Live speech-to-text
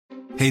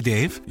Hey,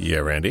 Dave. Yeah,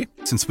 Randy?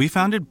 Since we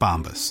founded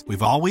Bombas,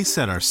 we've always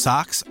said our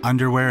socks,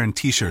 underwear, and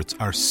T-shirts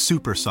are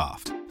super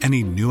soft.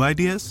 Any new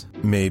ideas?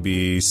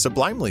 Maybe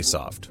sublimely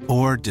soft.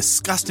 Or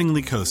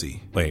disgustingly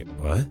cozy. Wait,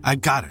 what? I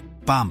got it.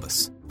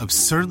 Bombas.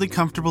 Absurdly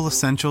comfortable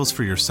essentials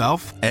for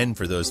yourself and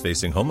for those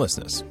facing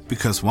homelessness.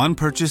 Because one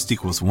purchased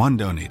equals one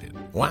donated.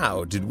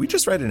 Wow, did we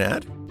just write an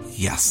ad?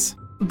 Yes.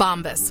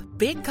 Bombas.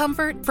 Big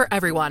comfort for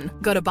everyone.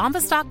 Go to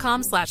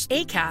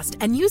bombas.com/ACAST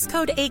and use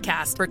code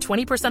ACAST for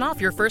 20%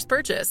 off your first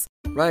purchase.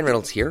 Ryan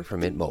Reynolds here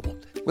from Mint Mobile.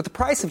 With the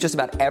price of just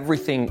about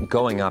everything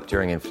going up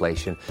during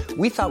inflation,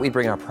 we thought we'd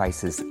bring our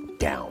prices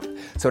down.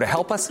 So to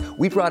help us,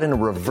 we brought in a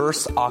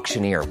reverse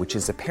auctioneer, which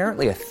is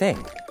apparently a thing.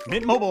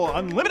 Mint Mobile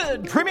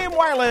Unlimited Premium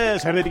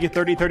Wireless. How to get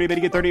 30, 30, bit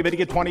to get 30, bit to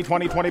get 20,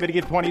 20, 20, bit to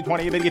get 20,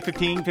 20, bit to get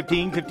 15,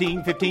 15,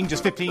 15, 15,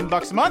 just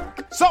 $15 a month?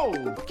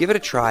 Sold! Give it a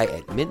try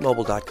at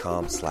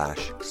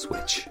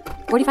mintmobile.com/switch.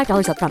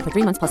 $45 up front for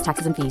 3 months plus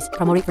taxes and fees.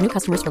 Promo rate for new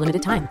customers for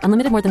limited time.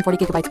 Unlimited more than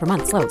 40 gigabytes per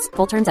month. Slows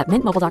full terms at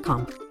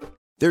mintmobile.com.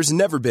 There's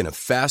never been a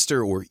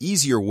faster or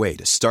easier way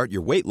to start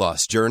your weight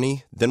loss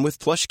journey than with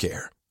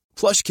PlushCare.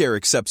 PlushCare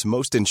accepts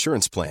most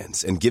insurance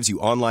plans and gives you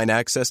online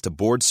access to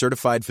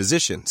board-certified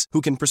physicians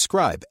who can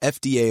prescribe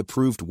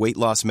FDA-approved weight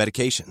loss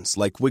medications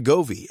like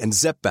Wegovy and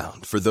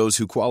Zepbound for those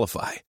who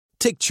qualify.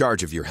 Take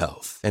charge of your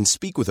health and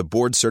speak with a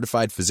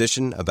board-certified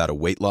physician about a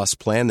weight loss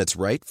plan that's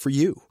right for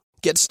you.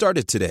 Get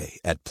started today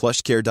at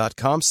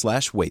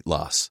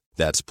plushcare.com/weight-loss.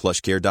 That's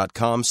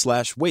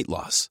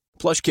plushcare.com/weight-loss.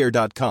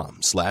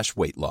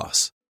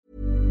 plushcare.com/weight-loss.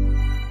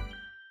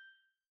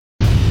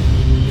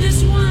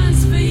 This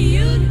one's for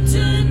you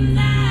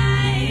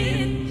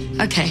tonight.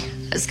 Okay,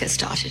 let's get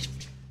started.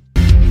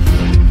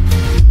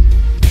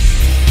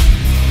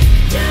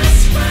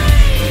 Just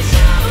raise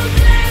your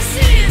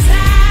glasses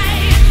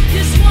high.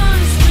 This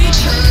one's for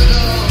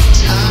turtle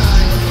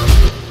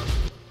time.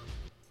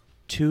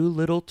 Two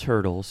little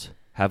turtles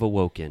have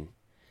awoken,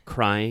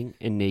 crying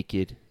and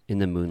naked in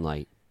the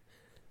moonlight.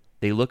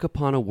 They look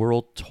upon a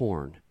world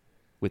torn,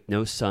 with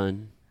no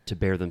sun to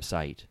bear them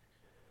sight.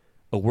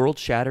 A world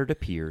shattered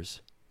appears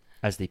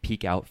as they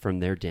peek out from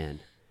their den,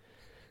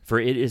 for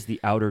it is the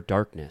outer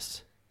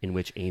darkness in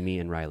which Amy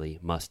and Riley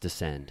must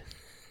descend.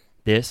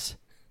 This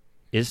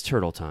is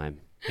Turtle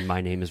Time, and my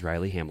name is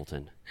Riley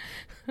Hamilton.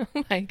 Oh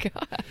my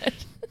God.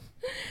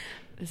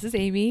 This is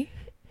Amy.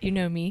 You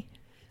know me,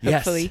 Yes.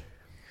 hopefully.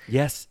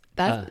 Yes.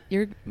 That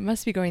you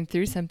must be going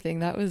through something.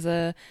 That was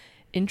a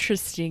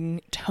interesting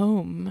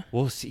tome.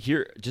 Well, see,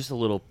 here, just a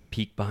little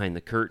peek behind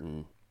the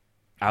curtain.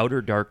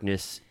 Outer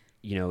darkness,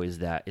 is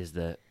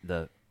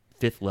the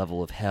fifth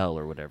level of hell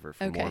or whatever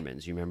for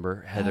Mormons. You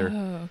remember Heather?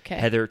 Oh, okay.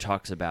 Heather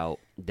talks about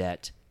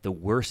that the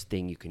worst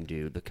thing you can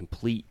do, the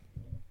complete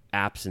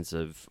absence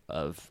of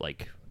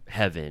like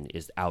heaven,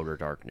 is outer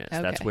darkness.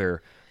 Okay. That's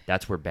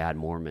where bad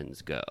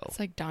Mormons go. It's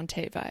like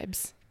Dante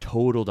vibes.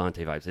 Total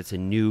Dante vibes. It's a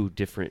new,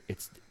 different.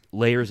 It's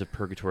layers of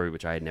purgatory,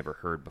 which I had never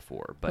heard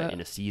before. But in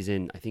a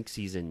season, I think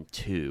season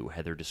 2,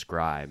 Heather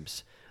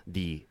describes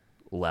the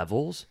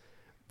levels.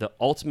 The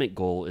ultimate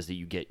goal is that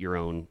you get your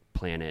own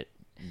planet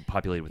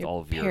populated with all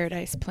of your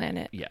paradise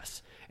planet.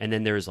 Yes. And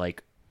then there's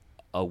like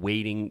a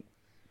waiting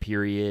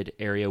period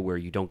area where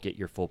you don't get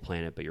your full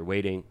planet, but you're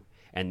waiting.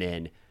 And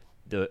then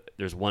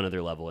there's one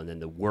other level, and then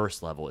the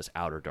worst level is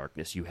outer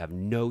darkness. You have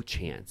no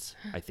chance,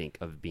 I think,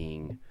 of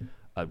being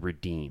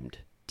redeemed.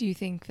 Do you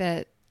think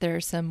that there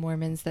are some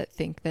Mormons that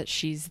think that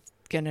she's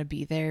going to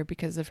be there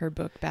because of her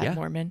book, Bad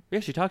Mormon?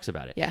 Yeah, she talks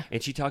about it. Yeah.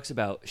 And she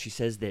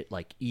says that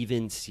like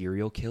even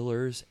serial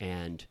killers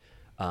and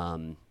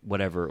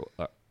whatever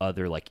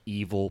other like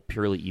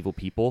purely evil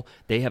people,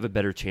 they have a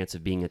better chance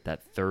of being at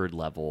that third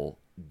level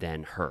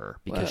than her,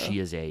 because she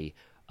is a,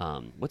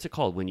 what's it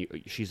called when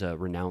she's a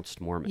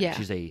renounced Mormon. Yeah.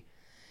 She's a,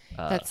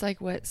 that's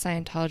like what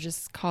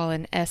Scientologists call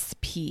an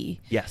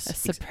SP. Yes. A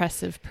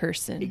suppressive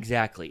person.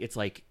 Exactly. It's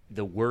like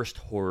the worst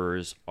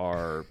horrors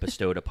are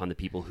bestowed upon the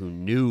people who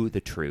knew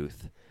the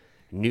truth,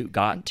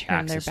 got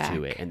access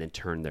to it, and then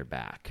turned their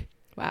back.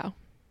 Wow.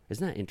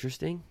 Isn't that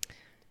interesting?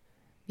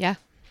 Yeah.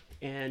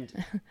 And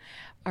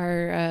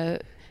our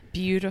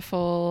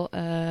beautiful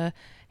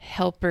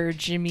helper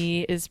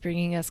Jimmy is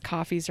bringing us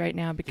coffees right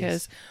now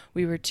because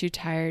we were too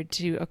tired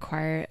to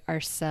acquire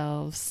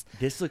ourselves.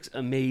 This looks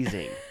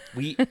amazing.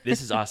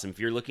 This is awesome. If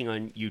you're looking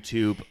on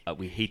YouTube,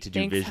 we hate to do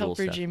Thanks, visual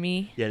helper stuff.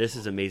 Jimmy. Yeah, this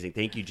is amazing.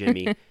 Thank you,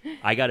 Jimmy.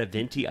 I got a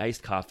venti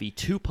iced coffee,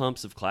 2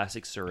 pumps of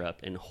classic syrup,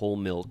 and whole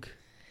milk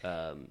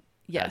as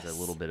a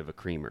little bit of a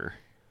creamer.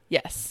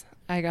 Yes.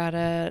 I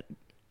got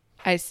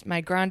my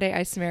grande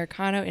ice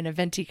Americano in a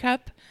venti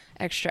cup,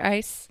 extra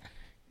ice,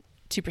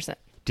 2%.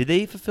 Did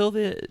they fulfill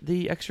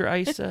the extra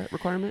ice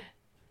requirement?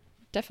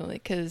 Definitely,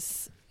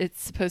 because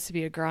it's supposed to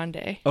be a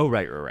grande. Oh,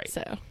 right.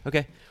 So.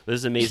 Okay. Well,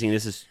 this is amazing.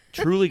 This is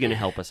truly going to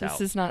help us out.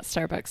 This is not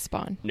Starbucks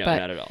spawn. No, but,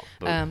 not at all.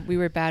 We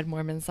were bad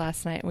Mormons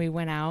last night, and we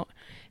went out,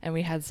 and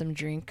we had some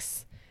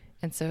drinks,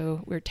 and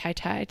so we're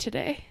tie-tie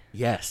today.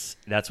 Yes.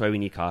 That's why we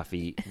need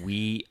coffee.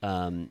 We,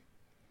 can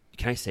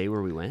I say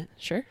where we went?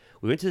 Sure.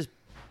 We went to this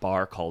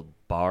bar called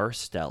Bar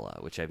Stella,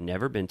 which I've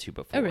never been to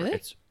before. Oh, really?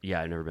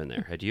 I've never been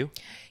there. Had you?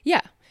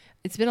 Yeah.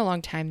 It's been a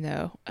long time,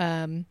 though.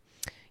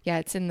 Yeah,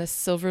 it's in the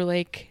Silver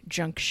Lake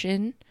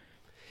Junction.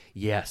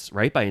 Yes,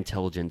 right by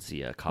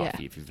Intelligentsia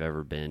Coffee, Yeah. if you've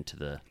ever been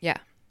to Yeah.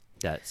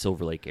 that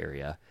Silver Lake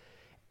area.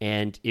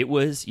 And it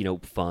was,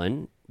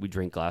 fun. We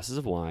drank glasses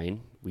of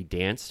wine. We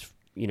danced,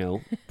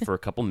 for a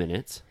couple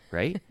minutes,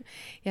 right?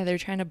 Yeah, they're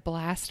trying to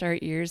blast our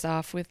ears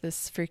off with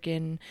this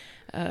freaking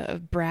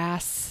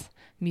brass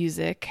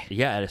music.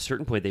 Yeah, at a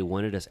certain point, they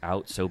wanted us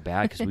out so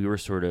bad because we were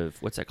sort of,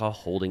 what's that called,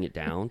 holding it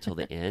down till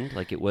the end.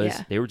 Like it was,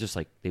 Yeah. They were just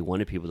like, they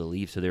wanted people to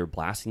leave. So they were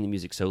blasting the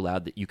music so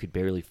loud that you could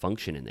barely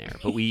function in there.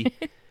 But we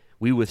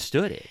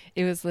withstood it.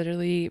 It was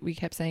literally, we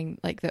kept saying,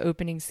 like the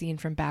opening scene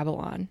from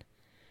Babylon.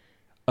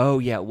 Oh,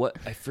 yeah. What?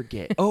 I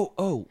forget.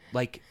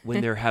 Like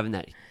when they're having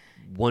that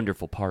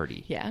wonderful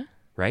party. Yeah.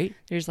 Right?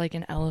 There's like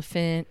an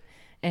elephant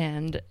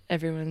and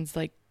everyone's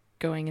like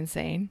going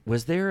insane.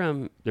 Was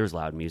there was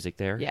loud music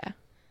there? Yeah.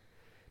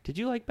 Did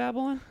you like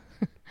Babylon?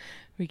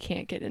 We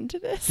can't get into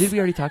this. Did we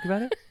already talk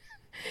about it?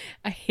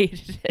 I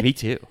hated it. Me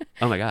too.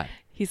 Oh my God.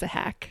 He's a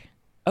hack.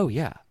 Oh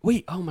yeah.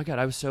 Wait, oh my God.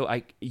 I was so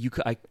you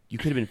could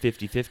have been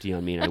 50-50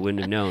 on me and I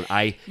wouldn't have known.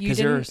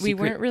 We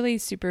weren't really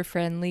super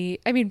friendly.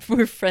 I mean, we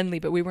were friendly,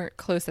 but we weren't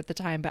close at the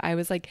time. But I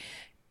was like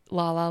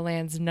La La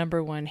Land's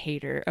 #1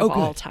 hater of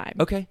all time.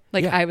 Okay.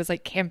 Like yeah. I was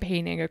like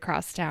campaigning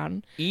across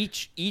town.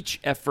 Each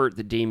effort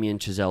that Damien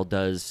Chazelle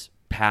does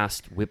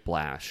past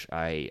Whiplash,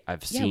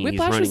 I've seen.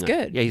 Whiplash was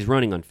good. Yeah, he's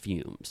running on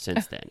fumes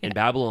since then. Yeah. And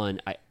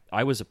Babylon,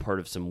 I was a part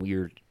of some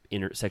weird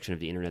section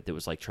of the internet that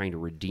was like trying to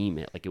redeem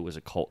it, like it was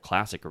a cult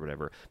classic or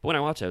whatever. But when I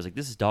watched it, I was like,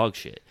 this is dog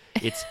shit.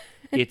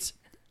 It's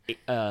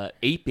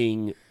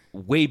aping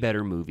way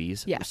better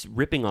movies,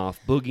 ripping off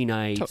Boogie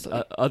Nights,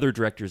 Totally. other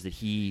directors that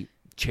he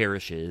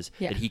cherishes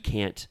Yeah. that he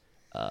can't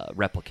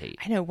replicate.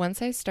 I know.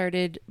 Once I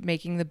started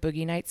making the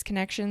Boogie Nights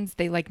connections,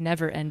 they like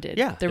never ended.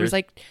 Yeah, there was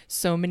like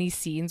so many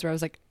scenes where I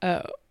was like,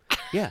 oh.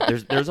 Yeah,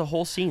 there's a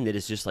whole scene that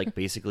is just like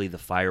basically the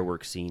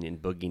fireworks scene in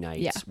Boogie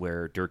Nights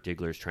where Dirk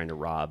Diggler is trying to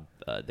rob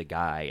the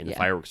guy and the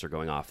fireworks are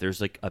going off.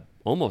 There's like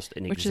almost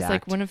an Which exact... is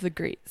like one of the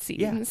great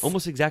scenes.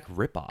 almost exact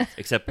ripoff,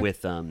 except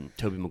with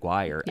Tobey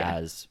Maguire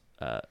as...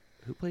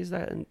 who plays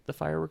that in the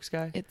fireworks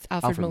guy? It's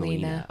Alfred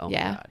Molina. Oh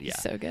yeah, my God,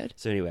 he's so good.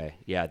 So anyway,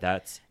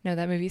 that's... No,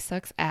 that movie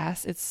sucks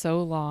ass. It's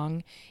so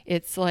long.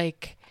 It's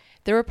like,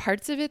 there were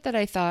parts of it that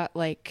I thought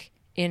like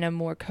in a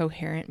more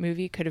coherent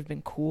movie could have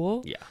been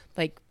cool. Yeah.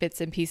 Like bits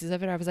and pieces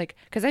of it. I was like,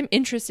 because I'm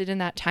interested in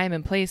that time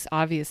and place,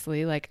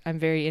 obviously. Like I'm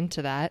very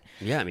into that.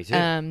 Yeah, me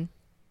too.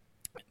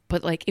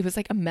 But like it was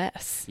like a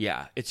mess.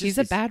 Yeah, He's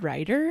a bad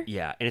writer.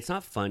 Yeah, and it's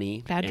not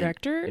funny. Bad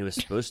director. It was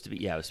supposed to be.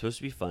 Yeah, it was supposed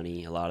to be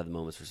funny. A lot of the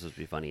moments were supposed to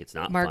be funny. It's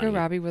not. Margot funny.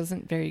 Robbie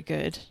wasn't very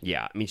good.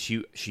 Yeah, I mean,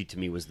 she to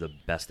me was the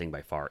best thing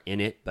by far in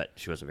it, but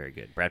she wasn't very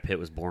good. Brad Pitt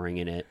was boring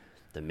in it.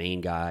 The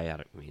main guy,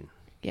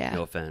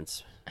 no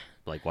offense,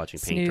 like watching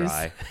paint Snooze.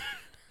 dry.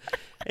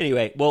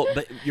 Anyway,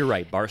 but you're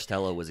right. Bar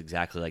Stella was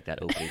exactly like that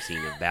opening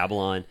scene of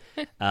Babylon.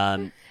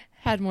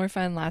 Had more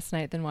fun last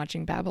night than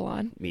watching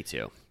Babylon. Me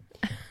too.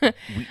 But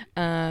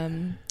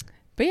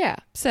yeah,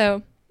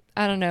 so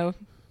I don't know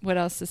what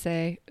else to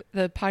say.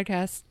 The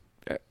podcast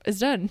is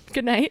done.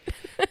 Good night.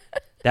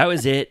 That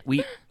was it.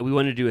 We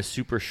wanted to do a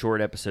super short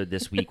episode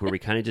this week where we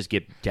kind of just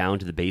get down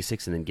to the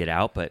basics and then get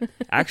out. But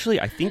actually,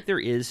 I think there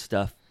is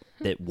stuff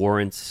that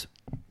warrants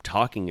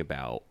talking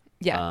about.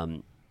 Yeah.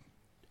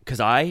 Because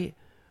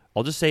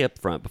I'll just say up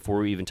front before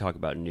we even talk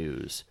about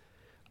news,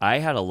 I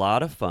had a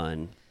lot of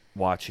fun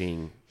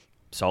watching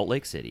Salt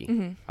Lake City.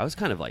 Mm-hmm. I was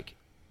kind of like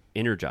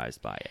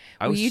energized by it.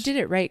 You did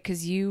it right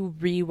because you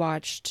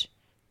rewatched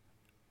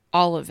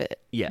all of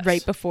it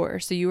right before.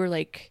 So you were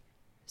like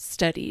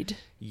studied.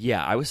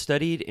 Yeah, I was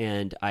studied,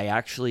 and I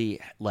actually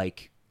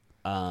like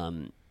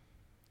I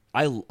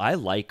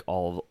like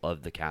all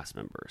of the cast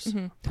members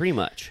pretty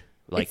much.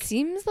 Like it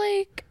seems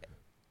like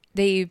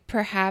they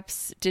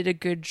perhaps did a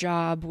good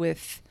job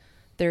with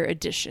their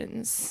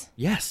additions.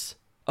 Yes.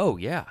 Oh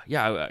yeah.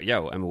 I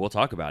mean, we'll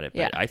talk about it. But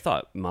Yeah. I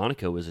thought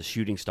Monica was a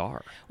shooting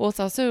star. Well, it's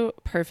also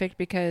perfect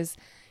because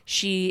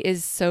she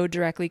is so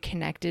directly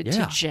connected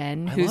to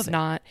Jen, I love who's it.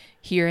 not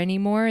here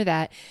anymore,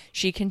 that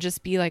she can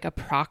just be like a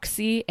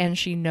proxy and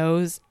she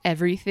knows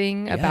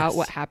everything about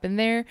what happened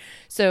there.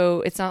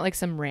 So it's not like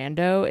some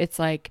rando. It's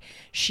like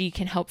she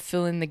can help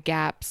fill in the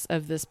gaps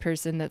of this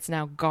person that's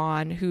now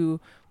gone, who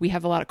we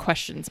have a lot of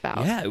questions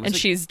about. Yeah, it was and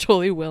like- she's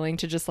totally willing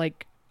to just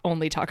like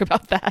only talk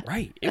about that.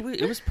 Right.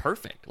 It was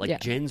perfect. Like Yeah.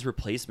 Jen's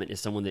replacement is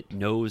someone that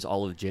knows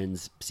all of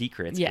Jen's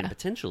secrets Yeah. and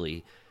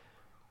potentially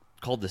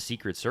called the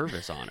Secret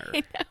Service on her.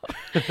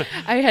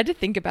 I had to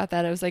think about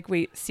that. I was like,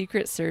 wait,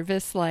 Secret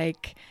Service,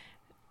 like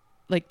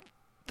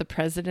the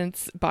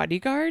president's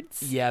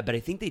bodyguards? Yeah, but I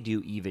think they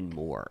do even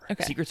more.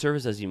 Okay. Secret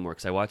Service does even more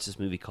because I watched this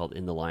movie called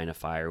In the Line of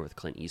Fire with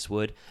Clint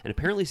Eastwood, and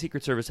apparently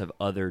Secret Service have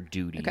other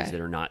duties that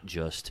are not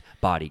just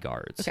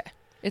bodyguards. Okay.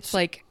 It's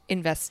like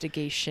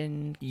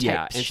investigation type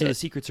Yeah, and shit. so the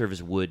Secret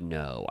Service would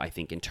know, I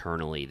think,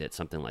 internally that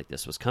something like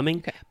this was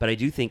coming. But I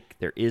do think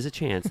there is a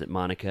chance that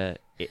Monica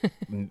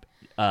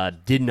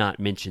did not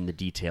mention the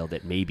detail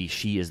that maybe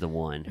she is the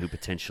one who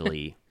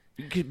potentially,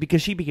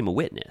 because she became a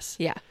witness.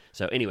 Yeah.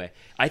 So anyway,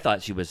 I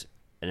thought she was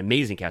an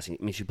amazing casting.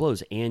 I mean, she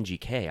blows Angie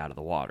K out of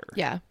the water.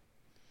 Yeah.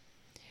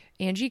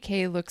 Angie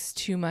K looks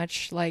too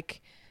much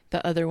like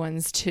the other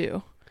ones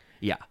too.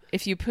 Yeah.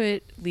 If you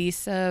put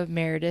Lisa,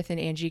 Meredith, and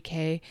Angie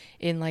K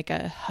in like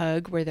a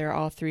hug where they're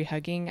all three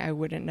hugging, I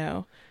wouldn't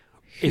know.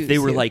 If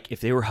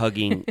they were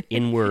hugging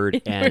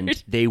inward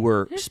and they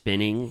were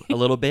spinning a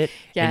little bit,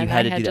 yeah, and you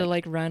had had to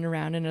like run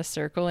around in a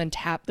circle and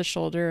tap the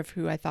shoulder of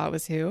who I thought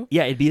was who.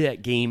 Yeah, it'd be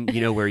that game,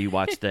 where you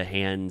watch the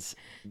hands,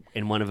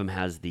 and one of them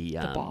has the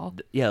ball.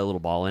 A little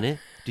ball in it.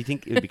 Do you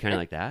think it would be kind of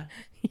like that?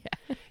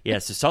 Yeah. Yeah.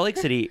 So Salt Lake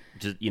City,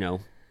 just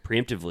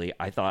preemptively,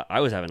 I thought I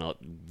was having a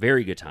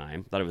very good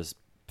time. Thought it was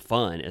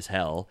fun as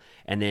hell,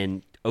 and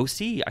then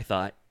OC, I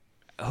thought.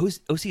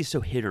 OC is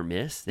so hit or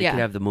miss. They could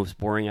have the most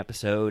boring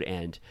episode,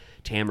 and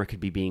Tamara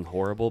could be being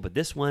horrible. But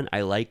this one,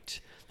 I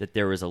liked that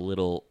there was a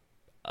little.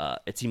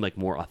 It seemed like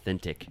more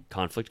authentic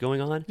conflict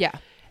going on. Yeah,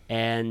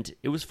 and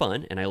it was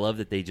fun. And I love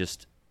that they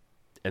just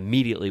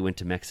immediately went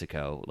to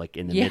Mexico, like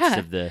in the midst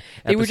of the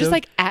episode. They were just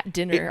like at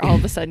dinner all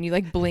of a sudden. You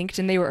like blinked,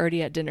 and they were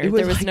already at dinner.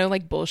 There was like, no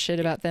like bullshit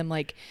about them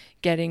like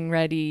getting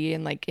ready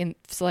and like in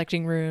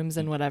selecting rooms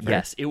and whatever.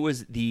 Yes, it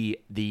was the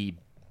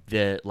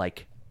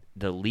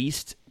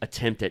least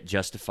attempt at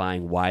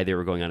justifying why they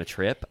were going on a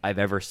trip I've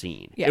ever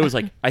seen. Yeah. It was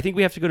like, I think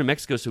we have to go to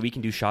Mexico so we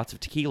can do shots of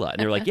tequila. And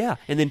they were like, yeah.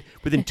 And then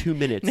within 2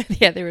 minutes.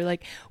 Yeah, they were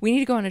like, we need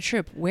to go on a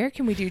trip. Where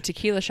can we do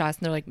tequila shots?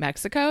 And they're like,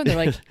 Mexico? And they're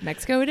like,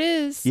 Mexico it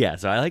is. Yeah,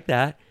 so I like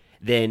that.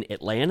 Then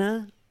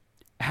Atlanta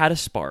had a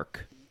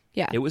spark.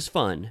 Yeah. It was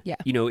fun. Yeah.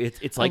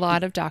 It's like a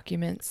lot of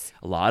documents.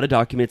 A lot of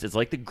documents. It's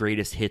like the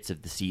greatest hits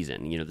of the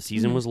season. The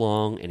season was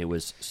long, and it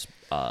was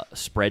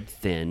spread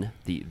thin,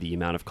 the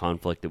amount of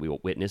conflict that we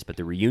witnessed, but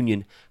the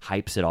reunion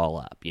hypes it all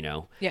up,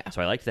 Yeah.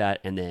 So I like that,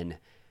 and then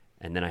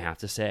I have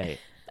to say,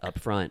 up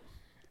front,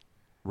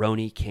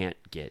 RHONY can't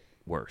get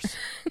worse.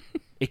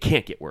 It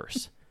can't get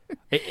worse.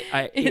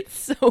 It's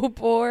so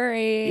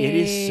boring. It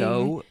is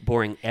so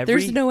boring.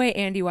 There's no way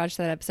Andy watched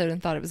that episode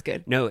and thought it was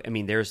good. No, I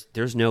mean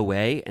there's no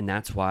way, and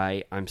that's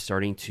why I'm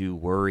starting to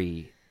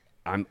worry.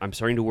 I'm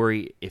starting to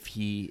worry if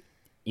he,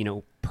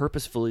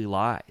 purposefully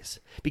lies,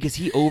 because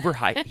he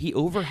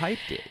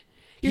overhyped it.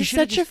 You're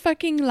such a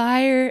fucking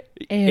liar,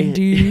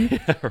 Andy.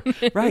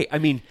 Right. I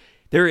mean,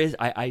 there is.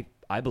 I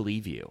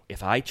believe you.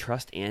 If I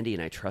trust Andy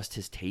and I trust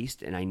his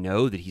taste, and I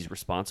know that he's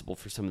responsible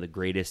for some of the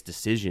greatest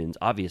decisions,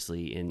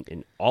 obviously,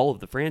 in all of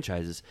the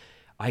franchises,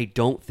 I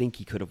don't think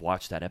he could have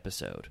watched that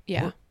episode.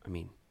 Yeah.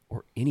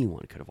 Or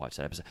anyone could have watched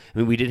that episode. I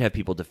mean, we did have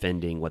people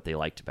defending what they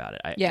liked about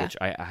it, which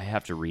I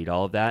have to read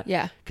all of that.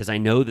 Yeah. Because I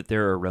know that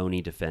there are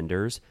RHONY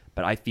defenders,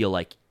 but I feel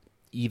like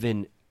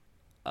even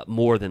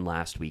more than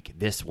last week,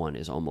 this one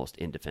is almost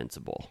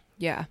indefensible.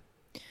 Yeah.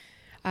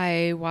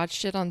 I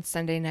watched it on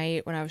Sunday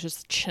night when I was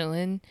just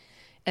chilling,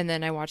 and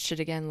then I watched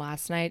it again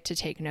last night to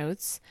take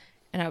notes,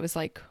 and I was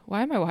like,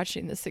 why am I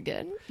watching this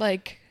again?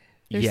 Like,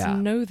 there's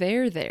no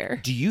there.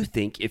 Do you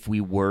think if we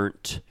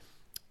weren't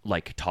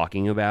like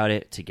talking about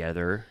it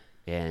together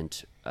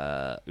and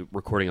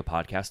recording a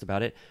podcast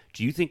about it,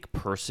 do you think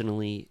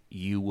personally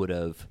you would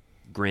have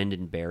grinned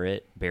and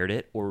bared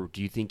it, or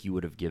do you think you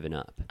would have given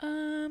up?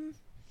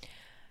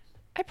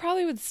 I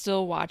probably would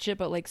still watch it,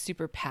 but like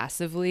super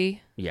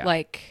passively. Yeah.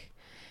 Like,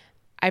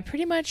 I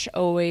pretty much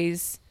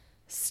always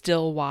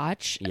still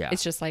watch. Yeah.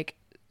 It's just like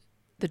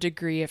the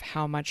degree of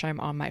how much I'm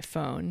on my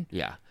phone.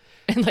 Yeah.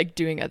 And like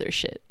doing other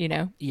shit,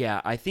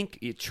 Yeah, I think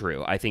it's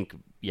true. I think,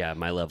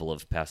 my level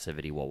of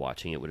passivity while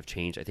watching it would have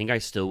changed. I think I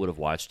still would have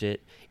watched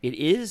it. It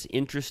is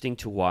interesting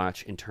to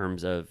watch in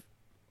terms of,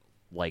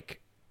 like,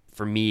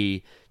 for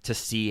me to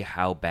see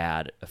how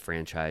bad a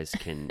franchise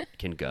can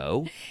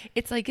go.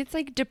 It's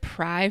like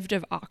deprived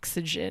of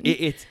oxygen.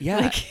 It's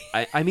yeah.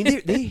 Like... I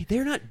mean,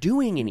 they're not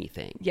doing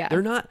anything. Yeah,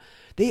 they're not.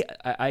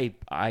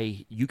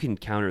 You can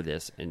counter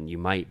this, and you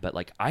might, but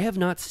like I have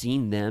not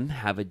seen them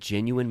have a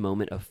genuine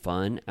moment of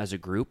fun as a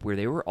group where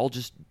they were all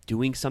just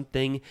doing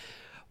something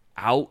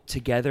out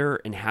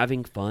together and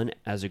having fun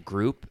as a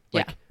group.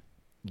 Like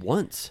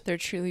once. They're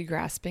truly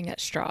grasping at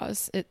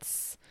straws.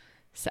 It's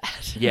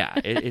sad. Yeah,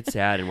 it's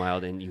sad and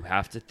wild, and you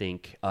have to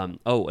think. And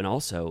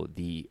also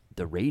the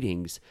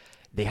ratings.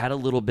 They had a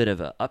little bit of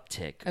an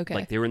uptick. Okay.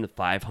 Like they were in the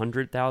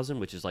 500,000,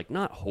 which is like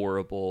not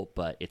horrible,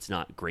 but it's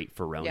not great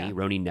for RHONY. Yeah.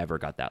 RHONY never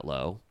got that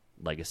low.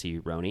 Legacy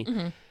RHONY.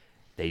 Mm-hmm.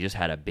 They just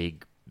had a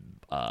big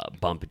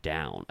bump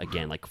down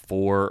again, like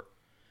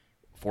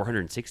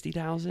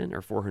 460,000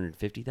 or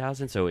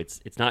 450,000. So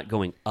it's not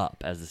going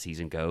up as the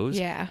season goes.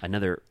 Yeah.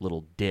 Another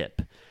little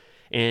dip.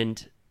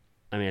 And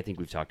I mean, I think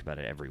we've talked about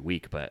it every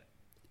week, but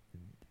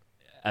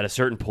at a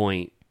certain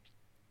point,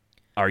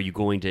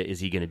 is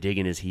he going to dig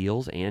in his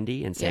heels,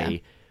 Andy, and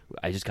say,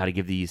 I just got to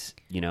give these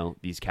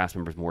cast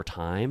members more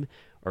time?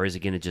 Or is he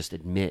going to just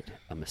admit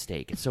a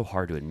mistake? It's so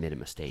hard to admit a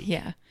mistake.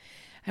 Yeah.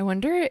 I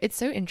wonder, it's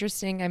so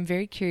interesting. I'm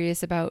very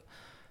curious about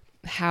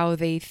how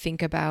they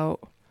think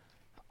about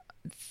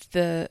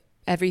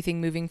everything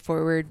moving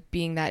forward,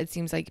 being that it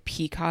seems like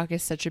Peacock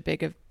is such a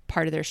big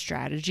part of their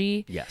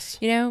strategy. Yes.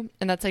 You know,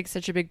 and that's like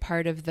such a big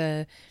part of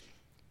the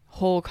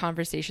whole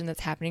conversation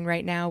that's happening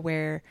right now,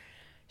 where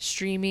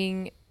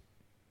streaming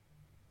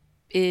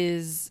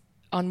is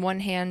on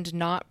one hand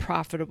not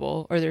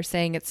profitable, or they're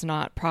saying it's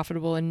not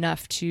profitable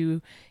enough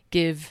to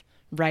give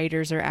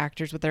writers or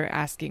actors what they're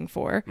asking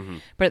for. Mm-hmm.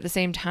 But at the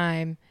same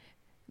time,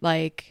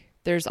 like,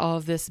 there's all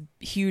of this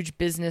huge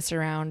business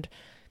around,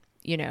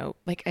 you know,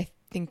 like I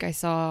think I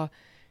saw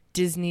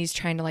Disney's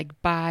trying to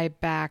like buy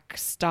back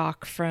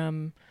stock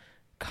from,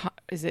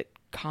 is it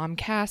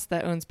Comcast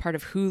that owns part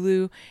of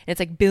Hulu? And it's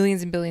like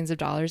billions and billions of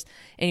dollars.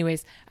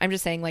 Anyways, I'm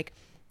just saying, like,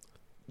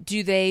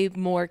 do they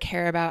more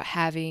care about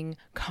having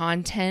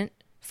content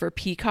for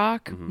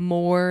Peacock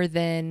more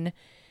than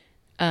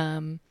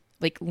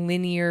like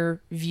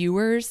linear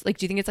viewers? Like,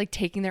 do you think it's like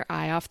taking their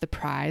eye off the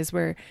prize,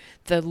 where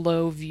the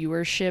low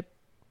viewership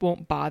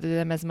won't bother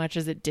them as much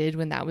as it did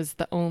when that was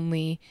the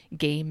only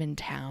game in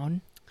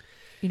town?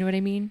 You know what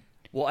I mean?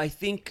 Well, I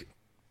think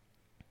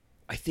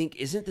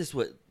isn't this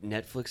what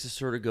Netflix is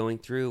sort of going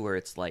through, where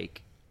it's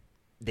like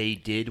they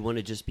did want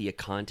to just be a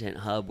content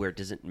hub where it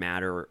doesn't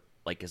matter,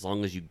 like, as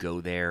long as you go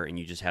there and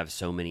you just have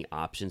so many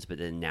options, but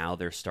then now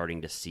they're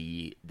starting to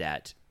see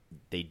that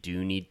they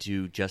do need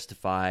to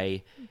justify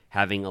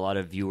having a lot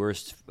of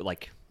viewers.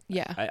 Like,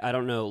 yeah, I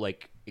don't know,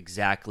 like,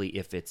 exactly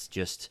if it's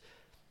just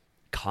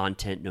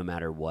content no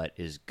matter what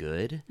is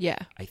good. Yeah.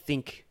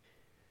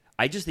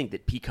 I just think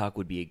that Peacock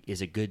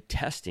is a good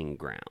testing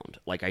ground.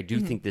 Like, I do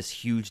think this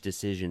huge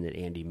decision that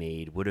Andy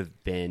made would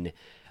have been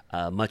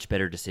a much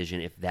better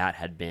decision if that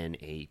had been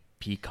a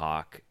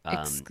Peacock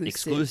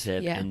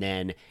exclusive. Yeah. And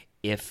then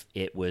if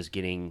it was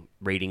getting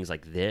ratings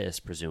like this,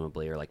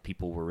 presumably, or like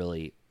people were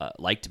really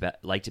liked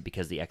it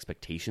because the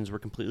expectations were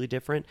completely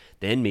different,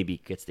 then maybe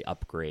it gets the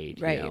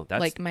upgrade. Right, you know?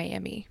 That's, like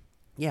Miami.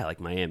 Yeah, like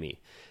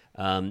Miami.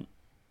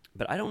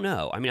 But I don't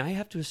know. I mean, I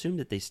have to assume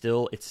that they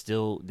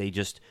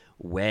just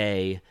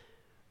weigh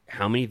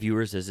how many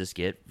viewers does this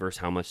get versus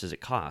how much does it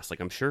cost. Like,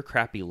 I'm sure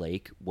Crappy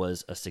Lake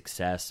was a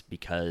success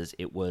because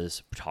it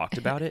was talked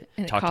about it,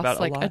 and it talked costs about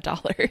like a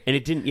lot. $1. And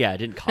it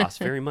didn't cost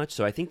very much.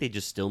 So I think they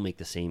just still make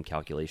the same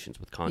calculations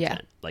with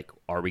content. Yeah. Like,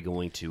 are we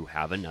going to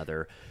have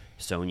another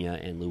Sonia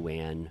and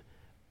Luann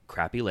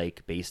Crappy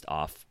Lake based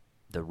off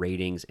the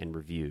ratings and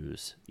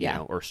reviews, you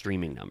know, or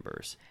streaming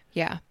numbers?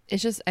 Yeah.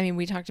 It's just, I mean,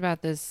 we talked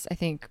about this, I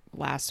think,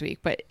 last week,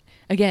 but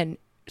again,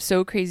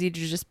 so crazy to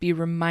just be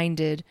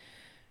reminded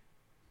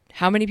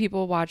how many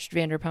people watched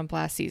Vanderpump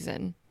last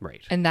season.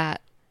 Right. And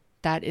that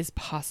is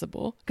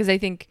possible. Because I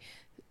think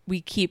we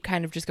keep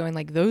kind of just going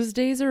like, those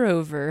days are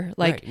over.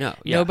 Like,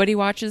 nobody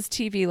watches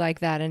TV like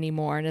that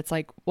anymore. And it's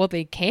like, well,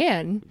 they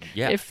can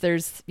if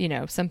there's, you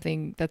know,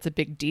 something that's a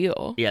big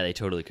deal. Yeah, they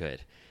totally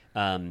could.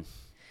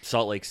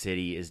 Salt Lake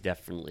City is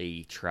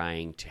definitely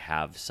trying to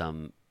have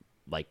some,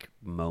 like,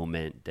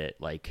 moment that,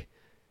 like,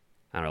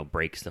 I don't know,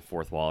 breaks the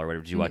fourth wall or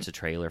whatever. Did you watch the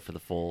trailer for the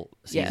full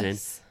season?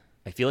 Yes.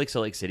 I feel like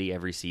Salt Lake City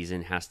every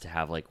season has to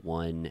have, like,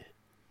 one,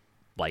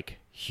 like,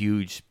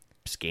 huge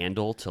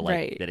scandal to,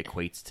 like, that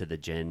equates to the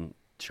Jen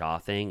Shaw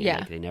thing. Yeah.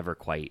 And, like, they never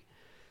quite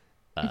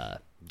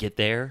get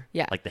there.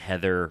 Yeah. Like the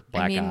Heather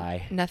black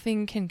eye.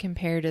 Nothing can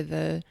compare to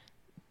the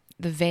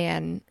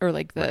van, or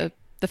like the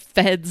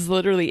feds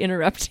literally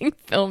interrupting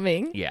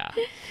filming. Yeah.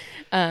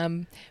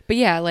 But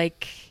yeah,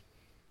 like,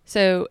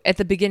 so at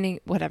the beginning,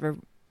 whatever,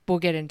 we'll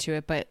get into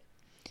it, but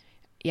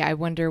yeah, I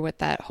wonder what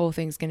that whole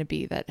thing's going to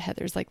be that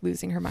Heather's like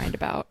losing her mind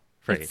about.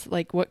 Right. It's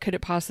like, what could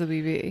it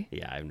possibly be?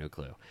 Yeah, I have no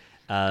clue.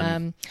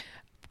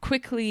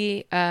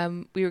 Quickly,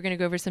 we were going to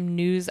go over some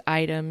news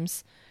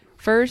items.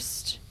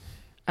 First,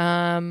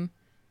 have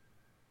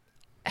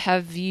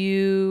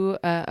you,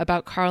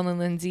 about Carl and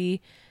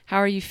Lindsay, how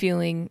are you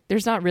feeling?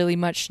 There's not really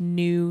much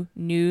new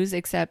news,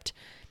 except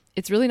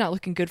it's really not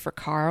looking good for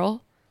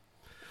Carl,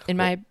 in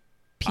my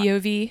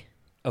POV.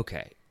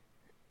 Okay.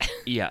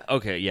 Yeah.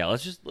 Okay. Yeah.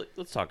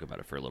 Let's talk about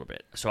it for a little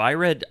bit. So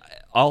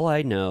all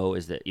I know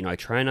is that, you know, I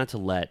try not to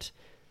let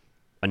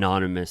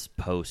anonymous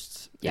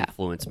posts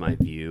influence my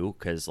view,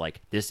 because,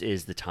 like, this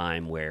is the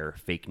time where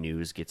fake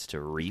news gets to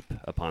reap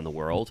upon the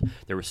world.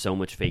 There was so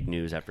much fake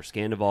news after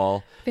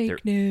Scandival.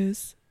 Fake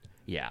news.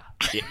 Yeah,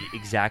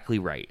 exactly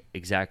right.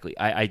 Exactly.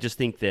 I just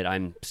think that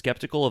I'm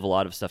skeptical of a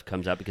lot of stuff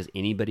comes out because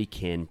anybody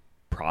can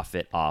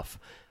profit off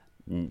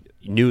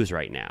news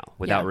right now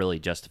without really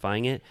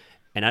justifying it.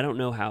 And I don't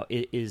know how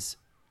it is.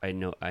 I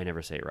know I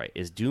never say it right.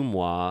 Is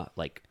Dumois,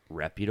 like,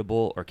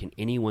 reputable, or can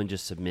anyone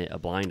just submit a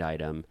blind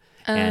item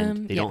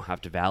and they don't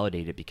have to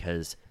validate it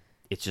because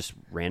it's just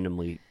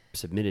randomly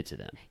submitted to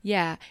them?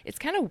 Yeah, it's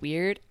kind of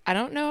weird. I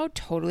don't know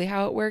totally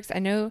how it works. I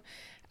know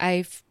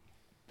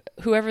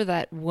whoever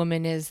that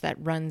woman is that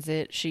runs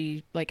it,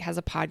 she, like, has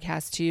a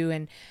podcast too,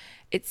 and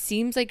it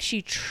seems like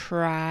she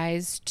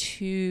tries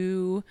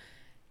to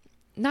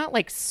not,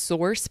 like,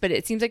 source, but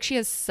it seems like she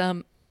has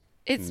some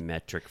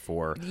metric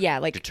for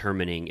like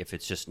determining if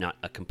it's just not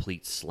a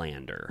complete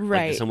slander.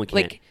 Right. Like, someone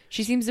can't... like,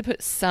 she seems to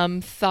put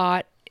some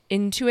thought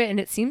into it, and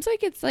it seems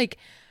like it's, like,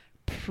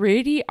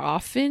 pretty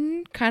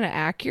often kind of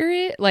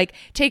accurate. Like,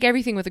 take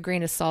everything with a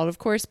grain of salt, of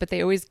course, but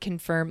they always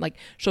confirm, like,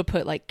 she'll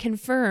put like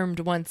confirmed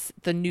once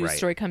the news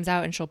story comes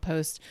out, and she'll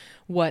post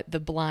what the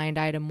blind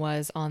item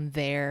was on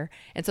there.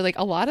 And so, like,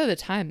 a lot of the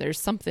time there's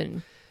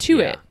something to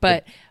it,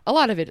 but a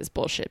lot of it is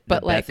bullshit.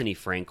 But like Bethany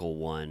Frankel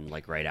one,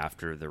 like right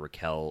after the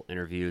Raquel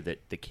interview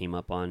that came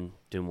up on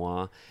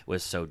Dumois,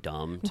 was so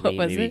dumb to me.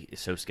 Maybe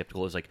so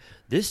skeptical. It was like,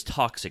 this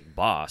toxic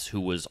boss who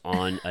was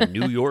on a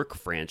New York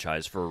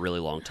franchise for a really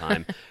long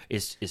time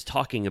is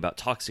talking about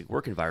toxic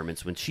work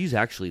environments when she's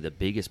actually the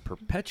biggest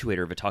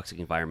perpetuator of a toxic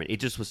environment. It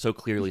just was so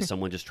clearly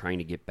someone just trying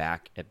to get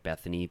back at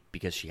Bethany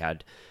because she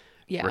had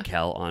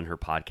Raquel on her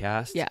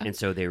podcast. Yeah. And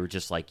so they were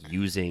just like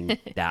using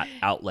that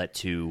outlet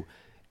to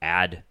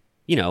add,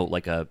 you know,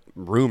 like a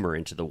rumor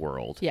into the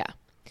world. Yeah.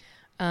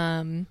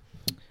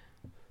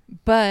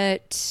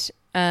 But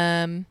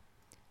yeah,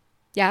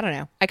 I don't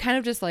know. I kind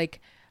of just like,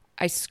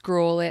 I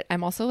scroll it.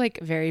 I'm also like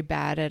very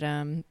bad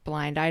at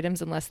blind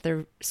items unless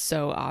they're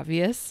so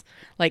obvious.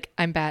 Like,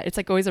 I'm bad. It's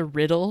like always a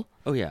riddle.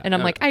 Oh yeah. And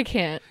I'm like, I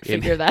can't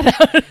figure that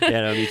out.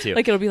 Yeah, no, me too.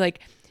 Like, it'll be like,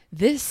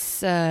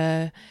 this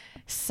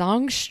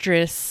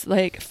songstress,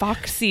 like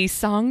Foxy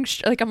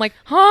songstress. Like, I'm like,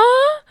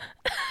 huh?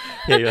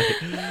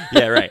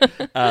 Yeah,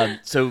 right.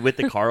 So with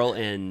the Carl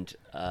and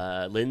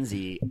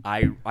Lindsay,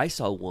 I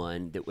saw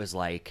one that was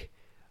like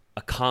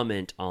a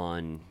comment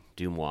on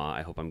Dumois.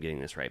 I hope I'm getting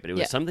this right, but it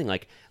was something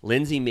like,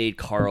 Lindsay made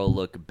Carl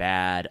look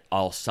bad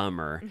all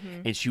summer,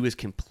 and she was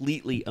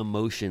completely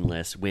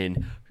emotionless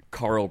when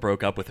Carl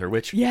broke up with her,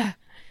 which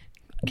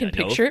can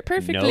picture it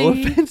perfectly. No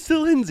offense to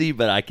Lindsay,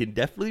 but I can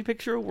definitely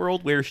picture a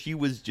world where she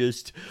was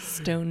just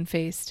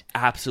stone-faced.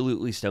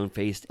 Absolutely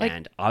stone-faced, like,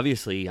 and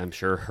obviously, I'm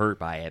sure, hurt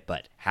by it,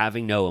 but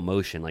having no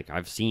emotion. Like,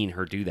 I've seen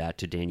her do that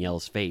to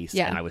Danielle's face,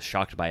 and I was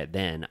shocked by it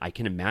then. I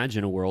can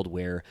imagine a world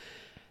where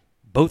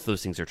both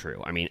those things are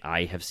true. I mean,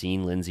 I have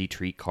seen Lindsay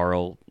treat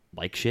Carl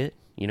like shit,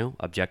 you know?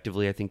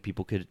 Objectively, I think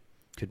people could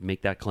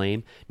make that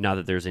claim. Not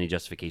that there's any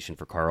justification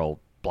for Carl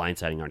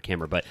blindsiding on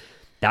camera, but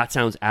that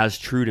sounds as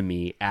true to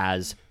me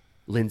as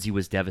Lindsay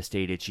was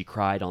devastated. She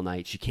cried all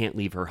night. She can't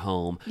leave her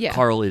home. Yeah.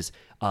 Carl is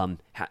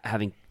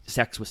having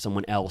sex with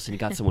someone else and he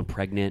got someone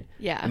pregnant.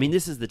 Yeah. I mean,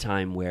 this is the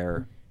time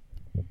where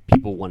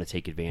people want to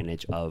take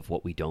advantage of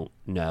what we don't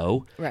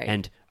know. Right.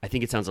 And I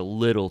think it sounds a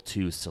little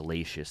too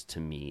salacious to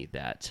me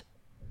that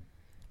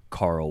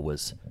Carl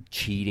was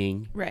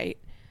cheating. Right.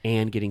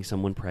 And getting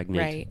someone pregnant.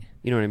 Right.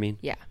 You know what I mean?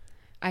 Yeah.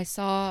 I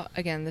saw,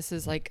 again, this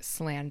is like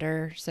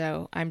slander,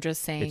 so I'm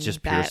just saying it's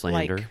just pure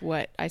slander. Like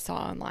what I saw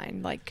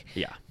online. Like,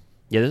 yeah.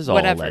 Yeah, this is all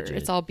whatever. alleged.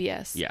 It's all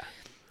BS. Yeah.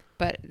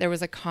 But there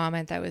was a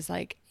comment that was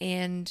like,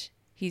 and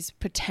he's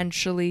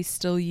potentially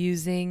still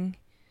using,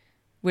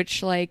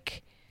 which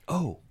like,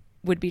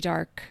 would be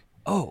dark.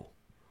 Oh,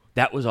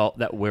 that was all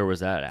that. Where was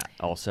that at?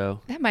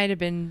 Also, that might have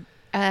been,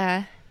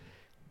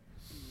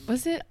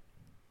 was it?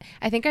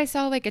 I think I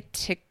saw like a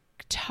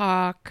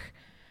TikTok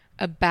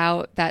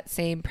about that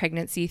same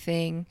pregnancy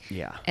thing.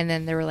 Yeah. And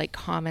then there were like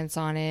comments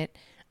on it.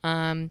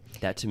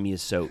 That to me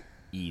is so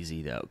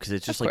easy though, because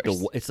it's just like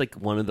it's like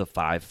one of the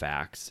 5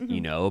 facts you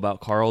know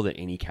about Carl that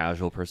any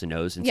casual person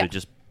knows, and so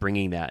just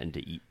bringing that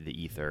into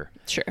the ether.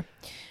 Sure.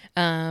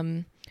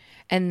 And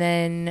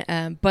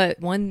then but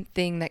one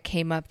thing that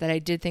came up that I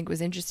did think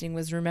was interesting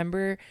was,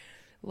 remember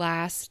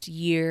last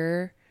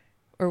year,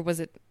 or was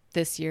it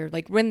this year,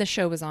 like when the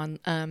show was on,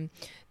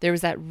 there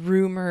was that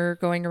rumor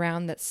going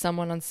around that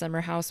someone on Summer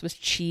House was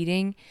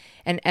cheating,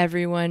 and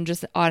everyone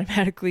just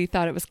automatically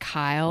thought it was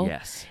Kyle.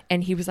 Yes.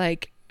 And he was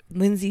like,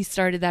 Lindsay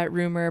started that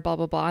rumor, blah,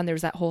 blah, blah. And there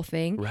was that whole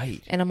thing.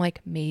 Right. And I'm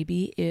like,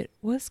 maybe it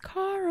was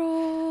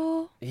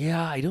Carl.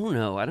 Yeah, I don't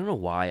know. I don't know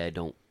why I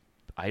don't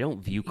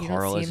view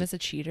Carl as a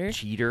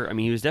cheater. I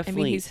mean, he was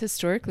definitely. I mean, he's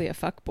historically a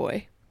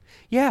fuckboy.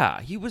 Yeah,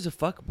 he was a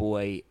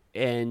fuckboy,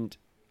 and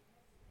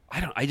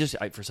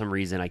I for some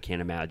reason I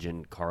can't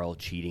imagine Carl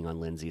cheating on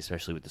Lindsay,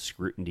 especially with the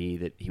scrutiny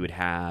that he would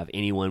have.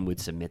 Anyone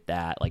would submit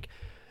that. Like,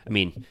 I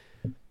mean,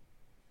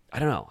 I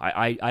don't know.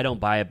 I don't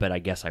buy it, but I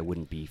guess I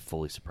wouldn't be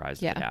fully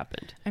surprised if it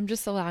happened. I'm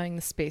just allowing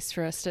the space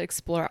for us to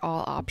explore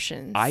all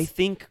options. I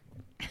think,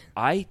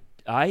 I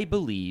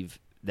believe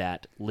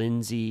that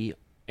Lindsay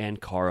and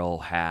Carl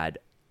had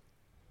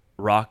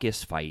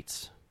raucous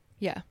fights.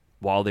 Yeah.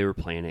 While they were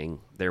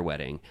planning their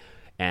wedding,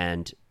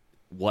 and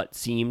what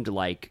seemed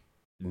like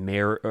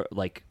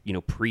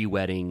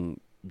pre-wedding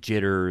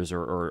jitters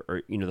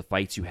or the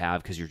fights you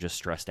have because you're just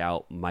stressed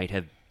out might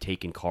have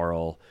taken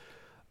Carl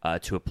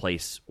to a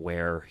place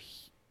where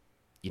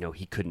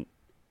he couldn't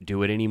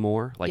do it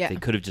anymore. Like they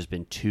could have just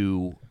been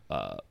too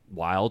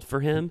wild for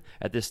him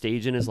at this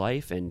stage in his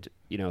life, and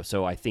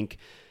so I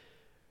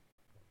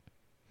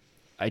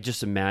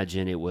just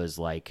imagine it was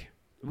like,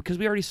 because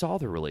we already saw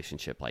the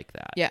relationship like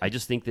that. Yeah. I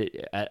just think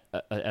that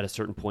at a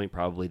certain point,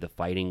 probably the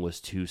fighting was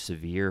too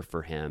severe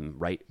for him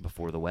right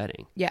before the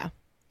wedding. Yeah,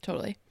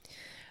 totally.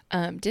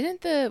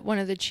 Didn't one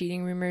of the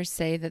cheating rumors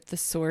say that the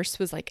source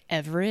was like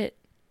Everett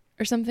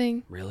or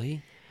something?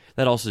 Really?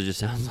 That also just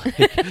sounds like,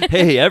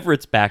 hey,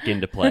 Everett's back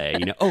into play.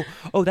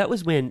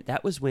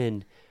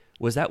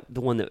 Was that the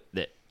one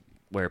that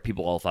where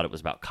people all thought it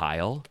was about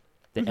Kyle.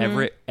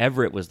 That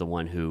Everett was the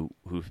one who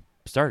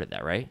started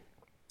that, right?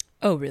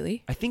 Oh,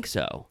 really? I think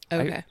so.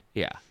 Okay.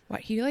 Yeah.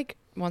 What, he like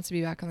wants to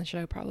be back on the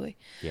show, probably.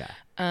 Yeah.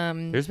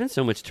 There's been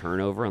so much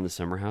turnover on the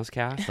Summer House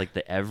cast, like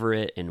the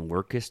Everett and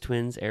Workus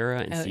twins era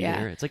and Steven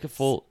era. It's like it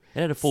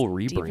had a full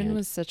rebrand. Steven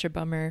was such a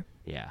bummer.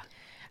 Yeah.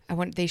 I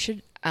don't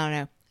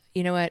know.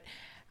 You know what?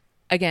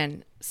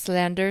 Again,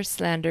 slander,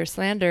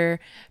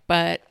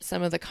 but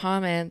some of the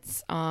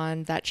comments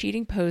on that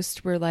cheating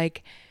post were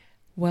like,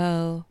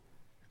 well,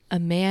 a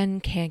man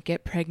can't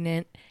get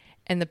pregnant.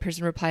 And the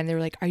person replied, and they were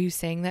like, are you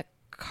saying that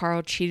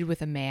Carl cheated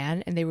with a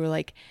man? And they were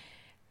like,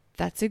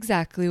 that's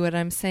exactly what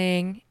I'm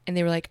saying. And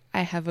they were like,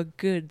 I have a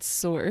good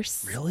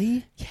source.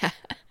 Really? Yeah.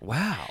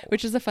 Wow.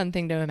 Which is a fun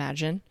thing to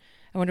imagine.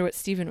 I wonder what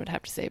Steven would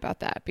have to say about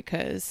that,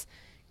 because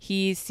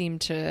he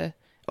seemed to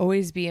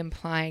always be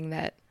implying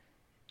that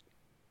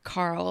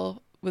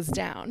Carl was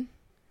down.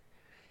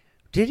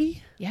 Did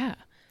he? Yeah.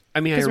 I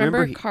mean, I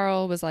remember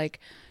Carl was like,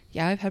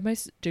 yeah, I've had my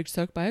dick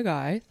sucked by a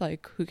guy.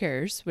 Like, who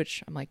cares?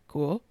 Which I'm like,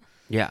 cool.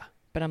 Yeah.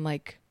 But I'm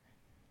like,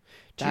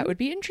 that would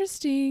be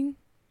interesting.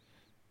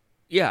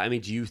 Yeah. I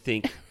mean, do you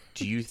think,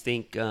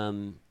 I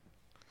mean,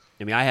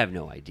 I have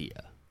no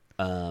idea.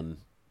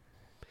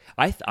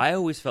 I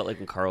always felt like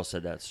when Carl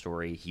said that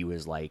story, he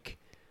was like,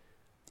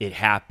 it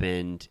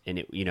happened, and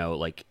it, you know,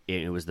 like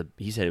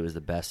he said it was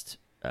the best,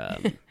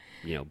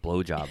 you know,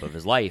 blowjob of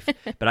his life.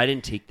 But I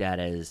didn't take that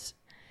as,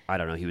 I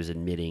don't know, he was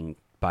admitting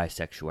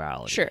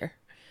bisexuality. Sure.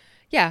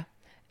 Yeah.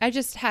 I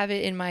just have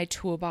it in my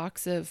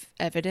toolbox of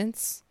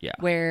evidence. Yeah.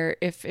 Where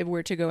if it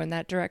were to go in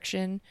that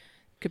direction,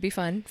 could be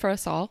fun for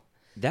us all.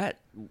 That,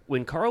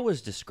 when Carl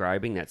was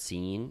describing that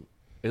scene,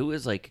 it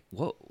was like,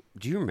 what,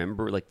 do you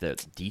remember like the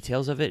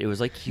details of it? It was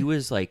like he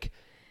was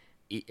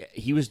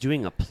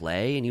doing a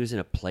play, and he was in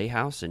a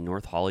playhouse in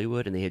North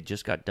Hollywood, and they had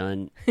just got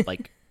done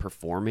like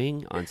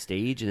performing on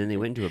stage, and then they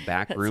went into a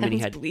back room, and he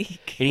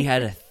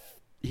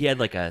had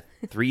like a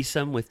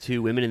threesome with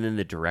two women, and then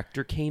the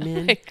director came in.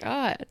 Oh my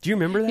God. Do you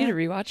remember that? You need to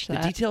rewatch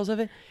that. The details of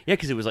it? Yeah,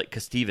 because it was like,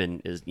 because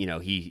Steven is, you know,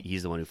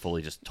 he's the one who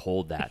fully just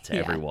told that to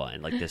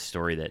everyone, like this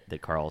story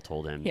that Carl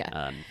told him.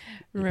 Yeah.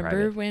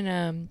 Remember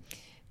when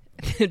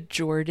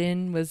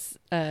Jordan was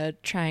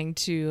trying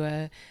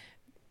to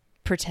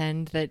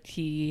pretend that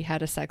he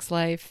had a sex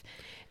life,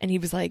 and he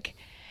was like,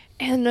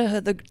 and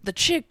the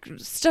chick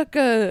stuck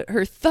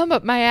her thumb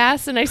up my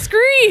ass, and I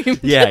screamed.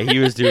 Yeah, he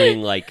was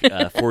doing like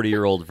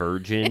 40-year-old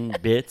virgin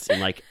bits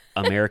and like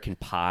American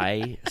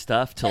Pie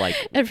stuff to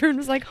like. Everyone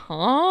was like,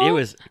 huh? It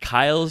was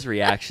Kyle's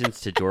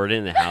reactions to Jordan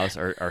in the house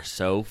are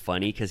so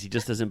funny, because he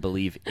just doesn't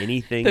believe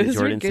anything that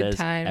Jordan says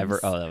times. ever.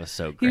 Oh, that was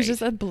so great. He was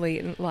just a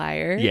blatant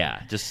liar.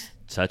 Yeah, just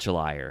such a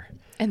liar.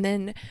 And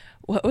then,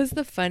 what was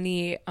the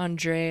funny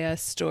Andrea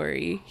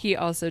story? He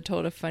also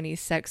told a funny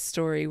sex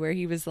story where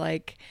he was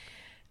like,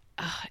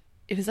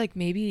 it was like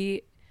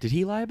maybe... Did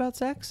he lie about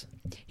sex?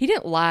 He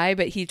didn't lie,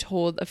 but he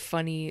told a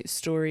funny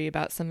story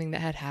about something that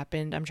had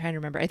happened. I'm trying to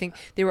remember. I think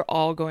they were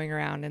all going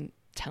around and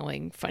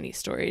telling funny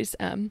stories.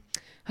 I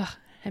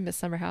miss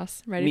Summer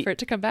House. I'm ready for it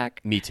to come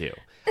back. Me too.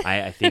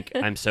 I think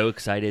I'm so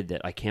excited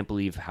that I can't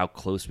believe how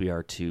close we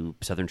are to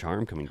Southern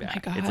Charm coming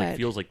back. Oh my God. It's like,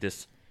 feels like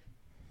this,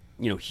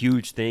 you know,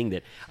 huge thing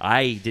that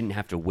I didn't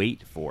have to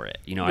wait for it.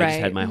 You know, I just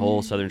had my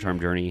whole Southern Charm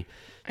journey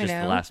just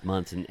the last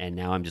month, and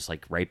now I'm just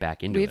like right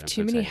back into it. We have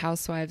too many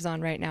housewives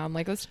on right now. I'm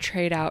like, let's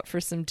trade out for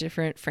some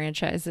different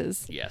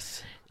franchises.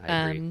 Yes,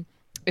 I agree.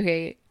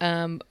 Okay,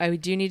 I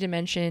do need to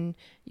mention,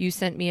 you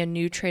sent me a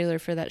new trailer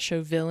for that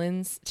show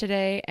Villains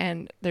today,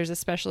 and there's a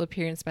special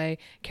appearance by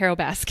Carol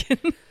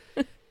Baskin.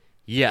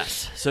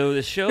 Yes, so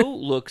the show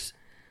looks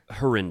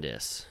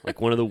horrendous,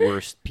 like one of the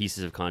worst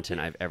pieces of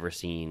content I've ever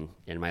seen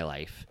in my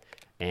life.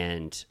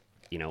 And,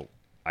 you know,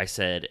 I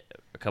said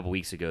a couple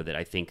weeks ago that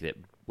I think that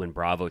when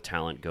Bravo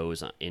talent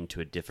goes into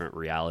a different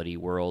reality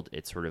world,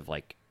 it sort of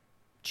like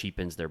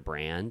cheapens their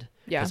brand.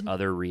 Yeah. Because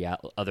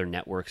other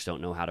networks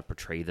don't know how to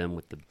portray them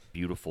with the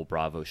beautiful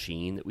Bravo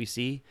sheen that we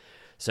see.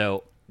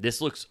 So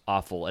this looks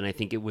awful. And I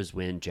think it was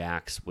when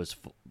Jax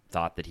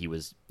thought that he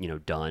was, you know,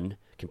 done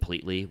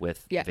completely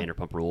with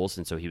Vanderpump Rules.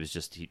 And so he was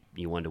just,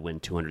 he wanted to win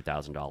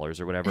 $200,000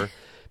 or whatever.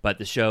 But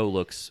the show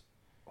looks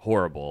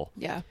horrible.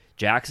 Yeah.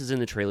 Jax is in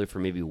the trailer for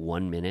maybe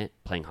 1 minute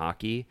playing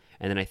hockey.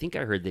 And then I think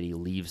I heard that he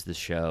leaves the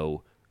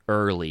show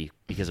early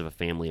because of a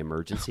family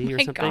emergency or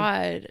something. Oh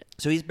my God.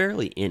 So he's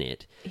barely in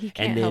it. He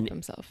can't help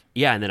himself.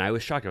 Yeah, and then I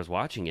was shocked. I was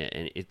watching it,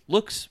 and it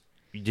looks...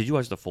 Did you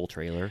watch the full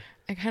trailer?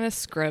 I kind of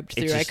scrubbed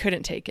through. I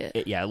couldn't take it.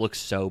 It looks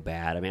so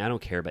bad. I mean, I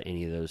don't care about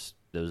any of those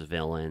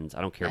villains.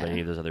 I don't care about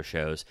any of those other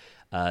shows.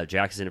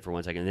 Jax is in it for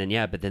 1 second. And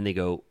then, but then they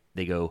go,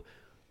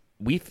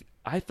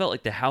 I felt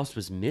like the house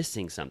was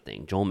missing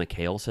something. Joel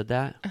McHale said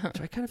that.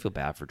 So I kind of feel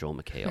bad for Joel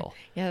McHale.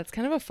 Yeah, that's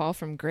kind of a fall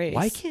from grace.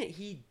 Why can't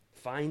he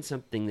find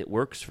something that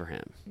works for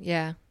him?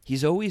 Yeah.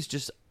 He's always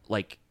just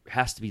like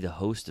has to be the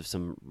host of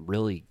some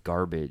really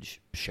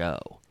garbage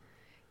show.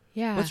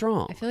 Yeah. What's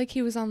wrong? I feel like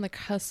he was on the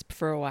cusp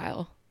for a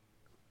while.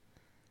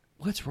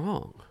 What's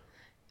wrong?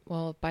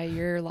 Well, by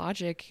your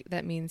logic,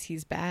 that means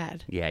he's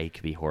bad. Yeah, he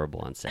could be horrible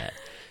on set.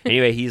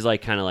 Anyway, he's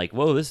like kind of like,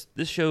 whoa, this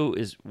show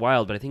is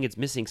wild, but I think it's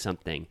missing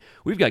something.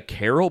 We've got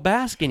Carol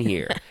Baskin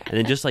here. And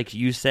then just like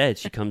you said,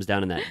 she comes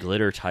down in that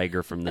glitter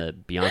tiger from the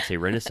Beyonce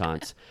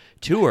Renaissance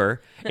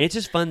tour. And it's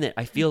just fun that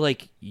I feel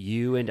like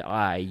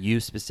you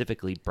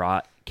specifically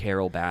brought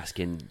Carol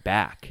Baskin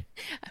back.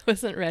 I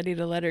wasn't ready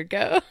to let her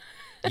go.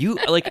 You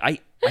like I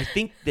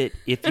think that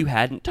if you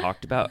hadn't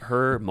talked about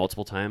her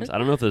multiple times, I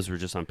don't know if those were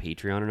just on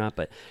Patreon or not,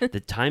 but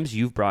the times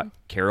you've brought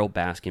Carol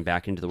Baskin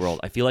back into the world,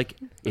 I feel like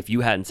if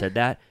you hadn't said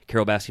that,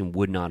 Carol Baskin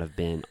would not have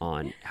been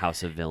on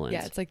House of Villains.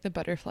 Yeah, it's like the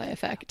butterfly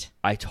effect.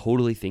 I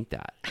totally think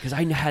that because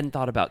I hadn't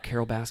thought about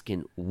Carol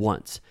Baskin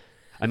once.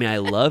 I mean, I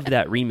loved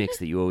that remix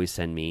that you always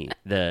send me.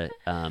 The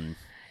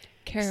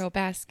Carol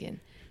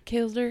Baskin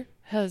killed her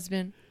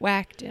husband,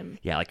 whacked him.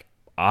 Yeah, like.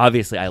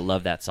 Obviously, I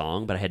love that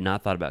song, but I had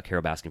not thought about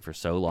Carol Baskin for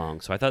so long.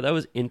 So I thought that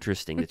was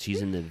interesting that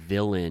she's in the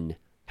villain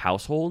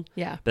household.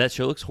 Yeah. But that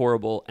show looks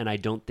horrible, and I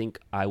don't think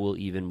I will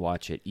even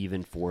watch it,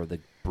 even for the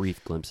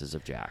brief glimpses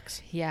of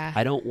Jax. Yeah.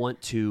 I don't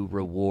want to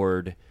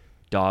reward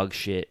dog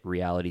shit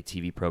reality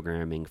TV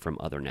programming from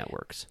other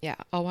networks. Yeah,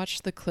 I'll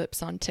watch the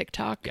clips on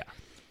TikTok.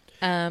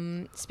 Yeah.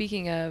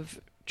 Speaking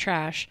of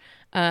trash...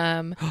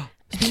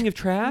 Speaking of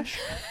trash?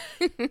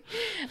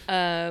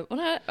 I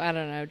don't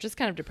know, just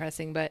kind of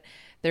depressing, but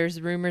there's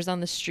rumors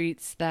on the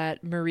streets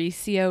that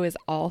Mauricio is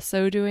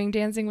also doing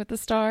Dancing with the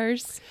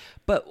Stars.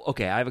 But,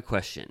 okay, I have a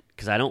question,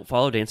 because I don't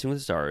follow Dancing with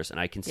the Stars, and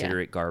I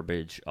consider it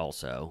garbage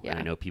also, and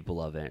I know people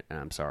love it, and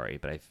I'm sorry,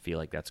 but I feel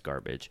like that's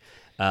garbage.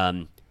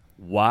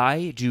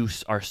 Why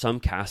are some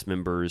cast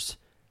members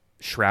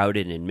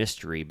shrouded in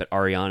mystery, but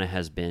Ariana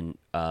has been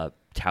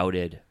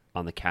touted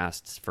on the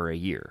casts for a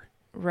year?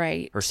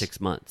 Right. Or 6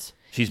 months.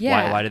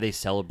 Why do they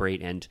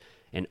celebrate and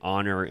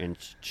honor and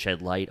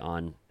shed light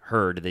on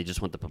her? Do they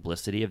just want the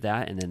publicity of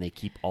that and then they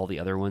keep all the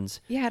other ones?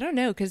 Yeah, I don't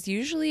know, because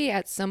usually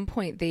at some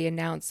point they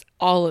announce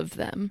all of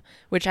them,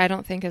 which I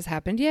don't think has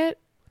happened yet.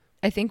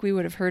 I think we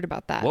would have heard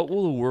about that. What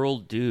will the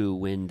world do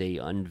when they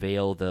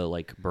unveil the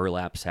like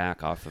burlap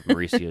sack off of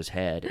Mauricio's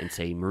head and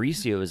say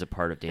Mauricio is a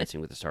part of Dancing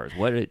with the Stars?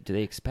 What do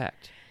they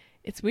expect?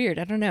 It's weird.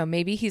 I don't know.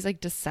 Maybe he's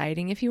like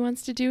deciding if he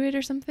wants to do it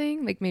or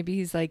something. Like maybe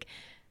he's like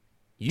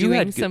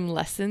doing some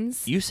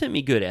lessons. You sent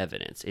me good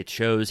evidence. It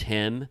shows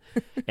him,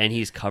 and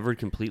he's covered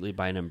completely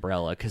by an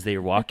umbrella because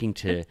they're walking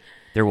to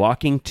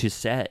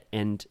set,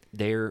 and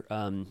they're.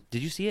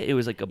 Did you see it? It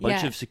was like a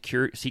bunch of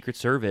Secret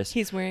Service.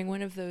 He's wearing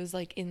one of those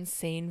like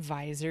insane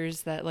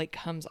visors that like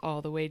comes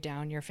all the way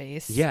down your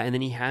face. Yeah, and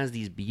then he has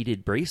these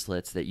beaded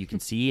bracelets that you can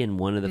see in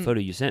one of the photo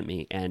you sent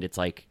me, and it's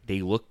like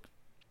they look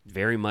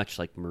very much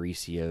like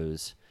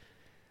Mauricio's.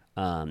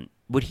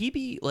 Would he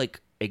be like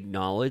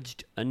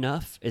acknowledged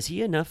enough? Is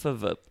he enough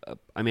of a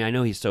I mean, I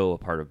know he's so a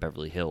part of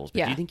Beverly Hills,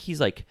 but do you think he's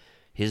like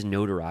his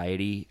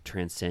notoriety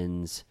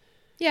transcends?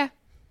 Yeah.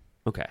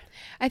 Okay.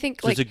 I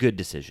think so like it's a good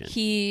decision.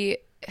 He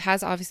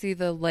has obviously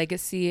the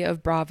legacy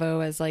of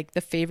Bravo as like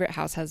the favorite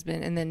house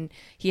husband, and then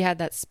he had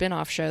that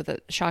spin-off show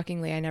that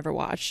shockingly I never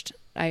watched.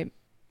 I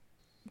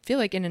feel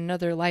like in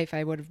another life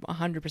I would have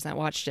 100%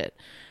 watched it.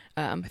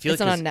 I feel it's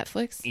not on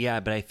Netflix. Yeah,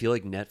 but I feel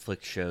like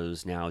Netflix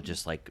shows now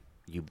just like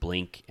you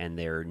blink and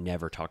they're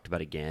never talked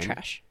about again.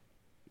 Trash.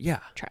 Yeah.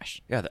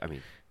 Trash. Yeah, I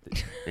mean,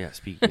 yeah,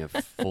 speaking of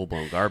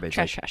full-blown garbage.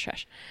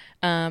 Trash.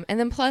 And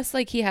then plus,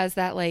 like, he has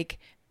that, like,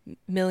 $1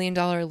 million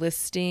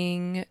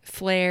listing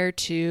flair,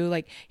 too.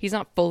 Like, he's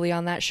not fully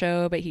on that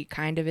show, but he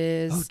kind of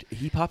is. Oh,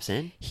 he pops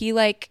in? He,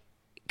 like,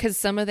 because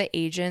some of the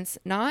agents,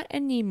 not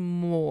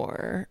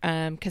anymore,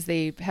 because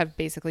they have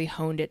basically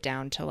honed it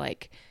down to,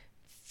 like,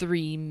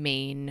 3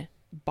 main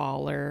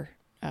baller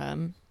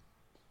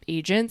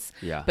agents.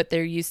 Yeah. But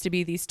there used to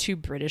be these 2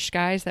 British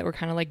guys that were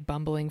kind of like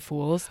bumbling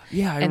fools.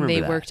 Yeah, I remember and they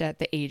that. worked at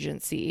the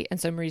agency, and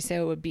so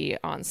Mauricio would be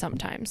on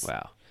sometimes.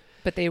 Wow.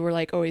 But they were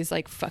like always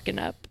like fucking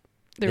up.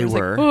 They was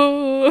were. Like,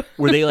 oh.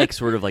 Were they like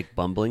sort of like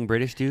bumbling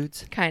British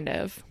dudes? Kind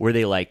of. Were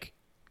they like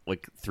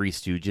Three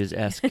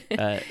Stooges-esque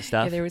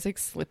stuff? Yeah, they was like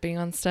slipping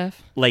on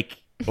stuff.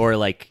 Like, or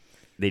like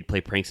they'd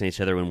play pranks on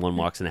each other when one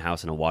walks in the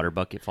house and a water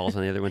bucket falls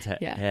on the other one's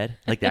head?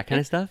 Like that kind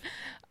of stuff?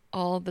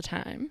 All the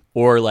time.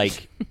 Or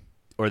like,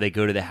 or they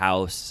go to the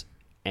house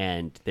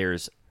and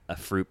there's a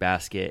fruit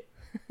basket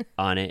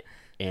on it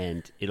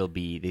and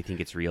they think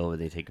it's real when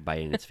they take a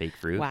bite and it's fake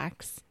fruit.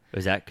 Wax.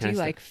 Is that kind of stuff? Do you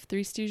like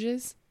Three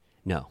Stooges?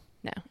 No.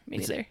 No, me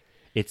neither.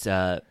 It's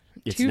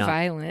too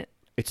violent.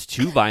 It's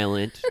too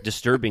violent,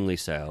 disturbingly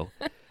so.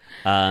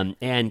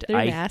 And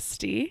they're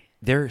nasty.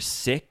 They're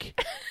sick.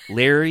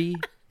 Larry,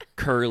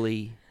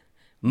 Curly,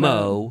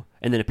 Mo,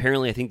 and then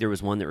apparently I think there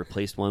was one that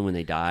replaced one when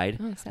they died.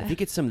 Oh, I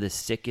think it's some of the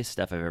sickest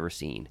stuff I've ever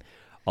seen.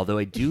 Although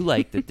I do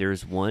like that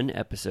there's one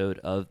episode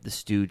of the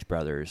Stooge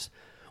Brothers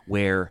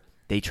where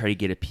they try to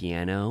get a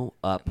piano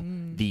up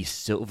the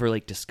Silver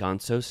Lake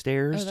Descanso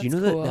stairs. Oh, do you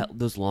know cool.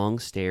 those long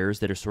stairs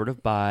that are sort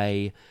of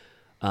by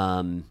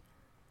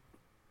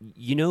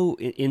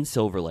in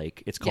Silver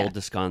Lake, it's called Yeah.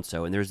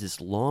 Descanso, and there's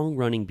this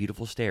long-running,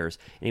 beautiful stairs.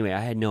 Anyway, I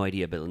had no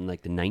idea, but in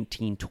like the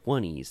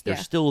 1920s, they're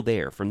Yeah. still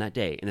there from that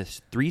day. And the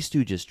Three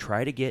Stooges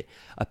try to get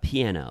a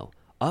piano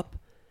up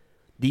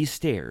these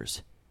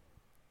stairs,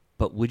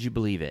 but would you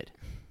believe it?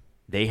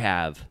 They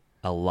have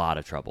a lot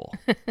of trouble.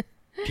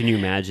 Can you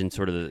imagine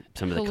sort of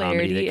some of the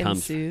comedy Hilarity that comes?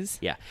 ensues.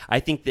 Yeah, I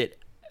think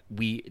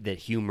that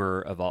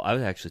humor of all. I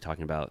was actually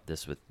talking about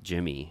this with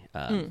Jimmy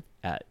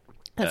at.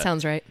 That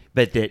sounds right.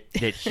 But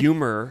that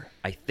humor,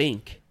 I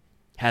think,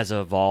 has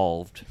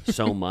evolved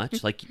so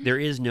much. Like there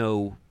is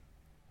no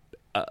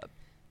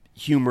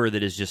humor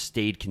that has just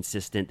stayed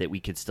consistent that we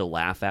could still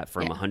laugh at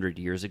from 100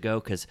 years ago,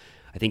 because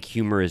I think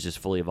humor is just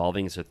fully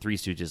evolving. So Three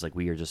Stooges, like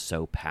we are just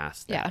so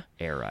past that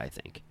era, I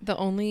think. The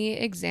only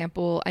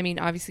example, I mean,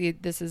 obviously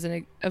this is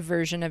a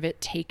version of it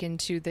taken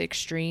to the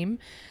extreme,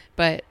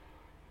 but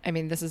I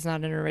mean, this is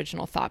not an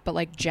original thought, but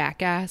like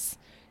Jackass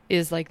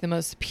is like the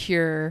most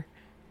pure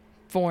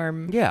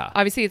form. Yeah.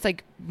 Obviously it's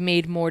like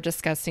made more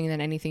disgusting than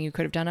anything you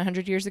could have done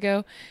 100 years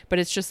ago, but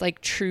it's just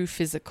like true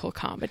physical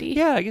comedy.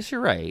 Yeah, I guess you're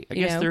right. I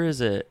You guess know? there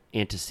is a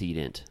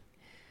antecedent,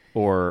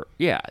 or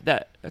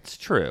that's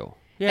true.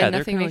 Yeah, and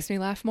nothing makes me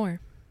laugh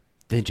more.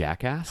 than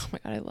Jackass. Oh my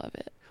God, I love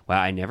it. Wow,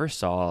 I never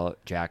saw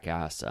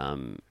Jackass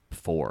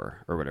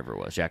 4 or whatever it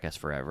was. Jackass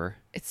Forever.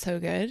 It's so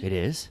good. It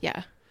is.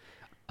 Yeah.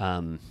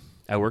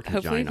 I worked with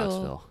Hopefully Johnny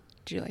Knoxville.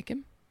 Do you like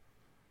him?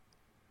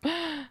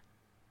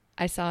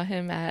 I saw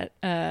him at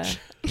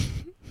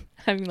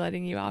I'm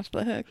letting you off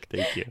the hook.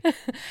 Thank you.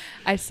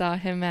 I saw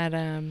him at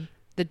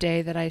the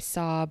day that I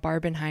saw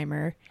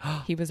Barbenheimer.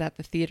 He was at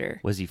the theater.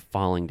 Was he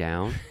falling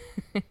down?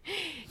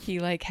 He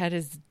like had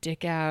his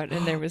dick out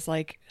and there was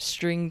like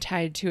string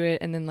tied to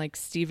it, and then like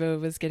Steve-O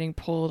was getting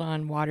pulled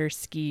on water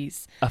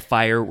skis. A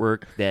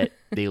firework that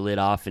they lit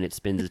off and it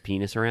spins his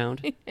penis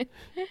around?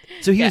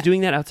 So he was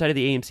doing that outside of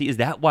the AMC? Is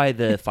that why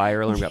the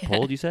fire alarm got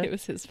pulled, you said? It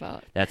was his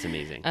fault. That's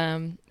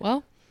amazing.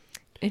 Well,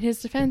 in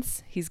his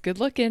defense, he's good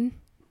looking,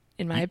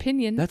 in my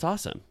opinion. That's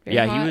awesome. Very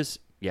Yeah,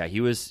 hot.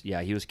 he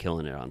was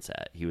killing it on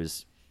set. He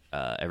was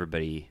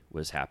everybody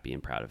was happy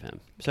and proud of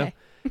him. So Okay.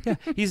 yeah,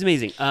 he's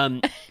amazing.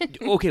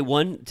 Okay,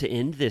 one to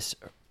end this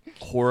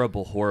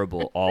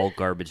horrible, all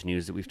garbage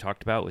news that we've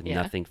talked about with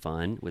nothing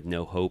fun, with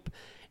no hope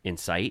in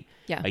sight.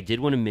 Yeah. I did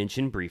want to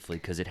mention briefly,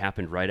 because it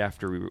happened right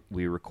after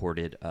we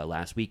recorded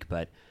last week,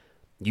 but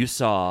you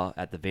saw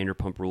at the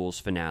Vanderpump Rules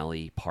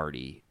finale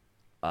party,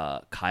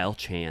 Kyle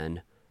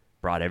Chan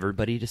brought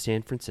everybody to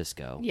San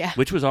Francisco,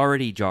 which was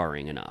already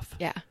jarring enough.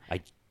 Yeah.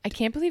 I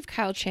can't believe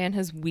Kyle Chan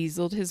has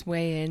weaseled his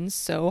way in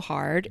so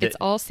hard. It's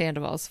all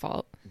Sandoval's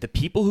fault. The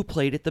people who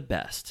played it the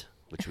best,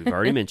 which we've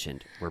already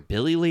mentioned, were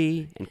Billy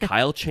Lee and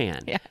Kyle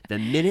Chan. Yeah. The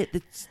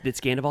minute that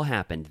Sandoval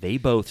happened, they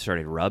both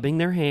started rubbing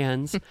their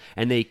hands,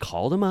 and they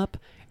called him up,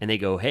 and they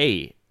go,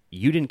 "Hey,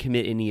 you didn't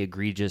commit any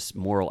egregious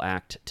moral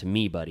act to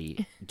me,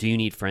 buddy. Do you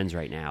need friends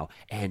right now?"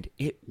 And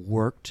it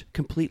worked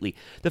completely.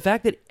 The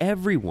fact that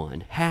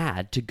everyone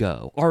had to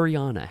go,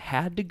 Ariana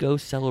had to go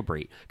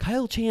celebrate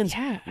Kyle Chan's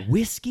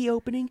whiskey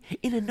opening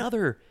in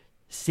another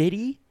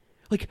city.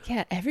 Like,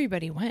 yeah,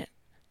 everybody went.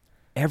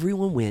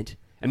 Everyone went.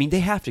 I mean,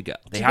 they have to go.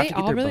 They Do have they to get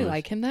all their really bonus.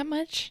 like him that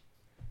much?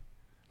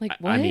 Like,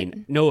 what? I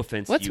mean, no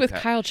offense. What's to you, with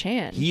Kyle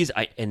Chan?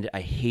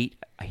 I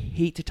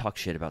hate to talk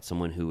shit about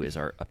someone who is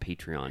a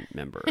Patreon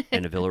member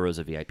and a Villa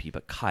Rosa VIP,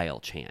 but Kyle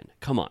Chan,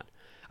 come on.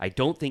 I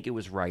don't think it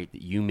was right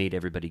that you made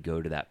everybody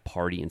go to that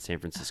party in San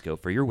Francisco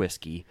for your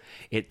whiskey.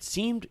 It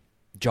seemed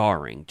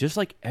jarring, just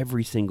like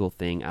every single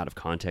thing out of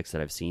context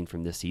that I've seen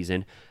from this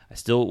season. I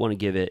still want to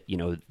give it,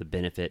 the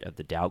benefit of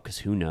the doubt, because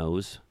who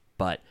knows?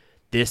 But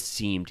this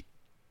seemed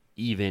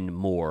even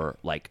more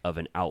like of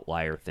an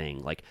outlier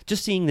thing. Like,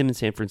 just seeing them in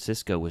San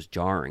Francisco was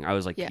jarring. I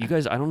was like, you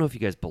guys, I don't know if you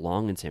guys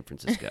belong in San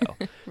Francisco.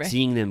 Right.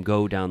 Seeing them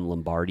go down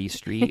Lombardi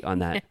Street on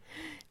that,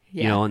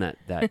 on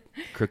that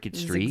crooked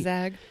street.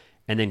 Zigzag.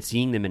 And then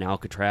seeing them in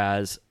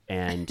Alcatraz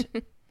and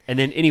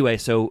then anyway,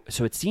 so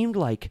it seemed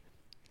like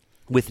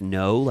with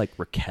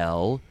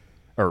Rachel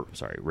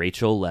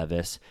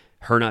Leviss,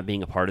 her not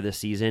being a part of this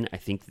season, I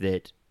think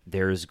that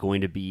they're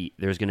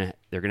gonna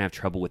have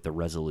trouble with the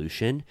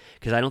resolution,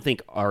 because I don't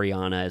think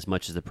Ariana, as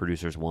much as the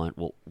producers want,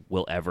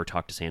 will ever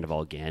talk to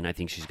Sandoval again. I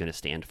think she's going to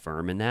stand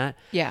firm in that.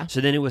 Yeah. So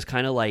then it was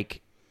kind of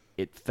like,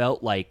 it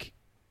felt like,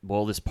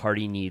 well, this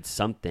party needs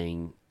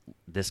something.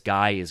 This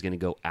guy is going to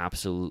go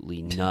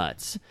absolutely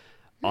nuts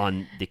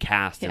on the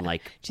cast. And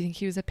like, do you think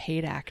he was a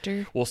paid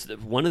actor? Well, so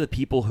one of the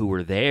people who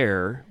were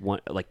there,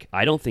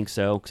 I don't think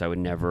so, because I would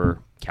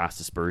never cast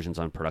aspersions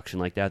on production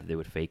like that they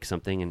would fake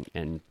something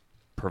and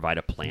provide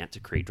a plant to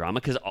create drama,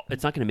 because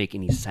it's not going to make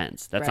any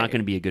sense. That's not going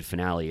to be a good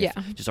finale if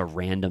just a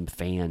random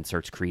fan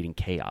starts creating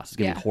chaos. It's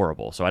going to be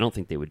horrible. So I don't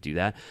think they would do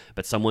that.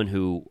 But someone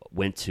who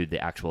went to the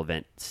actual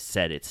event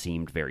said it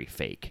seemed very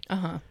fake.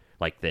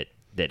 Like that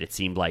it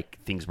seemed like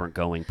things weren't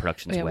going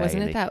production's way.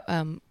 Wasn't it that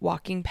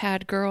walking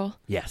pad girl?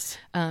 Yes.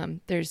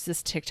 There's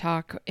this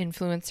TikTok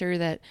influencer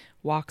that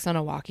walks on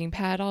a walking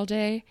pad all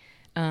day.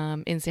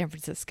 in San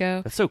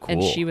Francisco. That's so cool.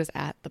 And she was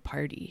at the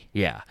party.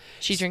 Yeah.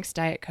 She drinks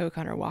Diet Coke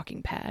on her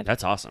walking pad.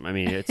 That's awesome. I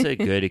mean, it's a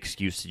good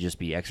excuse to just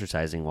be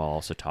exercising while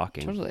also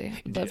talking. Totally.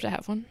 I'd love to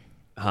have one.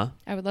 Huh?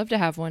 I would love to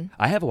have one.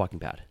 I have a walking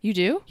pad. You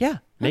do? Yeah.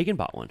 Megan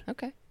bought one.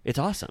 Okay. It's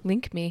awesome.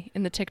 Link me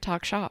in the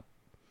TikTok shop.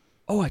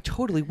 Oh, I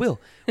totally will.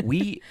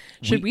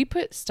 Should we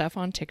put stuff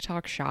on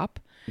TikTok shop?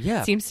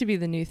 Yeah. Seems to be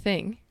the new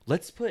thing.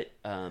 Let's put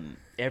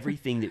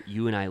everything that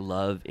you and I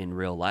love in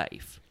real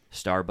life.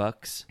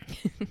 Starbucks.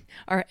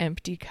 Our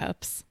empty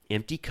cups.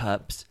 Empty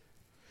cups.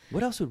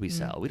 What else would we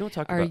sell? We don't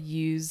talk Our about...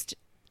 used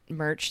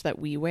merch that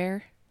we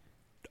wear.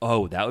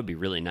 Oh, that would be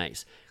really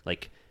nice.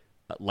 Like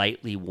a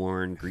lightly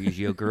worn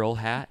Grigio girl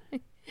hat.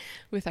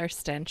 With our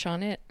stench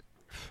on it.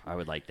 I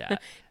would like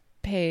that.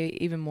 Pay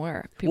even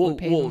more. People would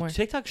pay even more.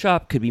 TikTok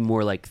shop could be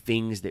more like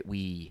things that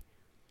we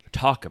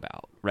talk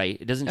about, right?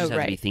 It doesn't just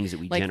have to be things that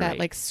we like generate. That,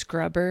 like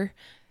scrubber.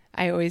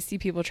 I always see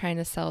people trying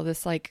to sell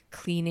this like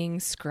cleaning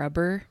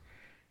scrubber,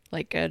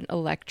 like an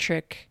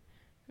electric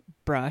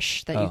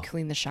brush that you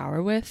clean the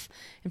shower with.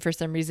 And for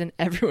some reason,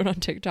 everyone on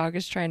TikTok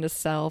is trying to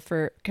sell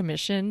for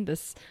commission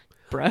this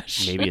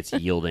brush. Maybe it's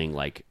yielding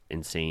like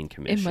insane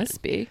commission. It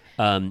must be.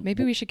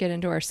 Maybe we should get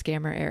into our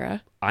scammer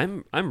era.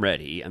 I'm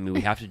ready. I mean,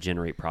 we have to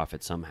generate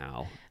profit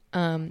somehow.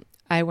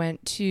 I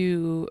went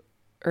to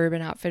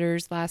Urban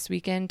Outfitters last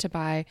weekend to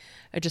buy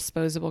a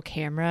disposable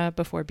camera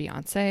before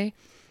Beyonce,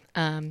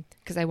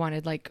 because I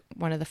wanted like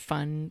one of the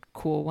fun,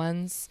 cool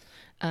ones.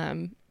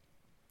 And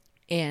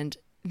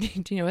do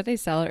you know what they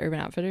sell at Urban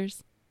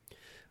Outfitters?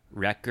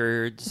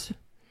 Records.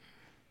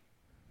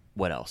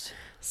 What else?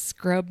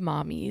 Scrub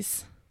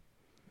mommies.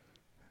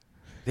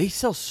 They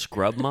sell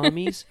scrub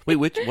mommies? Wait,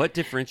 what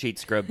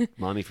differentiates scrub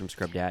mommy from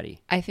scrub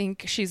daddy? I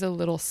think she's a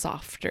little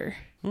softer.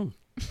 Think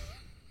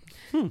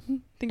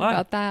Why?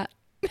 about that.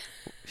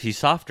 She's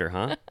softer,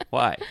 huh?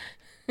 Why?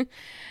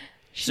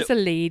 She's a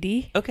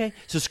lady. Okay.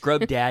 So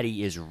scrub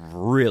daddy is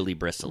really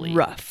bristly.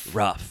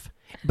 Rough.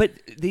 But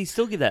they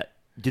still give that...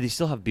 Do they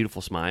still have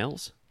beautiful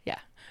smiles? Yeah.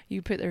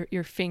 You put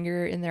your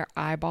finger in their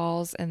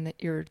eyeballs and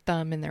your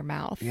thumb in their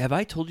mouth. Have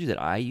I told you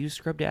that I use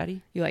scrub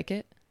daddy? You like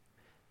it?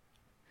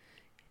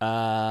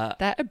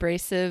 That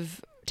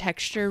abrasive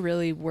texture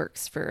really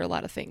works for a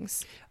lot of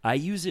things. I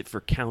use it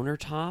for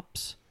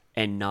countertops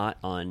and not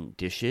on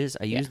dishes.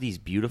 I use these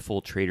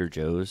beautiful Trader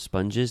Joe's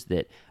sponges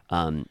that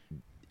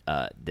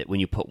that when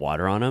you put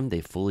water on them, they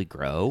fully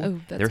grow.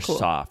 Oh, that's They're cool.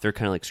 soft. They're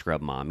kind of like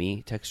scrub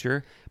mommy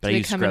texture. But Do I they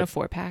use come in a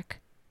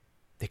 4-pack?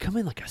 They come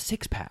in like a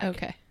 6-pack.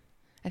 Okay.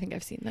 I think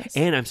I've seen those.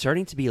 And I'm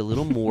starting to be a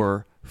little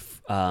more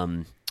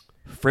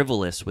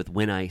frivolous with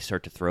when I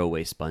start to throw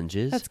away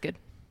sponges. That's good.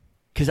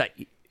 Because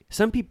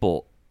some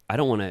people, I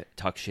don't want to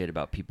talk shit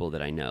about people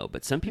that I know,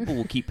 but some people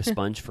will keep a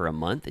sponge for a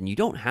month, and you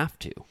don't have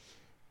to,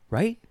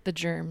 right? The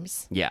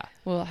germs. Yeah.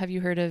 Well, have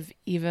you heard of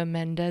Eva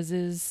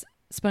Mendez's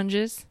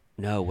sponges?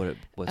 No, what's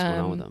going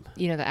on with them?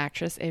 You know the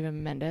actress Eva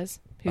Mendes,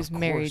 who's Of course.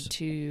 married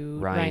to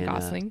Ryan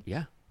Gosling.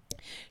 Yeah.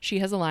 She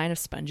has a line of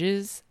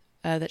sponges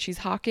that she's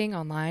hawking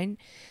online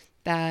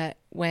that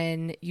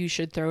when you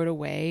should throw it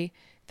away,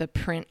 the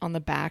print on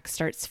the back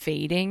starts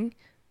fading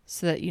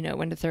so that you know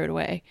when to throw it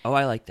away. Oh,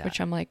 I like that.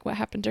 Which I'm like, what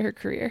happened to her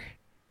career?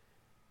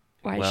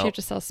 Why does she Well- have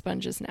to sell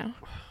sponges now?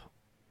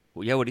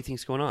 Well, yeah, what do you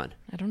think's going on?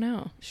 I don't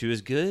know. She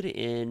was good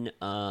in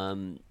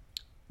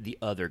The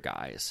Other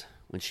Guys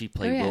when she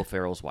played Oh, yeah. Will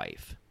Ferrell's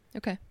wife.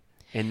 Okay.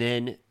 And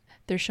then,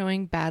 They're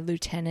showing Bad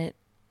Lieutenant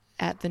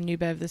at the New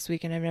Bev this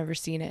week, and I've never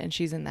seen it, and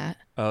she's in that.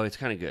 oh, it's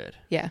kind of good.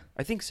 Yeah.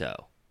 I think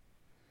so.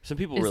 Some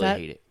people Is really that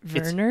hate it.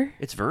 Werner?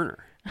 It's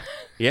Werner.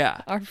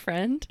 Yeah. Our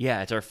friend?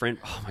 Yeah, it's our friend.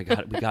 Oh my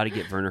God, we got to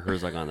get Werner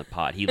Herzog on the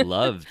pod. He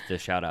loved the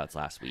shout outs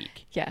last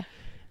week. Yeah.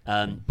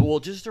 But well,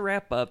 just to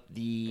wrap up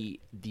the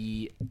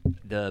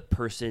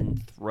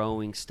person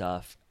throwing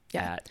stuff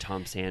at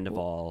Tom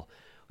Sandoval,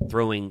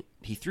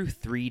 he threw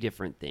 3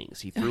 different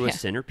things. He threw a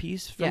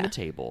centerpiece from the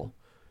table.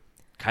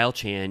 Kyle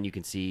Chan, you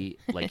can see,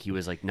 like he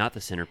was like not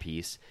the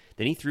centerpiece.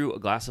 Then he threw a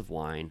glass of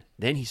wine.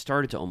 Then he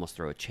started to almost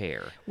throw a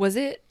chair. Was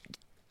it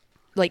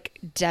like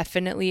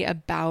definitely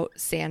about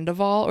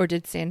Sandoval, or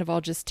did Sandoval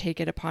just take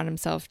it upon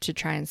himself to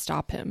try and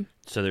stop him?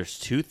 So there's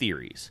 2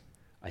 theories.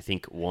 I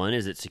think one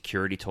is that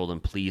security told him,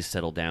 please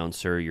settle down,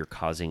 sir. You're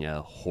causing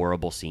a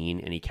horrible scene.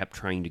 And he kept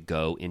trying to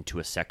go into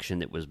a section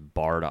that was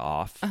barred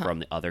off from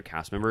the other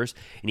cast members.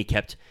 And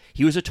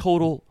he was a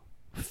total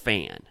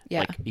fan. Yeah.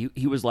 Like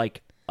he was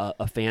like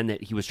a fan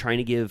that he was trying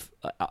to give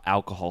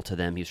alcohol to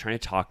them. He was trying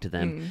to talk to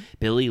them.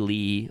 Billie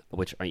Lee,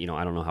 which, I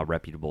don't know how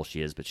reputable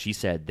she is, but she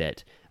said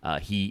that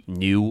he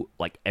knew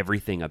like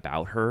everything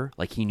about her.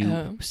 Like he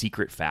knew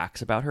secret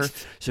facts about her.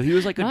 So he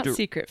was like Not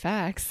secret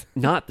facts.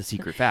 Not the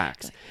secret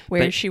facts.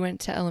 Where she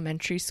went to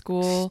elementary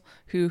school,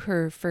 who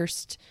her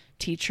first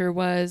teacher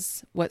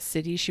was, what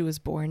city she was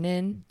born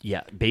in.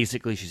 Yeah,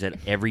 basically she said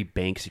every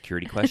bank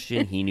security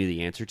question he knew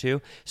the answer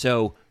to.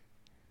 So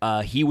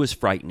he was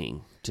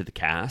frightening to the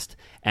cast,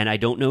 and I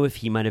don't know if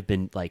he might have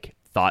been like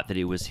thought that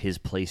it was his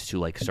place to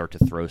like start to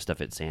throw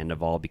stuff at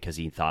Sandoval because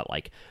he thought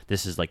like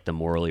this is like the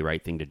morally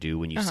right thing to do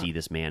when you see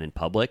this man in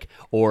public,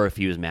 or if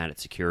he was mad at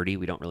security,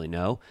 we don't really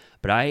know.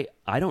 But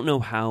I don't know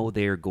how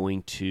they're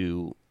going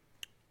to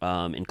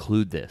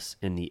include this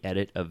in the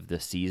edit of the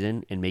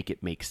season and make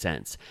it make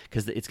sense,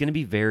 because it's going to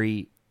be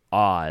very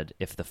odd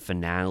if the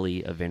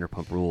finale of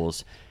Vanderpump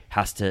Rules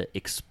has to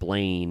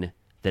explain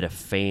that a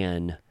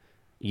fan,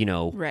 you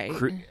know,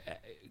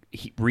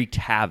 he wreaked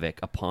havoc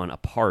upon a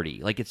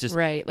party. Like, it's just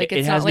right. Like, it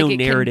it's has not like no it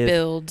narrative. can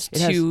build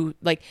to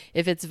like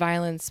if it's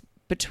violence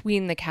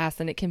between the cast,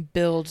 then it can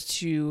build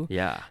to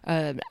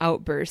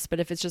outbursts. But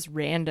if it's just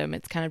random,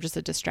 it's kind of just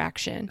a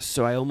distraction.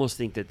 So I almost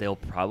think that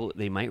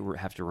they might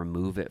have to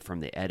remove it from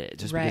the edit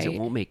just because it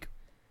won't make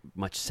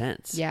much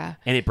sense. Yeah,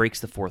 and it breaks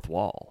the fourth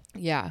wall.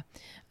 Yeah.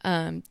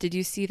 Did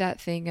you see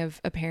that thing of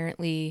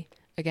apparently?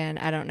 Again,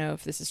 I don't know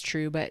if this is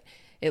true, but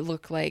it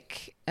looked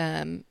like,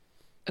 I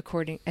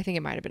think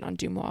it might have been on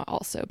Dumois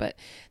also, but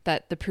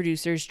that the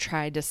producers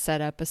tried to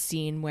set up a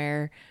scene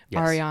where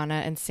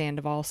Ariana and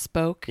Sandoval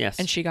spoke,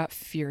 and she got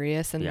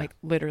furious and like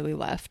literally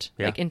left,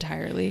 like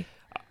entirely.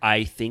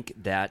 I think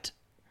that,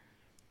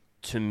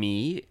 to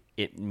me,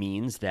 it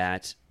means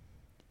that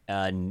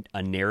a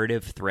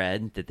narrative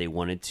thread that they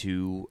wanted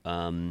to,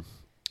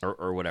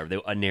 or whatever,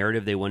 a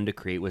narrative they wanted to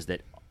create was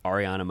that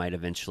Ariana might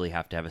eventually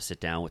have to have a sit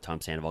down with Tom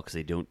Sandoval because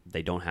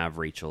they don't have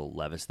Rachel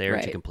Leviss there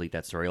to complete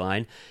that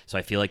storyline. So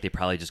I feel like they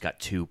probably just got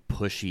too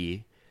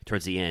pushy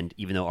towards the end,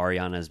 even though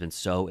Ariana has been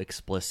so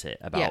explicit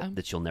about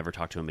that she'll never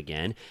talk to him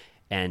again.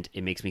 And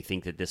it makes me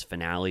think that this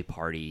finale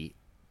party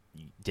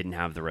didn't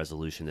have the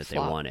resolution that they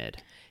wanted.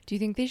 Do you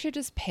think they should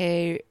just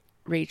pay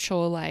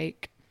Rachel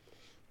like,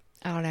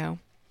 I don't know,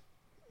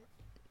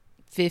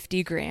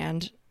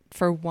 $50,000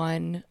 for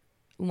one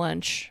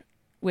lunch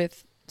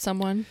with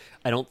someone?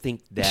 I don't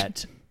think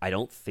that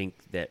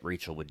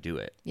Rachel would do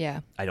it.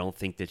 Yeah. I don't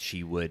think that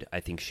she would. I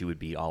think she would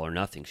be all or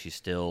nothing. She's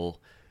still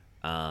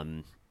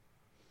well,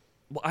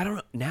 I don't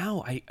know.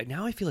 Now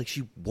I feel like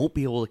she won't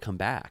be able to come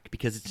back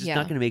because it's just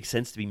not going to make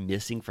sense to be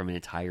missing from an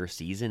entire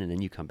season and then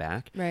you come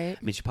back. Right.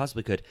 I mean, she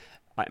possibly could.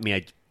 I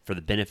mean, for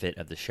the benefit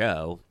of the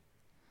show,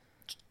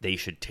 they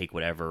should take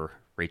whatever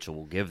Rachel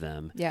will give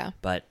them. Yeah.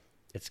 But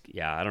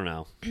I don't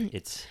know.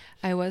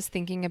 I was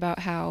thinking about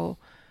how,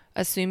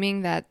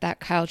 assuming that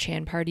Kyle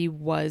Chan party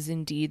was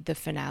indeed the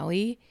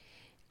finale,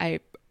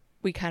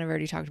 we kind of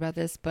already talked about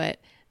this, but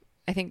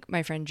I think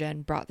my friend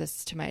Jen brought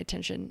this to my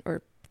attention,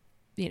 or,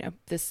 you know,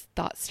 this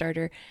thought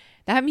starter.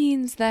 That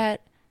means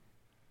that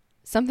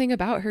Something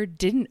About Her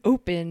didn't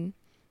open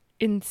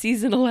in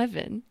season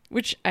 11,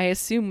 which I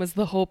assume was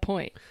the whole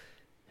point.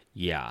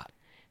 Yeah.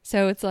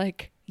 So it's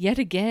like, yet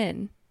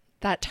again,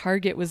 that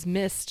target was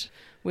missed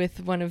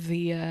with one of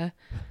the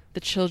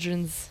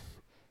children's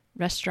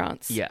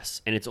restaurants.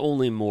 Yes, and it's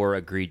only more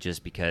egregious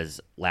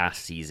because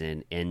last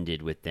season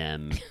ended with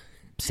them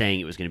saying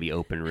it was going to be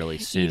open really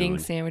soon. Eating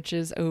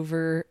sandwiches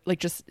over, like,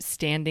 just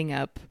standing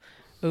up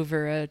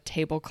over a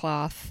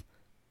tablecloth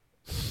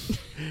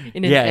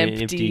in an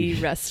empty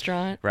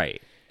restaurant.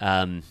 Right.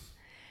 I'm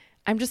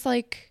just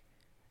like,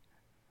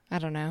 I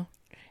don't know.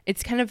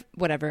 It's kind of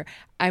whatever.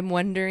 I'm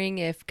wondering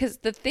if, because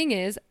the thing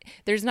is,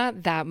 there's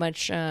not that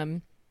much,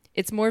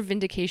 it's more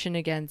vindication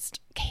against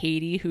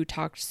Katie, who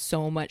talked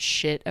so much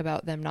shit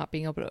about them not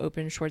being able to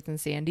open Schwartz and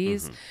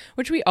Sandy's,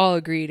 which we all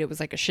agreed it was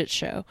like a shit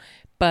show.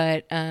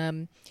 But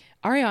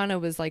Ariana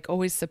was like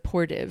always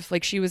supportive.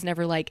 Like, she was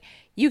never like,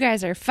 you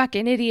guys are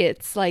fucking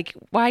idiots. Like,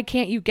 why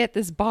can't you get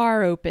this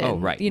bar open? Oh,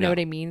 right. You know what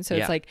I mean? So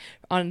it's like,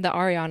 on the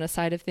Ariana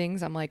side of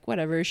things, I'm like,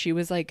 whatever. She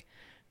was like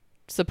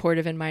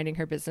supportive and minding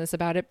her business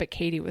about it. But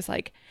Katie was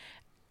like,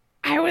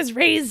 I was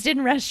raised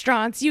in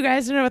restaurants. You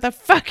guys don't know what the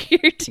fuck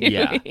you're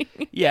doing.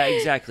 Yeah,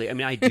 exactly. I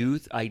mean, I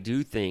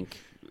do think,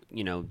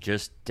 you know,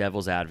 just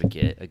devil's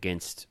advocate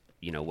against,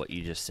 you know, what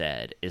you just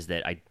said is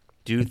that I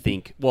do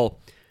think, well,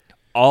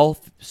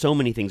 so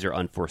many things are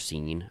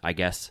unforeseen, I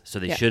guess. So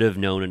they should have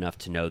known enough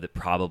to know that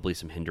probably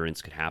some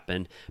hindrance could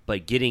happen.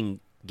 But getting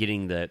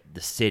the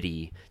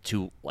city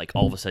to like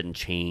all of a sudden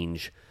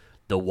change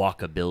the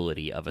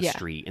walkability of a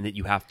street, and that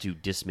you have to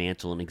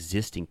dismantle an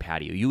existing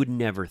patio. You would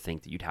never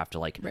think that you'd have to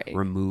like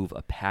remove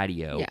a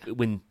patio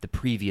when the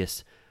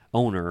previous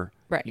owner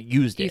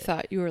used it. You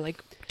thought you were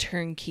like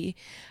turnkey.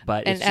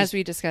 But as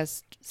we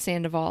discussed,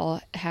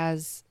 Sandoval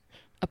has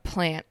a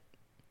plant,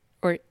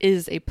 or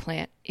is a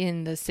plant,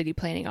 in the city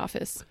planning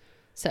office.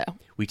 So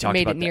we talked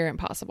made about it near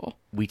impossible.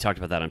 We talked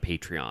about that on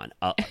Patreon.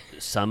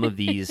 Some of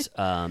these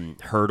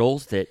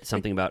hurdles that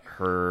Something About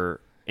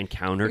Her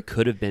encounter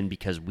could have been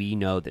because we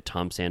know that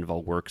Tom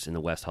Sandoval works in the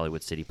West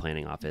Hollywood City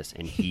Planning Office,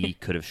 and he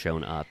could have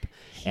shown up.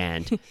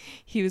 And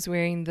he was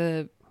wearing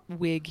the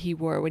wig he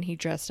wore when he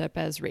dressed up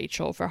as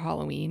Rachel for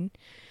Halloween,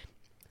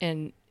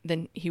 and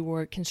then he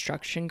wore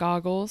construction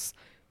goggles,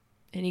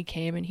 and he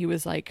came and he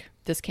was like,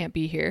 this can't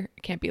be here.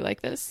 It can't be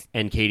like this.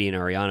 And Katie and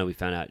Ariana, we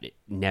found out,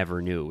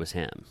 never knew it was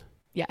him.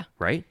 Yeah.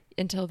 Right?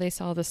 Until they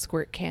saw the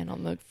squirt can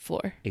on the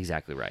floor.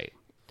 Exactly right.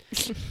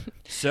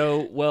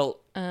 So,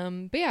 well...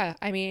 But yeah,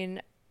 I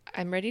mean,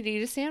 I'm ready to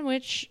eat a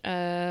sandwich.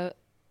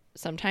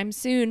 sometime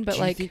soon. But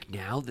Do you think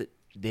now that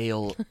they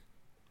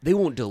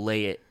won't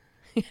delay it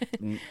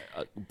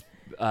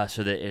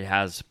so that it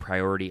has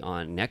priority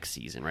on next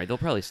season, right? They'll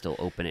probably still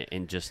open it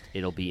and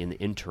it'll be in the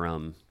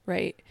interim.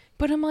 Right.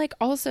 But I'm like,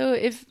 also,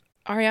 if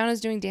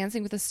Ariana's doing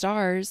Dancing with the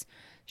Stars,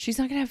 she's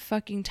not going to have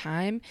fucking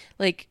time.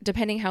 Like,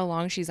 depending how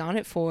long she's on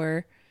it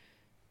for.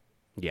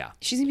 Yeah.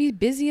 She's going to be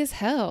busy as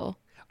hell.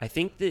 I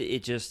think that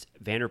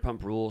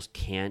Vanderpump Rules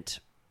can't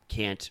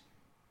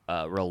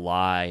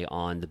rely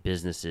on the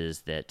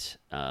businesses that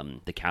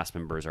the cast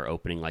members are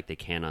opening like they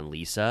can on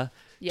Lisa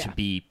to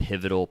be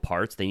pivotal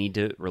parts. They need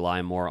to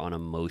rely more on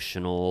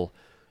emotional,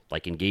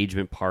 like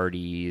engagement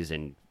parties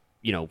and,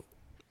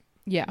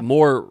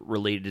 more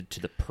related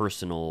to the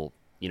personal,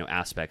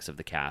 aspects of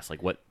the cast,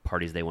 like what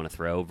parties they want to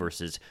throw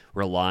versus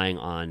relying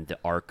on the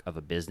arc of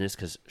a business.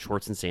 Because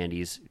Schwartz and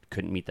Sandy's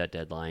couldn't meet that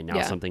deadline.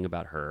 Now something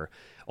about her.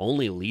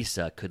 Only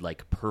Lisa could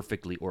like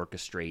perfectly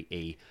orchestrate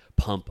a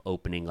pump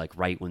opening like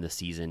right when the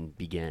season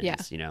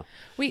begins,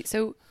 Wait,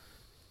 so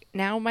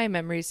now my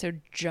memory is so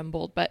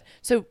jumbled, but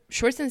so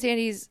Schwartz and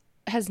Sandy's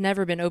has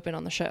never been open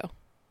on the show.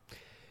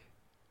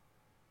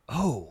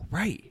 Oh,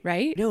 right.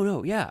 Right?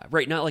 No, yeah.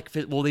 Right, not like,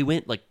 well, they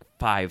went like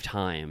 5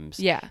 times.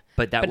 Yeah.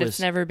 But it's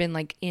never been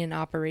like in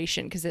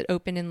operation because it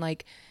opened in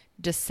like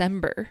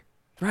December.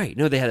 Right.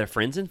 No, they had their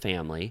friends and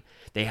family.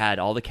 They had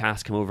all the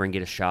cast come over and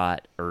get a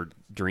shot or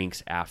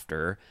drinks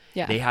after.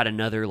 Yeah. They had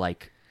another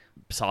like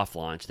soft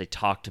launch. They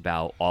talked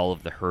about all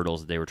of the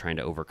hurdles that they were trying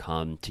to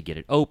overcome to get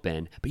it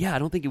open. But yeah, I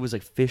don't think it was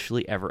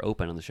officially ever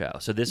open on the show.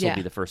 So this will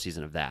be the first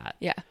season of that.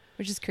 Yeah.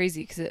 Which is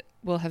crazy because it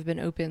will have been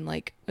open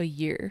like a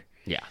year.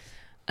 Yeah.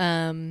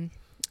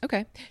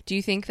 Okay. Do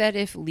you think that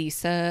if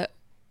Lisa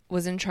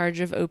was in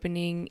charge of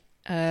opening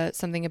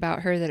something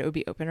about her that it would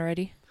be open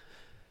already?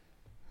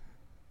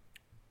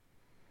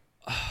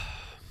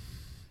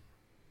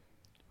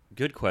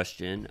 Good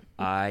question.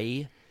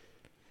 I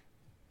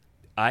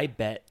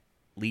bet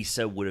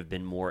Lisa would have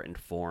been more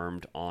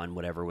informed on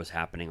whatever was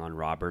happening on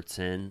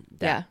Robertson.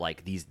 That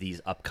like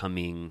these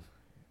upcoming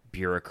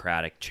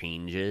bureaucratic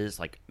changes,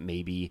 like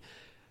maybe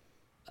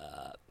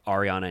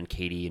Ariana and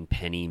Katie and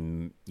Penny,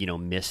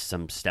 missed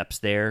some steps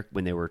there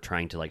when they were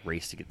trying to like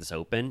race to get this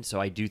open. So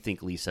I do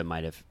think Lisa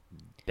might have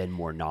been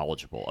more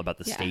knowledgeable about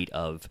the state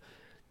of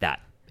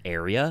that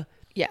area.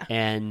 Yeah.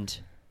 And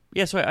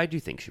so I do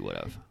think she would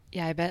have.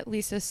 Yeah, I bet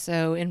Lisa's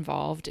so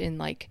involved in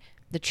like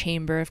the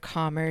Chamber of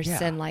Commerce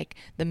and like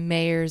the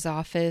mayor's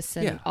office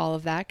and all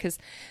of that, because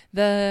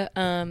the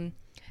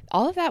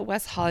all of that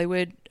West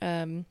Hollywood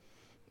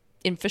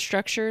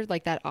infrastructure,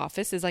 like that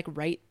office, is like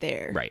right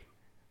there. Right.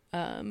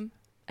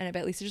 And I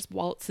bet Lisa just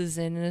waltzes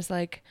in and is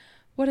like,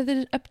 "What are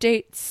the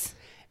updates?"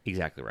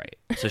 Exactly right.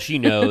 So she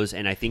knows,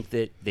 and I think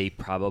that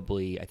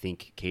I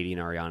think Katie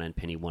and Ariana and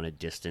Penny wanted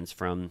distance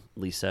from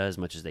Lisa as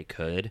much as they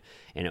could,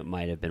 and it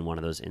might have been one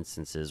of those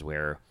instances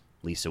where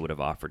Lisa would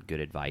have offered good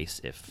advice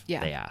if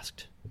they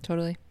asked.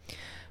 Totally.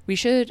 We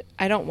should,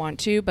 I don't want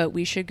to, but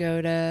we should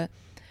go to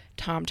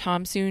Tom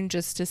Tom soon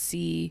just to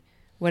see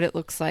what it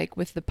looks like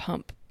with the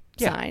pump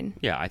sign.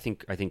 Yeah, I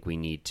think we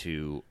need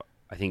to,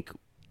 I think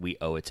we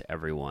owe it to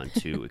everyone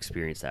to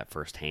experience that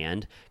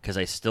firsthand, because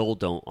I still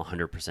don't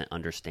 100%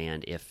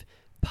 understand if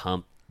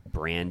pump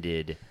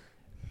branded,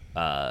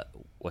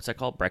 what's that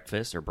called?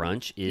 Breakfast or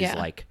brunch is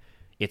like,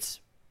 it's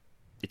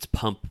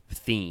pump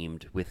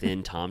themed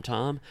within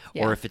TomTom,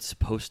 or if it's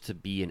supposed to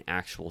be an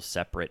actual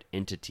separate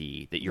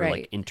entity that you're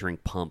like entering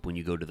pump when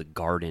you go to the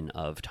garden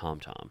of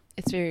TomTom.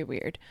 It's very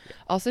weird.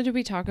 Also, did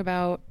we talk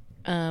about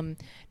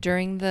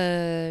during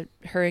the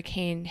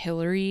Hurricane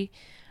Hillary,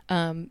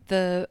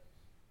 the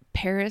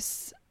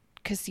Paris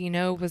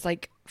casino was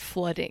like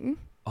flooding?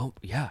 Oh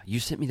yeah, you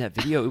sent me that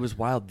video. It was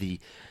wild. The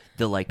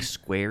like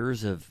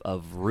squares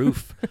of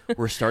roof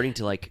were starting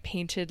to like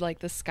painted like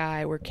the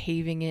sky were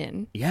caving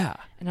in. Yeah.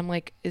 And I'm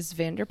like, is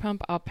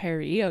Vanderpump à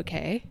Paris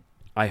okay?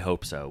 I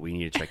hope so. We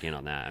need to check in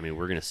on that. I mean,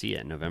 we're gonna see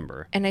it in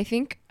November. And I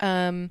think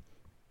some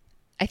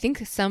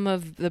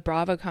of the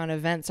BravoCon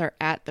events are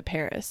at the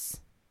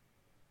Paris.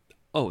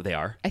 Oh, they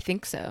are? I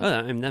think so. Oh,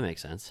 I mean, that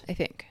makes sense. I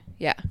think.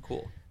 Yeah.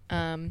 Cool.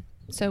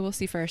 So we'll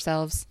see for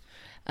ourselves.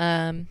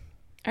 All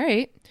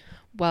right.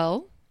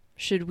 Well,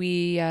 should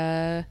we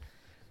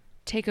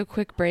take a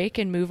quick break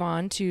and move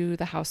on to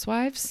the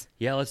Housewives?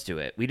 Yeah, let's do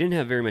it. We didn't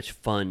have very much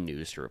fun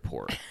news to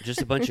report.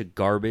 Just a bunch of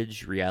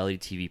garbage reality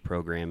TV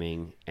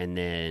programming, and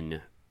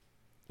then,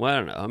 well, I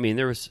don't know. I mean,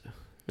 there's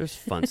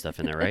fun stuff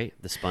in there, right?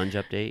 The Sponge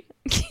update.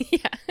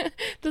 Yeah,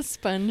 the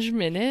Sponge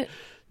Minute.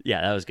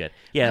 Yeah, that was good.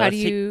 Yeah. How do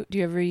you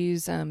ever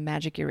use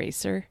Magic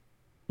Eraser?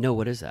 No,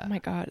 what is that? Oh my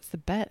God, it's the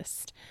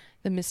best.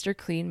 The Mr.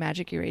 Clean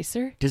Magic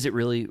Eraser. Does it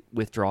really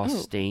withdraw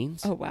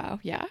stains? Oh wow,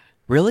 yeah.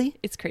 Really?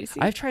 It's crazy.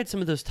 I've tried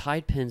some of those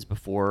Tide pens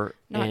before.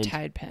 Not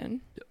Tide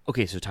pen.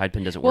 Okay, so Tide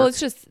pen doesn't work? Well, it's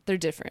just, they're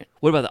different.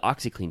 What about the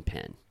OxyClean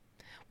pen?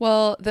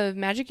 Well, the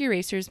Magic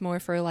Eraser is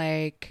more for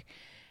like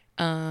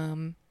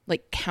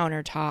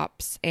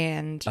countertops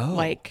and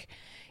like,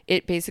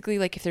 it basically,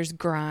 like if there's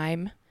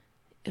grime,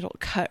 it'll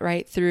cut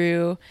right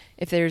through.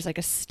 If there's like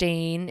a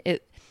stain,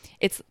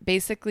 it's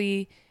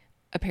basically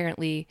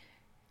apparently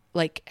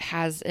like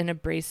has an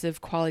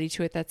abrasive quality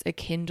to it that's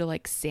akin to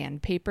like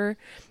sandpaper.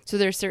 So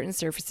there are certain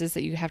surfaces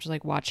that you have to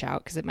like watch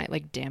out because it might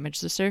like damage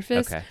the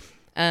surface. Okay.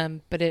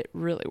 But it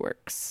really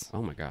works.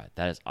 Oh my God,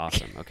 that is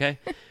awesome. Okay.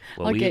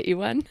 Well, I'll get you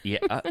one.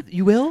 Yeah.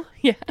 You will?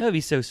 Yeah. That would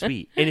be so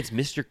sweet. And it's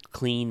Mr.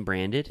 Clean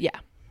branded? Yeah.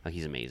 Oh,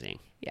 he's amazing.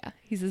 Yeah.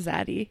 He's a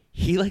zaddy.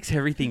 He likes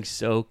everything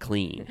so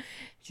clean.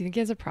 Do you think he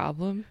has a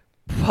problem?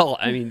 Well,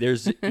 I mean,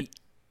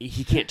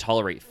 he can't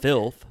tolerate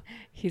filth.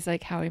 He's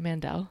like Howie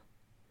Mandel.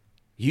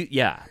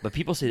 Yeah, but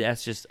people say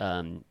that's just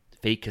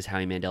fake because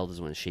Howie Mandel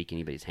doesn't want to shake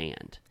anybody's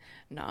hand.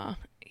 Nah.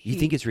 You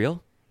think it's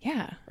real?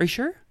 Yeah. Are you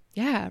sure?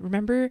 Yeah.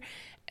 Remember,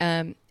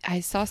 I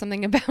saw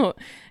something about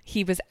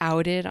he was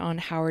outed on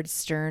Howard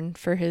Stern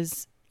for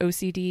his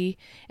OCD,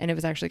 and it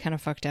was actually kind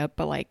of fucked up,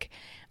 but like...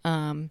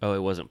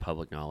 it wasn't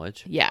public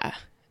knowledge? Yeah.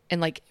 And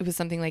like it was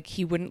something like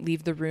he wouldn't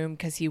leave the room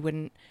because he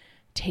wouldn't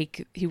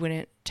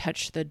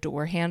touch the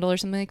door handle or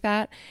something like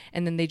that.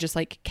 And then they just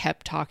like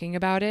kept talking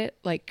about it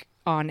like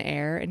on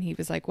air, and he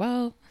was like,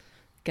 well,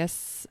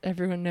 guess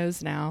everyone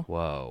knows now.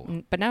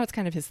 Whoa. But now it's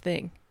kind of his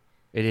thing.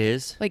 It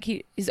is? Like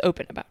he's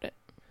open about it.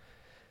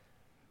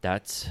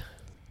 That's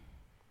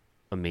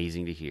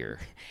amazing to hear.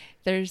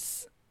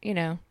 There's,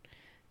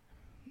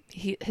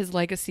 his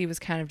legacy was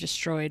kind of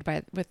destroyed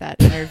with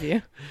that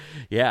interview.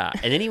 Yeah.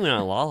 And then he went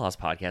on Lala's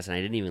podcast, and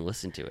I didn't even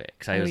listen to it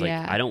because I was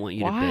I don't want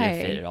you to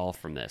benefit at all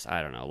from this.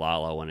 I don't know.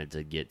 Lala wanted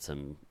to get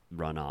some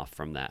runoff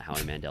from that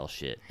Howie Mandel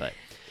shit, but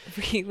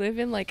we live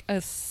in like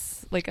a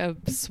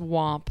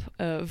swamp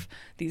of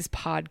these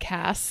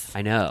podcasts.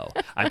 I know.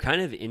 I'm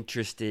kind of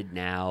interested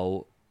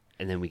now,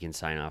 and then we can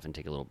sign off and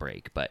take a little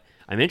break, but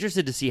I'm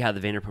interested to see how the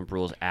Vanderpump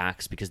Rules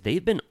acts because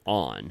they've been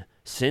on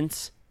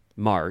since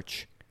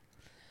March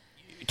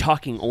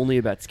talking only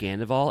about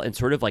Scandival, and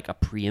sort of like a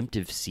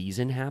preemptive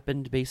season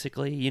happened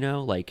basically,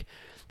 like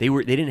they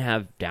didn't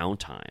have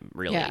downtime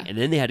really. Yeah. And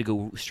then they had to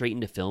go straight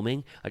into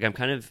filming. Like I'm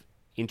kind of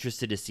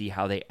interested to see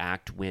how they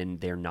act when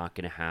they're not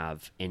going to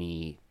have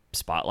any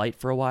spotlight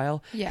for a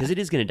while, because it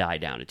is going to die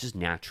down. It just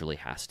naturally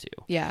has to.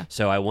 Yeah.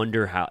 So I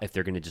wonder if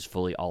they're going to just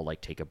fully all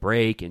like take a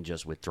break and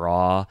just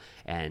withdraw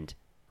and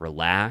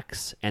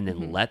relax and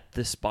then let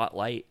the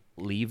spotlight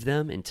leave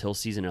them until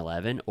season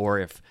 11, or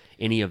if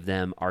any of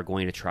them are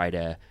going to try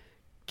to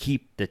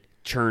keep the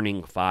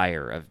churning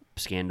fire of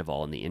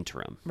Scandival in the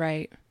interim.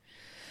 Right.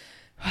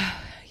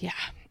 Yeah.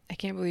 I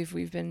can't believe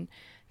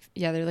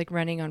they're like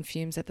running on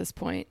fumes at this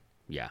point.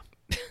 Yeah.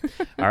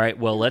 All right.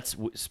 Well,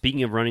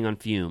 speaking of running on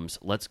fumes,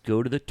 let's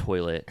go to the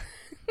toilet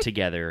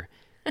together,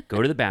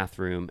 go to the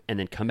bathroom, and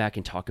then come back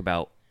and talk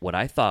about what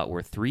I thought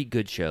were 3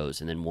 good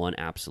shows and then 1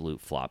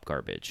 absolute flop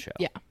garbage show.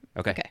 Yeah.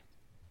 Okay.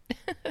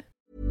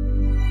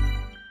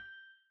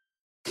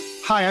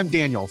 Hi, I'm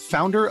Daniel,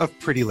 founder of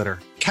Pretty Litter.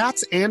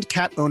 Cats and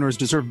cat owners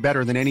deserve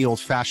better than any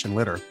old-fashioned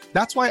litter.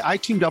 That's why I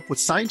teamed up with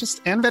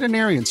scientists and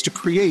veterinarians to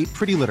create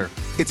Pretty Litter.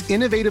 Its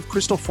innovative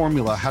crystal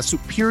formula has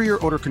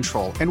superior odor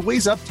control and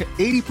weighs up to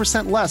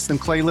 80% less than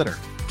clay litter.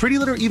 Pretty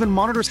Litter even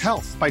monitors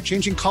health by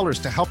changing colors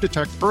to help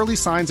detect early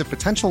signs of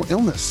potential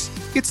illness.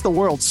 It's the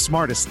world's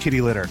smartest kitty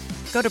litter.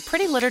 Go to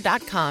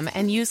prettylitter.com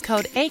and use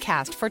code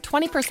ACAST for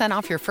 20%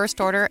 off your first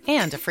order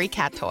and a free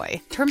cat toy.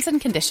 Terms and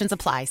conditions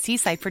apply. See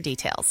site for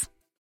details.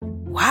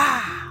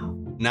 Wow.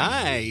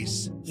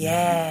 Nice.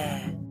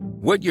 Yeah.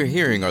 What you're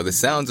hearing are the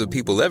sounds of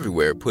people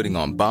everywhere putting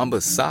on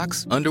Bombas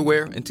socks,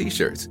 underwear, and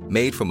T-shirts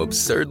made from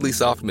absurdly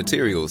soft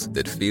materials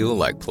that feel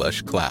like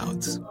plush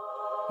clouds.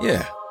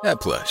 Yeah, that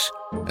plush.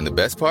 And the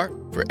best part?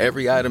 For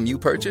every item you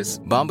purchase,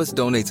 Bombas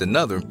donates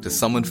another to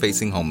someone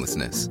facing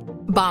homelessness.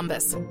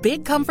 Bombas.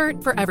 Big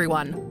comfort for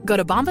everyone. Go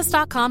to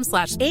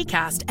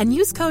bombas.com/ACAST and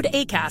use code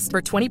ACAST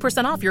for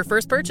 20% off your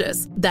first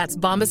purchase. That's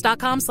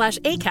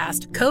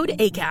bombas.com/ACAST. Code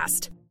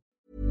ACAST.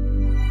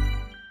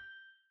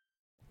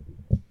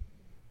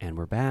 And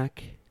we're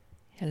back.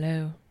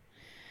 Hello.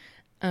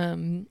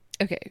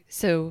 Okay,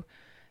 so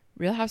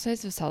Real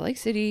Housewives of Salt Lake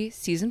City,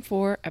 Season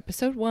 4,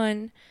 Episode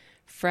 1,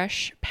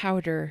 Fresh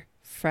Powder,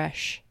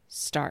 Fresh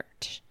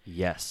Start.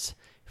 Yes.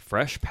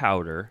 Fresh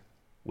powder,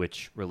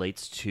 which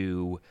relates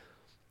to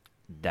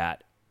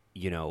that,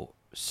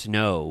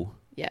 snow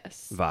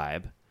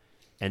vibe.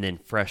 And then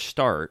fresh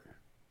start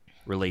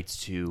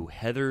relates to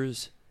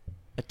Heather's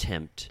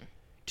attempt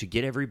to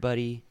get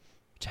everybody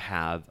to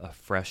have a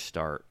fresh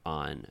start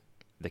on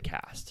the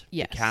cast.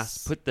 Yes. The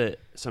cast put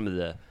some of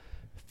the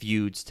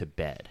feuds to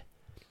bed.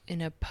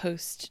 In a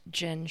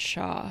post-Jen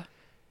Shaw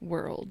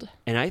world.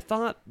 And I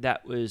thought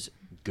that was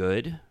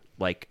good.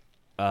 Like,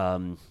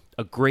 a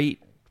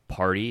great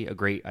party, a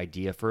great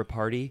idea for a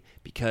party,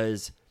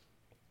 because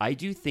I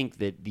do think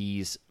that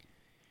because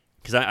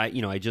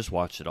I just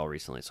watched it all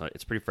recently, so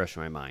it's pretty fresh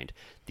in my mind.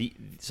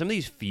 Some of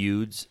these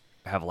feuds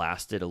have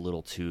lasted a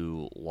little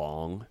too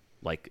long,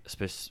 like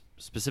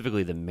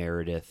specifically the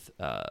Meredith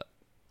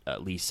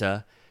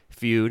Lisa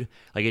feud.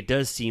 Like, it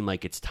does seem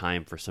like it's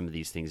time for some of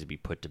these things to be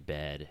put to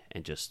bed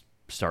and just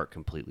start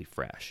completely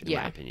fresh, in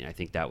my opinion. I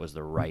think that was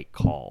the right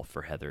call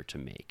for Heather to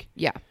make.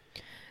 Yeah.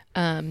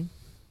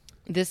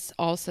 This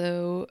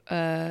also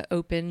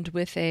opened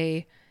with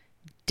a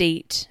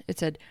date. It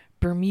said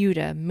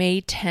Bermuda, May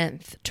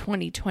 10th,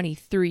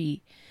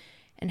 2023.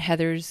 And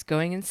Heather's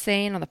going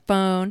insane on the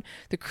phone.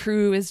 The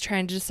crew is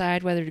trying to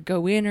decide whether to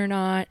go in or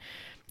not.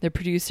 The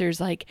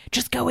producer's like,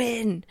 just go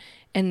in.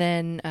 And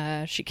then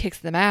she kicks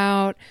them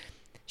out.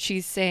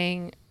 She's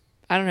saying,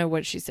 I don't know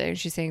what she's saying.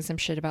 She's saying some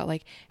shit about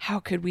like, how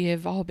could we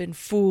have all been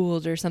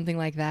fooled or something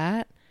like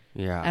that.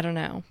 Yeah. I don't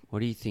know. What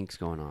do you think's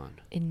going on?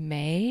 In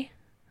May?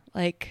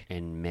 Like,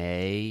 in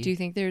May? Do you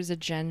think there's a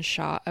Jen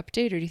Shaw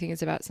update, or do you think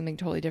it's about something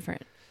totally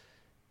different?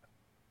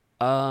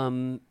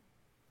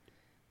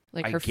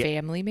 Like her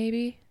family,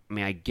 maybe? I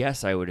mean, I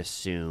guess I would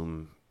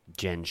assume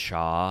Jen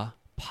Shaw,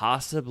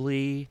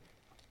 possibly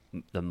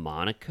the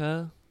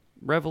Monica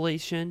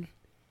revelation.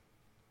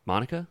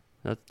 Monica?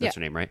 That's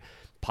her name, right?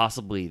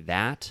 Possibly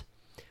that.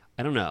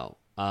 I don't know.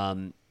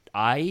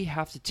 I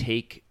have to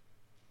take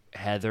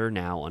Heather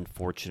now,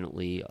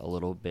 unfortunately, a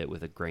little bit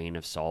with a grain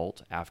of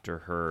salt after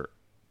her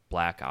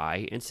black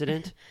eye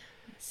incident.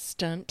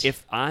 Stunt.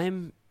 If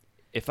I'm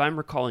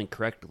recalling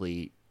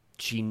correctly,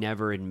 she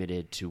never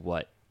admitted to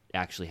what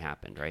actually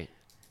happened, right?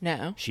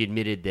 No. She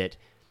admitted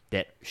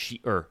that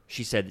she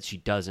said that she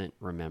doesn't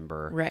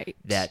remember. Right.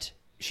 That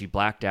she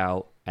blacked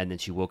out and then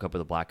she woke up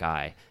with a black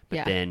eye.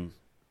 But then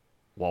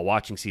while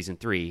watching season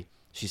 3,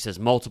 she says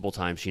multiple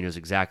times she knows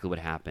exactly what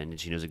happened and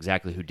she knows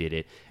exactly who did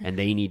it and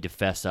they need to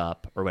fess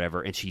up or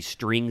whatever. And she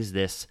strings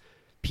this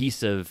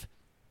piece of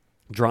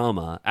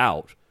drama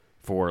out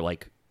for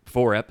like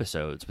 4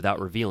 episodes without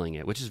revealing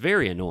it, which is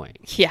very annoying.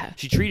 Yeah.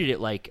 She treated it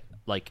like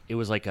it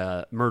was like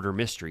a murder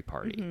mystery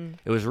party. Mm-hmm.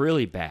 It was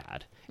really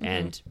bad. Mm-hmm.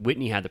 And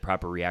Whitney had the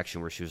proper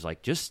reaction where she was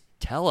like, just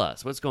tell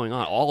us what's going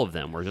on. All of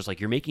them were just like,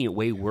 you're making it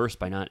way worse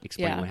by not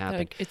explaining what happened.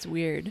 Like, it's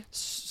weird.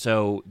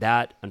 So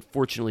that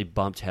unfortunately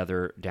bumped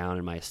Heather down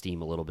in my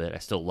esteem a little bit. I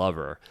still love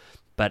her.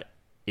 But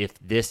if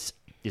this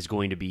is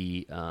going to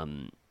be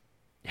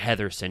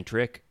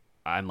Heather-centric,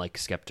 I'm like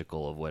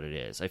skeptical of what it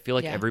is. I feel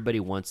like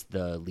everybody wants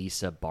the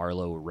Lisa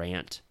Barlow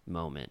rant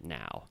moment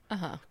now.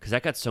 Uh-huh. Because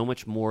that got so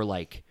much more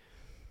like,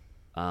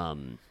 I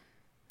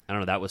don't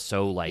know, that was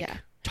so like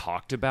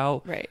talked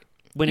about. Right.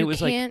 When you it was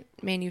can't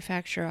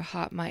manufacture a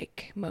hot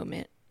mic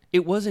moment.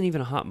 It wasn't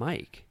even a hot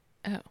mic.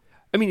 Oh.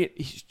 I mean,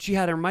 she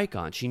had her mic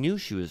on. She knew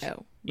she was,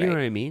 you know what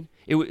I mean?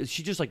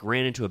 She just like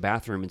ran into a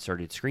bathroom and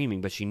started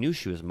screaming, but she knew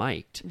she was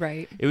mic'd.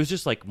 Right. It was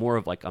just like more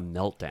of like a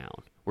meltdown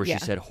where she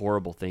said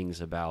horrible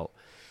things about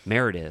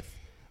Meredith.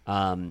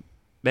 But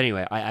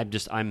anyway,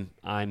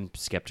 I'm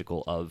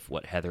skeptical of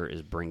what Heather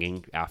is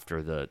bringing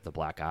after the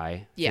black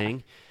eye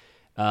thing.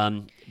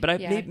 But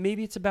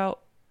maybe it's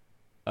about.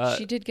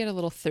 She did get a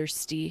little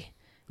thirsty,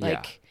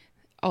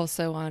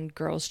 also on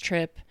Girls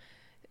Trip.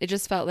 It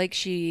just felt like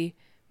she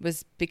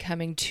was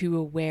becoming too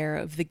aware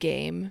of the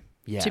game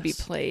to be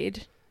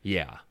played.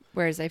 Yeah.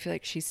 Whereas I feel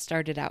like she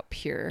started out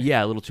pure.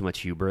 Yeah, a little too much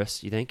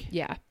hubris, you think?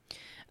 Yeah.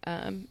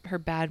 Her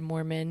bad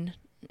Mormon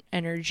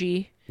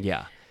energy.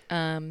 Yeah.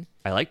 I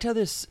liked how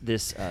this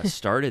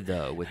started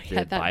though with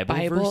the that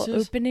Bible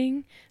verses. Opening.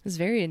 It was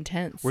very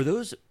intense. Were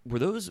those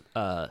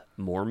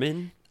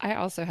Mormon? I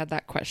also had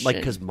that question. Like,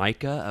 because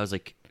Micah, I was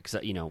like,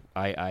 cause, you know,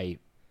 I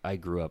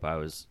grew up, I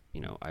was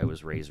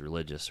raised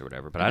religious or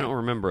whatever, but I don't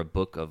remember a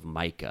book of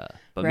Micah.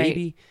 But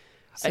maybe,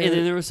 and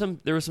then there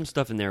was some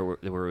stuff in there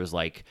where it was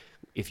like,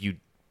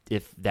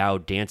 if thou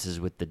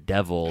dances with the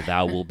devil,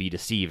 thou will be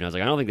deceived. And I was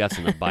like, I don't think that's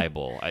in the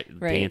Bible.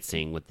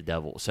 Dancing with the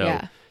devil. So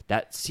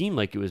that seemed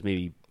like it was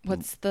maybe.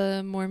 What's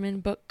the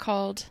Mormon book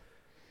called?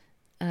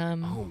 Oh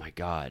my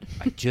God.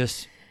 I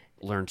just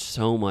learned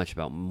so much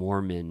about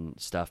Mormon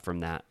stuff from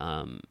that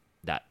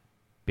that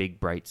Big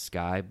Bright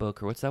Sky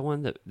book, or what's that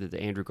one? The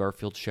Andrew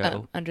Garfield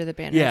show? Under the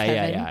Banner of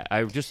Heaven. Yeah.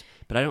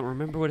 But I don't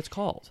remember what it's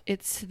called.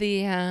 It's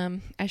the,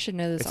 I should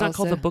know this. It's not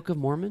called the Book of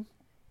Mormon?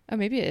 Oh,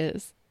 maybe it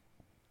is.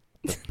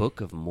 The Book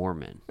of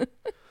Mormon.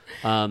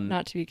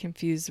 Not to be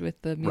confused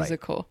with the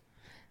musical.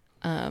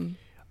 Right.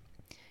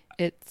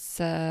 It's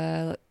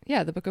the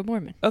Book of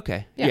Mormon.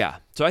 Okay, yeah.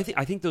 So I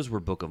think those were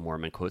Book of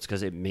Mormon quotes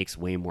because it makes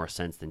way more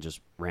sense than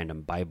just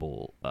random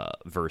Bible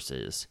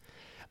verses.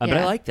 But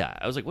I like that.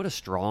 I was like, what a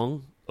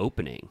strong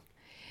opening.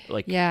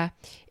 Like, yeah,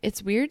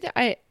 it's weird that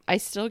I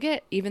still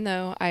get, even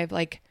though I've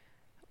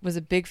was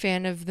a big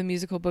fan of the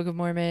musical Book of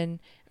Mormon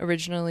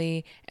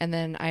originally, and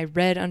then I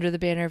read Under the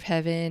Banner of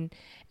Heaven,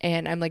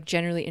 and I'm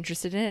generally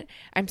interested in it.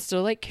 I'm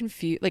still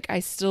confused. I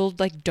still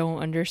don't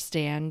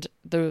understand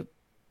the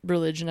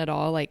religion at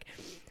all.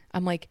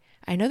 I'm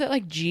I know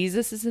that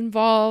Jesus is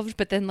involved,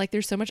 but then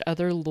there's so much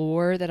other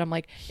lore that I'm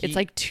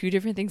it's two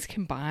different things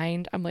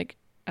combined. I'm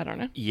I don't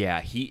know.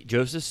 Yeah,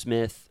 Joseph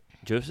Smith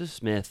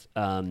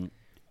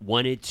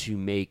wanted to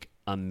make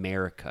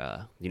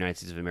America, the United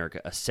States of America,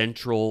 a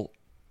central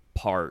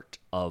part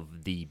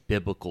of the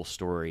biblical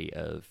story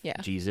of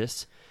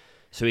Jesus.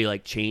 So he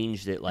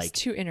changed it It's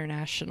too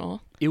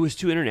international. It was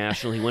too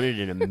international. He wanted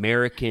an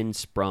American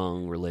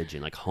sprung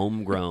religion,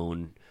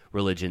 homegrown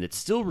religion that's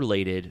still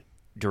related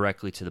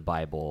directly to the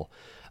Bible.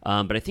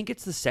 But I think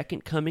it's the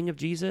second coming of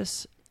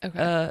Jesus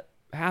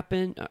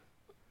happened.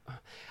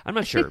 I'm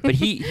not sure, but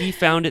he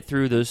found it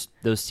through those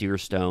seer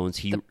stones.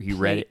 He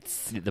read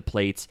it, the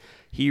plates.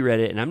 He read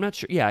it, and I'm not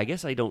sure. Yeah, I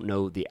guess I don't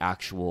know the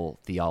actual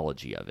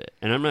theology of it,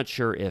 and I'm not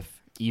sure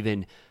if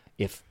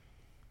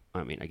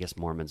I mean, I guess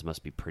Mormons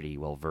must be pretty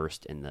well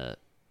versed in the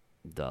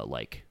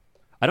like.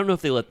 I don't know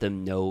if they let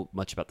them know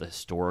much about the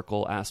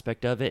historical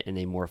aspect of it, and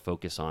they more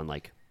focus on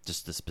like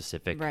just the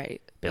specific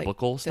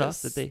biblical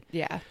stuff that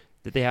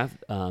they have.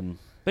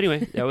 But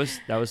anyway, that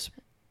was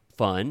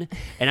fun,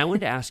 and I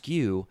wanted to ask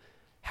you,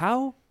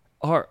 so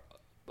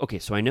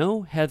I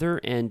know Heather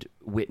and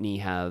Whitney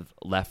have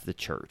left the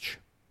church,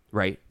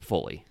 right?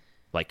 Fully,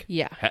 like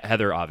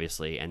Heather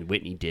obviously, and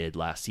Whitney did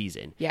last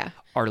season. Yeah,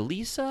 are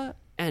Lisa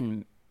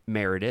and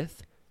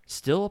Meredith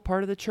still a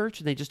part of the church,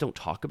 and they just don't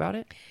talk about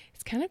it?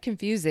 It's kind of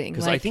confusing.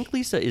 Because I think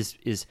Lisa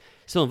is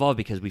still involved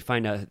because we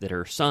find out that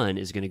her son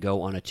is going to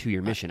go on a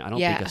 2-year mission. I don't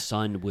think a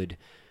son would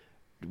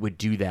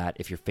do that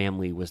if your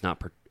family was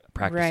not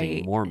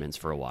practicing Mormons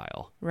for a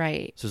while.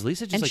 Right. So is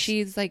Lisa just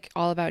she's like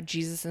all about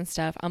Jesus and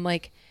stuff. I'm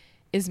like,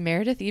 is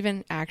Meredith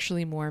even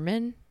actually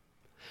Mormon?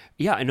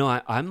 Yeah, I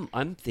know.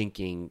 I'm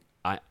thinking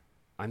I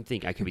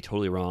could be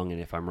totally wrong,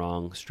 and if I'm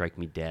wrong, strike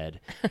me dead.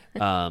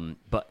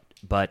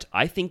 But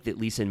I think that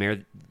Lisa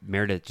and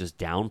Meredith just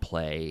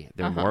downplay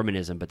their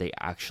Mormonism, but they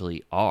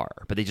actually are.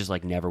 But they just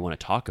like never want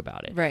to talk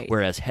about it. Right.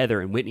 Whereas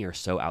Heather and Whitney are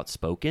so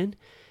outspoken.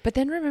 But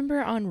then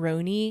remember on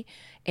RHONY,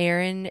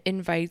 Aaron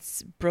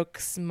invites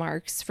Brooks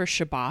Marks for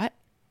Shabbat.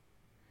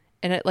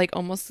 And it like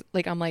almost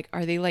like I'm like,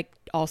 are they like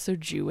also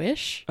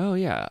Jewish? Oh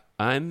yeah.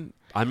 I'm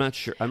not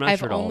sure. I'm not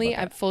sure at all about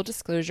that. Full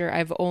disclosure,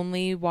 I've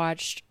only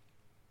watched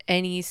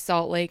any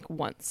Salt Lake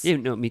once. Yeah,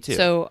 no, me too.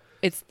 So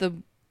it's the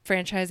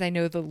franchise I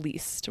know the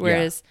least,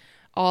 whereas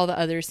all the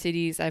other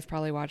cities I've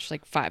probably watched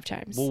like 5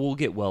 times. Well, we'll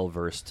get well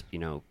versed,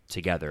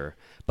 together.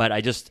 But I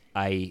guess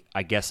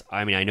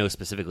I know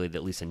specifically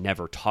that Lisa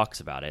never talks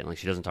about it. Like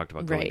she doesn't talk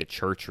about going to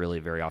church really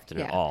very often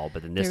at all.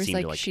 But then this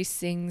seemed like she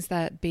sings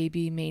that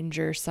Baby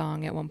Manger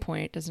song at one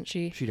point, doesn't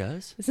she? She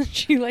does. Isn't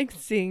she like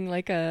sing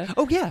like a?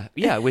 Oh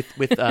yeah, with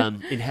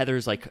in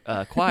Heather's like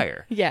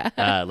choir.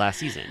 Last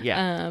season.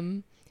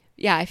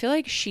 Yeah. I feel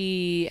like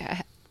she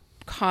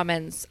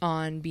comments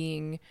on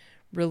being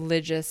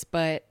religious,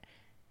 but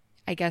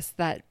I guess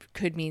that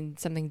could mean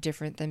something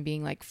different than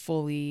being like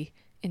fully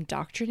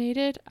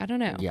indoctrinated. I don't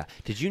know. Yeah.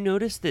 Did you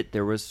notice that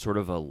there was sort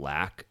of a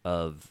lack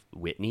of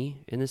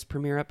Whitney in this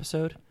premiere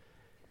episode?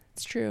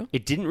 It's true.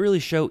 It didn't really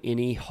show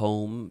any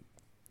home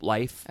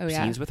life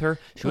scenes with her.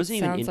 She wasn't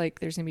even. Sounds like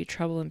there's gonna be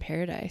trouble in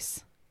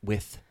paradise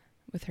with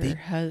her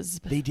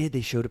husband. They did.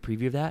 They showed a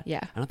preview of that.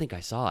 Yeah. I don't think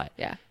I saw it.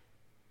 Yeah.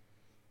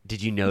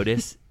 Did you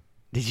notice?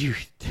 Did you?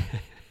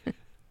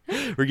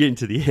 We're getting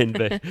to the end,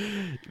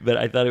 but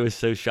I thought it was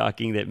so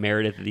shocking that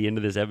Meredith at the end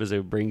of this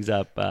episode brings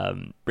up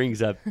the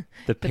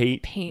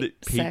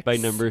paint by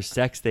numbers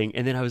sex thing,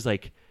 and then I was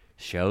like,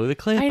 show the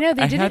clip. I know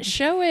they didn't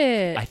show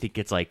it. I think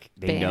it's like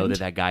they know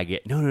that guy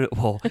no.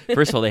 Well,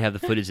 first of all, they have the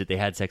footage that they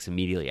had sex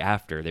immediately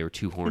after. They were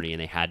too horny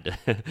and they had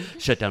to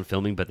shut down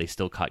filming, but they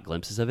still caught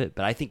glimpses of it.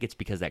 But I think it's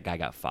because that guy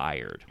got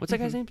fired. What's that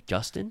guy's name?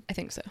 Justin? I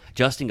think so.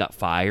 Justin got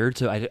fired,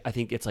 so I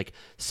think it's like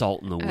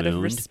salt in the wound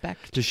of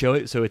respect to show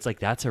it. So it's like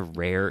that's a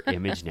rare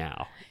image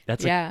now.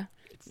 That's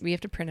we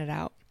have to print it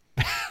out,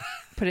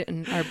 put it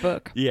in our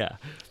book. Yeah.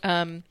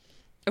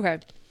 Okay.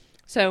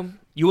 So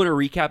you want to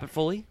recap it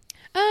fully?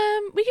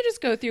 We could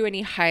just go through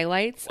any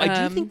highlights.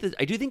 I do think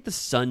the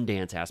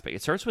Sundance aspect.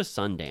 It starts with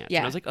Sundance. Yeah.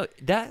 And I was like, oh,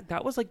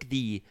 that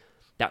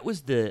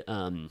was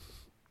the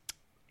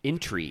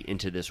entry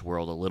into this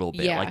world a little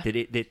bit. Yeah. Like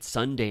that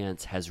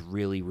Sundance has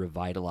really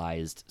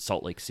revitalized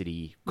Salt Lake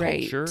City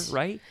culture,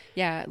 right?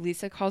 Yeah.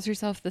 Lisa calls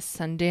herself the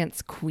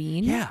Sundance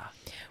Queen. Yeah.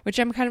 Which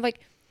I'm kind of like,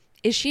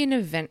 is she an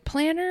event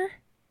planner?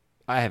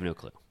 I have no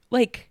clue.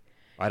 Like,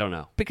 I don't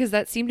know. Because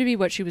that seemed to be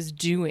what she was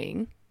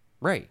doing.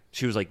 Right.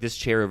 She was like, this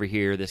chair over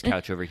here, this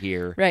couch over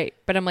here. Right.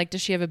 But I'm like,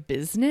 does she have a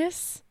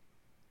business?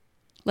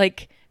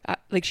 Like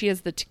she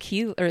has the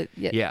tequila or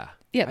the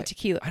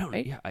tequila. I don't.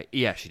 Right?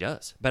 Yeah, she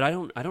does. But I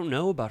don't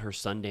know about her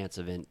Sundance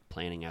event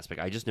planning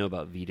aspect. I just know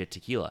about Vita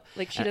Tequila.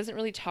 Like she doesn't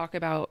really talk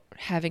about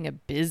having a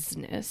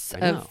business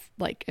of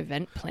like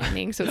event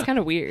planning. So it's kind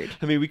of weird.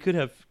 I mean, we could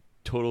have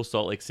total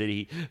Salt Lake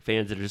City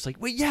fans that are just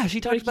like, well, yeah,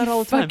 she talks about it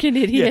all the time. Fucking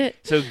idiot.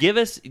 Yeah. So give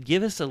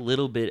us a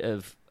little bit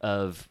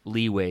of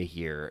leeway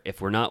here.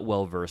 If we're not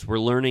well versed, we're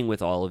learning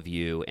with all of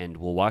you, and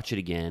we'll watch it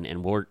again,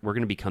 and we're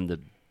going to become the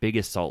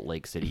biggest Salt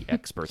Lake City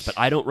experts. But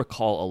I don't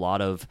recall a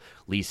lot of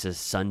Lisa's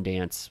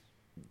Sundance,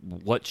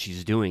 what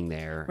she's doing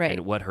there,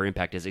 and what her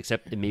impact is,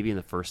 except maybe in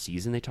the first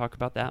season they talk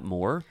about that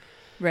more.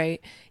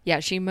 Right. Yeah,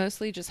 she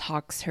mostly just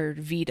hawks her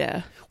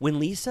Vita. When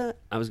Lisa,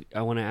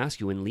 I want to ask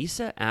you, when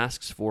Lisa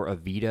asks for a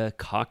Vita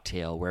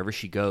cocktail wherever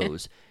she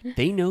goes,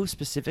 they know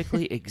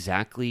specifically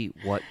exactly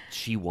what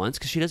she wants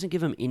because she doesn't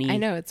give them any. I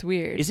know, it's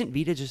weird. Isn't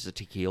Vita just a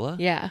tequila?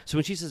 Yeah. So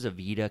when she says a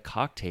Vita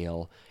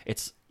cocktail,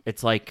 it's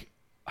like,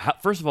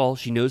 first of all,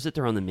 she knows that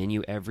they're on the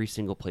menu every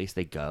single place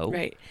they go.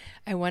 Right.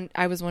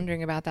 I was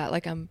wondering about that.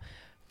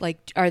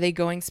 Like, are they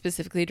going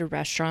specifically to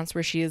restaurants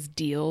where she has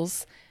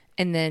deals?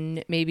 And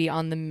then maybe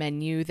on the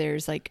menu,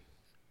 there's like,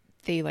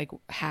 they like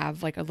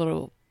have like a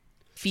little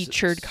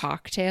featured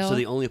cocktail. So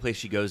the only place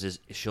she goes is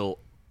she'll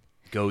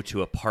go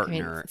to a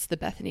partner. It's the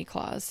Bethany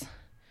Clause.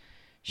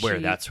 Where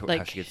that's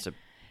how she gets to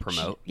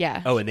promote.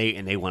 Yeah. Oh, and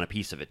they want a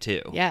piece of it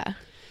too. Yeah.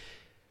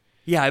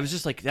 Yeah, I was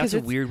just like, that's a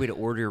weird way to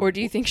order. Or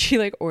do you think she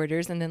like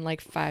orders and then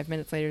like 5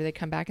 minutes later they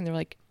come back and they're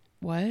like,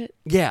 what?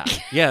 Yeah.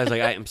 Yeah. I was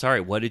like, I'm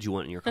sorry. What did you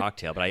want in your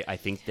cocktail? But I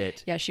think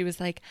that. Yeah. She was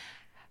like,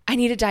 I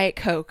need a Diet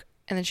Coke.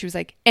 And then she was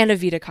like, and a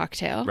Vita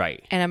cocktail.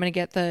 Right. And I'm going to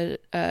get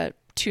the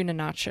tuna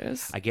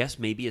nachos. I guess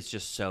maybe it's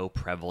just so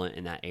prevalent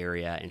in that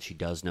area, and she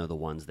does know the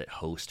ones that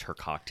host her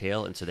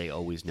cocktail, and so they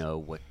always know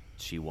what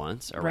she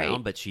wants around.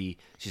 Right. But she's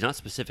not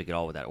specific at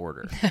all with that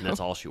order, and that's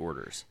all she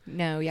orders.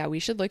 No, yeah, we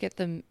should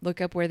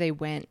look up where they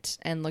went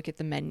and look at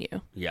the menu.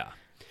 Yeah.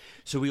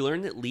 So we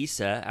learned that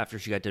Lisa, after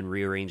she got done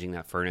rearranging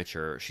that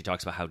furniture, she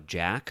talks about how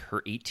Jack,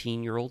 her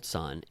 18-year-old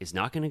son, is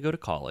not going to go to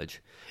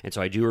college. And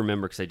so I do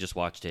remember, because I just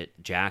watched it,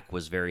 Jack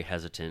was very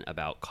hesitant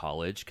about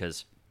college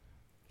because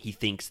he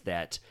thinks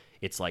that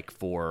it's like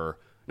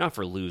not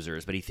for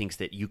losers, but he thinks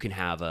that you can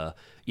have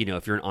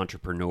if you're an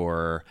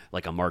entrepreneur,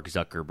 like a Mark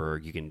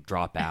Zuckerberg, you can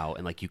drop out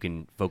and like you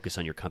can focus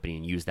on your company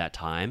and use that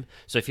time.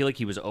 So I feel like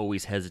he was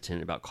always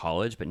hesitant about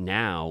college, but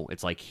now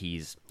it's like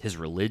his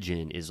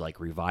religion is like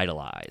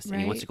revitalized,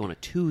 and he wants to go on a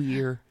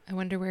 2-year. I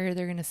wonder where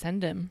they're going to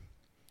send him.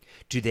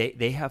 Do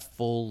they have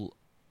full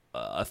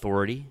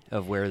authority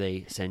of where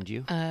they send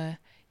you?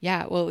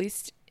 Yeah, well, at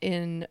least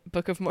in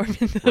Book of Mormon,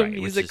 the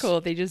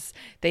musical, they just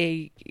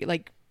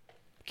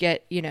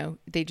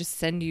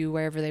send you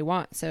wherever they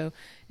want. So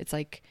it's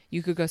like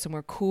you could go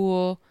somewhere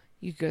cool,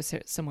 you could go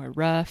somewhere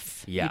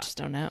rough. Yeah. You just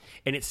don't know.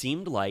 And it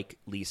seemed like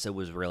Lisa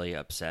was really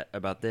upset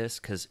about this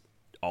because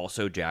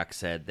also Jack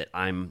said that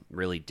I'm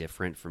really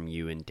different from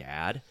you and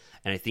Dad.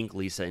 And I think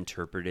Lisa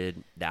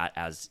interpreted that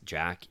as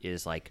Jack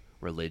is like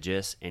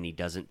religious and he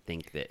doesn't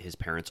think that his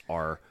parents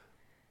are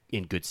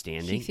in good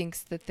standing. He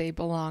thinks that they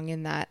belong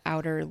in that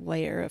outer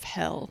layer of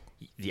hell.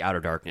 The outer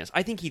darkness.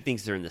 I think he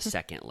thinks they're in the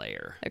second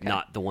layer, okay.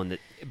 Not the one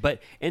that.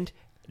 And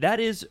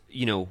that is,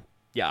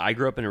 I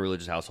grew up in a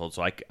religious household,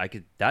 so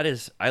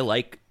I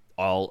like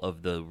all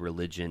of the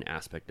religion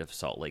aspect of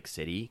Salt Lake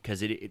City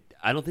because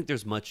I don't think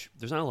there's not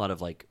a lot of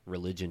like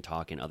religion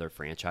talk in other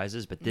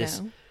franchises, but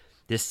this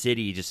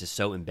city just is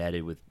so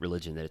embedded with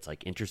religion that it's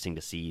like interesting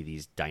to see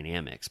these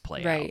dynamics play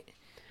out. Right.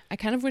 I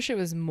kind of wish it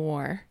was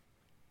more.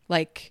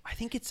 Like I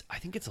think it's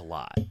a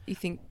lot. You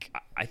think?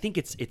 I think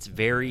it's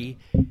very,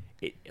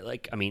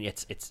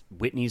 it's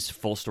Whitney's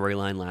full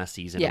storyline last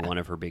season, one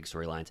of her big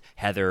storylines.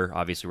 Heather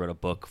obviously wrote a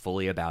book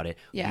fully about it.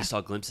 Yeah. We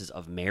saw glimpses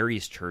of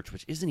Mary's church,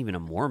 which isn't even a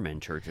Mormon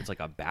church; it's like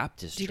a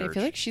Baptist church. I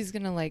feel like she's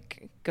gonna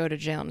like go to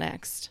jail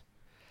next.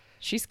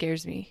 She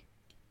scares me.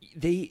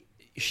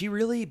 She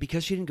really,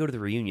 because she didn't go to the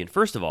reunion.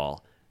 First of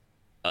all,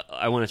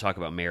 I want to talk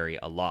about Mary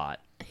a lot.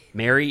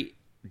 Mary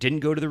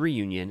didn't go to the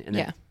reunion,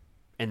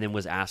 and then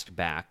was asked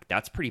back.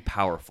 That's pretty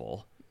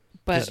powerful.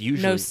 But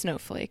no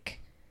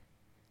snowflake.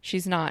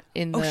 She's not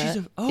in the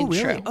intro.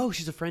 Really? Oh,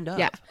 she's a friend of.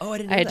 Yeah. Oh, I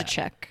didn't know that. I had to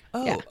check.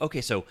 Oh, yeah.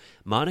 Okay. So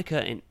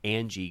Monica and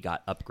Angie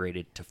got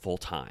upgraded to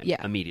full-time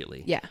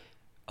immediately. Yeah.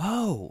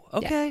 Oh,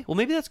 okay. Yeah. Well,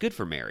 maybe that's good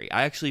for Mary.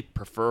 I actually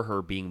prefer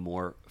her being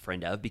more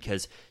friend of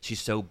because she's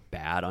so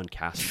bad on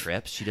cast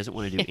trips. She doesn't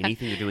want to do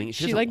anything they're doing.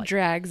 She like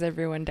drags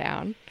everyone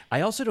down.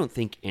 I also don't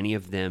think any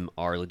of them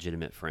are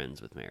legitimate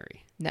friends with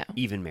Mary. No.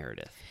 Even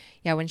Meredith.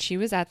 Yeah, when she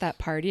was at that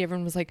party,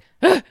 everyone was like,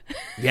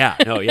 yeah,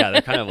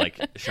 they're kind of like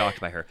shocked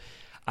by her.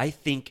 I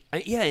think,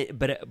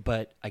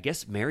 but I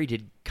guess Mary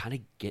did kind of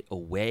get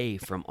away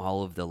from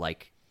all of the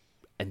like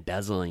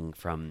embezzling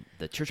from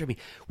the church. I mean,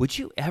 would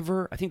you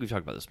ever, I think we've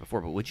talked about this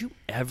before, but would you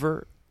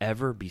ever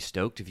be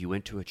stoked if you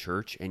went to a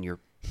church and your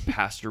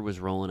pastor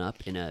was rolling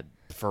up in a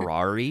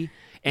Ferrari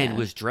and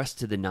was dressed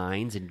to the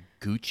nines in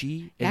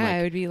Gucci? And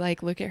I would be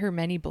like, look at her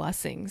many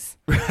blessings.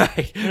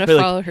 Right. I'm going to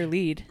follow her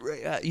lead.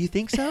 You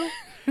think so?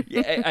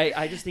 Yeah,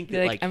 I just think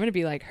that I'm going to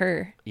be like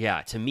her.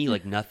 Yeah, to me,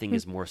 like nothing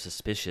is more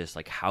suspicious.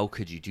 Like, how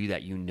could you do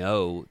that? You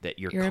know that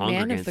you're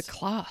congregants... a man of the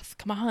cloth.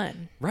 Come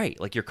on. Right.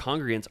 Like your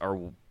congregants are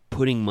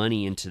putting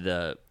money into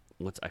the,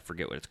 I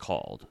forget what it's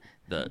called.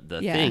 The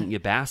thing, your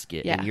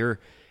basket. Yeah.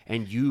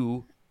 And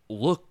you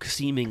look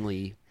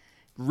seemingly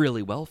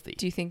really wealthy.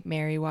 Do you think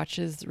Mary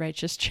watches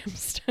Righteous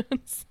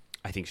Gemstones?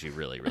 I think she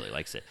really, really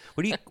likes it.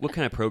 What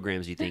kind of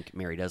programs do you think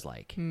Mary does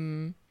like?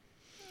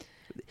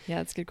 Yeah,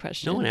 that's a good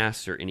question. No one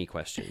asked her any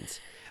questions.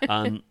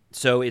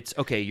 So it's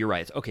okay. You're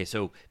right. Okay,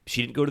 so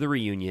she didn't go to the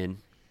reunion,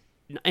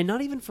 and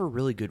not even for a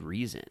really good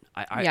reason.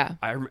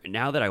 I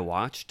now that I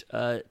watched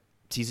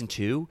season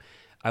 2,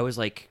 I was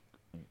like,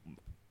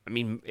 I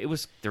mean,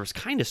 there was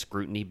kind of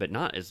scrutiny, but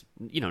not as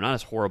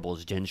horrible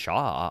as Jen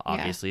Shaw.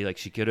 Obviously, like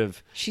she could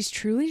have. She's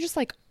truly just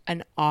like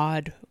an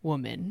odd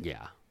woman.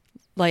 Yeah.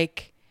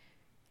 Like,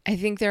 I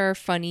think there are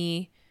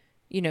funny,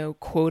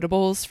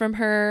 quotables from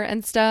her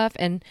and stuff,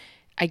 and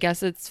I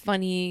guess it's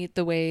funny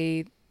the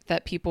way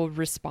that people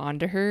respond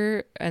to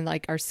her and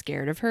like are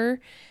scared of her,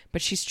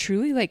 but she's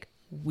truly like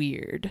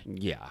weird.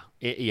 Yeah.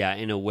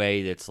 In a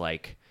way that's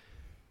like,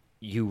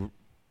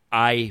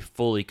 I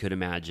fully could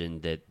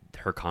imagine that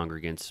her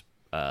congregants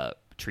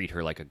treat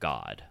her like a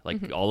god.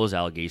 Like all those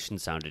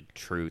allegations sounded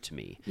true to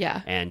me.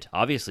 Yeah. And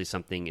obviously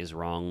something is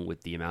wrong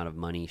with the amount of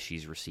money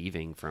she's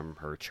receiving from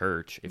her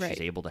church if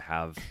she's able to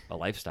have a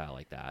lifestyle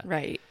like that.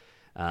 Right.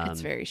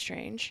 It's very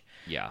strange.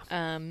 Yeah.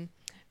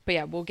 But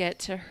yeah, we'll get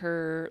to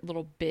her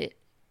little bit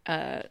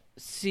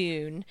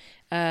soon.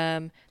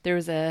 There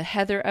was a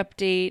Heather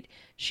update.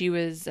 She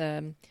was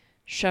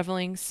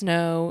shoveling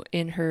snow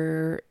in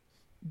her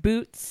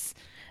boots.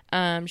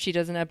 She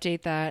does an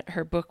update that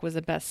her book was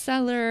a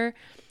bestseller.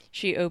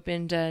 She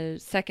opened a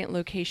second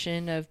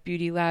location of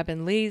Beauty Lab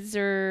and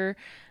Laser.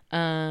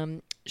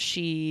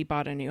 She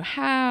bought a new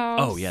house.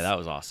 Oh, yeah, that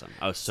was awesome.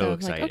 I was so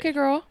excited. Like, okay,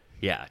 girl.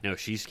 Yeah, no,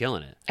 she's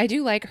killing it. I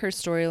do like her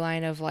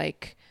storyline of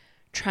like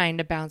trying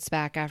to bounce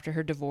back after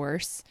her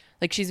divorce.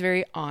 Like she's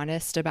very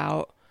honest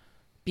about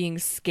being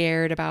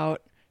scared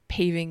about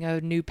paving a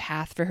new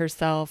path for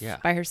herself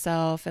by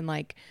herself. And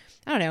like,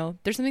 I don't know,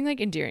 there's something like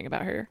endearing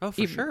about her. Oh,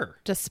 for sure.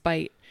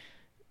 Despite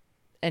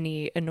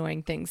any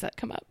annoying things that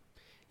come up.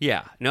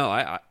 Yeah, no,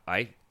 I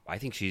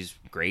think she's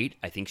great.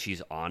 I think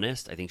she's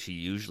honest. I think she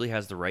usually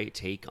has the right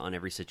take on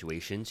every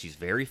situation. She's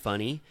very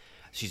funny.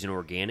 She's an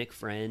organic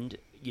friend,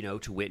 you know,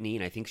 to Whitney,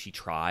 and I think she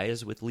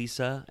tries with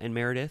Lisa and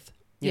Meredith.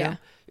 Yeah.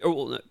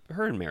 Well,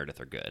 her and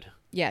Meredith are good.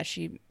 Yeah,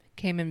 she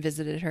came and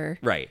visited her.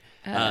 Right.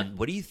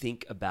 What do you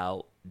think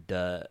about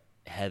the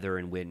Heather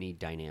and Whitney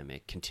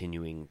dynamic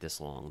continuing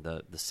this long,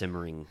 the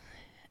simmering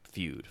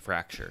feud,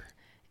 fracture?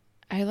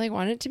 I like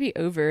want it to be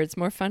over. It's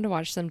more fun to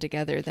watch them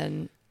together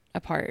than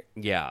apart.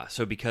 Yeah.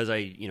 So because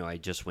I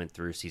just went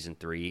through season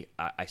 3,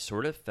 I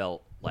sort of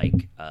felt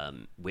like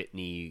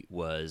Whitney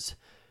was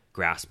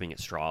grasping at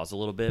straws a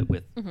little bit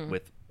with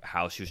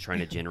how she was trying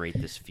to generate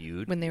this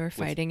feud when they were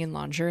fighting in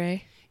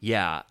lingerie.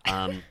 Yeah.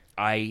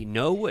 I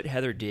know what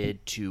Heather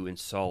did to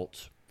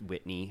insult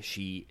Whitney.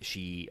 She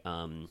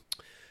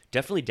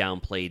definitely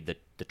downplayed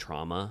the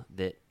trauma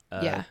that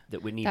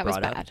Whitney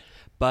brought up.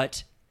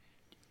 But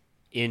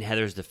in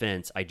Heather's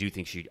defense, I do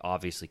think she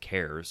obviously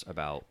cares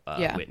about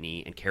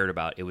Whitney and cared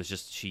about. It was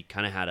just she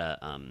kind of had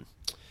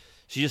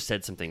she just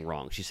said something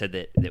wrong. She said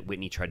that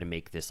Whitney tried to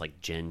make this like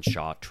Jen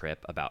Shaw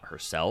trip about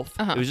herself.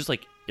 It was just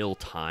like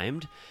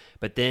ill-timed.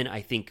 But then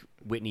I think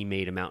Whitney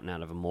made a mountain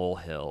out of a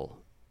molehill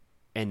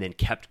and then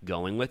kept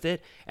going with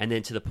it. And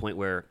then to the point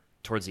where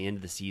towards the end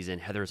of the season,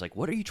 Heather was like,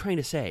 what are you trying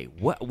to say?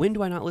 When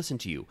do I not listen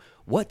to you?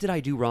 What did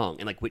I do wrong?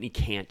 And like Whitney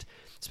can't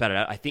spat it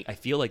out. I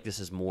feel like this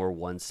is more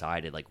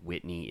one-sided. Like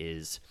Whitney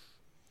is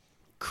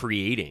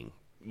creating,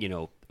 you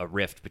know, a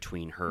rift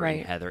between her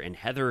and Heather. And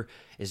Heather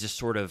is just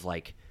sort of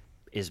like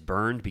is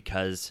burned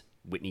because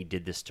Whitney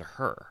did this to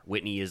her.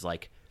 Whitney is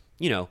like,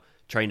 you know,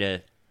 trying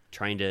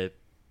to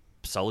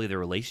sully their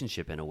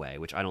relationship in a way,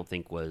 which I don't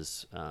think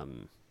was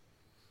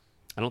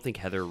I don't think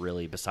Heather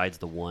really, besides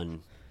the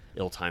one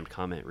ill-timed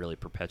comment, really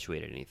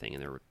perpetuated anything in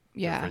their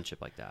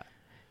friendship like that.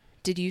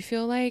 Did you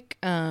feel like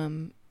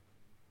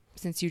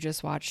since you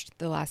just watched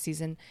the last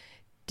season,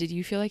 did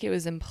you feel like it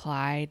was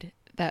implied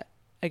that,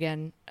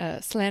 again,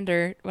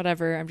 slander,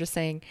 whatever, I'm just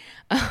saying,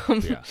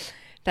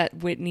 that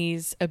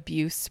Whitney's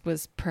abuse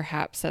was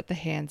perhaps at the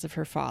hands of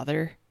her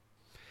father?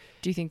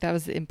 Do you think that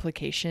was the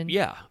implication?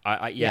 Yeah.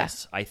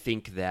 Yes. I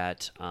think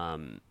that,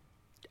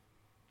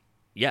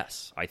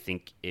 yes, I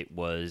think it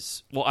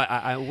was, well,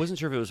 I wasn't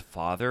sure if it was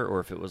father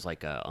or if it was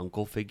like a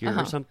uncle figure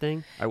or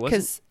something. I wasn't.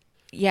 Because,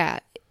 yeah,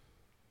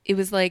 it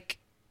was like,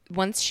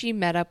 once she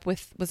met up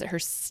with, was it her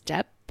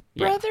step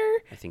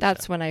brother? I think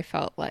that's so. when I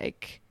felt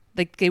like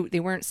they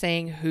weren't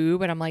saying who,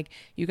 but I'm like,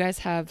 you guys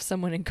have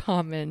someone in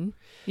common.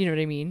 You know what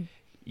I mean?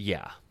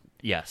 Yeah.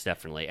 Yes,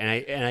 definitely.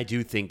 And I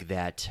do think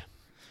that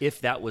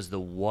if that was the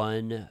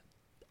one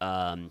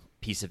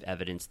piece of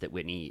evidence that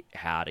Whitney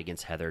had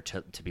against Heather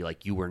to be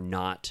like, you were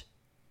not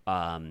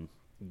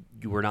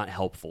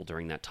helpful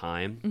during that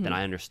time, then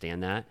I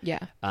understand that. Yeah.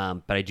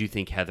 But I do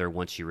think Heather,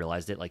 once she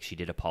realized it, like she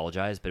did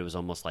apologize, but it was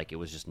almost like it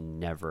was just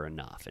never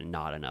enough and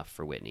not enough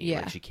for Whitney. Yeah.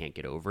 Like she can't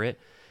get over it.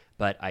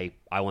 But I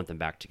want them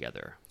back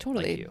together.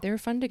 Totally. Like they were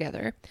fun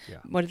together. Yeah.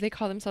 What did they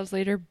call themselves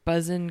later?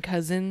 Buzzin'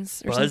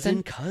 Cousins or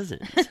something? Buzzin'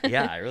 Cousins.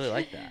 Yeah, I really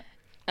like that.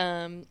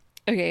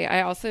 Okay,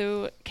 I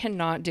also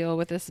cannot deal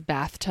with this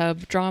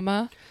bathtub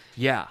drama.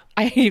 Yeah.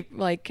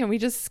 Can we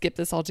just skip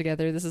this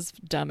altogether? This is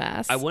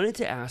dumbass. I wanted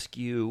to ask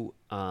you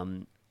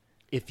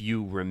if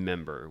you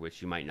remember,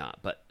 which you might not,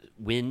 but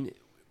when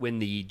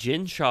the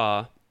Jen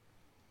Shaw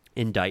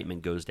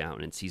indictment goes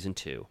down in season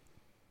 2,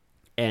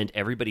 and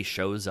everybody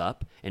shows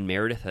up, and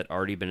Meredith had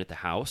already been at the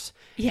house.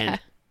 Yeah. And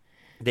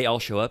they all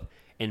show up,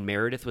 and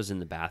Meredith was in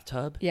the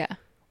bathtub. Yeah.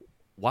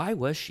 Why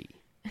was she?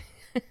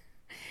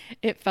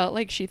 It felt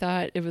like she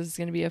thought it was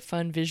going to be a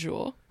fun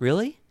visual.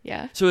 Really?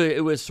 Yeah. So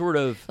it was sort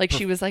of... like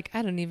she was like,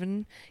 I don't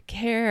even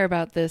care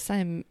about this.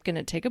 I'm going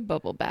to take a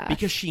bubble bath.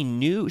 Because she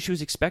knew, she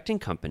was expecting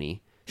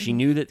company. She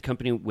knew that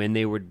company, when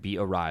they would be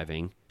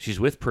arriving, she's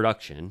with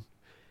production.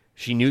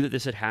 She knew that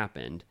this had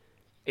happened.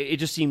 It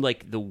just seemed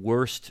like the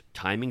worst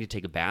timing to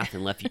take a bath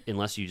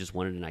unless you just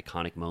wanted an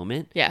iconic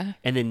moment. Yeah.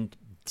 And then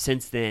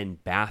since then,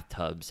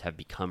 bathtubs have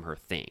become her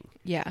thing.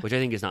 Yeah. Which I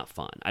think is not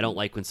fun. I don't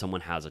like when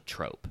someone has a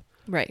trope.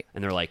 Right.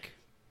 And they're like,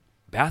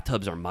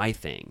 bathtubs are my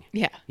thing.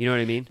 Yeah. You know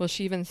what I mean? Well,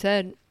 she even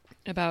said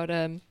about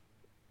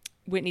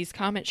Whitney's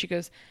comment, she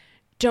goes,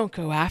 "Don't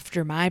go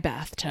after my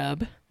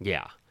bathtub."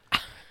 Yeah.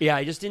 Yeah,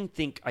 I just didn't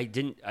think,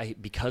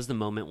 because the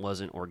moment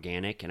wasn't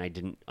organic and I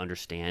didn't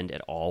understand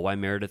at all why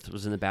Meredith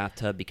was in the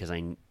bathtub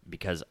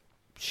because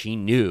she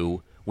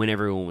knew when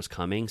everyone was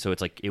coming. So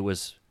it's like, it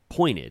was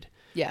pointed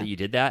that you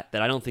did that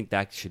I don't think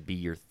that should be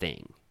your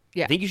thing.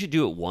 Yeah. I think you should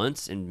do it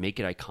once and make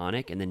it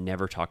iconic and then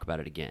never talk about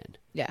it again.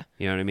 Yeah.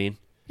 You know what I mean?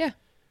 Yeah.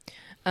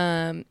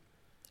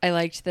 I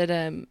liked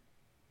that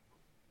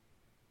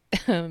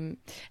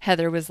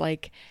Heather was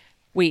like,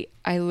 "Wait,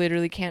 I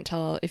literally can't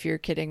tell if you're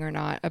kidding or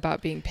not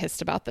about being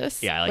pissed about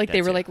this." Yeah, I like that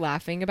they were too. like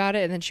laughing about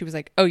it, and then she was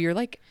like, "Oh, you're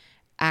like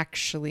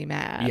actually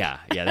mad." Yeah,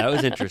 that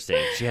was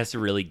interesting. She has to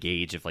really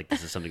gauge if like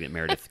this is something that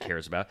Meredith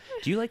cares about.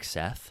 Do you like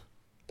Seth?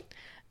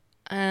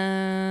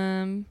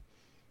 I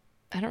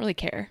don't really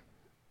care.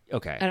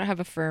 Okay. I don't have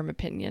a firm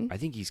opinion. I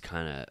think he's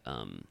kind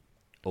of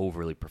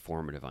overly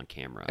performative on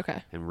camera.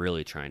 Okay. And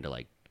really trying to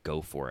like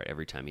go for it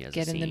every time he has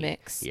Get a scene. in the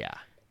mix. Yeah.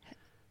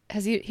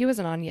 Has he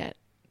wasn't on yet,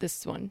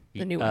 this one,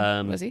 the new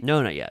one, was he?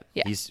 No, not yet.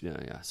 Yeah.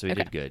 So he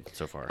did good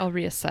so far. I'll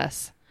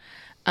reassess.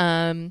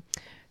 Then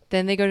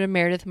they go to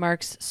Meredith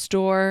Marks'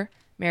 store.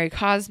 Mary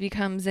Cosby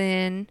comes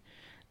in.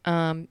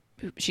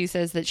 She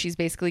says that she's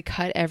basically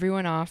cut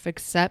everyone off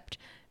except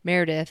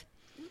Meredith.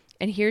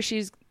 And here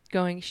she's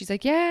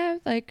like, yeah,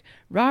 like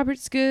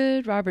Robert's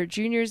good. Robert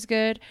Jr.'s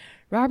good.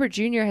 Robert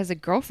Jr. has a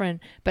girlfriend,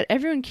 but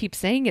everyone keeps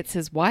saying it's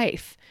his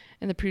wife.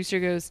 And the producer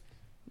goes,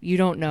 "You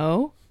don't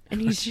know?"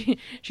 And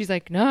she's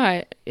like,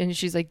 "No." And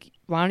she's like,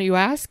 "Why don't you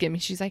ask him?"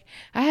 And she's like,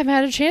 "I haven't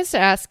had a chance to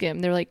ask him."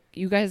 They're like,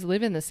 "You guys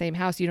live in the same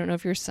house. You don't know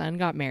if your son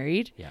got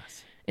married?"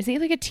 Yes. Isn't he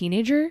like a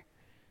teenager?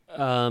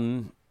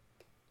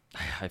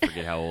 I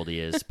forget how old he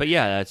is. But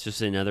yeah, that's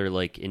just another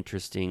like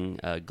interesting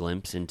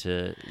glimpse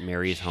into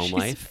Mary's home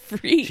life.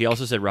 Freak. She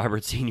also said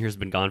Robert Sr. has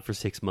been gone for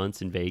 6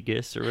 months in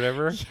Vegas or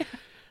whatever.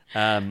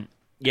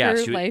 Yeah.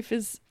 Her life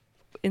is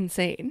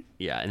insane.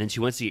 Yeah, and then she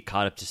wants to get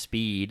caught up to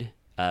speed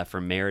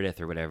from Meredith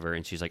or whatever,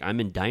 and she's like, "I'm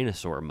in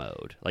dinosaur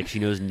mode." Like she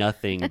knows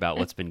nothing about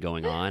what's been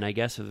going on, I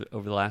guess,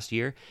 over the last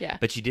year. Yeah.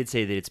 But she did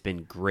say that it's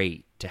been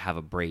great to have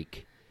a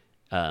break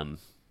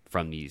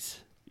from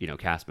these,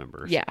 cast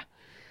members. Yeah.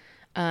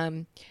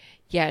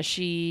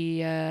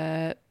 She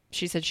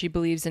said she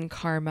believes in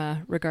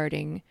karma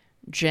regarding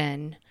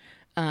Jen.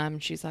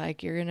 She's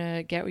like, "You're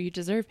gonna get what you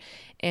deserve,"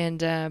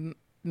 and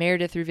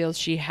Meredith reveals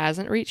she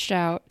hasn't reached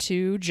out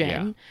to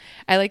Jen. Yeah.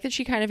 I like that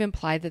she kind of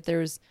implied that there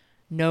was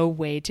no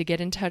way to get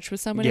in touch with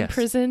someone in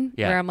prison.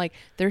 Yeah. Where I'm like,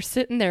 they're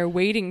sitting there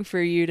waiting for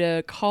you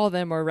to call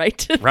them or write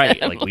to right.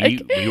 them. Like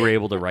we were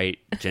able to write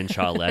Jen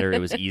Shaw a letter. It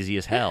was easy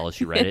as hell.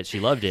 She read it. She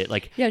loved it.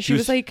 Like yeah, she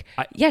was like,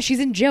 she's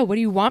in jail. What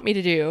do you want me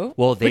to do?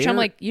 Well, which I'm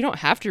like, you don't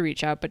have to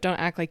reach out, but don't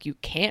act like you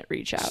can't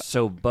reach out.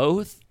 So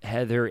both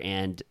Heather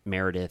and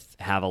Meredith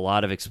have a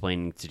lot of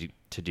explaining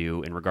to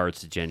do in regards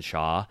to Jen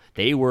Shaw.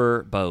 They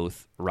were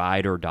both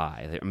ride or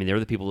die. I mean,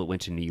 they're the people that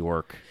went to New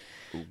York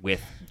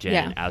with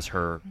Jen as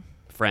her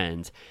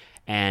friends.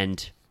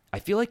 And I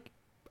feel like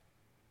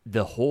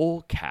the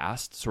whole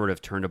cast sort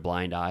of turned a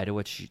blind eye to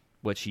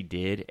what she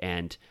did,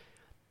 and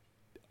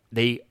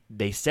they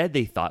said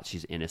they thought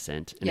she's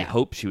innocent, and they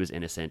hoped she was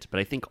innocent, but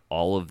I think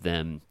all of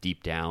them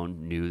deep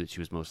down knew that she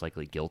was most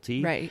likely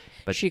guilty. Right.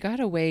 But she got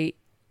a way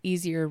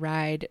easier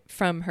ride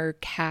from her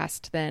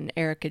cast than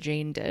Erica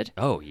Jane did.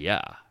 Oh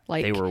yeah.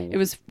 Like it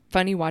was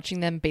funny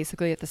watching them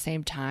basically at the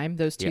same time.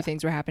 Those two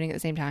things were happening at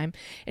the same time.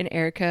 And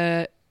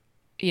Erica,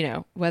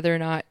 whether or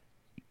not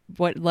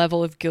what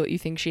level of guilt you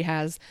think she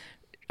has,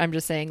 I'm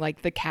just saying,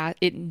 like, the cat,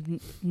 it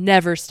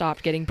never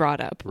stopped getting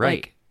brought up.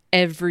 Right. Like,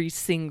 every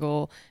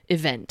single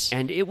event.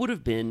 And it would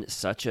have been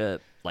such a,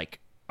 like,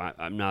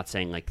 I'm not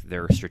saying, like,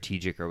 they're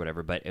strategic or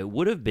whatever, but it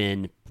would have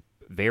been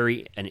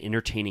an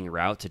entertaining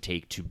route to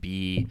take to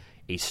be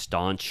a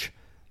staunch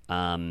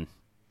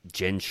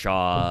Jen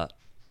Shaw,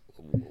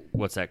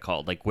 what's that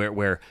called? Like,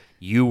 where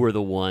you were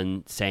the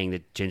one saying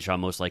that Jen Shaw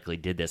most likely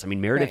did this. I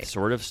mean, Meredith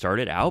sort of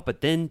started out, but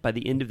then by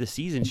the end of the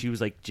season, she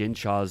was like Jen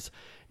Shaw's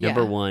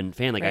number one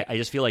fan. Like, I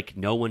just feel like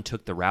no one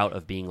took the route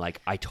of being like,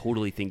 I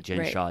totally think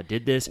Jen Shaw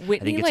did this.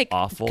 Whitney, I think it's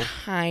awful.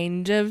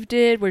 Kind of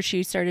did, where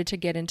she started to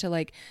get into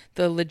like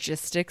the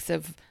logistics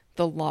of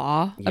the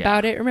law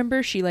about it.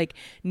 Remember, she like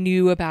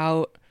knew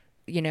about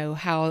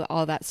how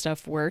all that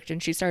stuff worked,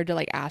 and she started to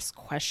like ask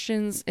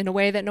questions in a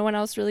way that no one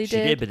else really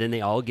did. She did, but then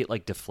they all get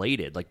like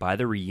deflated. Like by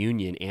the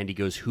reunion, Andy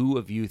goes, "Who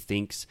of you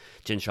thinks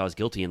Jen Shaw's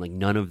guilty?" And like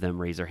none of them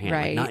raise their hand.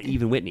 Right. Like, not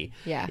even Whitney.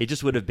 Yeah. It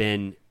just would have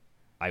been,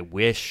 I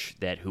wish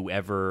that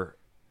whoever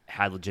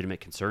had legitimate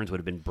concerns would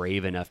have been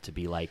brave enough to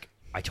be like,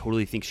 I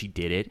totally think she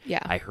did it. Yeah.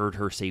 I heard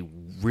her say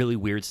really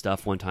weird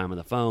stuff one time on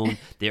the phone.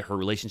 Her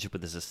relationship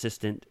with his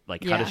assistant,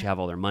 like how does she have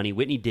all their money?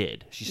 Whitney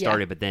did. She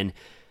started, but then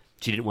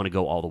she didn't want to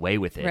go all the way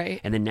with it.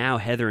 Right. And then now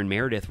Heather and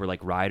Meredith were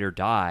like ride or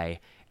die.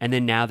 And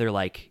then now they're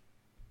like,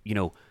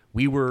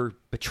 we were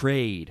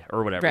betrayed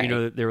or whatever. Right. You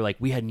know, they were like,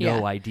 we had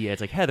no idea.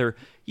 It's like, Heather,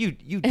 you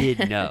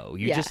did know.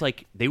 You just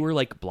like, they were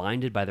like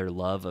blinded by their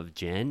love of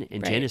Jen,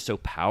 and Jen is so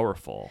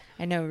powerful.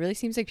 I know. It really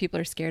seems like people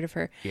are scared of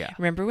her. Yeah.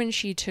 Remember when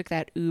she took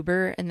that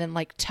Uber and then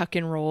like tuck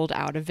and rolled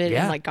out of it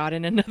and like got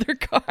in another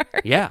car?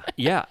 Yeah.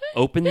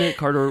 Opened the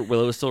car door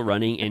while it was still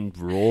running and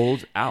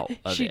rolled out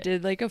of She it.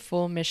 did like a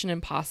full Mission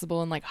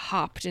Impossible and like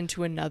hopped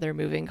into another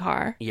moving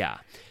car. Yeah.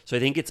 So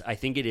I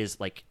think it is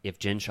like, if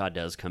Jen Shaw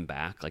does come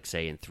back, like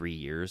say in 3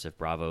 years, if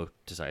Bravo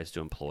decides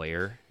to employ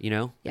her, you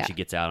know, and she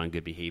gets out on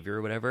good behavior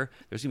or whatever,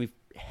 there's going to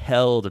be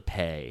hell to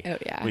pay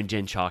when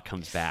Jen Shaw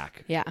comes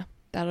back. Yeah.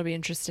 That'll be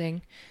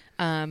interesting.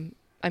 I'm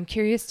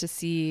curious to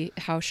see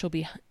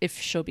if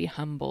she'll be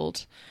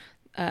humbled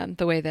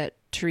the way that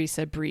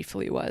Teresa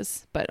briefly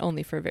was, but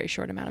only for a very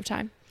short amount of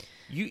time.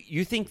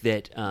 You think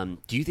that,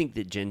 do you think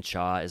that Jen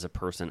Shaw is a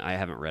person, I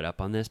haven't read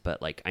up on this,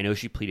 but like, I know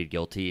she pleaded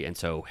guilty, and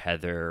so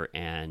Heather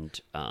and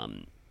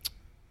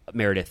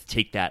Meredith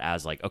take that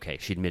as like, okay,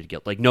 she admitted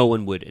guilt. Like, no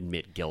one would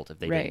admit guilt if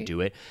they didn't do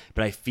it.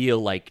 But I feel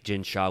like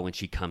Jen Shaw, when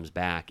she comes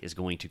back, is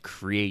going to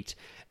create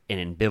an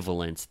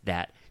ambivalence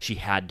that she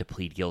had to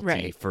plead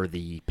guilty for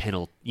the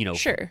penalty, you know.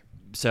 Sure.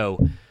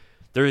 So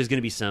there is going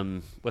to be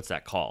some, what's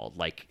that called?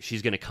 Like,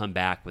 she's going to come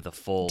back with a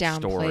full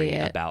story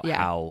about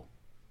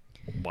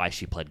why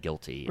she pled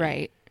guilty.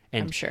 Right.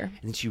 And, I'm sure.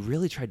 And she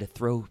really tried to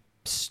throw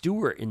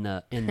Stuart in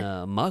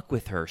the muck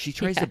with her. She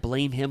tries to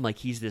blame him like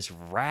he's this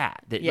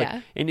rat. That,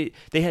 like, and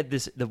they had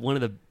one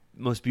of the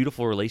most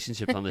beautiful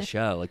relationships on the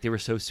show. Like, they were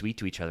so sweet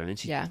to each other, and then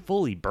she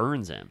fully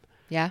burns him.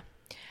 Yeah.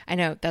 I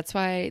know. That's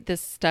why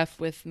this stuff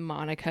with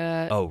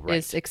Monica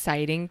is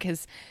exciting,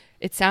 because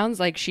it sounds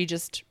like she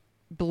just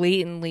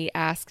blatantly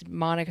asked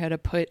Monica to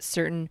put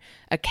certain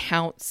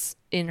accounts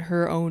in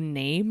her own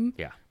name.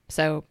 Yeah.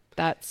 So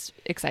that's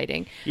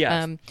exciting.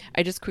 Yeah.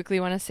 I just quickly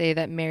want to say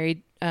that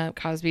Mary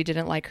Cosby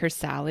didn't like her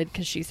salad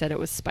because she said it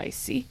was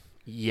spicy.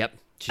 Yep.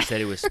 She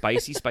said it was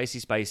spicy, spicy,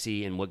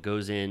 spicy, and what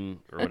goes in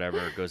or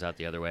whatever goes out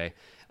the other way.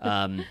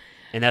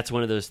 And that's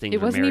one of those things.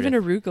 It wasn't even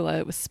arugula;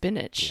 it was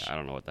spinach. Yeah, I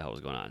don't know what the hell was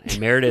going on. And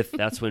Meredith,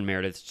 that's when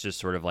Meredith just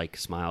sort of like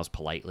smiles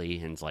politely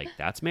and is like,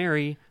 "That's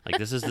Mary. Like,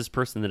 this is this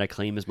person that I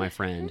claim as my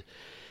friend."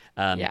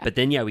 But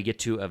then, we get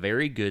to a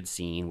very good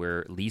scene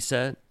where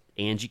Lisa,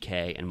 Angie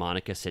K, and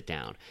Monica sit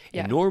down.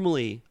 And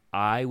normally,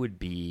 I would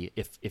be,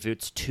 if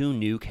it's two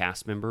new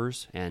cast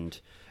members and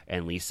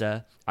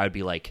Lisa, I would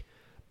be like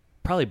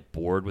probably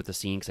bored with the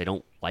scene because I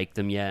don't like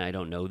them yet. I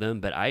don't know them.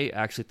 But I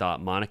actually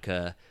thought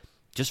Monica,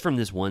 just from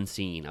this one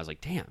scene, I was like,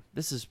 damn,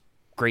 this is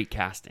great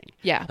casting.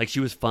 Yeah. Like, she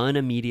was fun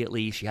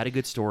immediately. She had a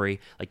good story.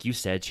 Like you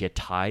said, she had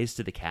ties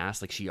to the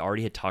cast. Like, she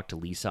already had talked to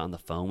Lisa on the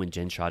phone when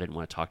Jen Shaw didn't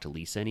want to talk to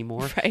Lisa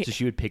anymore. Right. So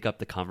she would pick up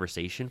the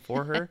conversation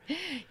for her.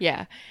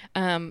 Yeah.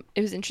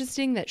 It was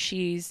interesting that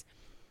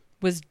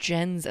was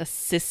Jen's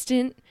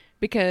assistant,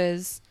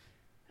 because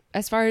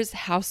as far as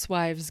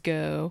housewives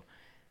go,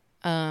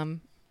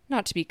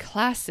 not to be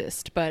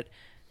classist, but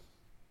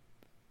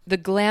the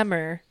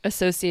glamour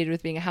associated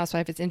with being a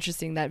housewife, it's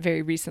interesting that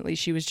very recently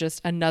she was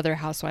just another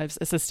housewife's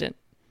assistant.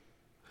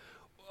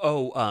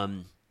 Oh,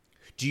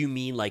 do you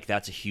mean like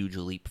that's a huge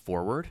leap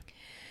forward?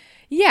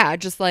 Yeah,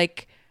 just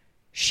like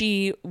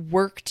she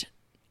worked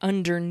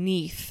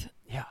underneath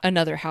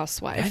another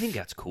housewife. I think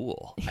that's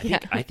cool.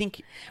 I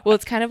think well,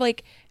 it's kind of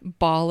like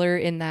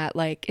baller in that,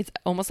 like, it's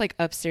almost like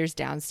upstairs,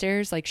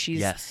 downstairs. Like,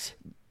 she's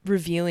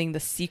revealing the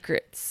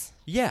secrets.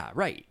 Yeah,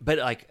 right. But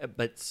I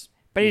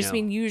just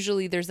mean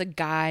usually there's a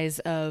guise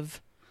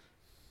of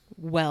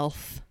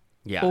wealth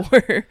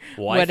or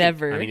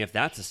whatever. I mean, if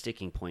that's a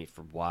sticking point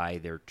for why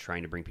they're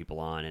trying to bring people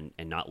on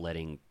and not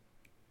letting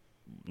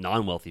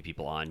non-wealthy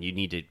people on, you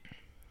need to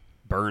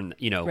burn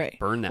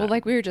that. Well,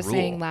 like we were just rule.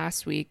 saying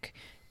last week,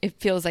 it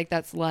feels like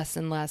that's less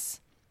and less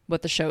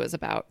what the show is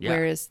about,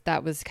 whereas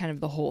that was kind of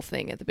the whole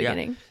thing at the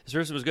beginning. Yeah. The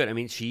service was good. I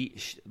mean,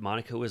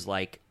 Monica was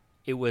like,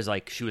 it was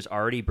like she was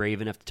already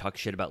brave enough to talk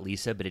shit about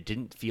Lisa, but it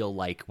didn't feel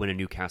like when a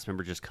new cast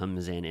member just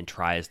comes in and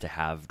tries to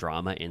have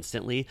drama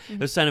instantly.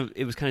 Mm-hmm.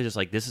 It was kind of just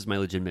like, this is my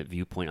legitimate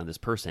viewpoint on this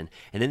person.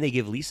 And then they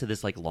give Lisa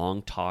this like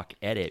long talk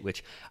edit,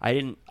 which I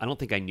don't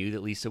think I knew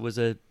that Lisa was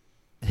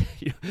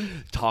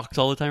talks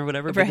all the time or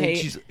whatever. But then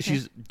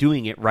she's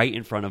doing it right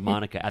in front of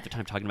Monica at the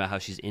time, talking about how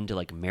she's into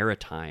like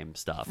maritime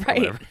stuff.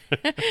 Right. Or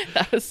whatever.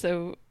 That was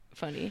so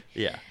funny.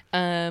 Yeah.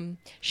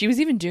 She was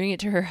even doing it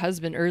to her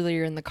husband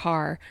earlier in the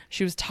car.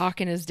 She was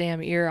talking his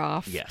damn ear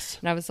off. Yes.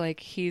 And I was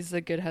like, he's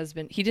a good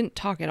husband. He didn't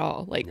talk at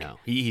all. Like, no,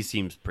 he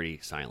seems pretty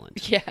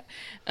silent. Yeah.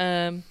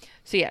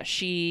 So yeah,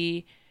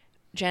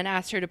 Jen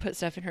asked her to put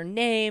stuff in her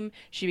name.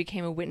 She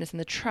became a witness in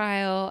the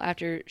trial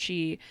after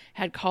she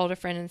had called a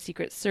friend in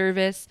Secret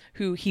Service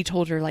who he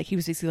told her, like, he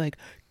was basically like,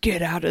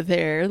 get out of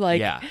there.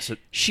 Like, so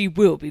she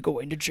will be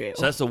going to jail.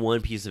 So that's the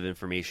one piece of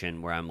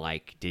information where I'm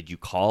like, did you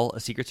call a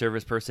Secret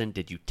Service person?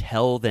 Did you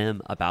tell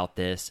them about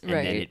this? And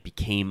then it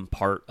became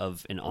part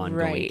of an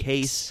ongoing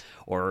case?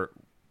 Or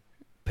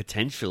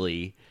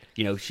potentially,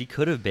 she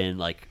could have been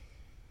like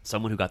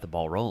someone who got the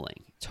ball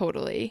rolling.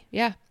 Totally.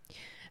 Yeah.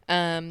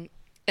 And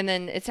And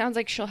then it sounds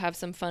like she'll have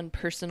some fun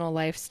personal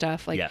life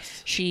stuff. Like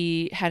Yes.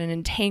 she had an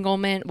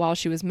entanglement while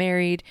she was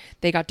married.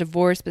 They got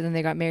divorced, but then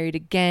they got married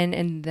again,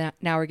 and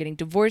now we're getting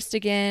divorced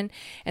again.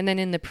 And then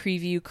in the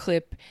preview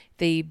clip,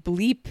 they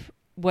bleep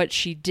what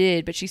she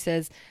did, but she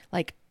says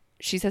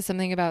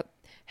something about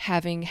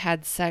having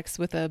had sex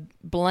with a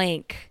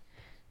blank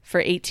for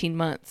 18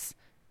 months.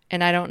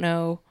 And I don't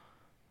know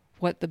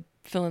what the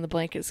fill in the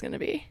blank is going to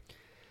be.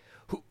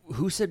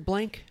 Who said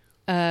blank?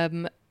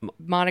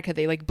 Monica,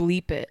 they like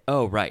bleep it.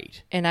 Oh,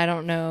 right. And I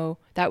don't know.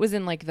 That was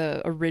in like the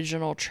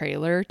original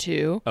trailer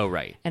too. Oh,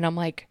 right. And I'm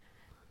like,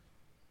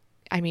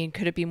 I mean,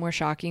 could it be more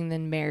shocking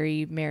than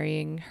Mary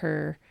marrying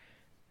her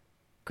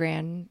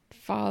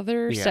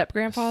grandfather,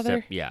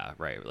 step-grandfather? Yeah,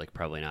 right. Like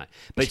probably not.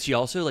 But she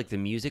also, like, the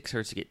music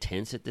starts to get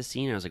tense at this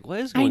scene. And I was like, what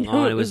is going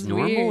on? It was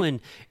normal.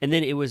 Weird. And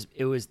then it was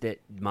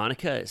that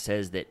Monica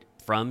says that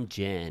from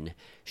Jen,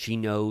 she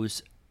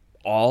knows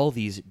all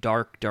these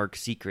dark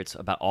secrets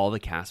about all the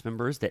cast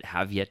members that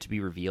have yet to be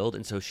revealed.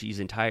 And so she's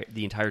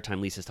the entire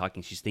time Lisa's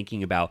talking, she's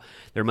thinking about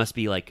there must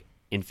be like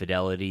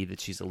infidelity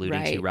that she's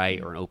alluding to,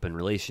 right? Or an open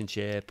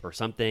relationship or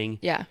something.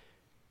 Yeah.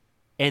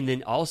 And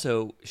then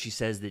also she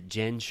says that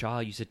Jen Shaw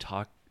used to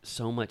talk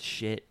so much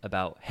shit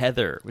about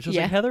Heather, which was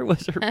like, Heather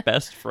was her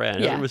best friend.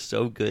 Yeah. Heather was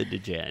so good to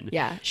Jen.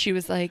 Yeah. She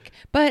was like,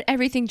 but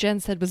everything Jen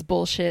said was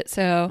bullshit.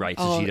 So, right.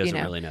 So she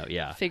doesn't really know.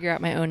 Yeah. Figure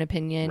out my own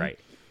opinion.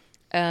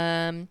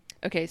 Right.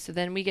 Okay, so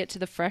then we get to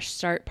the fresh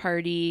start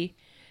party.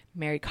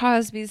 Mary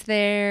Cosby's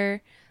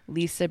there.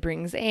 Lisa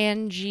brings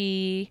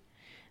Angie.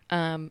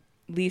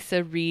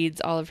 Lisa reads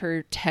all of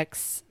her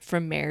texts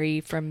from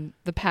Mary from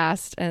the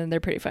past, and they're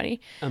pretty funny.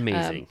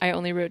 Amazing. I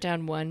only wrote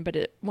down one,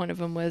 but one of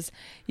them was,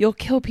 "You'll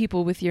kill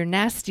people with your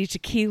nasty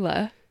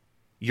tequila.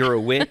 You're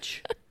a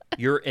witch."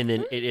 And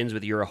then it ends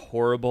with, "You're a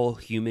horrible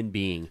human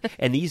being."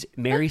 And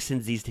Mary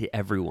sends these to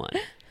everyone.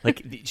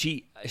 Like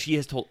she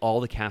has told all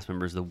the cast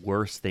members the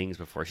worst things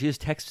before. She just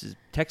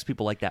texts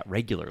people like that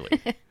regularly.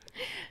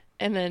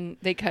 And then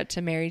they cut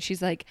to Mary. She's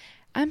like,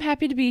 "I'm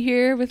happy to be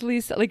here with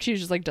Lisa." Like she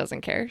just like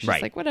doesn't care. She's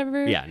like,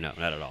 whatever. Yeah, no,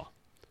 not at all.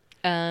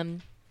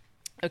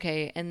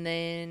 Okay, and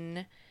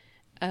then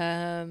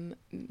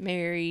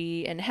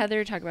Mary and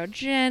Heather talk about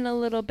Jen a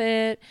little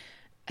bit.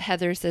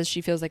 Heather says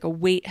she feels like a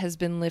weight has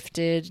been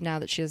lifted now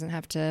that she doesn't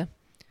have to,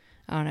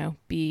 I don't know,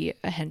 be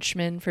a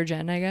henchman for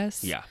Jen, I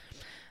guess. Yeah.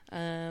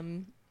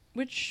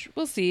 Which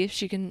we'll see if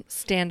she can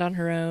stand on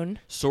her own.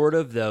 Sort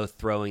of, though,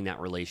 throwing that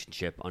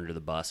relationship under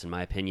the bus, in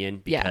my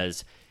opinion,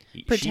 because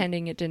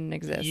pretending it didn't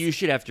exist. You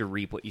should have to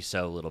reap what you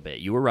sow a little bit.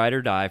 You were ride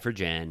or die for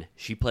Jen.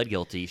 She pled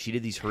guilty. She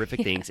did these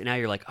horrific things, and now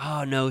you're like,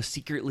 oh no,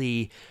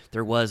 secretly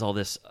there was all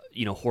this,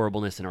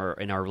 horribleness in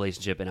our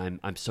relationship, and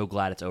I'm so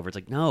glad it's over. It's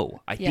like,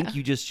 no, I think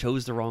you just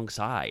chose the wrong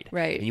side,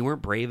 right? And you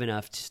weren't brave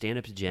enough to stand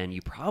up to Jen.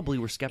 You probably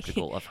were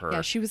skeptical of her.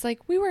 Yeah, she was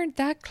like, we weren't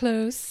that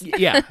close.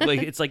 Yeah,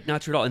 like it's like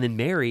not true at all. And then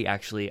Mary,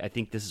 actually, I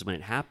think this is when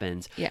it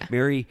happens. Yeah,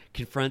 Mary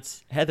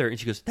confronts Heather, and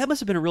she goes, "That must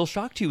have been a real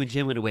shock to you when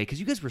Jen went away because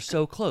you guys were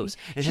so close."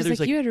 And she's Heather's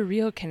like, "You had a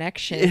real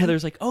connection." And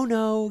Heather's like, "Oh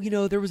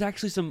no, there was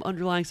actually some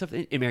underlying stuff."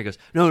 And Mary goes,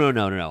 "No.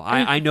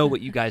 I know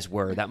what you guys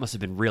were. That must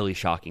have been really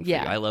shocking for you."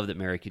 I love that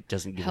Mary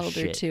doesn't give a shit.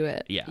 Held her to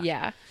it.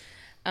 Yeah.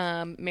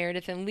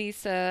 Meredith and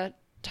Lisa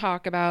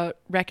talk about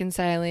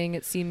reconciling.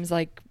 It seems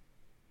like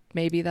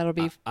maybe that'll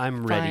be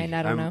I'm fine. ready.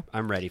 I don't know.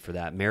 I'm ready for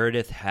that.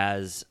 Meredith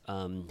has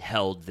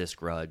held this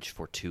grudge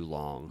for too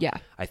long. Yeah.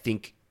 I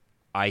think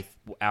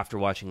after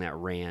watching that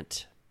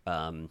rant,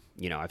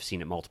 I've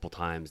seen it multiple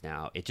times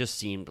now. It just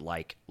seemed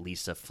like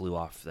Lisa flew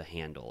off the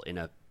handle in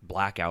a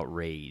blackout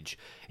rage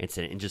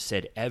and just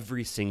said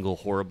every single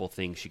horrible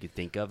thing she could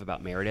think of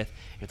about Meredith.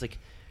 And it's like,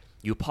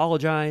 you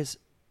apologize,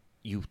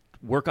 you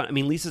work on. I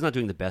mean, Lisa's not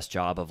doing the best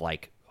job of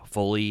like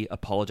fully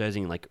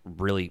apologizing and like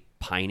really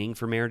pining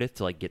for Meredith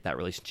to like get that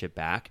relationship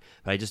back.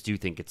 But I just do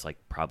think it's like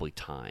probably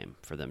time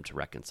for them to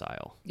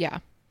reconcile. Yeah.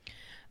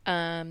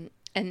 And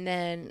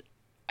then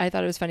I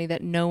thought it was funny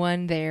that no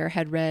one there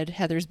had read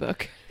Heather's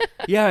book.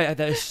 Yeah,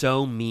 that is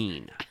so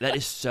mean. That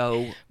is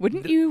so...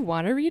 Wouldn't you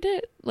want to read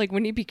it? Like,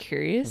 wouldn't you be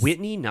curious?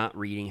 Whitney not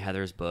reading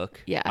Heather's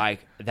book? Yeah.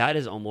 That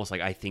is almost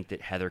like I think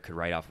that Heather could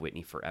write off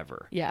Whitney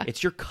forever. Yeah.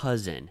 It's your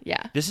cousin.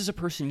 Yeah. This is a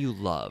person you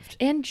loved.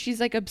 And she's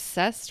like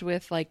obsessed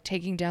with like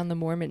taking down the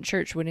Mormon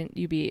church. Wouldn't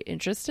you be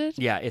interested?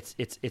 Yeah,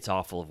 it's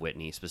awful of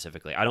Whitney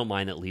specifically. I don't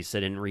mind that Lisa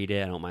didn't read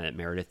it. I don't mind that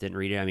Meredith didn't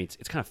read it. I mean,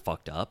 it's kind of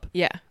fucked up.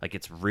 Yeah. Like,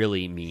 it's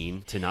really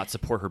mean to not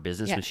support her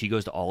business when she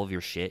goes to all of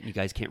your shit and you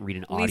guys can't read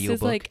an audiobook.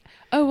 Lisa's like,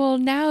 oh, well,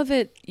 now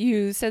that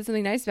you said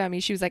something nice about me,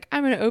 she was like,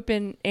 I'm going to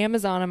open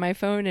Amazon on my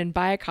phone and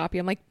buy a copy.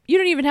 I'm like, you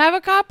don't even have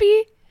a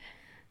copy?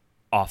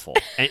 Awful.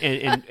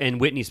 And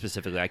Whitney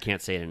specifically, I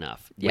can't say it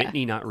enough. Yeah.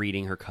 Whitney not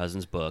reading her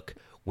cousin's book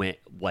went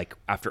like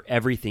after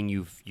everything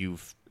you've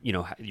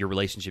your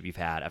relationship you've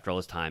had after all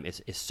this time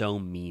is so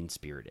mean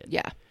spirited.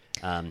 Yeah.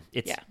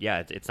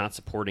 It's not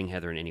supporting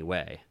Heather in any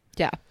way.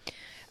 Yeah.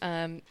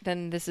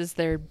 Then this is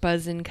their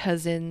buzzin'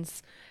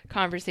 cousins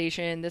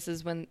conversation. This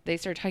is when they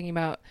start talking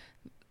about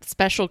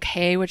Special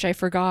K, which I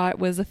forgot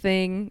was a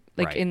thing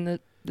in the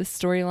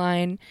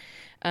storyline.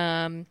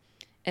 And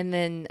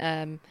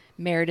then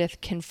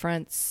Meredith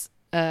confronts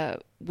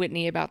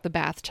Whitney about the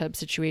bathtub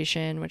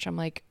situation, which I'm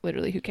like,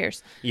 literally, who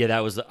cares? Yeah,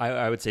 that was.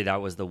 I would say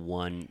that was the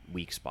one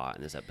weak spot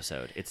in this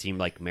episode. It seemed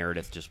like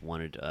Meredith just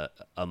wanted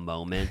a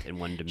moment and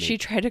wanted to make. She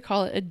tried to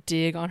call it a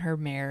dig on her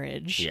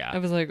marriage. Yeah, I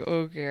was like,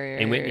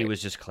 okay. And Whitney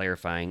was just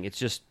clarifying. It's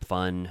just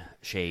fun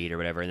shade or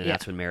whatever. And then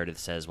that's when Meredith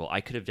says, "Well,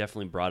 I could have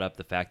definitely brought up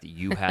the fact that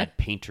you had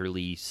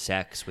painterly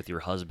sex with your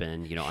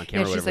husband, on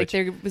camera." Yeah, she's like,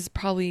 there was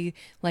probably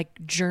like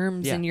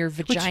germs in your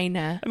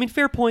vagina. Which, I mean,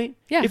 fair point.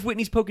 Yeah. If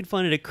Whitney's poking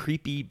fun at a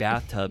creepy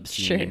bathtub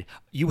scene,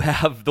 you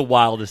have the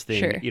wildest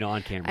thing,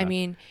 on camera. I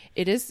mean,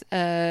 it is.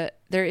 There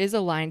is a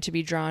line to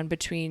be drawn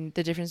between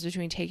the difference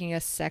between taking a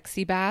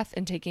sexy bath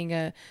and taking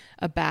a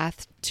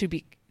bath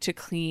to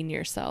clean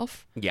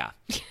yourself. Yeah.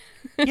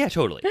 Yeah,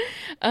 totally.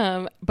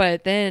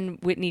 But then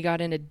Whitney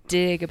got in a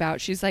dig about,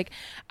 she's like,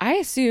 I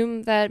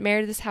assume that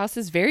Meredith's house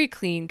is very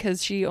clean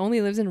because she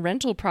only lives in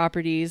rental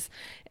properties.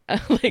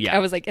 I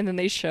was like, and then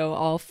they show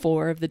all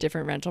 4 of the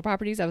different rental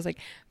properties. I was like,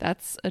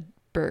 that's a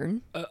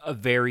burn. A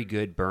very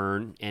good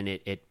burn. And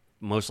it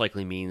most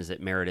likely means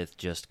that Meredith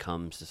just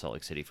comes to Salt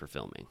Lake City for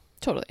filming.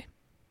 Totally.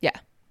 Yeah.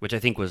 Which I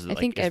think was I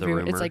think is the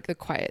rumor. It's like the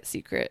quiet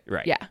secret.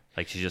 Right. Yeah.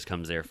 Like she just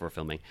comes there for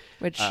filming.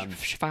 Which,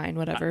 fine,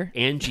 whatever.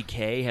 Angie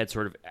K had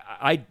sort of...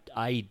 I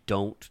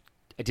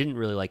didn't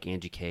really like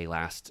Angie K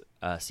last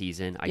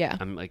season.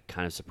 I'm like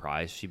kind of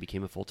surprised she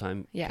became a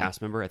full-time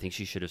cast member. I think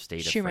she should have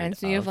stayed She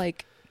reminds me of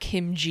like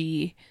Kim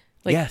G.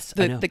 Like yes,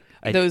 I know.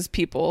 Those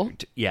people.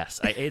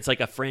 Yes. It's like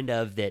a friend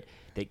of that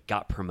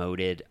got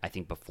promoted, I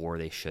think, before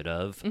they should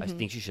have. Mm-hmm. I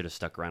think she should have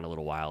stuck around a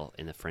little while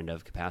in the friend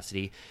of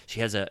capacity.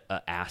 She has a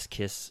ass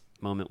kiss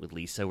moment with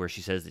Lisa where she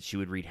says that she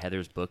would read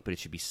Heather's book, but it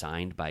should be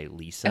signed by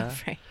Lisa. Oh,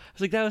 right. I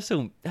was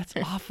like, that's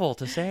awful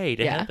to say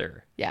to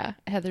Heather. Yeah.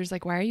 Heather's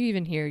like, why are you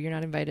even here? You're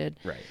not invited.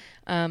 Right.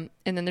 And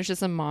then there's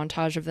just a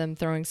montage of them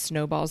throwing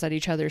snowballs at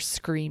each other,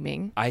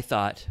 screaming. I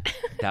thought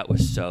that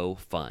was so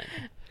fun.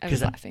 I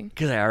was laughing.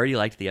 Because I already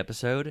liked the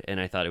episode, and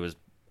I thought it was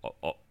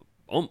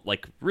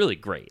like really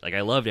great. Like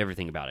I loved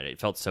everything about it. It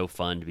felt so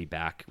fun to be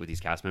back with these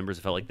cast members.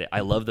 It felt like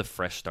I love the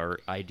fresh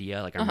start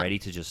idea. Like I'm ready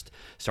to just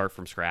start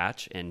from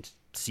scratch and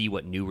see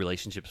what new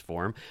relationships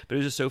form. But it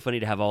was just so funny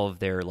to have all of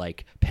their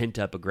like pent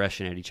up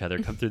aggression at each other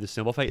come through the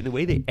snowball fight, and the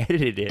way they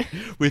edited it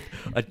with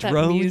a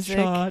drone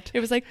shot. It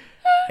was like,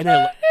 and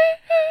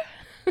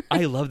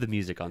I love the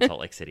music on Salt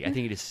Lake City. I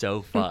think it is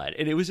so fun,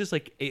 and it was just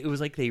like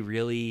they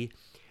really.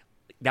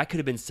 That could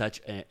have been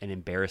such an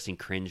embarrassing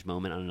cringe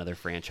moment on another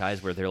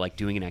franchise where they're like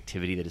doing an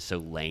activity that is so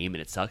lame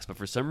and it sucks. But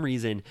for some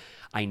reason,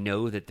 I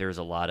know that there's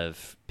a lot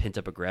of pent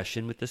up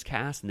aggression with this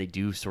cast, and they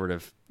do sort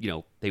of,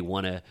 they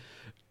want to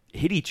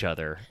hit each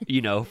other,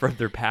 from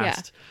their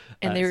past.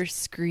 Yeah. And their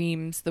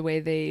screams, the way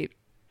they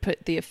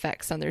put the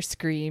effects on their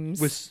screams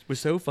was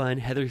so fun.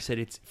 Heather said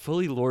it's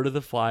fully Lord of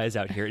the Flies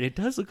out here, and it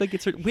does look like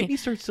it's. Whitney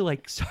starts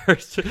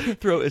to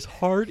throw as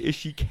hard as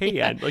she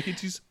can, like it's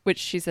just. Which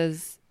she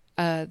says.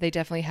 They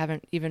definitely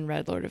haven't even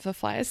read Lord of the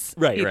Flies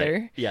either.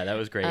 Right. Yeah, that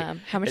was great.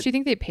 How much do you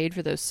think they paid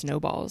for those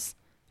snowballs?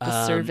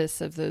 The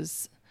service of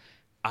those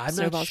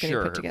snowballs getting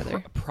put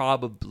together?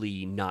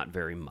 Probably not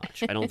very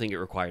much. I don't think it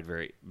required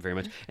very, very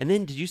much. And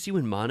then did you see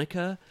when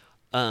Monica,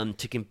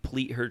 to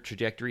complete her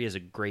trajectory as a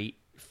great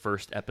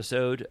first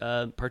episode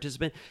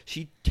participant,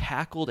 she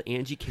tackled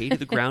Angie K to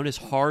the ground as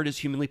hard as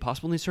humanly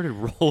possible, and they started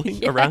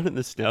rolling around in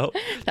the snow.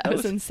 That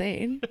was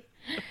insane.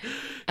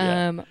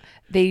 Yeah.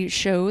 They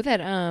show that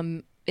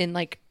in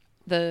like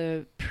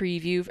the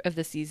preview of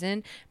the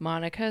season,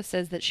 Monica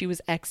says that she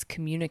was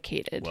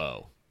excommunicated.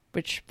 Whoa.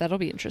 Which that'll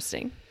be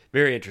interesting.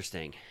 Very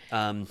interesting.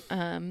 But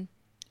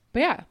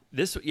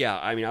yeah.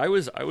 I mean, I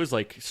was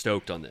like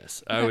stoked on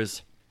this. Okay.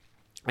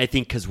 I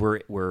think because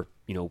we're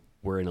in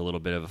a little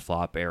bit of a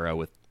flop era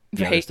with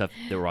the other stuff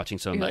that we're watching.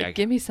 So I'm like,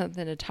 give me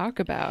something to talk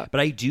about. But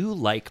I do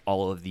like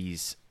all of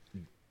these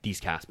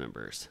cast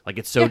members. Like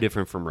it's so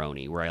different from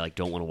RHONY, where I like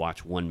don't want to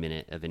watch 1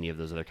 minute of any of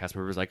those other cast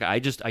members. Like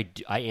I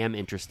am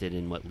interested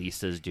in what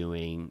Lisa's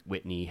doing,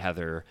 Whitney,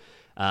 Heather.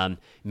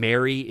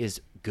 Mary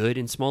is good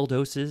in small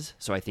doses,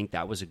 so I think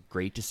that was a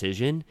great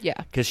decision. Yeah,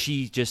 because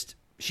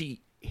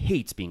she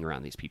hates being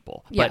around these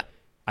people. Yeah. But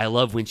I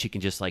love when she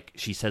can just like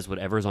she says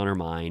whatever's on her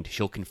mind.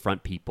 She'll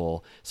confront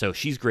people, so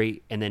she's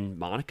great. And then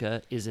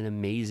Monica is an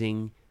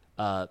amazing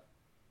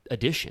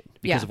addition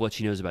because of what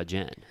she knows about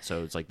Jen.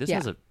 So it's like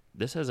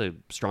this has a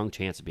strong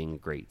chance of being a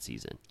great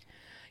season.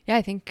 Yeah,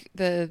 I think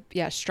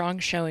strong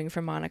showing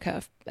from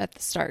Monica at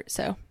the start.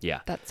 So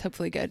that's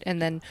hopefully good.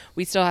 And then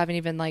we still haven't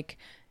even like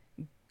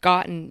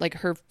gotten like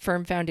her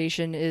firm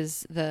foundation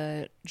is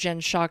the Jen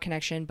Shaw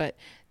connection, but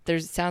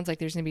sounds like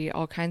there's going to be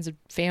all kinds of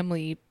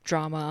family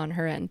drama on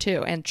her end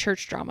too, and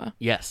church drama.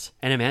 Yes,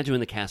 and imagine when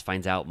the cast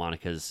finds out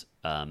Monica's,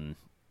 what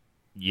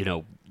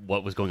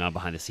was going on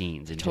behind the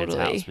scenes in Jen's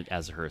house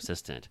as her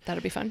assistant.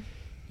 That'll be fun.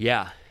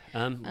 Yeah.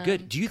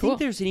 Good. Do you think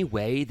there's any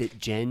way that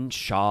Jen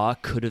Shaw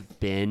could have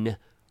been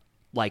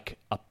like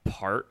a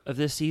part of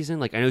this season?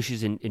 Like I know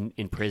she's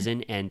in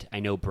prison, and I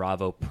know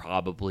Bravo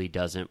probably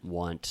doesn't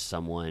want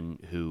someone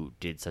who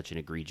did such an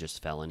egregious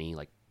felony,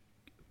 like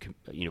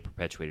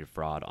perpetuated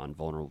fraud on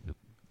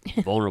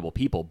vulnerable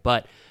people.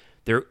 But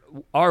there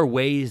are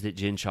ways that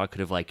Jin Shaw could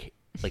have like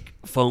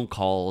phone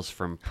calls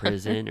from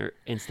prison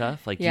and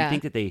stuff. Like, do you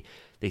think that they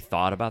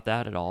thought about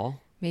that at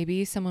all?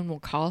 Maybe someone will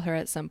call her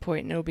at some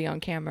point and it'll be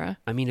on camera.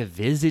 I mean, a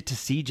visit to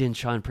see Jin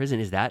Shaw in prison,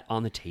 is that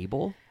on the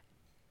table?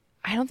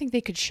 I don't think they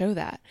could show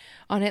that.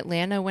 On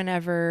Atlanta,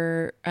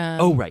 whenever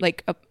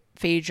like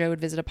Phaedra would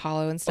visit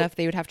Apollo and stuff,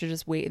 they would have to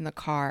just wait in the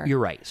car. You're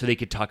right. So they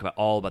could talk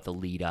about the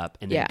lead up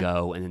and then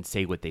go and then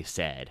say what they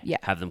said. Yeah.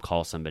 Have them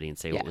call somebody and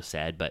say what was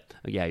said. But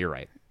yeah, you're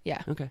right.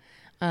 Yeah. Okay.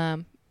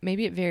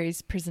 Maybe it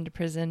varies prison to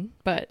prison,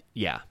 but...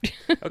 Yeah.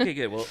 Okay,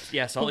 good. Well,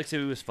 yeah, Salt Lake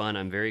City was fun.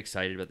 I'm very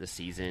excited about this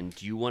season.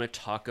 Do you want to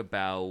talk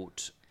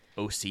about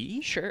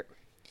OC? Sure.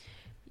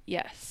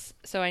 Yes.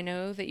 So I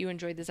know that you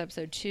enjoyed this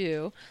episode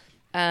too.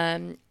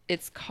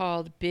 It's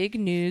called Big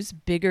News,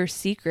 Bigger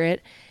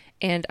Secret.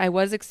 And I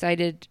was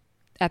excited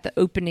at the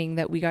opening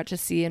that we got to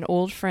see an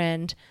old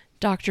friend,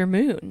 Dr.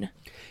 Moon.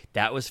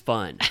 That was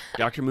fun.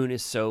 Dr. Moon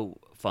is so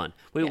fun.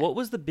 Wait, what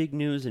was the big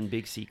news and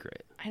big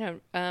secret? I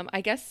don't.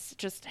 I guess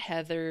just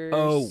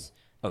Heather's.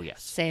 Oh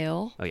yes.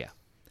 Sale. Oh yeah.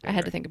 I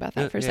had to think about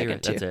that for a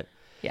second too. That's it.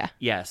 Yeah.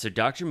 Yeah. So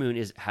Dr. Moon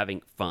is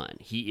having fun.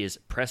 He is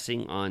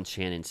pressing on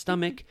Shannon's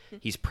stomach.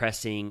 He's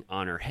pressing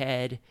on her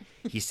head.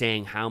 He's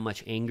saying, "How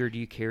much anger do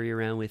you carry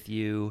around with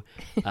you?"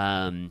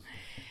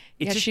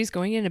 She's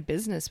going into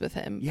business with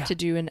him to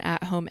do an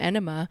at-home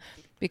enema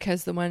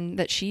because the one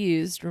that she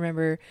used,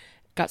 remember,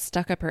 got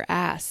stuck up her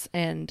ass,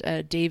 and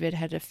David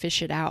had to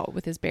fish it out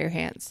with his bare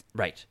hands.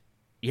 Right.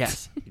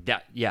 Yes.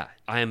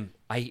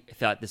 I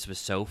thought this was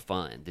so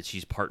fun that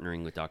she's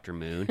partnering with Dr.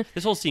 Moon.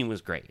 This whole scene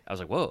was great. I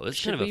was like, whoa, this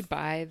is kind of we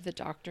buy the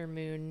Dr.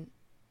 Moon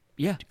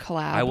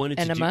collab I wanted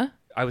enema?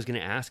 I was going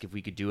to ask if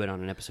we could do it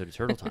on an episode of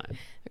Turtle Time.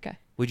 Okay.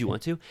 Would you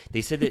want to?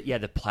 They said that,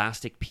 the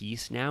plastic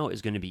piece now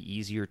is going to be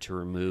easier to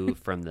remove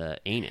from the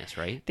anus,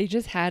 right? They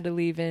just had to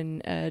leave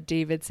in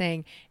David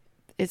saying,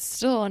 "It's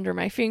still under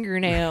my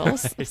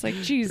fingernails." It's like,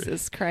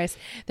 Jesus Christ.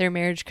 Their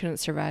marriage couldn't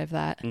survive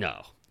that.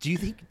 No. Do you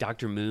think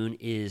Dr. Moon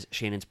is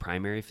Shannon's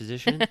primary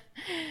physician?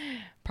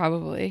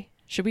 Probably.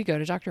 Should we go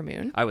to Dr.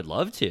 Moon? I would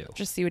love to.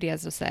 Just see what he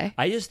has to say.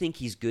 I just think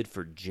he's good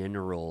for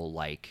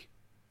general,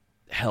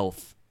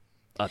 health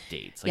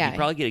updates. You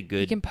probably get a good...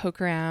 He can poke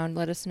around,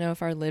 let us know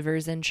if our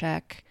liver's in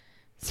check,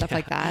 stuff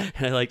like that.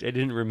 And I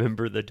didn't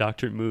remember the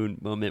Dr. Moon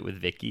moment with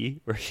Vicky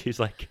where she's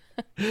like,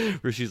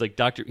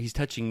 "Doctor, he's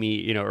touching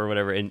me," or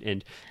whatever.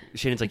 And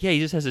Shannon's like, "Yeah, he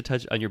just has to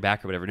touch on your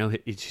back or whatever." No,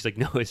 she's like,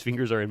 "No, his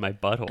fingers are in my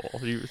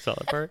butthole." You saw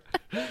that part?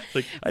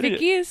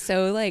 Vicky is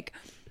so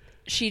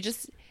she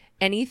just,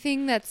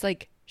 anything that's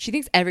she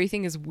thinks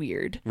everything is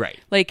weird. Right.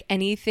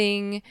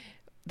 Anything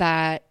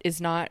that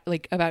is not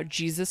about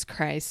Jesus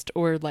Christ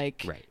or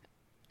right.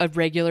 a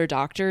regular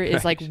doctor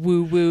is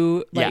woo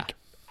woo,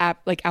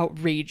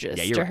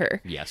 outrageous to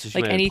her. Yeah, so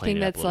she anything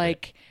that's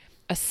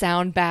a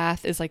sound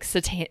bath is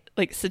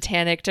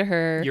satanic to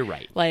her. You're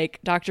right.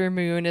 Dr.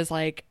 Moon is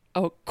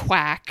oh,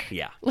 quack.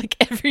 Yeah.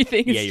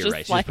 Everything is you're just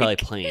right. She's probably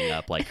playing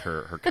up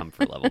her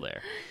comfort level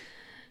there.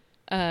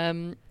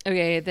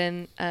 Okay,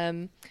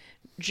 then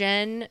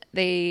Jen,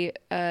 they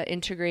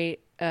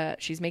integrate,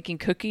 she's making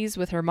cookies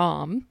with her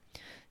mom.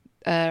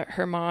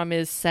 Her mom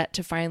is set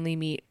to finally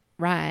meet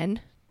Ryan.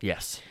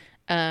 Yes.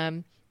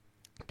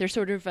 They're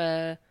sort of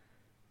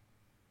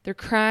they're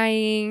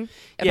crying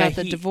about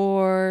the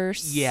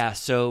divorce. Yeah,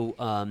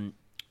 so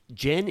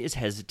Jen is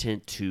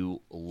hesitant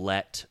to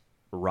let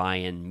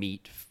Ryan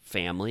meet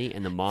family,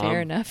 and the mom...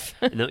 Fair enough.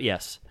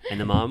 Yes, and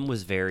the mom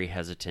was very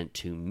hesitant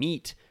to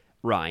meet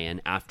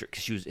Ryan after,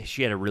 because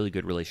she had a really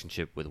good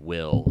relationship with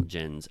Will,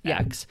 Jen's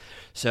ex.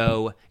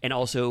 So, and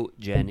also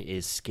Jen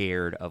is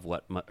scared of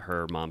what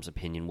her mom's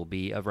opinion will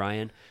be of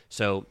Ryan.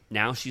 So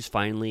now she's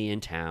finally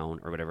in town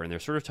or whatever, and they're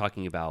sort of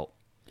talking about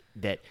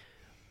that.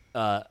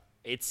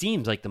 It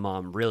seems like the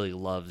mom really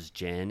loves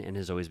Jen and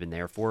has always been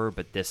there for her,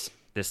 but this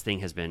thing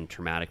has been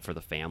traumatic for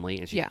the family,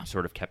 and she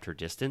sort of kept her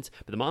distance.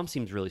 But the mom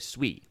seems really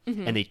sweet,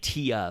 and they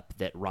tee up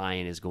that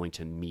Ryan is going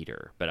to meet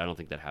her, but I don't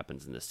think that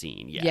happens in the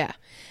scene yet. Yeah.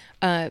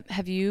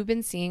 Have you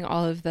been seeing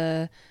all of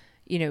the,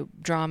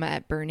 drama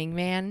at Burning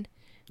Man?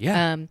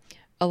 Yeah.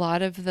 A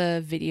lot of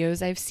the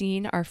videos I've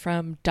seen are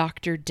from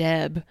Dr.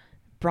 Deb,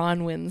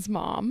 Bronwyn's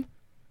mom.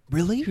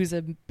 Really? Who's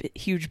a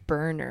huge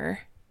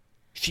burner.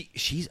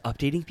 She's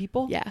updating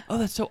people? Yeah. Oh,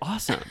 that's so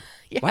awesome.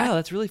 Wow,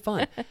 that's really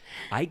fun.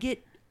 I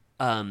get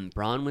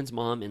Bronwyn's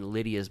mom and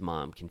Lydia's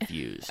mom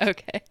confused.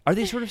 Okay. Are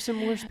they sort of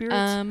similar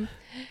spirits?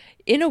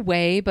 In a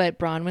way, but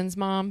Bronwyn's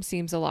mom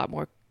seems a lot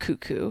more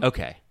cuckoo.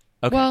 Okay.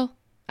 Well,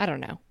 I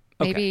don't know.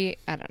 Maybe, Okay.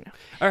 I don't know.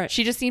 All right.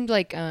 She just seemed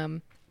like a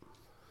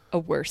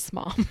worse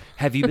mom.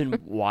 Have you been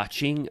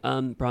watching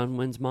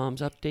Bronwyn's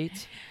mom's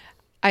updates?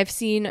 I've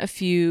seen a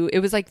few. It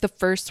was the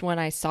first one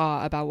I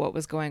saw about what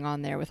was going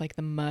on there with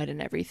the mud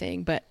and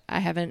everything, but I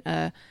haven't,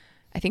 I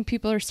think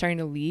people are starting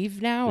to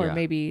leave now, or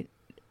maybe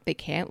they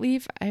can't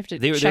leave. I have to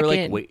check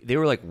in. They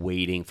were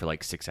waiting for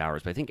 6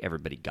 hours, but I think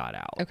everybody got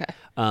out. Okay.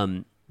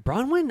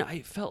 Bronwyn,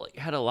 I felt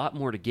had a lot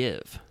more to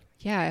give.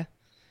 Yeah.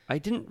 I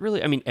didn't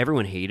really,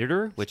 everyone hated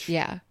her, which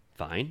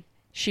fine.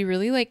 She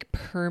really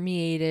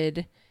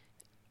permeated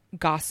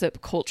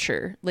gossip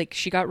culture. Like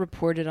she got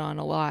reported on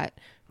a lot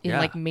in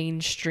like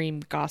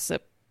mainstream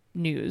gossip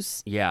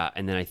news. Yeah,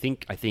 and then I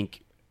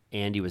think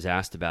Andy was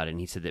asked about it, and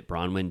he said that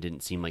Bronwyn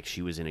didn't seem like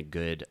she was in a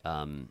good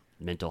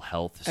mental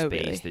health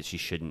space, that she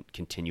shouldn't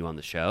continue on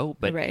the show.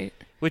 But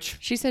which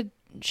she said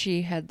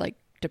she had like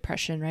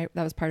depression, right?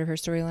 That was part of her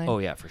storyline. Oh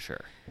yeah, for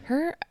sure.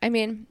 I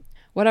mean,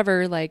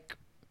 whatever, like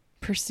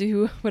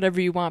pursue whatever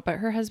you want, but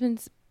her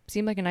husband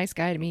seemed like a nice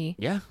guy to me.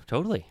 Yeah,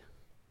 totally.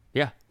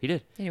 Yeah, he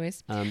did.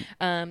 Anyways,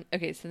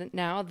 okay, so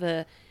now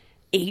the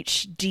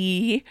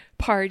HD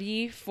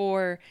party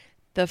for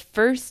the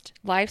first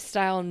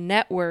lifestyle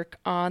network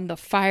on the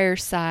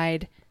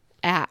Fireside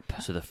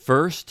app. So the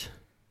first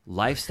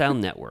lifestyle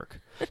network.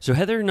 So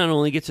Heather not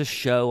only gets a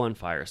show on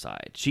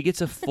Fireside, she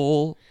gets a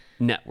full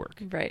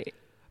network. Right.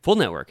 Full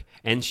network.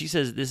 And she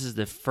says this is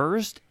the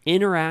first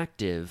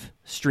interactive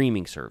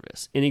streaming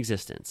service in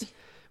existence,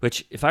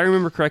 which, if I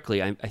remember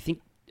correctly, I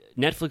think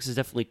Netflix has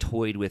definitely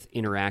toyed with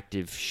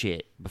interactive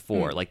shit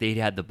before. Like they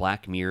had the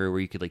Black Mirror where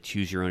you could like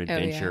choose your own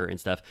adventure and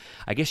stuff.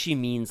 I guess she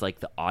means like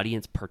the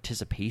audience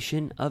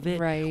participation of it,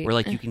 right? Where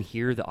like you can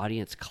hear the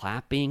audience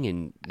clapping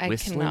and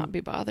whistling. I cannot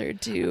be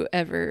bothered to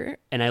ever.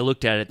 And I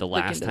looked at it the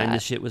last time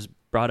this shit was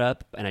brought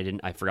up,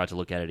 and I forgot to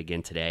look at it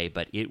again today.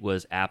 But it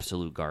was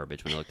absolute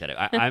garbage when I looked at it.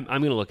 I'm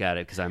going to look at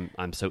it because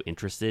I'm so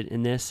interested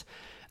in this.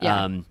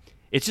 Yeah.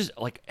 It's just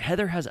like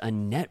Heather has a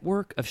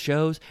network of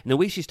shows, and the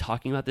way she's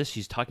talking about this,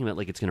 she's talking about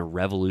like it's going to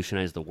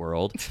revolutionize the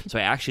world. So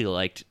I actually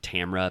liked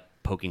Tamra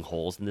poking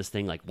holes in this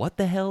thing. Like, what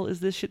the hell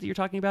is this shit that you're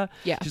talking about?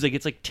 Yeah. She's like,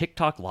 it's like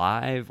TikTok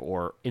Live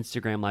or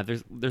Instagram Live.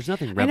 There's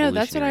nothing revolutionary. I know,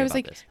 that's what I was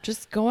like. This.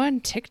 Just go on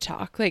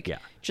TikTok. Like,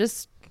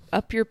 just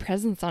up your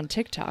presence on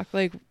TikTok.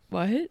 Like,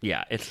 what?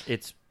 Yeah,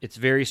 it's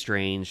very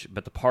strange,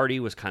 but the party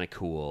was kind of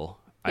cool.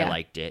 I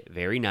liked it.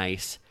 Very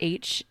nice.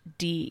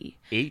 HD.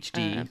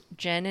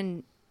 Jen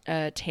and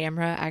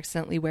Tamra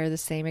accidentally wear the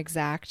same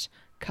exact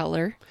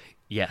color.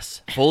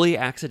 Yes, fully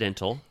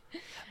accidental.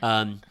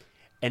 And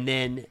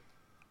then,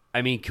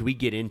 I mean, can we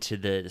get into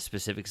the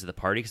specifics of the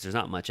party? Because there's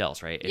not much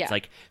else, right? It's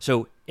like,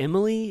 so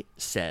Emily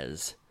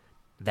says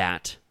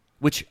that,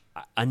 which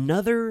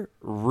another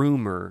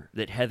rumor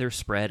that Heather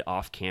spread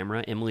off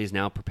camera, Emily is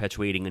now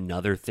perpetuating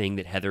another thing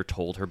that Heather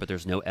told her, but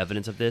there's no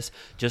evidence of this.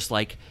 Just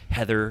like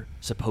Heather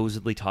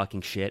supposedly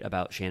talking shit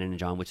about Shannon and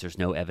John, which there's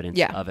no evidence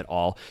of at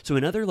all. So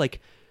another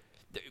like,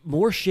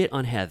 more shit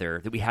on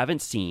Heather that we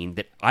haven't seen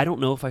that I don't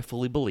know if I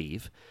fully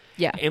believe.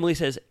 Yeah. Emily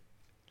says,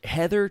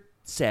 Heather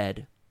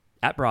said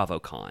at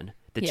BravoCon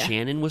that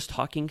Shannon was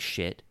talking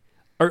shit.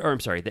 Or I'm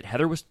sorry, that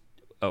Heather was...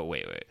 Oh,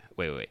 wait.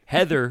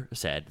 Heather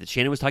said that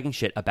Shannon was talking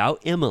shit about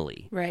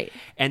Emily. Right.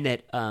 And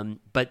that,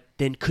 but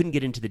then couldn't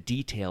get into the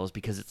details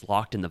because it's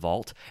locked in the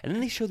vault. And then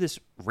they show this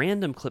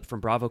random clip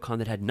from BravoCon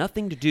that had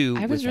nothing to do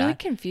with that. I was really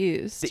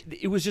confused.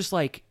 It was just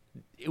like...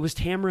 It was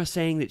Tamra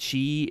saying that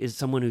she is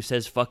someone who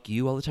says fuck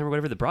you all the time or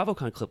whatever. The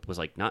BravoCon clip was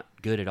like not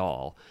good at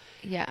all.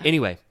 Yeah.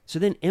 Anyway, so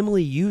then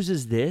Emily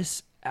uses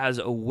this as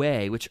a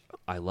way, which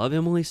I love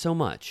Emily so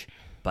much,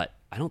 but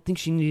I don't think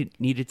she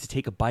needed to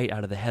take a bite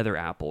out of the Heather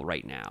apple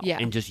right now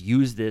and just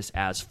use this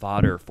as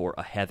fodder for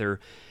a Heather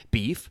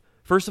beef.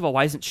 First of all,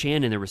 why isn't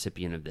Shannon the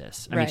recipient of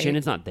this? I mean,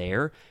 Shannon's not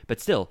there,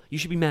 but still, you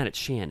should be mad at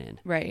Shannon.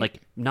 Right.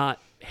 Like,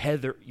 not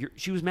Heather.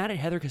 She was mad at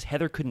Heather because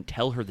Heather couldn't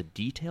tell her the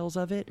details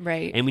of it.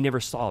 Right. And we never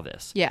saw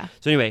this. Yeah.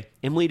 So anyway,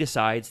 Emily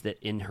decides that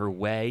in her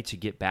way to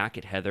get back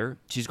at Heather,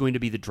 she's going to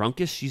be the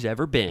drunkest she's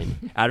ever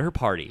been at her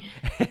party.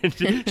 And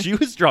she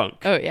was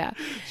drunk. Oh, yeah.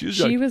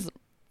 She was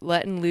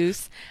letting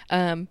loose.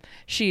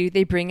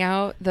 They bring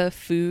out the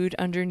food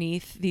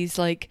underneath these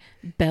like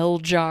bell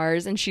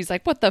jars, and she's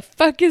like, "What the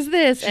fuck is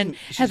this?" And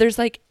Heather's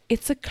like,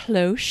 "It's a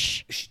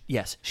cloche."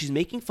 Yes, she's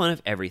making fun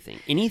of everything,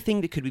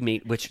 anything that could be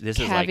made. Which this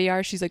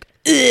caviar. Is like, she's like,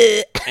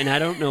 ugh. And I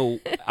don't know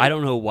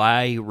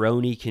why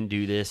RHONY can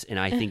do this, and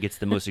I think it's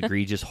the most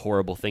egregious,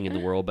 horrible thing in the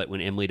world. But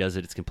when Emily does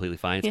it, it's completely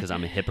fine. It's because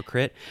I'm a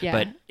hypocrite. Yeah.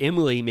 But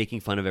Emily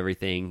making fun of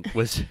everything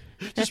was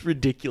just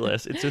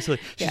ridiculous. It's just like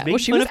she's making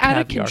she fun was of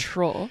out caviar. of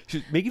control.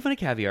 She's making fun of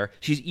caviar.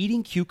 She's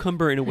eating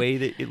cucumber in a way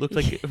that it looked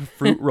like a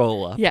fruit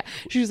roll-up. Yeah,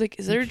 she was like,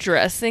 "Is there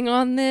dressing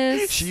on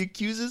this?" She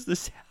accuses the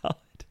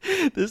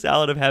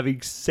salad of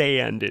having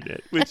sand in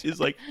it, which is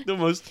like the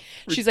most.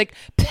 She's like,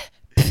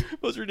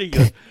 most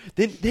ridiculous.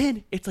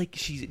 Then it's like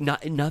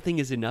nothing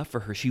is enough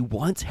for her. She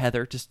wants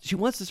Heather to. She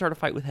wants to start a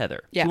fight with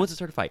Heather. Yeah. She wants to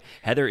start a fight.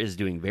 Heather is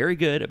doing very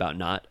good about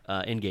not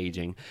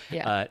engaging.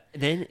 Yeah.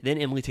 Then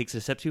Emily takes it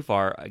a step too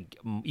far,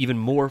 even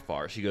more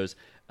far. She goes.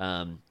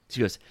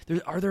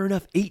 Are there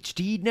enough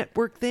HD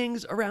network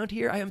things around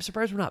here? I am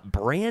surprised we're not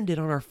branded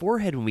on our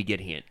forehead when we get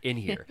in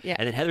here. Yeah.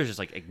 And then Heather's just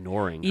like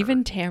ignoring her.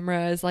 Even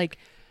Tamra is like,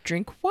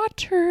 "Drink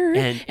water."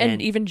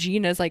 And even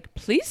Gina's like,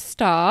 "Please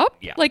stop."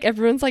 Yeah. Like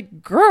everyone's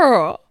like,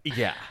 "Girl."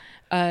 Yeah.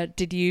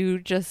 Did you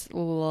just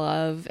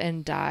love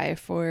and die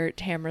for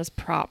Tamra's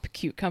prop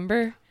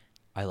cucumber?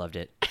 I loved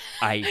it.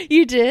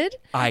 You did?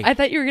 I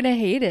thought you were gonna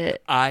hate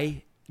it.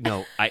 I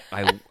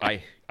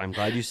I'm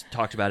glad you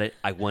talked about it.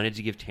 I wanted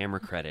to give Tamara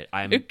credit.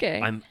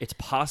 Okay. It's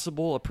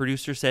possible a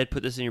producer said,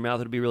 "Put this in your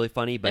mouth; it'll be really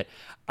funny." But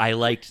I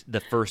liked the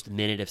first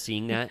minute of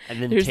seeing that,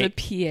 and then there's a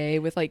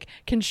PA with like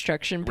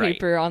construction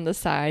paper on the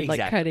side,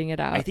 like cutting it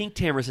out. I think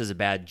Tamara says a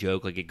bad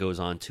joke, like it goes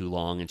on too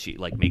long, and she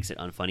like makes it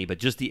unfunny. But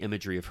just the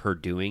imagery of her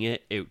doing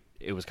it,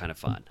 it was kind of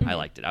fun. I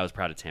liked it. I was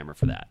proud of Tamara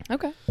for that.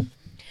 Okay.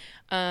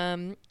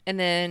 And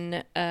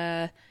then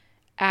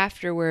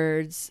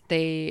afterwards,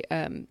 they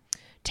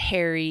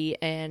Terry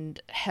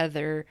and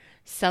Heather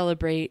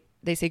celebrate.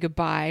 They say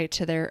goodbye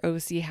to their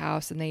OC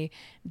house, and they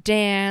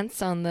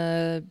dance on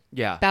the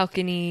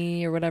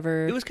balcony or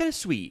whatever. It was kind of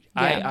sweet.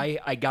 Yeah.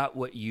 I got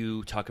what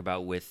you talk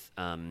about with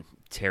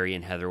Terry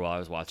and Heather while I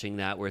was watching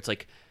that, where it's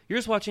like you're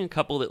just watching a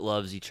couple that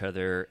loves each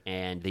other,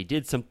 and they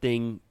did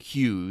something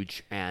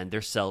huge, and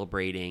they're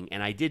celebrating.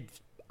 And I did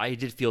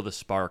feel the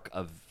spark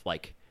of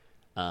like.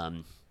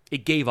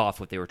 It gave off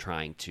what they were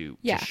trying to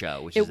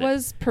show. Which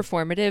was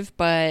performative,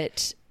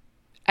 but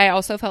I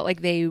also felt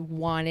like they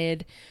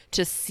wanted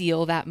to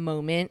seal that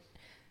moment.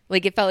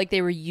 Like it felt like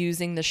they were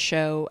using the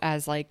show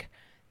as like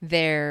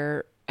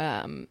their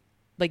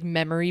like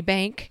memory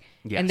bank.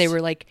 Yes. And they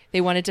were like,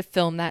 they wanted to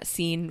film that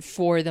scene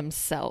for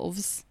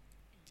themselves.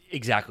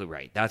 Exactly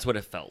right. That's what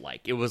it felt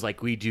like. It was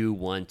like we do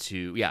want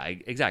to,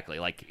 exactly.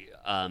 Like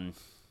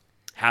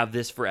have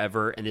this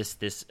forever, and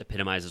this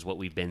epitomizes what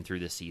we've been through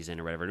this season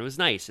or whatever. And it was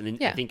nice. And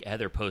then I think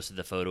Heather posted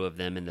the photo of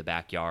them in the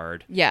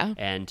backyard. Yeah.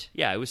 And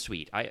it was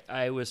sweet.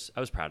 I was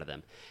proud of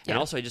them. And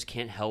also I just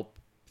can't help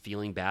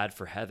feeling bad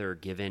for Heather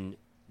given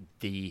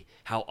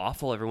how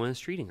awful everyone is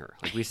treating her.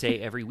 Like we say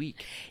every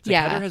week. It's like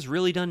Heather has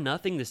really done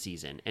nothing this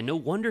season, and no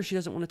wonder she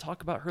doesn't want to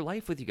talk about her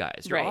life with you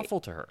guys. You're awful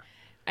to her.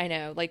 I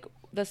know. Like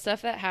the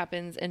stuff that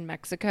happens in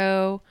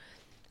Mexico,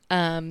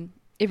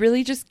 it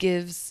really just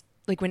gives,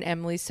 like when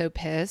Emily's so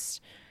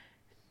pissed,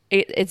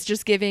 it's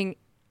just giving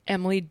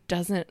Emily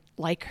doesn't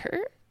like her.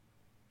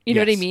 You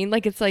know what I mean?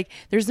 Like it's like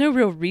there's no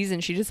real reason.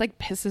 She just like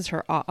pisses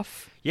her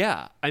off.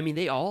 Yeah. I mean,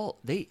 they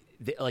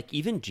like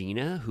even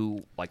Gina,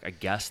 who like I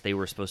guess they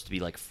were supposed to be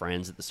like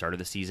friends at the start of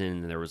the season,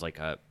 and there was like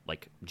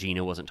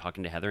Gina wasn't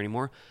talking to Heather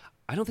anymore.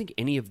 I don't think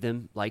any of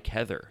them like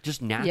Heather.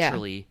 Just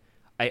naturally,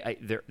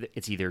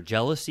 it's either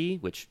jealousy,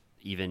 which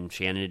even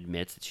Shannon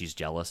admits that she's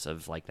jealous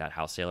of like that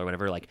house sale or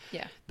whatever. Like,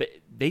 but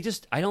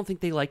I don't think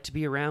they like to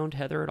be around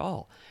Heather at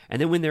all. And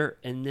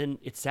then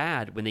it's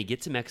sad when they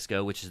get to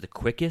Mexico, which is the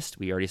quickest.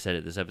 We already said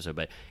it this episode,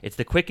 but it's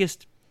the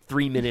quickest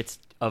 3 minutes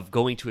of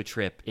going to a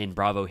trip in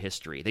Bravo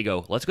history. They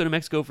go, let's go to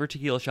Mexico for a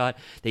tequila shot.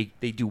 They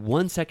do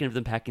 1 second of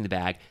them packing the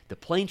bag. The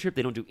plane trip,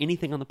 they don't do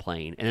anything on the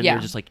plane, and then they're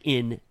just like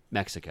in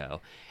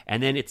Mexico.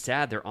 And then it's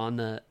sad. They're on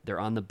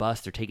the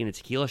bus. They're taking a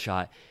tequila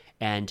shot,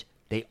 and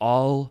they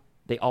all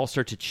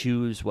start to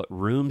choose what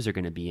rooms they're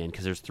going to be in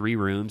because there's 3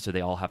 rooms,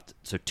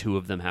 so 2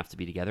 of them have to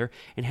be together.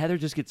 And Heather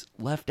just gets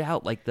left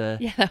out. Like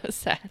that was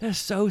sad. That's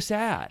so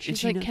sad.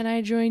 She's like, "Can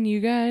I join you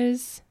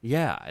guys?"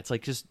 Yeah, it's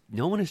like just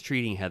no one is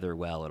treating Heather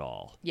well at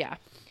all. Yeah,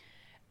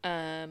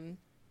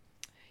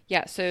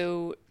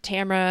 So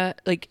Tamara,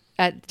 like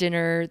at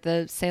dinner,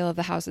 the sale of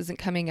the house isn't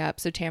coming up,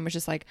 so Tamara's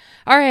just like,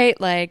 "All right,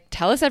 like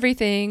tell us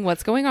everything.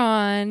 What's going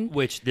on?"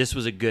 Which this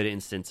was a good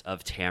instance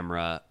of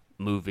Tamara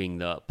moving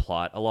the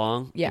plot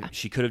along. Yeah.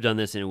 She could have done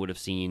this and it would have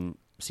seemed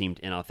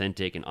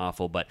inauthentic and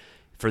awful, but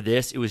for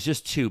this it was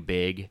just too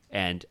big,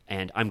 and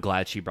I'm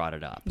glad she brought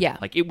it up. Yeah.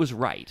 Like it was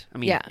right. I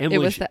mean, it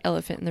was the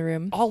elephant in the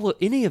room.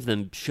 Any of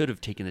them should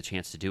have taken the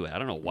chance to do it. I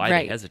don't know why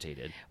they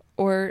hesitated.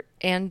 Or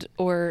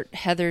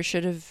Heather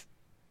should have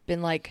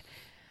been like,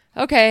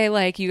 okay,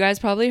 like you guys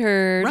probably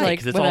heard, right, like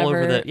because it's whatever.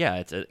 all over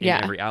it's in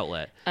every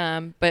outlet.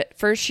 But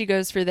first she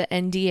goes for the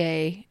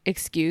NDA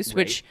excuse,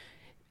 which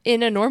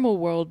in a normal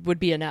world would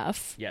be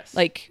enough. Yes.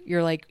 Like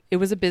you're like, it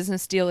was a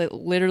business deal. It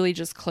literally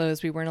just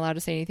closed. We weren't allowed to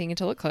say anything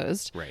until it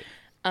closed. Right.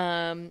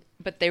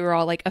 But they were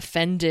all like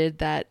offended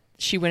that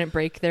she wouldn't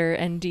break their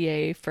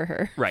NDA for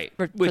her. Right.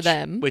 For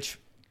them. Which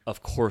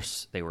of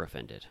course they were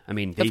offended. I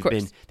mean,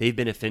 they've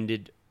been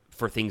offended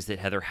for things that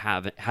Heather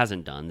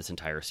hasn't done this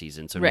entire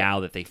season. So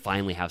now that they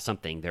finally have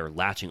something, they're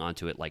latching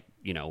onto it like,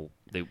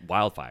 the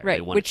wildfire. Right.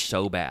 They want it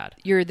so bad.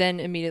 You're then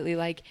immediately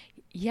like,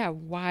 yeah,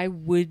 why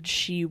would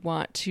she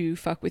want to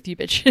fuck with you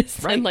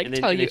bitches right. and like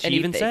tell you anything? She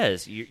even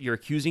says, you're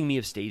accusing me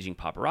of staging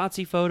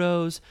paparazzi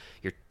photos.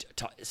 You're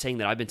saying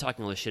that I've been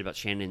talking all this shit about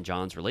Shannon and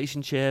John's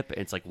relationship. And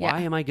it's like,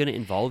 why am I going to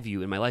involve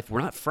you in my life?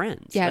 We're not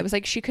friends. Yeah, it was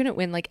like she couldn't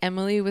win. Like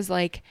Emily was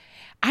like,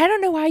 I don't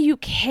know why you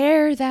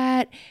care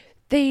that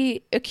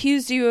they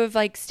accused you of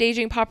like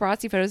staging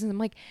paparazzi photos. And I'm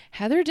like,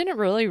 Heather didn't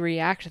really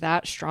react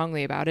that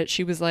strongly about it.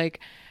 She was like,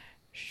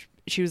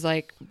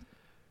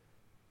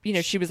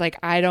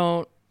 I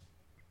don't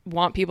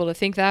want people to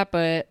think that,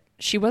 but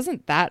she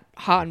wasn't that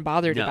hot and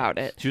bothered about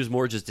it. She was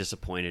more just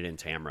disappointed in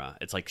Tamara.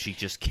 It's like she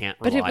just can't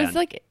rely on... But it was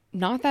like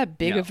not that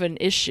big of an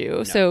issue.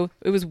 No. So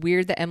it was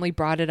weird that Emily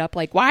brought it up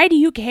like, why do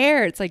you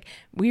care? It's like,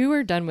 we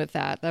were done with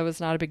that. That was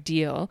not a big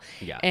deal.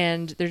 Yeah.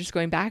 And they're just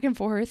going back and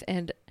forth,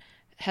 and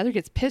Heather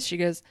gets pissed. She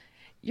goes,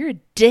 "You're a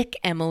dick,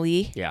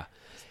 Emily." Yeah.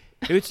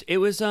 It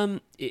was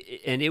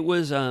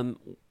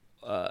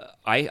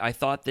I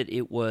thought that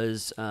it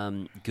was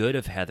good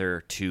of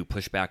Heather to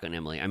push back on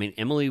Emily. I mean,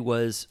 Emily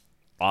was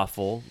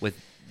awful with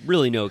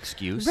really no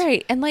excuse.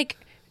 Right. And like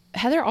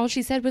Heather, all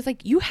she said was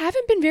like, you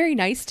haven't been very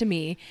nice to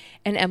me.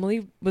 And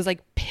Emily was like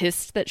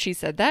pissed that she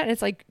said that. And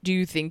it's like, do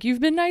you think you've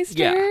been nice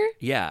to her?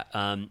 Yeah.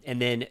 And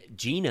then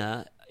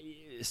Gina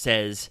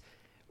says,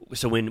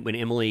 so when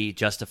Emily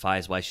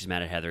justifies why she's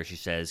mad at Heather, she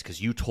says,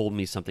 because you told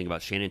me something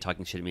about Shannon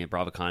talking shit at me at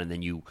BravoCon, and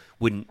then you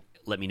wouldn't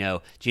let me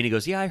know. Gina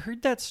goes, yeah, I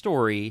heard that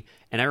story,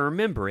 and I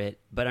remember it,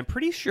 but I'm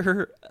pretty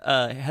sure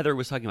Heather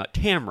was talking about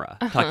Tamra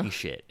talking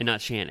shit, and not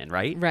Shannon,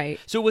 right? Right.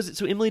 So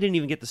Emily didn't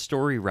even get the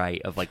story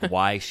right of like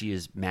why she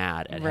is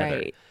mad at Heather.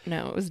 Right.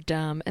 No, it was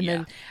dumb. And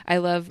then I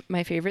love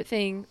my favorite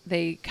thing.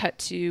 They cut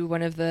to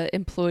one of the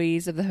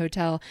employees of the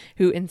hotel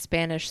who in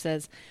Spanish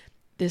says,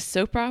 this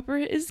soap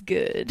opera is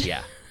good.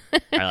 Yeah.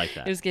 I like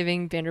that. It was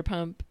giving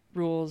Vanderpump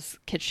Rules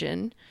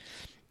kitchen.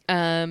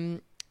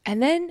 And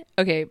then,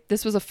 okay,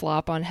 this was a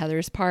flop on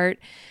Heather's part.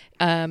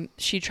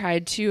 She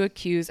tried to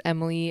accuse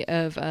Emily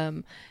of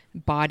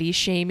body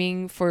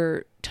shaming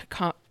for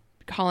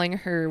calling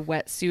her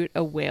wetsuit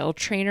a whale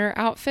trainer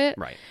outfit.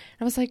 Right.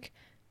 I was like,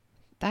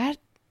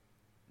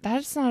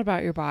 that's not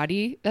about your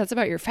body. That's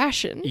about your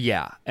fashion.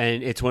 Yeah,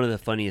 and it's one of the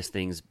funniest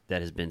things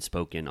that has been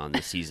spoken on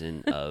this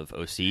season of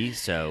OC.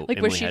 So, like,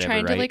 Emily was she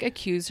trying to like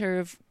accuse her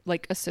of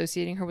like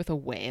associating her with a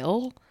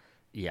whale?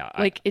 Yeah,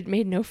 like it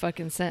made no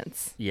fucking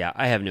sense. Yeah,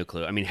 I have no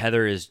clue. I mean,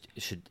 Heather is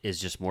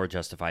just more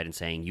justified in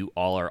saying you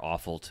all are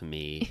awful to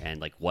me,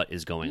 and like what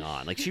is going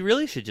on? Like she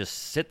really should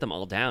just sit them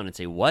all down and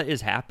say what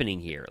is happening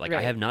here. Like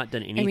I have not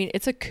done any. I mean,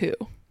 it's a coup.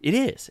 It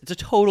is. It's a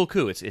total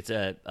coup. It's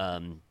a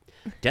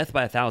death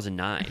by 1,000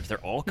 knives.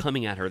 They're all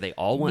coming at her. They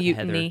all want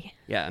mutiny. Heather.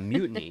 Yeah, a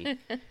mutiny.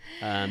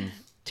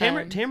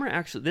 Tamara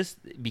actually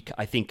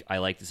I think I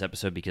like this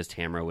episode because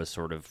Tamara was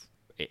sort of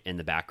in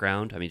the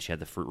background. I mean, she had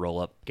the fruit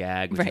roll-up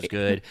gag, which was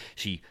good.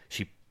 She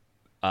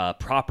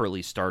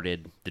properly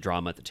started the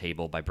drama at the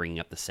table by bringing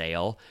up the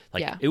sale.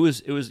 Like it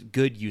was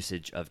good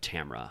usage of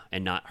Tamara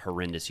and not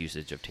horrendous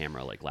usage of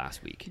Tamara like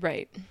last week.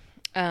 Right.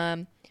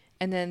 And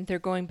then they're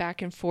going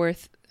back and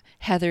forth.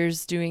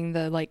 Heather's doing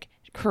the like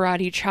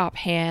karate chop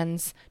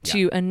hands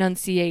to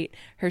enunciate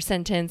her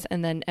sentence,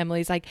 and then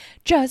Emily's like,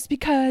 just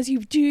because you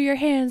do your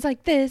hands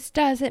like this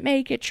doesn't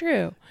make it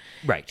true.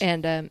 Right.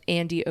 And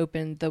Andy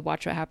opened the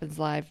Watch What Happens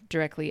Live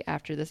directly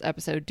after this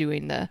episode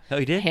doing the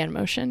hand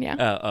motion.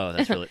 Yeah. Oh,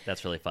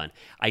 that's really fun.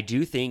 I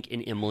do think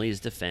in Emily's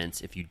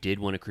defense, if you did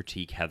want to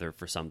critique Heather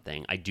for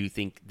something, I do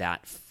think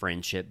that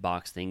friendship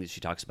box thing that she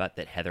talks about,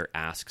 that Heather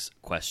asks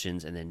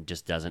questions and then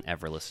just doesn't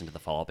ever listen to the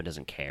follow-up and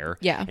doesn't care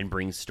and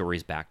brings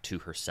stories back to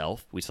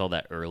herself. We saw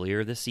that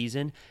earlier this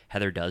season.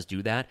 Heather does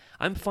do that.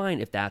 I'm fine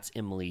if that's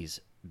Emily's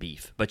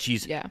beef, but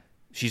she's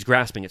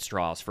grasping at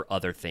straws for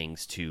other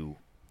things to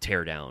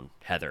tear down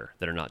Heather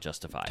that are not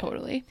justified.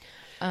 Totally.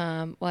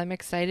 Well, I'm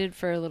excited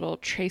for a little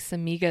Tres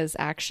Amigas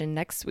action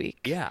next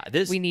week. Yeah,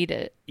 we need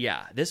it.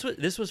 Yeah, this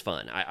was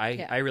fun.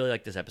 I really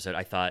liked this episode.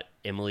 I thought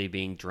Emily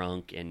being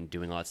drunk and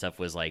doing all that stuff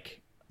was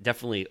like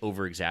definitely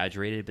over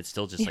exaggerated, but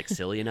still just like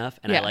silly enough.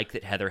 And I like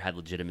that Heather had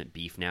legitimate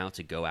beef now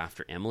to go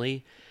after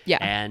Emily. Yeah,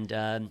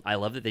 and I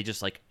love that they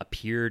just like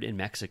appeared in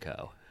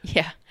Mexico.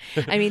 Yeah,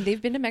 I mean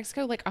they've been to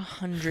Mexico like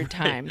 100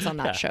 times on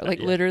that show. Like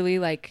literally,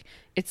 like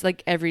it's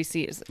like every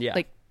season. Yeah,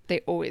 like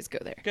they always go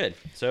there. Good.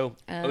 So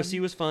OC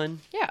was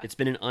fun. Yeah, it's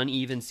been an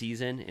uneven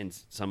season and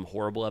some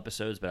horrible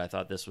episodes, but I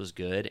thought this was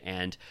good.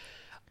 And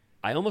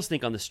I almost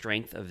think on the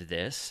strength of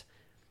this,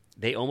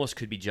 they almost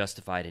could be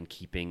justified in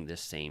keeping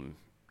this same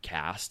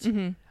cast.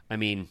 Mm-hmm. I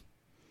mean,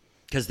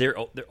 because they're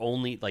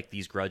only like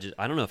these grudges.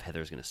 I don't know if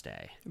Heather's going to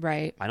stay.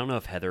 Right. I don't know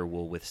if Heather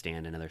will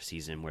withstand another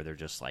season where they're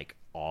just like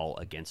all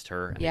against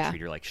her and they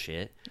treat her like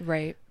shit.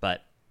 Right.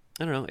 But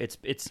I don't know.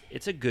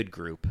 It's a good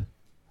group.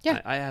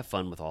 Yeah. I have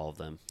fun with all of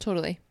them.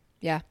 Totally.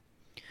 Yeah.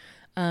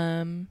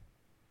 I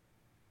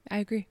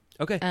agree.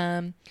 Okay.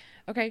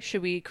 Okay,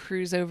 should we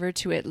cruise over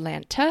to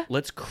Atlanta?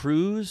 Let's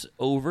cruise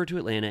over to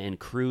Atlanta and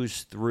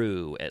cruise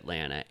through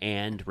Atlanta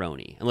and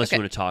RHONY. Unless you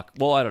want to talk.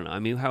 Well, I don't know. I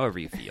mean, however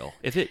you feel.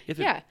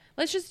 Yeah,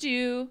 let's just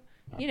do,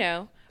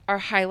 our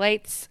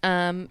highlights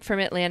from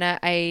Atlanta.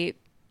 I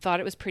thought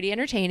it was pretty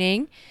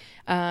entertaining.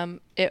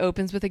 It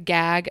opens with a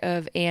gag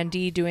of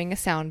Andy doing a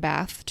sound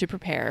bath to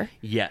prepare.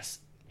 Yes.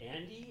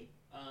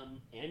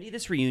 Andy,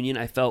 this reunion,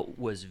 I felt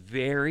was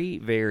very,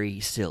 very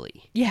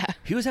silly. Yeah.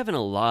 He was having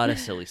a lot of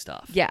silly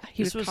stuff. Yeah,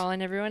 he was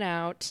calling everyone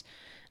out.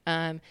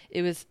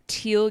 It was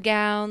teal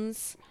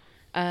gowns.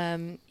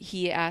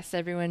 He asked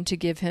everyone to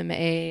give him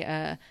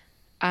a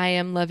I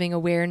am loving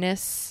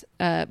awareness,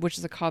 which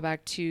is a callback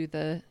to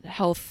the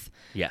health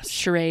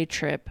charade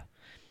trip.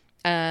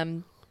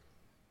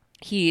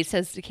 He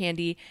says to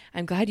Candy,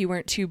 I'm glad you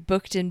weren't too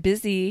booked and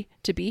busy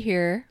to be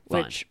here,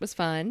 which was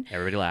fun.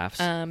 Everybody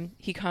laughs.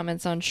 He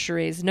comments on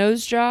Sheree's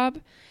nose job.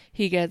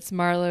 He gets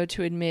Marlo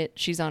to admit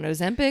she's on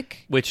Ozempic.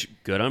 Which,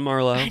 good on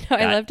Marlo. I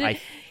know, I loved it.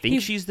 I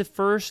think she's the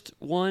first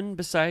one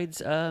besides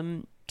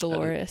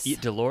Dolores.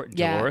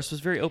 Dolores was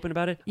very open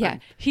about it. Yeah.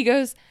 He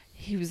was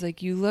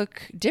like, you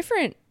look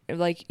different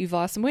like, you've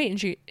lost some weight.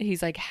 And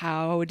he's like,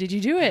 how did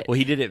you do it? Well,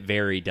 he did it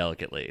very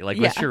delicately. Like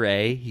Yeah. with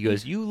Sheree, he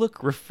goes, you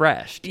look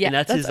refreshed. Yeah, and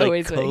that's his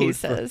always like, what he code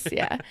says.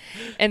 Yeah.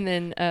 And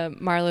then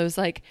Marlo's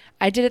like,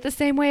 I did it the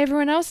same way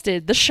everyone else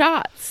did. The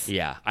shots.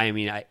 Yeah. I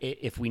mean,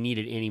 if we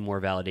needed any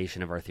more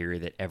validation of our theory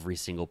that every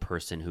single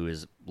person who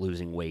is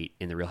losing weight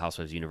in the Real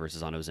Housewives universe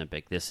is on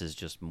Ozempic, this is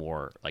just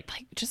more like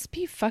just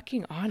be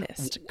fucking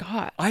honest.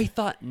 God. I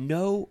thought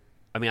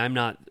I mean, I'm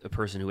not a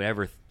person who would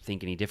ever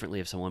think any differently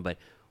of someone, but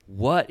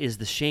what is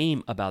the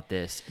shame about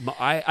this?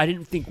 I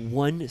didn't think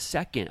 1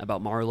 second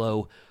about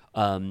Marlo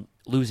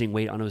losing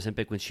weight on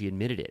Ozempic when she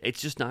admitted it.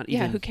 It's just not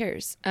even... Yeah, who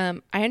cares?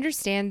 I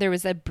understand there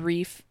was a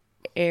brief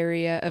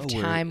area of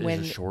time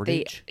when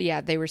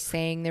they were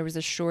saying there was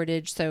a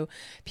shortage, so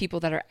people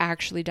that are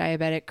actually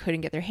diabetic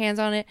couldn't get their hands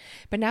on it.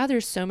 But now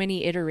there's so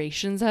many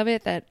iterations of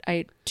it that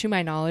to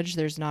my knowledge,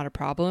 there's not a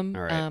problem.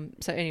 All right.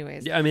 So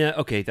anyways. Yeah, I mean,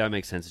 okay, that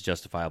makes sense. It's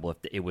justifiable if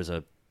it was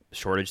a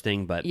shortage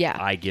thing, but yeah.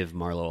 I give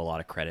Marlo a lot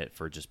of credit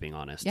for just being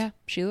honest. Yeah,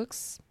 she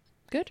looks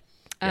good.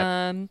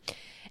 Yep.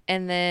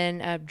 And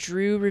then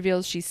Drew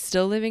reveals she's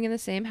still living in the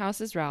same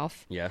house as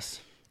Ralph. Yes.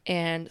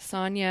 And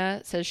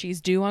Sonia says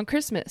she's due on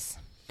Christmas.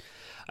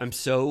 I'm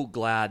so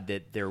glad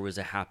that there was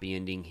a happy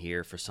ending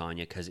here for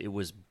Sonia, because it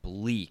was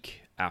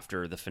bleak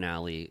after the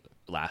finale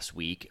last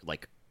week.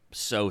 Like,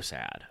 so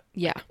sad.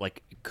 Yeah.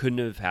 Like couldn't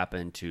have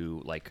happened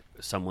to like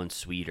someone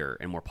sweeter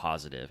and more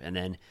positive. And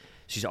then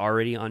she's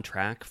already on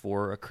track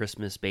for a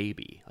Christmas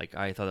baby. Like,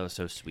 I thought that was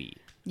so sweet.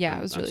 Yeah,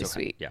 it was really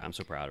sweet. Yeah, I'm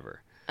so proud of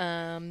her.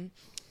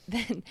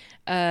 Then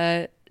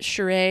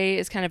Sheree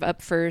is kind of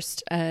up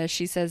first.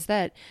 She says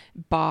that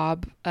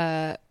Bob,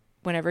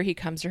 whenever he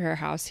comes to her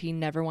house, he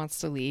never wants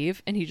to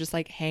leave, and he just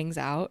like hangs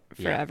out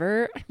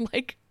forever. Yeah. I'm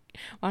like,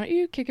 why don't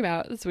you kick him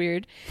out? That's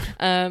weird.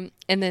 And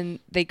then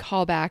they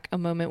call back a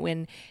moment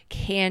when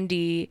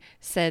Candy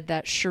said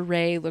that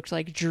Sheree looked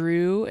like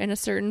Drew in a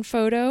certain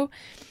photo,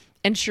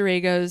 and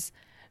Sheree goes,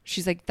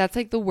 she's like, that's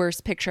like the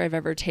worst picture I've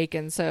ever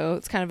taken, so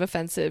it's kind of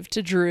offensive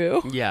to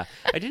Drew. Yeah,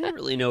 I didn't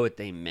really know what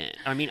they meant.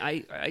 I mean,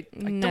 I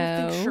don't think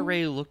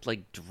Sheree looked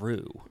like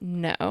Drew.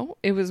 No,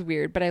 it was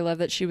weird, but I love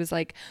that she was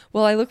like,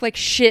 well, I look like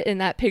shit in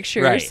that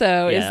picture, right.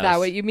 So yeah, is that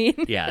what you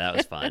mean? Yeah, that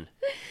was fun.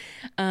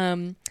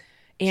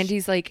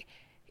 Andy's like,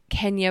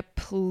 can you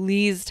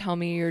please tell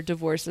me your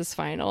divorce is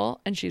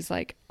final? And she's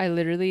like, I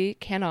literally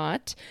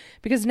cannot,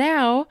 because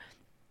now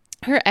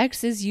her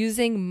ex is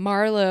using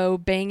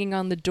Marlo banging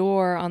on the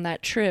door on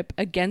that trip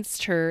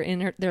against her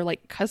in their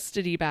like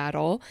custody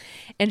battle.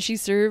 And she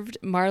served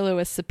Marlo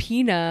a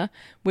subpoena,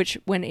 which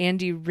when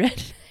Andy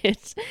read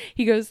it,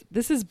 he goes,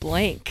 this is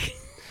blank.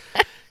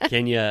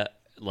 Kenya,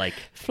 like...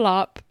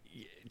 Flop.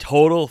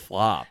 Total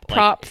flop.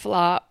 Prop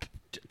flop.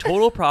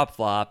 Total prop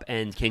flop.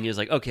 And Kenya's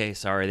like, okay,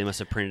 sorry, they must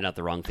have printed out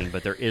the wrong thing,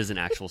 but there is an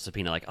actual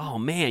subpoena. Like, oh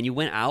man, you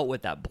went out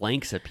with that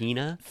blank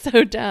subpoena?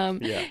 So dumb.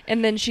 Yeah.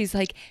 And then she's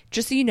like,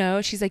 just so you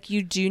know, she's like,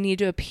 you do need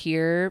to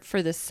appear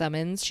for the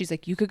summons. She's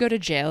like, you could go to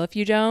jail if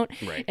you don't.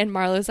 Right. And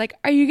Marlo's like,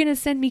 are you going to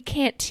send me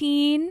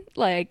canteen?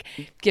 Like,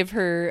 give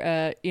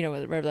her,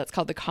 whatever that's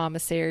called, the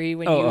commissary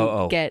when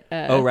you get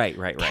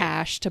right.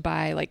 cash to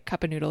buy like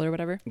cup of noodle or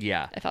whatever.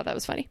 Yeah. I thought that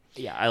was funny.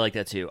 Yeah, I like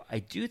that too. I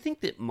do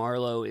think that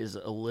Marlo is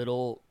a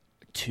little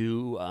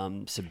too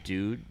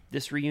subdued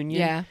this reunion.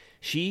 Yeah.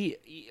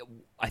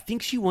 I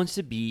think she wants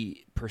to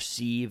be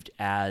perceived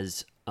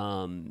as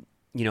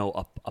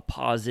a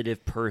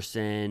positive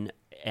person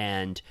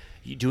and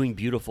doing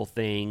beautiful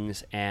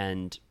things,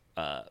 and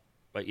I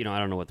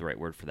don't know what the right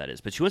word for that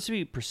is, but she wants to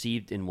be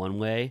perceived in one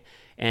way,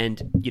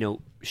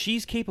 and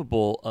she's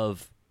capable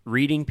of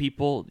reading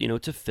people,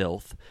 to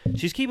filth.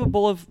 She's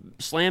capable of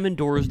slamming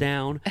doors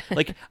down.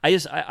 Like,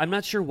 I'm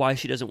not sure why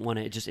she doesn't want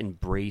to just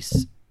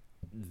embrace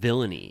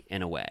villainy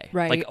in a way.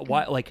 Right. Like,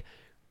 why? Like,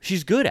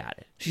 she's good at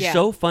it. She's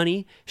so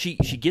funny. She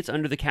gets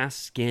under the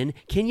cast's skin.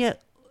 Kenya,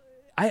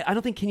 I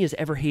don't think Kenya's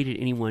ever hated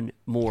anyone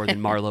more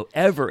than Marlo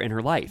ever in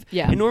her life.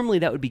 Yeah. And normally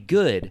that would be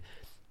good,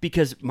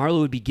 because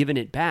Marlo would be giving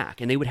it back,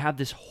 and they would have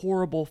this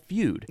horrible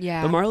feud.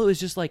 Yeah. But Marlo is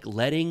just like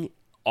letting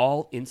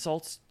all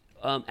insults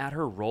at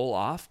her roll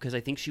off, because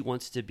I think she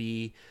wants to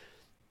be...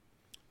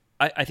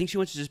 I think she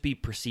wants to just be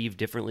perceived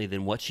differently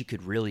than what she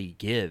could really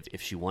give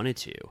if she wanted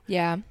to.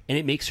 Yeah. And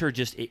it makes her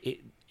just...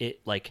 It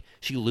like,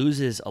 she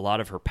loses a lot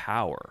of her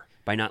power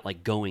by not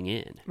like going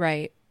in.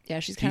 Right.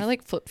 Yeah, she's kind of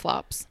like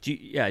flip-flops. Do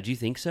you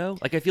think so?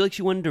 Like, I feel like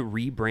she wanted to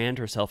rebrand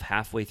herself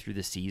halfway through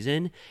the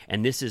season,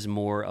 and this is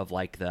more of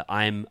like the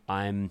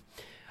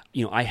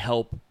I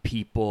help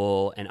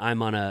people, and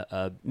I'm on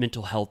a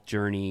mental health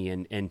journey,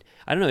 and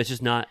I don't know, it's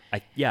just not.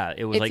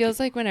 It feels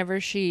like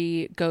whenever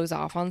she goes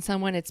off on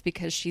someone, it's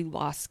because she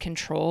lost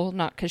control,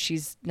 not because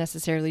she's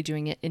necessarily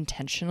doing it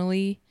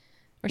intentionally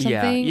or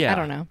something. Yeah. I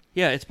don't know.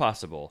 Yeah, it's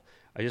possible.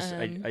 I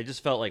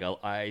just felt like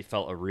I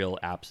felt a real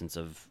absence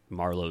of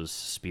Marlo's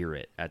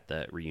spirit at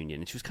the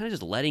reunion, and she was kind of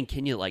just letting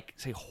Kenya like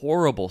say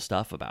horrible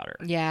stuff about her.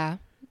 Yeah,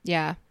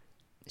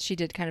 she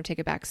did kind of take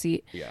a back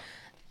seat. Yeah.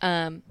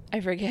 I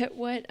forget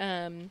what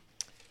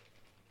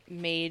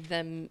made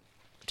them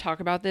talk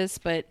about this,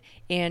 but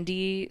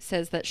Andy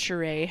says that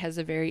Sheree has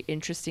a very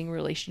interesting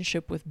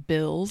relationship with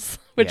bills,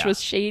 which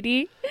was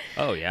shady.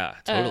 Oh yeah,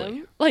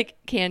 totally. Like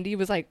Candy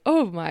was like,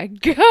 "Oh my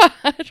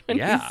god," when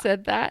he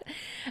said that.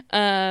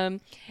 And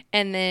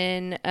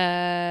then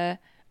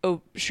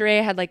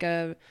Sheree had like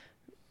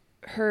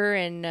her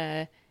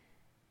and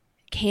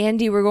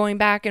Candy were going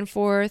back and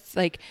forth.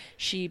 Like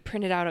she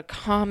printed out a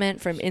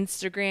comment from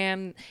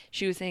Instagram.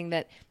 She was saying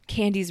that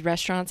Candy's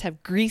restaurants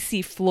have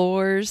greasy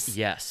floors.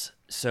 Yes.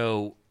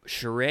 So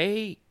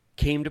Sheree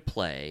came to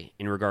play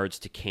in regards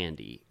to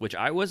Candy, which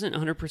I wasn't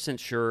 100%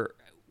 sure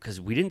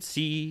because we didn't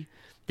see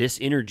this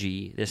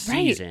energy this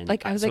season.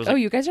 Like I was like,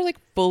 you guys are like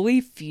fully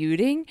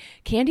feuding.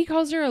 Candy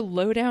calls her a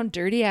low down,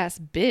 dirty ass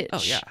bitch.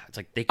 Oh yeah, it's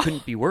like they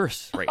couldn't be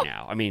worse right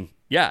now. I mean,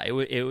 yeah,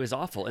 it was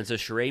awful. And so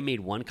Sheree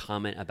made one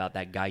comment about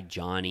that guy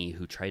Johnny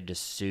who tried to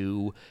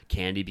sue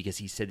Candy because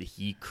he said that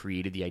he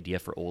created the idea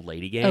for Old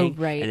Lady Gang. Oh,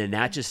 right. And then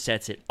that just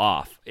sets it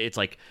off. It's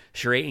like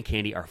Sheree and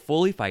Candy are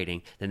fully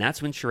fighting. Then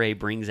that's when Sheree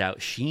brings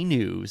out She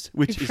News,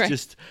 which is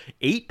just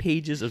 8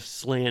 pages of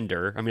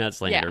slander. I mean, not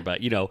slander,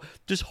 but,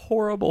 just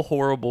horrible,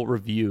 horrible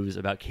reviews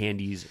about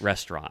Candy's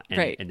restaurant.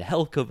 And the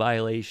health code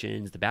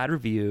violations, the bad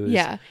reviews.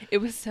 Yeah, it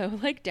was so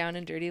like down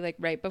and dirty. Like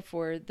right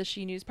before the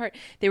She News part,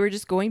 they were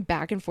just going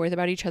back and forth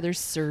about each other's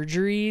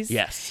surgeries.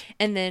 Yes.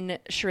 And then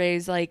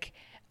Sheree's like,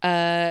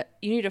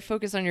 you need to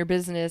focus on your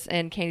business.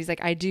 And Candy's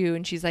like, I do.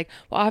 And she's like,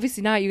 well,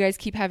 obviously not. You guys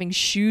keep having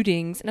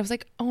shootings. And I was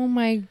like, oh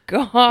my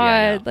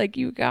God, like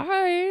you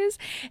guys.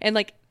 And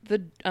like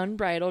the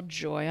unbridled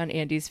joy on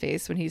Andy's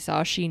face when he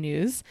saw She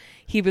News,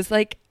 he was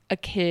like a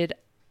kid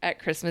at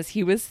Christmas.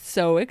 He was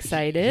so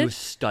excited. He was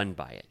stunned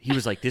by it. He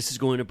was like, this is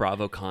going to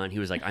BravoCon. He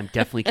was like, I'm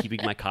definitely keeping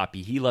my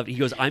copy. He loved it. He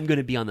goes, I'm going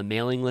to be on the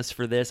mailing list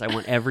for this. I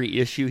want every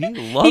issue. He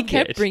loved it. He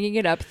kept bringing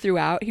it up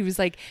throughout. He was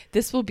like,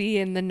 this will be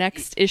in the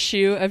next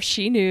issue of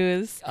She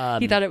News.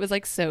 He thought it was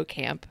like so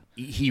camp.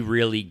 He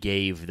really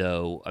gave,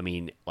 though, I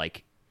mean,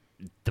 like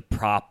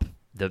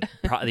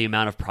the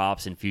amount of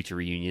props in future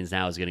reunions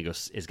now is going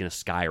to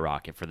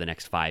skyrocket for the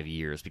next 5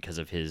 years because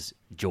of his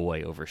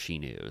joy over She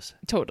News.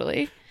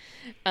 Totally.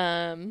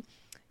 And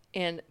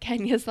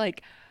Kenya's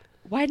like,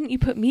 why didn't you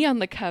put me on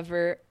the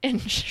cover? And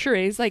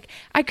Sheree's like,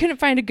 I couldn't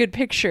find a good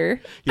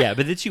picture. Yeah,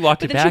 but then she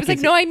walked it back. She was like,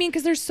 no, I mean,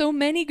 because there's so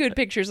many good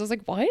pictures. I was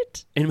like,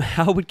 what? And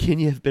how would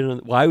Kenya have been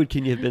why would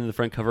Kenya have been on the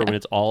front cover when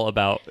it's all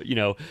about,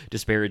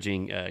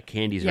 disparaging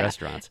Candy's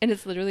restaurants? And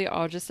it's literally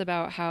all just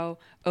about how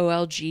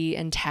OLG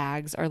and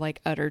tags are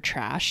like utter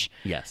trash.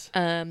 Yes.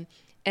 And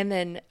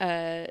then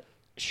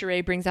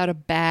Sheree brings out a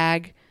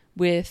bag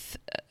with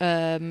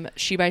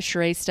She by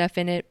Sheree stuff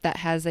in it that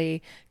has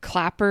a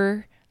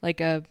clapper,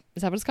 like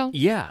is that what it's called?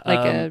 Yeah,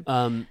 like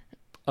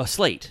a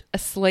slate. A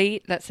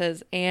slate that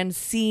says "and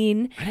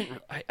scene."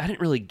 I didn't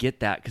really get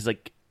that because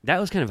like that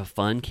was kind of a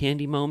fun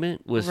Candy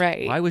moment.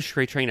 Why was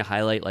Sheree trying to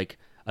highlight like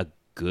a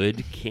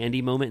good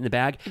Candy moment in the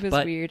bag? It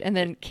was weird. And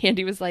then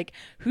Candy was like,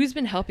 "Who's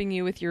been helping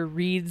you with your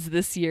reads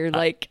this year?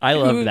 Like, I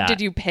love who that.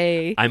 Did you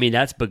pay?" I mean,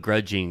 that's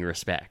begrudging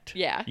respect.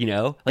 Yeah,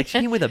 like she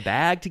came with a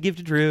bag to give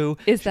to Drew.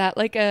 Is that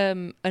like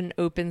an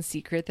open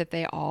secret that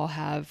they all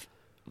have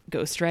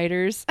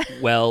ghostwriters?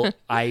 Well,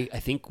 I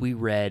think we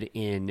read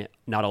in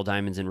Not All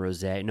Diamonds and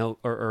Rosé, no,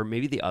 or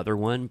maybe the other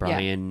one,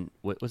 Brian,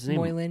 what was his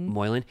name?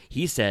 Moylan.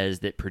 He says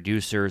that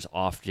producers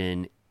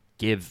often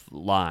give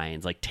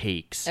lines, like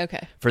takes,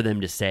 for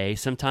them to say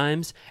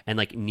sometimes. And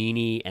like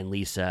Nene and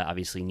Lisa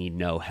obviously need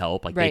no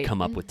help. Like they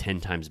come up with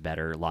 10 times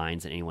better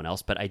lines than anyone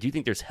else. But I do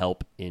think there's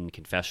help in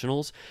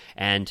confessionals.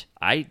 And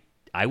I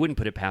wouldn't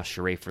put it past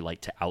Sheree for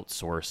like to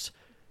outsource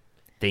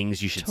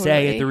things you should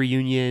say at the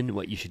reunion,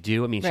 what you should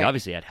do. I mean, she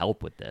obviously had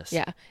help with this.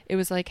 Yeah. It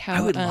was like how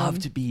I would love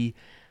to be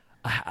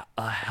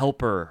a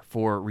helper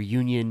for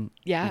reunion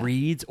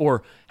reads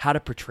or how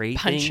to portray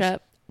things.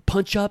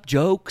 Punch up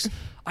jokes.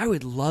 I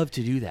would love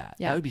to do that.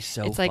 That would be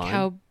so fun. It's like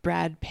how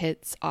Brad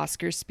Pitt's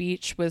Oscar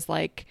speech was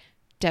like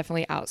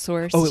definitely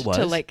outsourced. Oh, it was?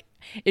 To like,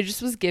 it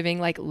just was giving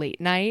like late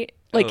night.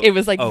 Like it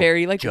was like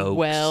very like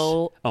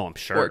jokes. I'm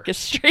sure.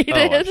 Orchestrated.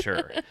 I'm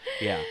sure.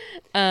 Yeah.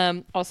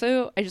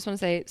 Also, I just want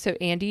to say, so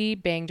Andy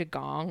banged a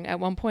gong at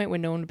one point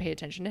when no one would pay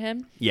attention to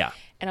him. Yeah.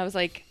 And I was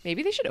like,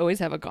 maybe they should always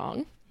have a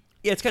gong.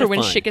 Yeah, it's kind of for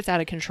when fun. Shit gets out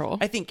of control.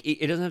 I think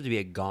it doesn't have to be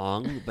a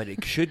gong, but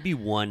it should be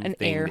one an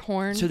thing air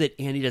horn, so that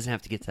Andy doesn't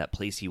have to get to that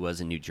place he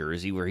was in New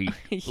Jersey where he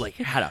like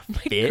had a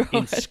fit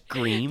and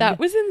screamed. That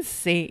was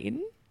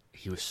insane.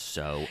 He was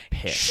so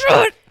pissed.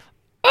 Shut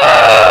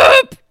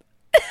up!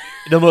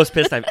 The most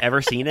pissed I've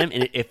ever seen him,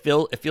 and it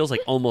feels like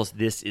almost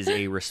this is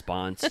a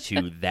response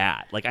to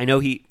that. Like I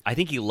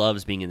think he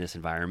loves being in this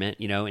environment,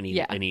 and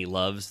he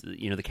loves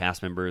the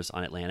cast members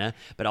on Atlanta.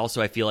 But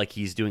also I feel like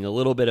he's doing a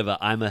little bit of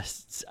I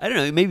don't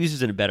know, maybe he's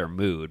just in a better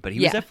mood. But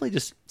he was definitely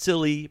just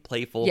silly,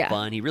 playful,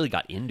 fun. He really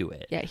got into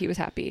it. Yeah, he was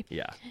happy.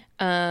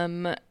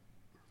 Yeah.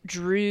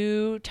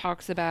 Drew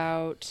talks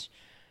about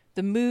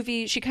the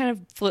movie. She kind of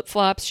flip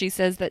flops. She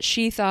says that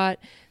she thought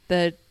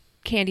the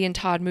Candy and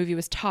Todd movie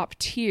was top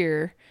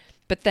tier.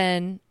 But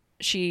then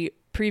she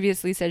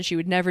previously said she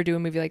would never do a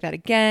movie like that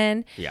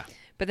again. Yeah.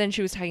 But then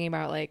she was talking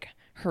about like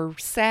her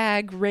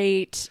SAG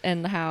rate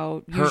and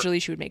how usually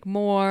she would make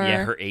more.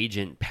 Yeah, her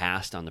agent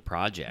passed on the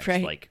project,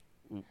 Right. like,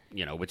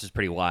 which is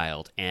pretty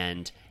wild.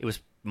 And it was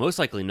most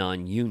likely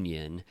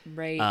non-union.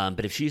 Right.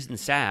 But if she's in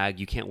SAG,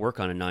 you can't work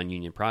on a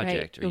non-union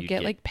project. Right. You'll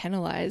get like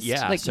penalized,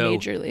 Yeah, like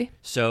majorly.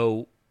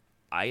 So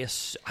I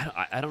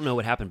don't know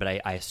what happened, but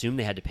I assume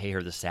they had to pay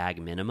her the SAG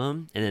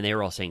minimum, and then they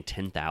were all saying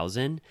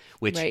 $10,000,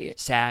 which Right.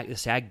 the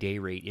SAG day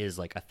rate is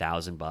like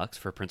 $1,000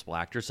 for a principal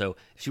actor. So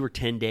if she worked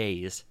 10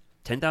 days,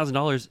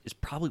 $10,000 is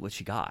probably what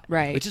she got,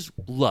 Right. Which is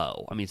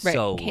low. I mean, Right.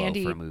 so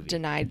Candy low for a movie.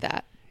 denied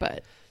that,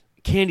 but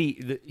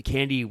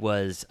Candy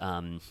was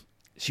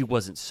she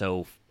wasn't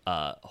so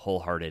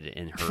wholehearted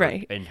in her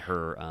Right.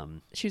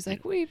 she was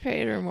like, we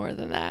paid her more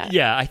than that.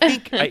 Yeah, I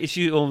think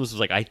she almost was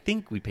like, I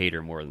think we paid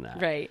her more than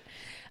that. Right.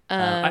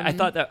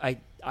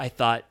 I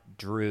thought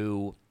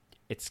Drew,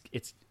 it's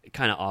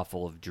kind of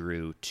awful of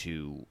Drew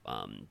to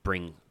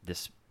bring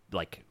this,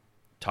 like,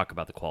 talk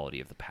about the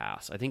quality of the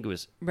past. I think it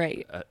was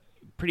right.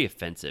 Pretty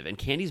offensive, and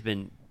Candy's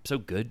been so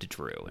good to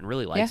Drew and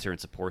really likes her and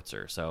supports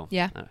her. So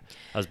yeah,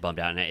 I was bummed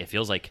out, and it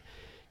feels like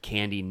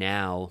Candy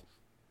now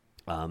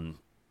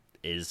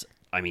is.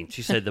 I mean,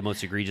 she said the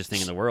most egregious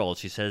thing in the world.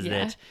 She says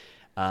that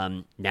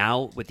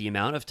now with the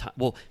amount of time,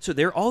 so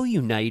they're all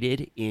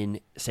united in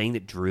saying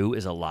that Drew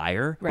is a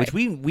liar, right. which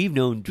we've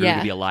known Drew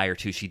to be a liar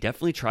too. She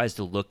definitely tries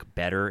to look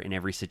better in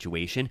every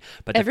situation,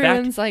 but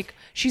everyone's like,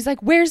 she's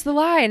like, "Where's the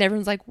lie?" And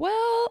everyone's like,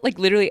 "Well," like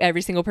literally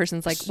every single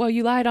person's like, "Well,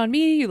 you lied on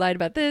me. You lied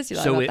about this. You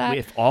lied about that."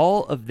 If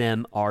all of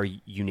them are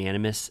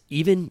unanimous,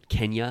 even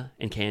Kenya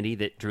and Candy,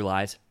 that Drew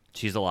lies,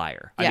 she's a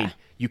liar. I mean,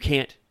 you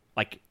can't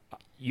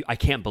I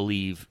can't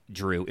believe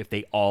Drew if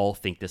they all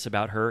think this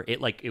about her.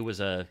 It was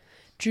a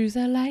Drew's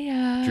a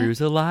liar. Drew's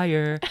a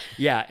liar.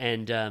 Yeah,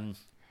 and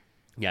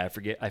I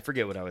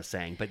forget what I was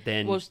saying, but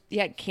then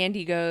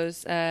Candy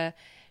goes,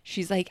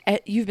 she's like,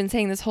 "You've been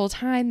saying this whole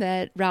time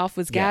that Ralph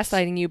was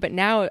gaslighting you, but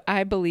now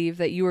I believe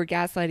that you were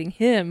gaslighting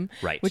him,"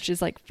 right? Which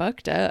is like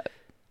fucked up.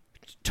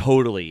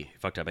 Totally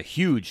fucked up. A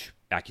huge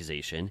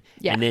accusation.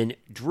 Yeah. And then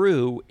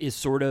Drew is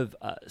sort of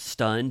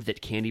stunned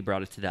that Candy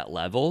brought it to that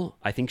level.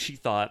 I think she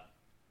thought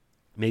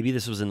maybe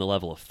this was in the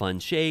level of fun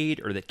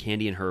shade, or that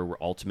Candy and her were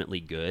ultimately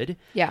good.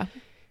 Yeah.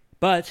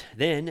 But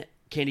then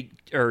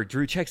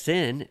Drew checks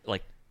in,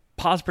 like,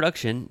 pause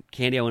production.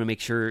 Candy, I want to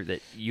make sure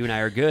that you and I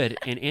are good.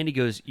 And Andy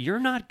goes, "You're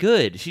not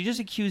good. She just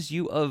accused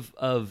you of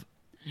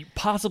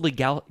possibly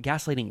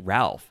gaslighting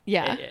Ralph."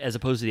 Yeah. As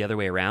opposed to the other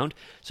way around.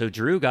 So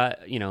Drew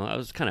got, I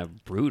was kind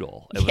of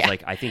brutal. It was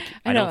like,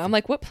 I know. I'm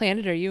like, what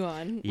planet are you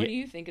on? What do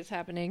you think is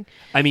happening?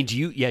 I mean, do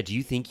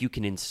you think you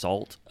can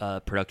insult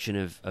production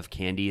of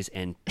Candies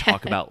and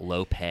talk about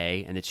low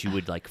pay, and that she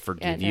would, like,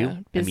 forgive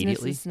you immediately?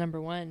 Business is number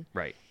one.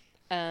 Right.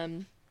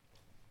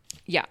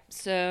 Yeah.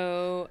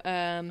 So,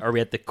 are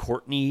we at the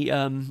Courtney?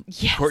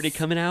 Yes. Courtney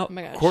coming out. Oh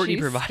my God, Courtney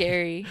she's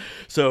scary.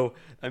 So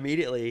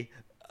immediately,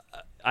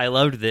 I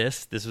loved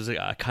this. This was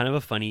a kind of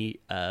a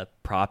funny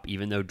prop,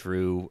 even though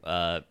Drew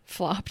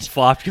flopped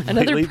completely.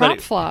 Another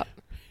prop flop.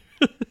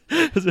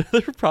 It was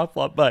another prop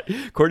flop, but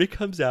Courtney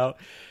comes out,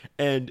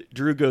 and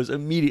Drew goes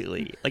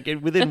immediately, like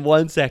within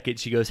 1 second,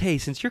 she goes, "Hey,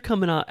 since you're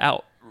coming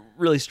out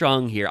really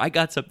strong here, I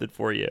got something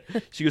for you."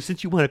 She goes,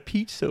 "Since you want a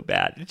peach so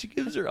bad," and she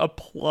gives her a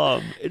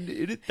plum, and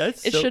it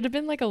should have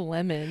been like a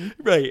lemon,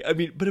 right? I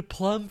mean, but a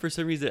plum, for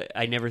some reason,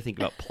 I never think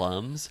about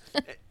plums,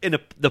 and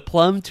the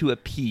plum to a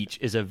peach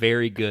is a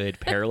very good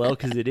parallel,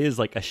 because it is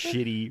like a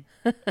shitty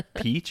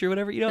peach or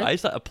whatever. I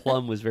just thought a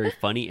plum was very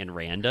funny and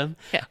random.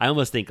 Yeah. I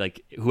almost think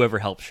like whoever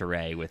helped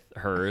Sheree with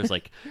hers,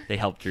 like they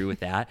helped Drew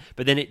with that,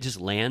 but then it just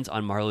lands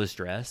on Marlo's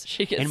dress.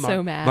 She gets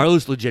so mad.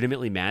 Marlo's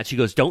legitimately mad. She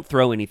goes, "Don't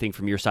throw anything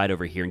from your side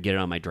over here and get it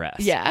on my dress."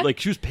 Yeah. Like,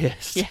 she was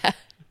pissed. Yeah.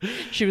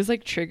 She was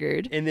like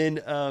triggered. And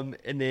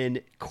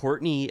then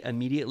Courtney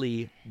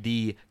immediately,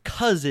 the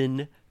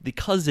cousin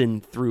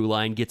through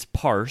line gets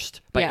parsed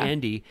by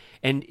Andy,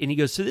 and he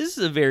goes, "So this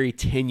is a very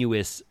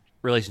tenuous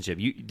relationship."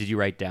 Did you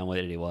write down what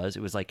it was?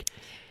 It was like,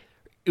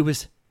 it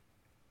was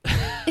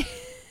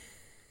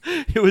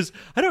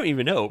I don't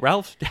even know.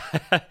 Ralph's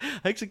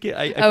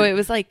it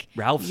was like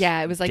Ralph's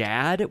it was like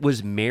dad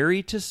was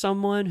married to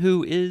someone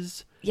who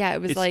is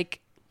it was like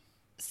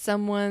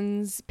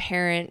someone's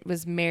parent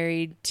was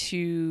married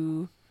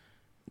to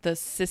the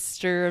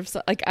sister of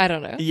I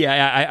don't know.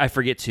 Yeah, I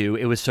forget too.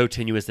 It was so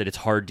tenuous that it's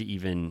hard to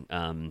even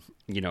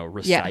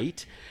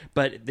recite.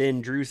 But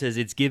then Drew says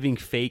it's giving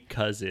fake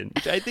cousin.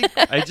 Which I think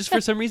I just,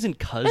 for some reason,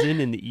 cousin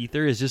in the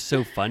ether is just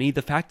so funny.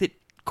 The fact that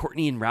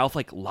Courtney and Ralph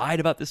like lied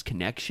about this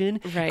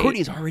connection. Right.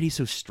 Courtney's already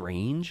so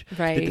strange.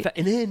 Right.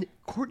 And then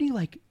Courtney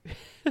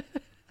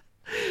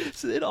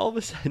So then all of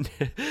a sudden,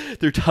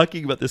 they're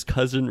talking about this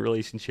cousin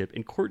relationship,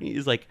 and Courtney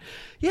is like,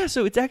 yeah,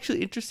 so it's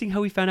actually interesting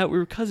how we found out we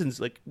were cousins.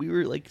 Like, we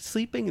were, like,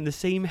 sleeping in the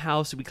same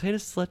house, and we kind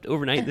of slept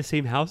overnight in the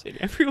same house, and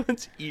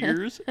everyone's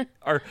ears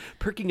are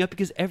perking up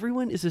because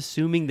everyone is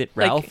assuming that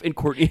Ralph and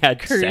Courtney had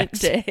current sex.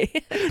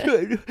 day.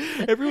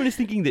 Everyone is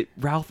thinking that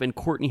Ralph and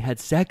Courtney had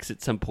sex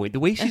at some point. The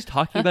way she's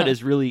talking about it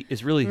is really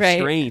Right.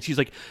 strange. She's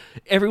like,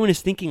 everyone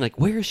is thinking, like,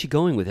 where is she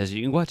going with this?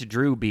 You can watch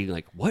Drew being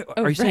like, what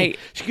are you saying?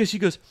 She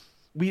goes,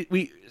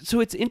 we so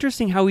it's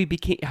interesting how we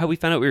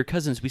found out we were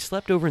cousins. We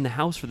slept over in the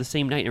house for the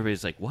same night, and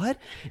everybody's like, what?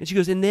 And she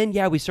goes, and then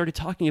we started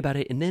talking about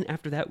it, and then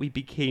after that we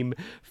became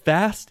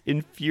fast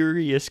and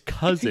furious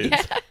cousins.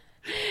 Yeah.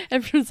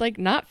 Everyone's like,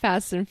 not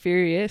Fast and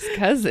Furious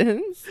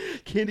cousins.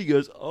 Candy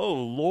goes, oh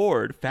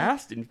Lord,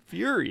 Fast and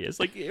Furious.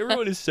 Like,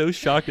 everyone is so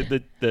shocked at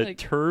the like,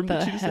 term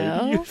that she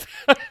decided to use.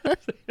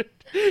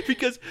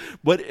 Because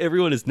what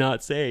everyone is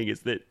not saying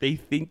is that they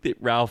think that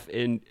Ralph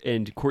and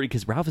Courtney,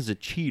 because Ralph is a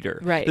cheater,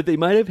 right? That they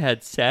might have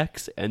had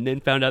sex and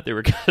then found out they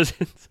were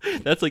cousins.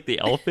 That's like the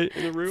elephant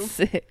in the room.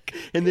 Sick.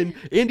 And then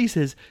Andy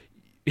says,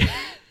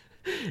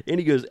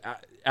 Andy goes,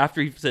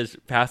 after he says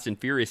Fast and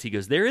Furious, he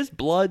goes, there is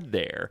blood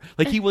there.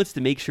 Like, he wants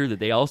to make sure that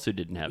they also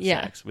didn't have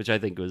sex, which I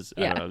think was,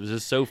 I don't know, it was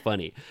just so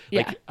funny.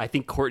 Like, I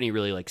think Courtney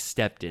really, like,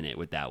 stepped in it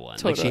with that one.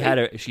 Totally.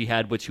 Like, she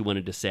had what she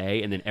wanted to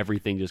say, and then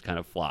everything just kind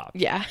of flopped.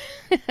 Yeah.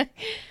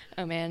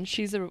 Oh, man,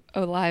 she's a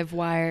live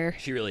wire.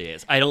 She really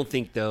is. I don't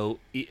think, though,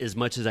 as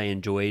much as I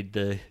enjoyed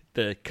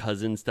the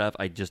cousin stuff,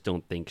 I just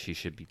don't think she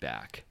should be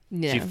back.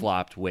 Yeah. She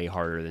flopped way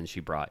harder than she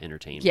brought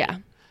entertainment.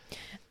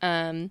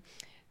 Yeah.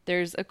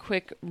 There's a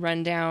quick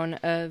rundown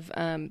of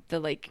the,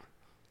 like,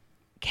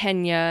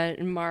 Kenya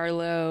and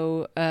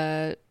Marlo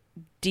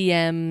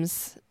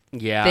DMs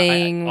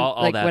thing,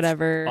 all that,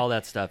 whatever. All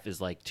that stuff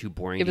is, like, too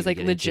boring. It was, like,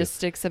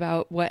 logistics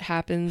about what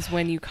happens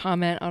when you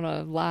comment on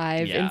a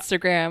live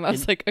Instagram. I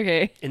was like,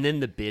 okay. And then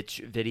the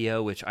bitch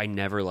video, which I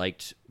never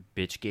liked,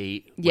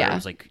 Bitchgate. Where it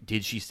was like,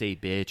 did she say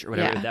bitch or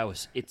whatever? Yeah. That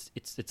was it's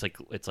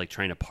like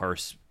trying to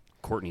parse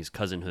Courtney's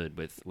cousinhood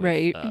with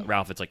right.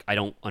 Ralph. It's like, I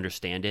don't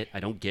understand it.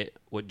 I don't get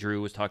what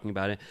Drew was talking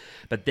about it.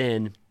 But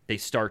then they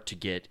start to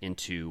get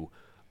into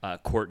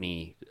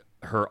Courtney,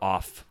 her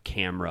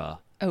off-camera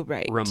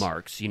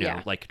remarks, you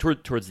know, like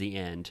towards the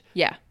end.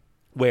 Yeah.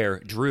 Where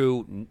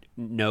Drew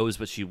knows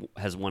what she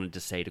has wanted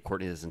to say to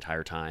Courtney this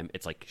entire time.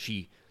 It's like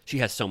she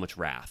has so much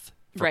wrath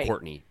for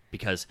Courtney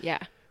because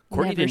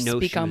Courtney Never didn't know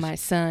speak she on was, my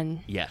son.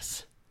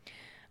 Yes.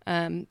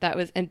 That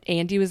was, and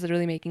Andy was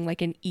literally making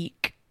like an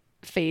eek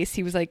face.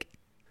 He was like,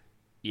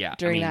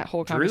 during that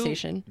whole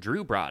conversation.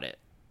 Drew brought it.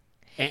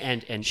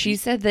 And she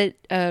said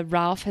that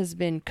Ralph has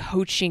been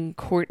coaching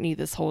Courtney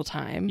this whole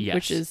time,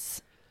 which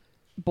is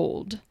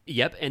bold.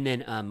 Yep. And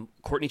then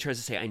Courtney tries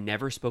to say, I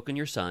never spoke on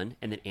your son.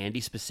 And then Andy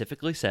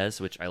specifically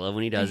says, which I love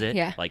when he does it.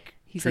 Yeah. Like,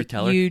 he's truth like,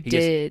 teller. you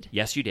did.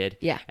 Yes, you did.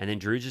 Yeah. And then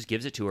Drew just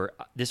gives it to her.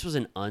 This was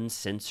an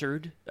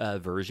uncensored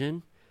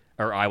version,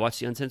 or I watched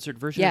the uncensored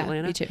version of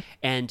Atlanta. Me too.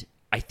 And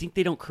I think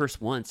they don't curse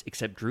once,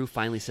 except Drew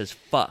finally says,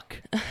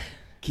 fuck.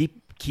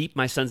 Keep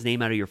my son's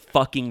name out of your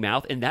fucking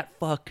mouth. And that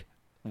fuck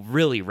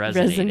really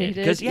resonated.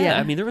 Because,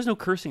 I mean, there was no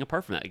cursing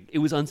apart from that. It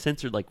was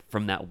uncensored, like,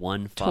 from that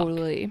one fuck.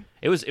 Totally.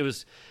 It was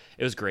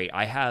great.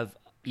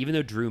 Even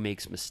though Drew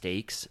makes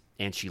mistakes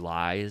and she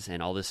lies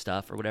and all this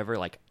stuff or whatever,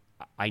 like,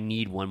 I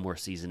need one more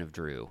season of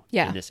Drew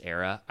in this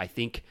era. I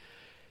think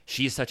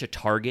she is such a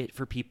target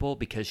for people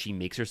because she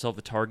makes herself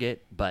a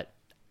target, but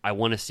I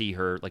want to see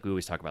her, like we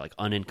always talk about, like,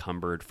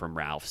 unencumbered from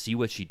Ralph, see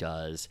what she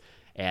does,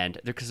 and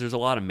because there's a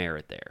lot of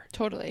merit there.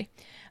 Totally.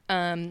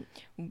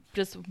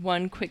 Just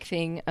one quick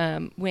thing.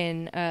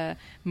 When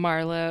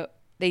Marlo,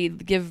 they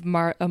give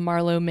a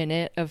Marlo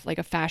minute of like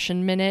a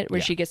fashion minute where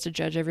she gets to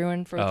judge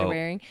everyone for what they're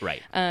wearing.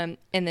 Right. And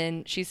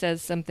then she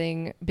says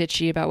something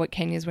bitchy about what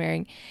Kenya's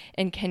wearing.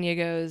 And Kenya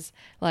goes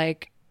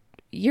like,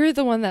 you're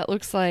the one that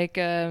looks like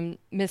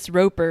Miss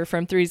Roper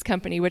from Three's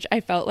Company, which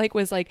I felt like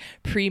was like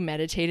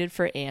premeditated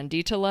for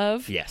Andy to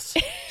love. Yes.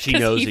 She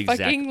knows he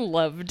exactly. Fucking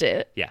loved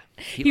it. Yeah.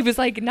 He was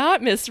like,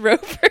 not Miss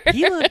Roper.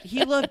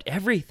 He loved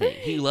everything.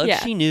 He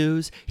loved She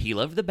News. He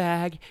loved the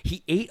bag.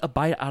 He ate a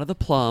bite out of the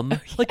plum.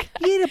 Like,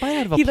 he ate a bite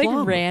out of a plum. He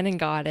like ran and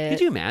got it.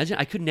 Could you imagine?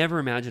 I could never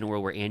imagine a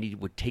world where Andy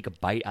would take a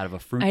bite out of a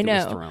fruit that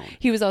was thrown.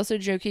 He was also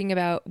joking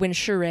about when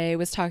Sheree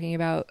was talking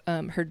about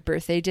her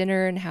birthday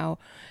dinner and how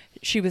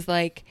she was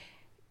like,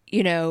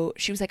 you know,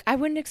 she was like, I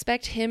wouldn't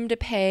expect him to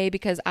pay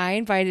because I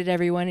invited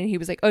everyone. And he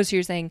was like, oh, so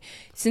you're saying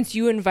since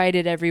you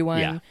invited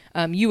everyone,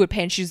 you would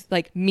pay? And she's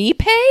like, me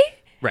pay?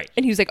 Right.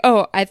 And he was like,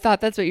 oh, I thought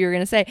that's what you were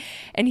going to say.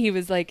 And he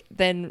was like,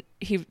 they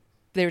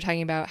were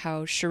talking about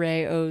how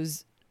Sheree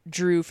owes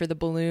Drew for the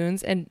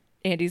balloons. And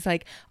Andy's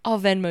like, I'll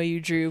Venmo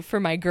you, Drew, for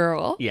my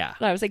girl. Yeah.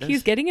 And I was like,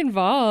 he's getting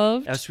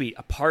involved. That was sweet.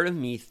 A part of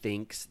me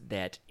thinks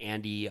that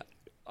Andy,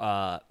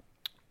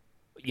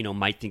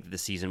 might think that the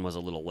season was a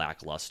little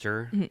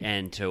lackluster. Mm-hmm.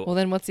 And to well,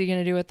 then what's he going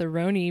to do at the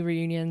RHONY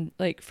reunion?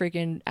 Like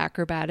freaking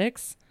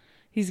acrobatics?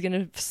 He's going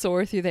to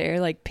soar through the air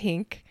like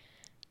Pink.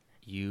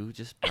 You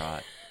just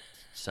brought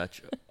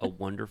such a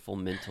wonderful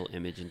mental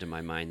image into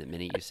my mind the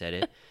minute you said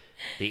it.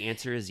 The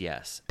answer is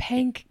yes.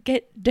 Pank,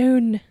 get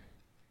down.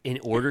 In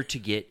order to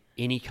get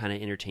any kind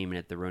of entertainment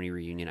at the RHONY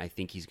reunion, I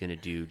think he's going to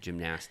do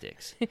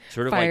gymnastics.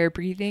 Sort of fire like,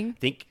 breathing.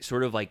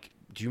 Sort of like,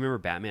 do you remember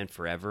Batman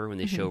Forever when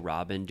they show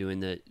Robin doing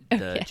the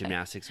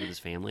gymnastics with his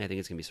family? I think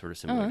it's going to be sort of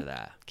similar to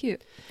that.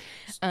 Cute.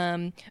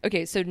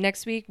 Okay, so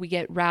next week we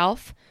get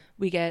Ralph.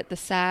 We get the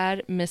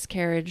sad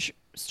miscarriage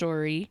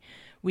story.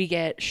 We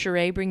get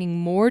Sheree bringing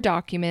more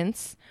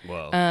documents.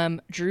 Whoa.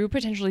 Drew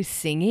potentially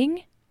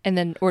singing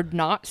or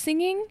not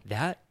singing.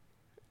 That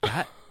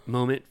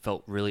moment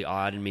felt really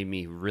odd and made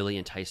me really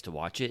enticed to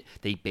watch it.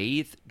 They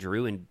bathed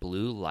Drew in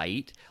blue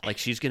light, like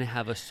she's gonna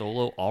have a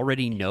solo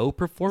already know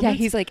performance. Yeah,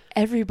 he's like,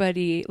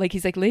 everybody, like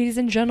he's like, ladies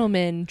and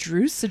gentlemen,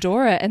 Drew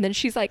Sidora, and then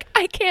she's like,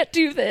 I can't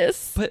do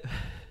this. But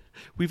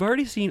we've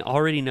already seen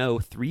already know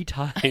 3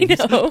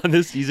 times on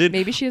this season.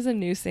 Maybe she has a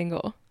new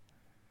single.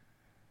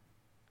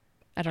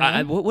 I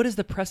don't know. What is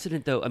the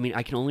precedent though? I mean,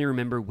 I can only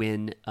remember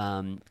when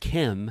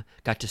Kim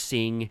got to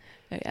sing.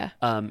 Oh yeah.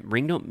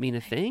 Ring Don't Mean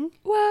a Thing.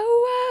 Whoa,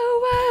 whoa,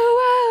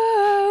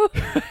 whoa,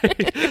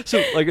 whoa.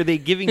 So, like, are they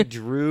giving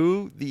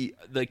Drew the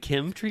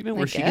Kim treatment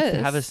where she gets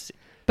to have a?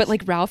 But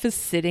like Ralph is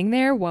sitting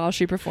there while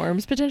she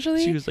performs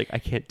potentially. She was like, I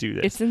can't do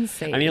this. It's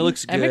insane. I mean, it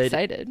looks good. I'm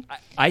excited.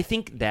 I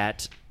think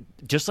that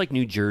just like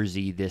New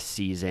Jersey this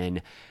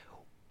season,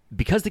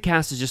 because the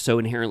cast is just so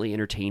inherently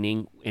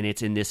entertaining and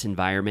it's in this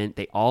environment,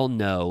 they all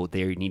know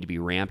they need to be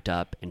ramped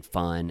up and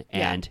fun.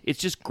 And it's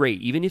just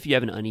great. Even if you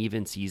have an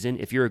uneven season,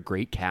 if you're a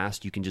great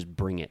cast, you can just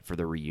bring it for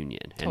the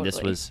reunion. Totally.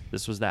 And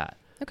this was that.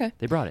 Okay.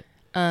 They brought it.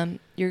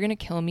 You're going to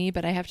kill me,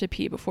 but I have to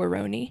pee before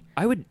RHONY.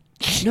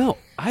 No,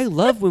 I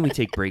love when we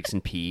take breaks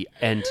and pee.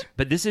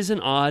 But this is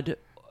an odd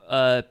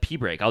pee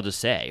break, I'll just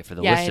say, for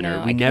the listener. I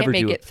know. We never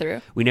make it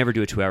through. We never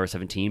do a 2 hour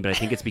 17, but I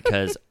think it's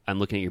because I'm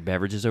looking at your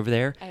beverages over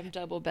there. I'm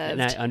double bevved.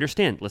 And I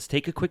understand. Let's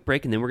take a quick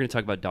break, and then we're going to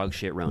talk about dog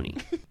shit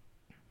RHONY.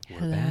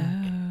 We're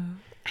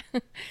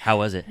back. How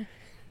was it?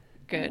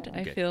 Good.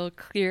 I feel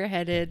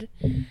clear-headed,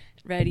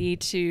 ready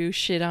to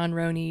shit on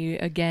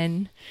RHONY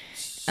again.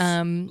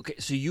 Okay,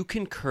 so you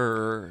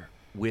concur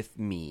with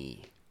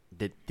me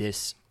that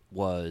this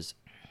was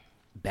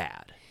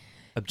bad,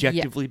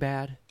 objectively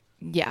bad?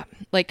 Yeah.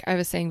 Like I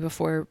was saying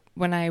before,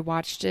 when I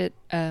watched it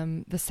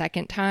the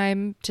second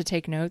time to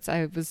take notes,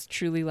 I was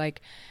truly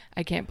like,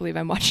 I can't believe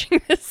I'm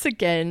watching this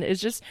again. It's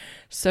just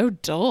so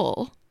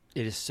dull.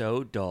 It is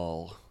so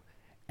dull.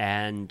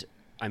 And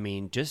I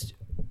mean, just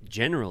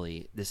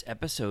generally, this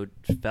episode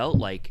felt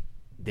like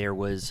there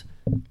was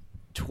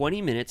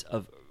 20 minutes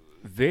of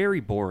very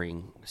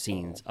boring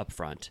scenes up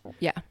front.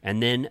 Yeah.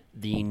 And then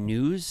the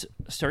news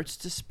starts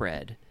to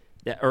spread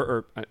that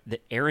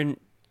Aaron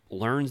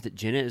learns that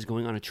Jenna is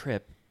going on the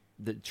trip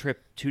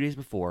 2 days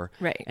before.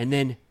 Right. And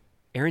then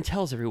Aaron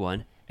tells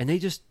everyone and they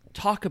just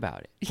talk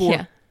about it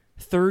for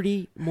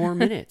 30 more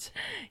minutes.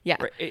 Yeah.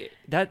 Right?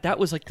 That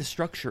was like the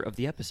structure of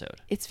the episode.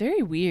 It's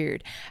very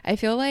weird. I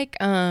feel like,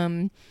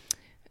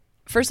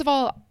 first of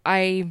all,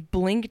 I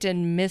blinked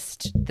and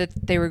missed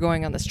that they were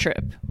going on this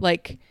trip.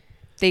 Like,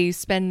 they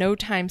spend no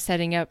time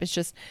setting up. It's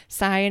just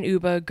Sai and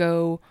Uba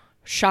go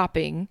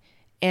shopping,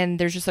 and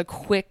there's just a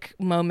quick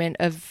moment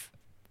of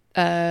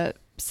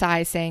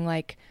Sai saying,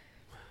 like,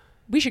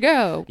 we should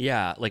go.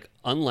 Yeah, like,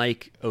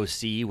 unlike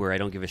OC, where I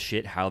don't give a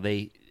shit how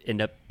they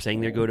end up saying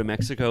they go to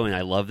Mexico, and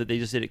I love that they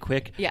just did it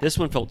quick. Yeah. This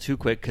one felt too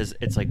quick, because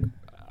it's like,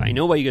 I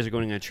know why you guys are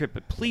going on a trip,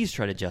 but please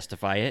try to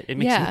justify it. It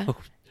makes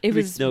it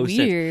was no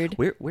weird.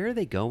 Sense. Where are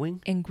they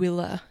going?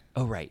 Anguilla.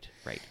 Oh, right,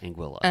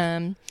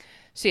 Anguilla.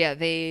 So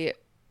yeah,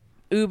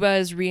 Uba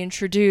is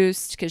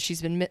reintroduced because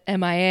she's been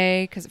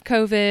MIA because of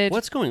COVID.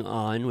 What's going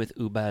on with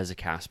Uba as a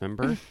cast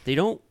member? They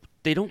don't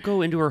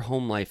go into her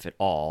home life at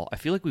all. I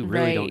feel like we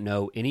really don't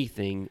know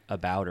anything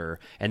about her.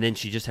 And then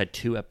she just had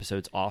 2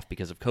 episodes off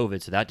because of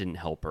COVID, so that didn't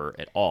help her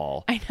at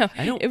all. I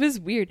know. It was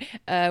weird.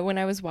 When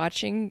I was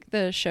watching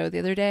the show the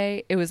other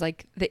day, it was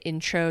like the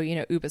intro,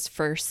 Uba's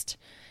first.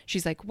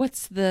 She's like,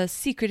 what's the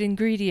secret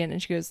ingredient?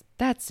 And she goes,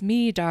 that's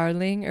me,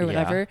 darling, or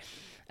whatever.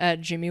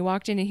 Jimmy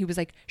walked in and he was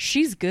like,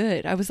 she's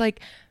good. I was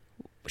like,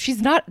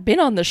 she's not been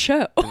on the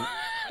show.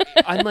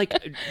 I'm like,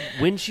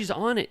 when she's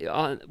on it,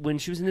 when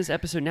she was in this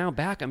episode now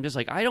back, I'm just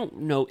like, I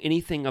don't know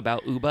anything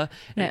about Uba.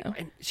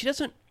 And she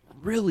doesn't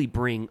really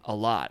bring a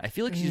lot. I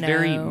feel like she's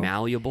very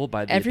malleable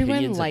by the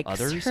opinions of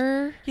others.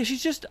 Her. Yeah,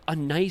 she's just a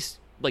nice,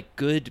 like,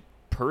 good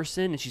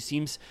person, and she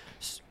seems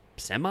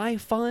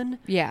semi-fun.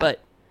 Yeah.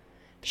 But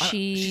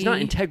she's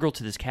not integral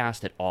to this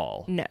cast at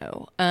all.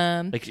 No.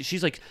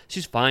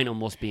 She's fine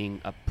almost being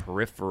a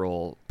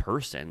peripheral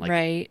person. Like,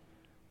 right.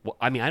 Well,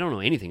 I mean, I don't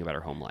know anything about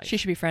her home life. She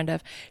should be friend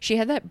of. She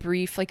had that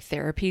brief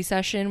therapy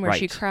session where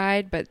she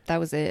cried, but that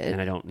was it. And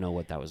I don't know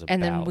what that was about.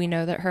 And then we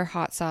know that her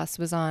hot sauce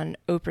was on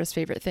Oprah's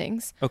Favorite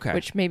Things. Okay.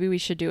 Which maybe we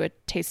should do a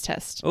taste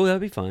test. Oh,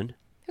 that'd be fun.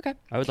 Okay.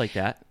 I would like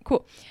that.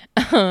 Cool.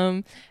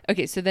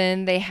 Okay, so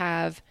then they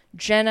have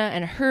Jenna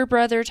and her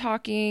brother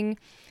talking.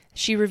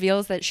 She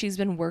reveals that she's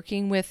been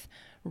working with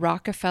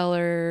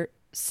Rockefeller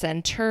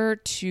Center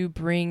to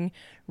bring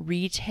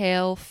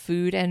retail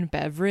food and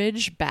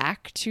beverage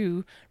back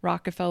to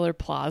Rockefeller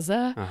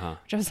Plaza. Uh-huh.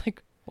 Which I was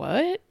like,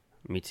 what?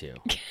 Me too.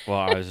 Well,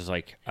 I was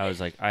like,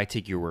 I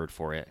take your word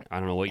for it. I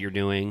don't know what you're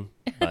doing,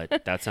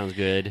 but that sounds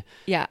good.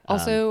 Yeah.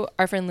 Also,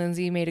 our friend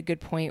Lindsay made a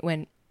good point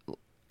when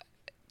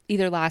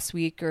either last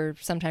week or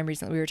sometime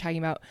recently we were talking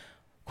about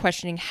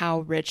questioning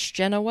how rich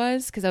Jenna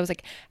was, because I was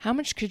like, how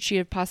much could she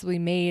have possibly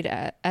made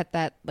at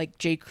that like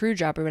J. Crew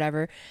job or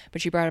whatever?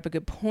 But she brought up a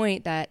good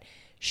point that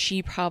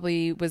she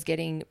probably was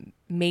getting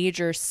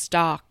major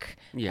stock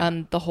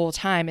the whole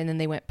time, and then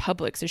they went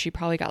public, so she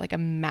probably got like a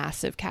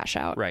massive cash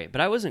out. Right,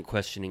 but I wasn't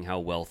questioning how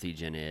wealthy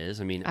Jenna is.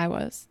 I mean, I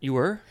was. You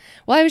were?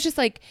 Well, I was just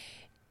like,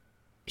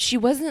 she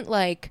wasn't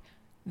like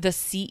the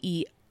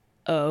CEO,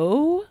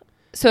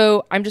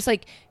 so I'm just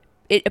like,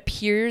 it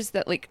appears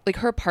that like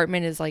her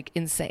apartment is like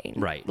insane.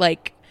 Right.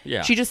 Like,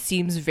 yeah. She just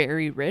seems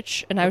very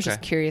rich, and I was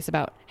just curious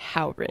about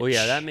how rich. Well,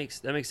 yeah, that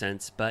makes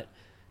sense. But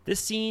this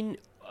scene,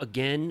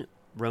 again,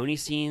 RHONY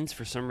scenes,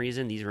 for some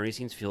reason, these RHONY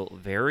scenes feel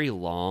very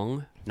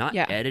long, not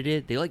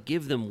edited. They like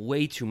give them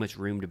way too much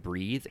room to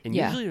breathe, and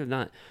usually they're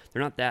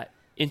not that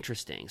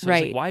interesting. So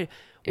right. It's like, why?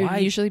 It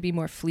would usually be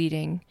more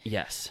fleeting.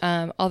 Yes.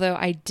 Although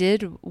I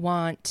did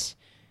want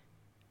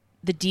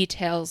the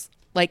details,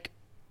 like,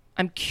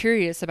 I'm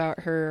curious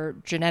about her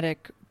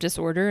genetic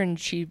disorder, and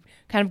she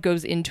kind of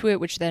goes into it,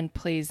 which then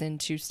plays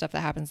into stuff that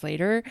happens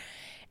later.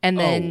 And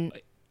then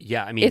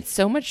yeah, I mean, it's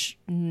so much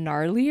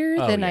gnarlier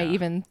than I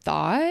even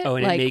thought. Oh,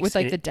 and like it makes, with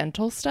like the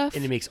dental stuff,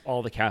 and it makes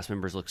all the cast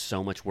members look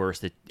so much worse.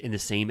 That in the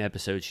same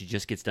episode, she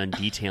just gets done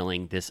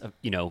detailing this,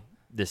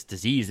 this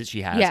disease that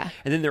she has,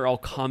 and then they're all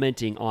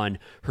commenting on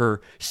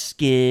her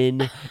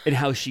skin and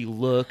how she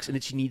looks, and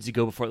that she needs to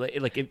go before.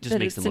 Like it just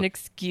makes them look an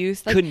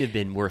excuse. Like, couldn't have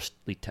been worse.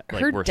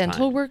 Her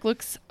dental work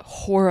looks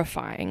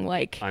horrifying.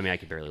 Like, I mean, I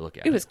could barely look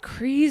at it. It was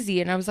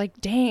crazy, and I was like,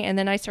 dang. And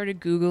then I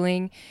started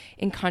Googling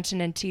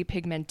incontinenti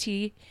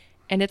pigmenti,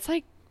 and it's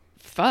like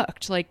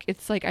fucked. Like,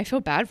 it's like, I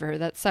feel bad for her.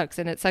 That sucks.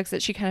 And it sucks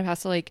that she kind of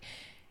has to like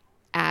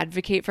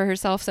advocate for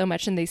herself so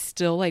much, and they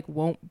still like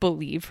won't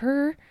believe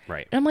her.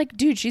 Right. And I'm like,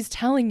 dude, she's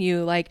telling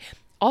you. Like,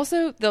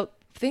 also the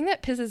thing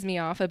that pisses me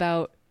off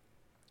about,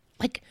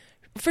 like,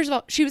 first of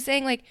all, she was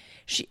saying like,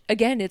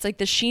 it's like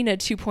the Sheena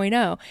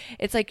 2.0.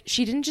 It's like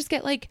she didn't just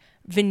get like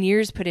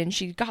veneers put in,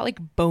 she got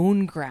like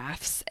bone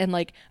grafts and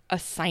like a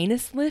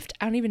sinus lift.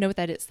 I don't even know what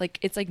that is. Like,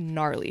 it's like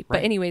gnarly. Right.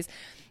 But anyways,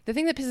 the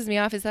thing that pisses me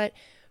off is that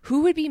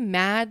who would be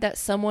mad that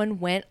someone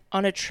went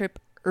on a trip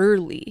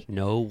early?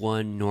 No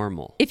one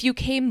normal. If you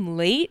came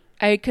late,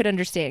 I could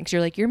understand, because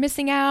you're like, you're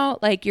missing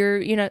out, like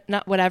you're,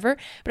 not whatever.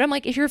 But I'm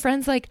like, if your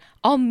friend's like,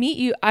 I'll meet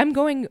you, I'm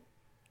going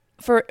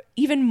for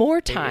even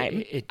more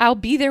time. I'll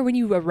be there when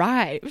you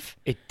arrive.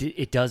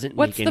 It doesn't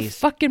What's make any the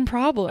fucking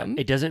problem?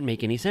 It doesn't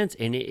make any sense.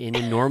 In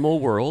a normal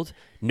world,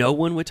 no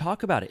one would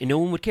talk about it and no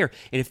one would care.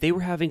 And if they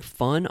were having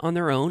fun on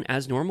their own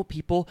as normal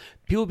people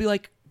would be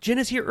like,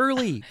 Jenna's here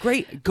early.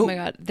 Great. Go. Oh my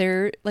God.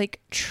 Their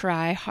like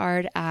try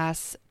hard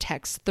ass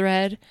text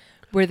thread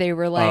where they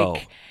were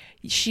like,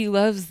 she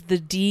loves the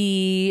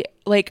D.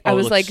 Like, I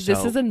was like,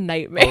 this is a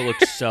nightmare. It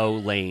looked so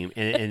lame.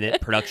 And the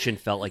production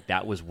felt like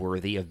that was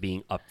worthy of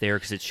being up there,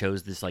 because it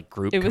shows this like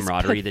group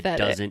camaraderie that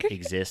doesn't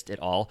exist at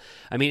all.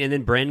 I mean, and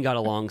then Bren got a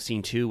long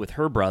scene too with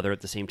her brother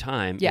at the same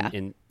time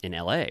in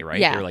LA, right?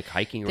 Yeah. They're like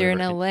hiking. They're in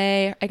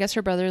LA. I guess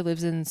her brother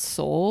lives in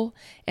Seoul.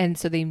 And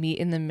so they meet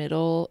in the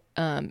middle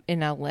in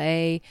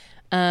LA.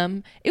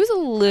 It was a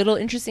little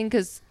interesting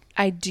because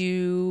I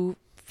do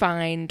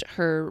find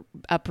her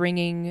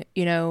upbringing,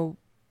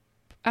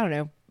 I don't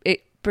know,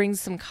 it brings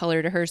some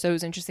color to her. So it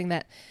was interesting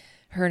that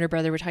her and her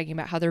brother were talking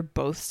about how they're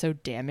both so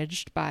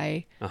damaged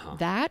by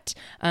that.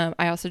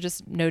 I also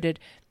just noted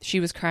she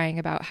was crying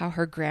about how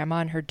her grandma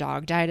and her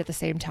dog died at the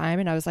same time.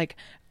 And I was like,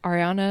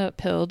 Ariana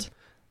pilled.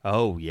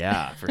 Oh,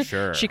 yeah, for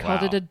sure. She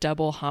called it a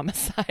double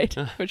homicide,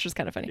 which was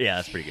kind of funny. Yeah,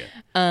 that's pretty good.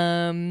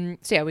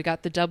 So yeah, we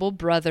got the double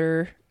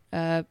brother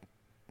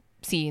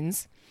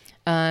scenes.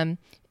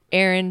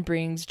 Aaron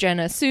brings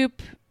Jenna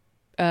soup.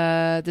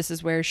 This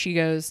is where she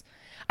goes,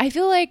 I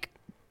feel like,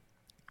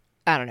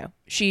 I don't know.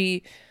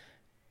 She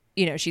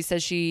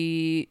says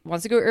she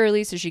wants to go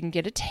early so she can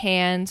get a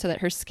tan so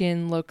that her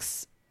skin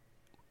looks,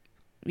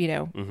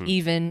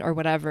 even or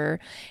whatever.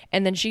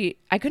 And then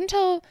I couldn't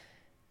tell.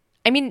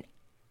 I mean,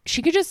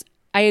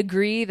 I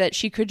agree that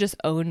she could just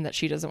own that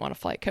she doesn't want a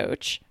flight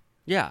coach.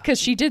 Yeah. Because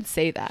she did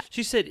say that.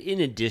 She said,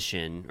 in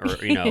addition, or,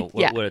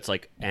 what it's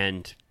like,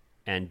 and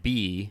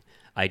B,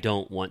 I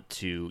don't want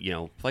to,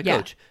 flight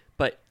coach.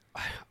 But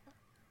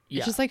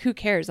it's just like, who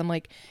cares? I'm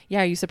like,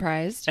 yeah, are you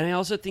surprised? And I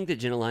also think that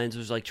Jenna Lyons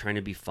was like trying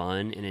to be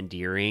fun and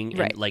endearing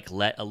and like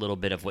let a little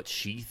bit of what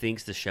she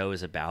thinks the show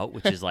is about,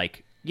 which is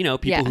like,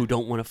 people who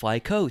don't want to fly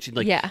coach. And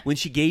like when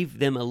she gave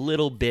them a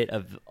little bit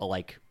of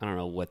like, I don't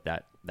know what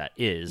that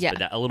is,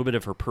 but a little bit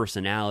of her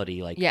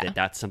personality, like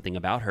that's something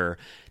about her.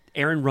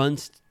 Aaron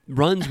runs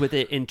with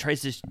it and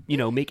tries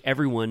to, make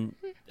everyone,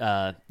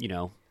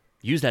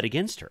 use that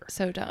against her.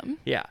 So dumb.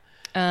 Yeah.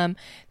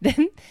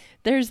 Then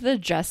there's the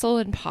Jessel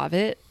and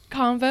Pavitt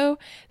convo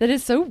that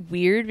is so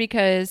weird,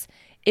 because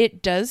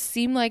it does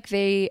seem like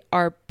they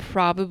are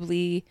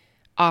probably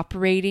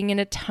operating in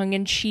a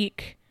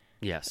tongue-in-cheek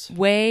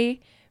way,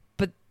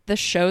 but the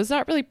show's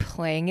not really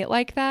playing it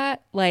like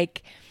that.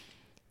 Like,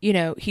 you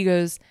know, he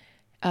goes,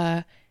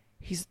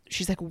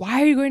 she's like, why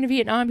are you going to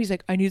Vietnam? He's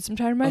like, I need some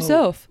time to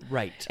myself. Oh,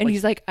 right. And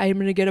he's like, I'm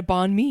going to get a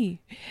banh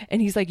mi.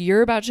 And he's like,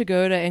 you're about to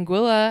go to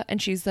Anguilla.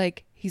 And he's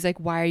like,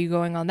 why are you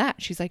going on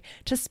that? She's like,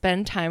 to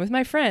spend time with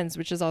my friends,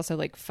 which is also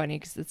like funny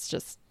because it's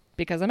just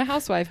because I'm a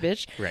housewife,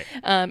 bitch. Right.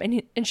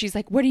 And she's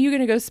like, what are you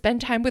going to go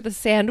spend time with a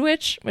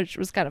sandwich? Which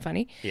was kind of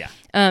funny. Yeah.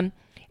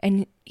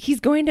 And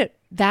he's going to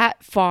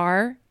that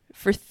far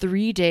for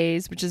 3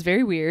 days, which is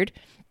very weird.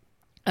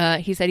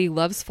 He said he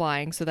loves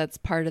flying, so that's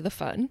part of the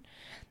fun.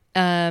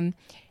 And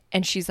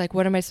she's like,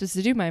 what am I supposed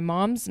to do? My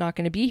mom's not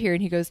going to be here.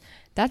 And he goes,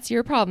 that's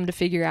your problem to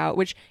figure out,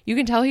 which you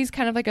can tell he's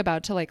kind of like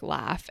about to like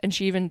laugh. And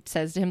she even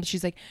says to him,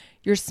 she's like,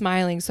 you're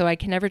smiling, so I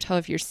can never tell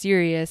if you're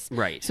serious.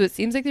 Right. So it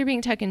seems like they're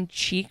being tongue in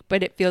cheek,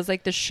 but it feels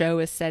like the show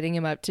is setting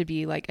him up to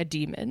be like a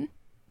demon.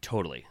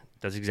 Totally.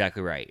 That's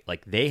exactly right.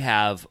 Like they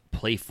have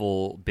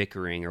playful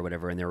bickering or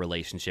whatever in their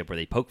relationship where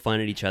they poke fun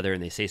at each other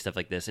and they say stuff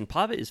like this. And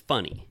Pavitt is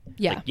funny.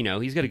 Yeah. Like, you know,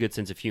 he's got a good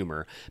sense of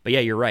humor. But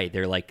yeah, you're right.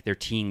 They're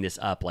teeing this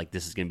up like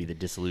this is going to be the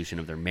dissolution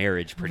of their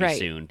marriage pretty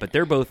soon. But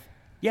they're both,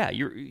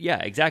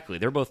 exactly.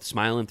 They're both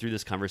smiling through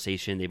this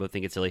conversation. They both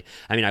think it's silly.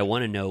 I mean, I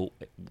want to know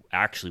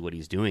actually what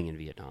he's doing in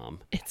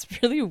Vietnam. It's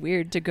really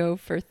weird to go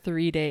for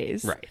 3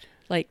 days. Right.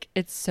 Like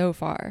it's so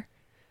far.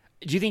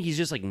 Do you think he's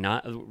just like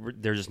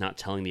they're just not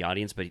telling the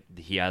audience, but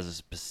he has a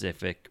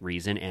specific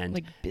reason and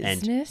like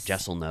business? And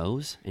Jessel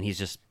knows and he's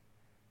just,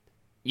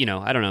 you know,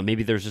 I don't know,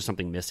 maybe there's just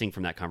something missing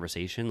from that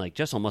conversation. Like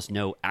Jessel must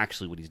know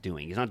actually what he's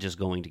doing. He's not just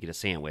going to get a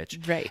sandwich.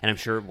 Right. And I'm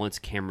sure once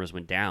cameras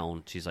went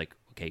down, she's like,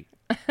 okay,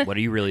 what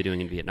are you really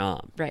doing in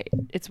Vietnam? Right.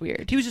 It's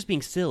weird. He was just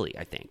being silly,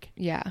 I think.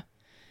 Yeah.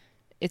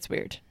 It's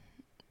weird.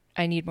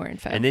 I need more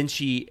info. And then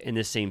she, in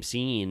this same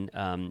scene,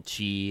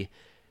 she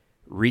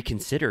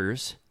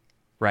reconsiders,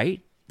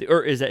 right?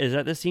 Or is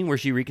that the scene where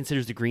she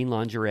reconsiders the green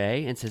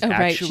lingerie and says,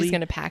 right, she's going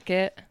to pack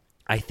it?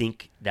 I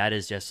think that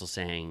is Jessel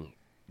saying,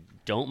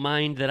 don't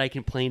mind that I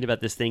complained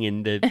about this thing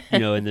in the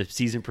in the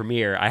season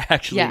premiere. I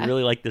actually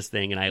really like this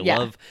thing, and I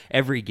love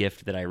every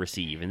gift that I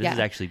receive, and this is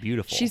actually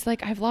beautiful. She's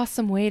like, I've lost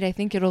some weight. I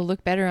think it'll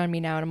look better on me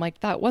now. And I'm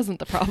like, that wasn't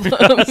the problem.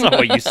 That's not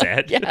what you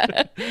said.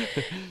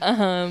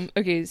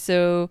 Okay,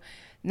 so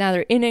now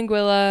they're in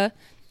Anguilla.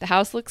 The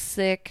house looks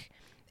sick.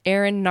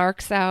 Aaron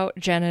narcs out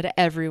Jenna to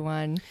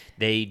everyone.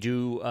 They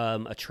do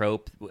a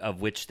trope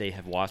of which they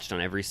have watched on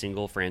every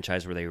single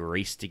franchise where they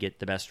race to get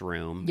the best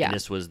room. Yeah. And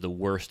this was the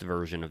worst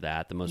version of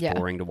that, the most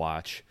boring to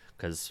watch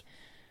because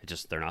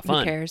they're not Who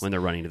fun cares? when they're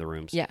running to the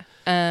rooms. Yeah.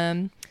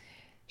 Everyone's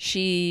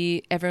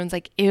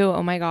like, ew,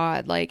 oh my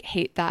God, like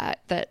hate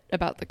that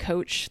about the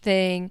coach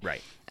thing.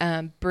 Right.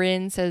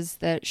 Brynn says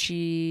that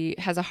she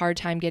has a hard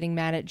time getting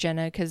mad at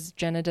Jenna because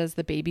Jenna does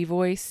the baby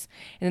voice.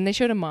 And then they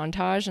showed a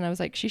montage and I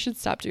was like, she should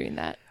stop doing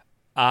that.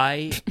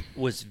 I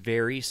was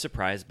very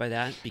surprised by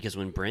that because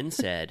when Brynn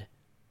said,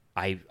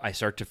 I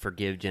start to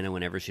forgive Jenna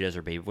whenever she does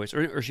her baby voice,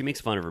 or she makes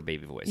fun of her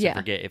baby voice. Yeah. I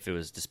forget if it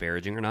was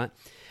disparaging or not.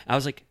 I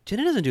was like,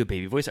 Jenna doesn't do a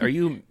baby voice. Are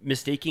you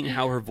mistaking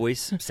how her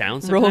voice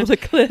sounds sometimes? Roll the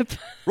clip.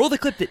 Roll the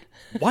clip.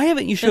 Why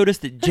haven't you showed us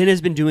that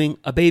Jenna's been doing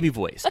a baby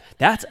voice?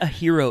 That's a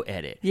hero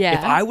edit. Yeah.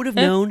 If I would have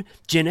known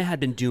Jenna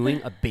had been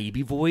doing a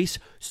baby voice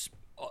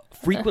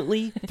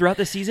frequently throughout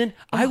the season,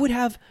 I would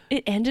have...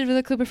 It ended with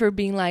a clip of her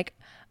being like,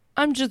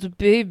 I'm just a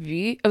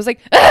baby. I was like,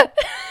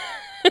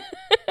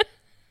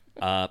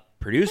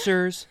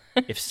 producers,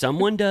 if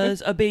someone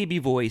does a baby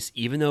voice,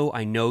 even though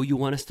I know you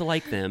want us to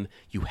like them,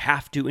 you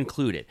have to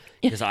include it.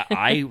 Because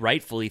I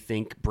rightfully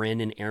think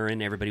Brynn and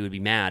Aaron, everybody would be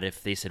mad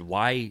if they said,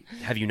 why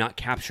have you not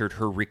captured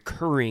her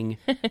recurring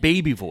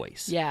baby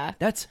voice? Yeah.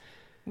 That's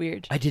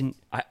weird.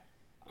 I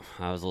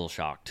was a little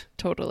shocked.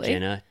 Totally.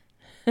 Jenna,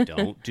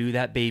 don't do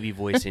that baby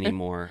voice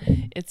anymore.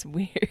 It's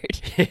weird.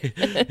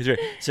 It's weird.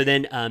 So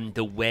then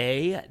the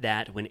way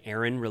that when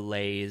Erin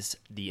relays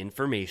the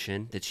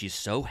information that she's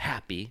so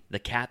happy, the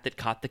cat that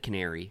caught the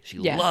canary, she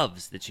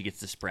loves that she gets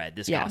to spread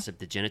this gossip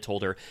that Jenna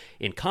told her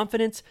in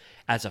confidence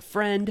as a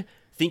friend,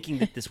 thinking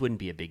that this wouldn't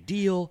be a big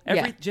deal.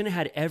 Jenna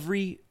had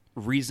every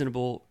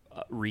reasonable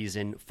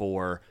reason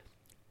for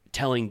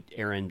telling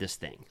Erin this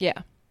thing.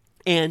 Yeah.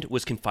 And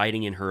was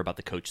confiding in her about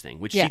the coach thing,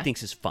 which she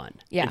thinks is fun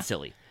and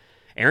silly.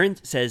 Erin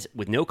says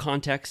with no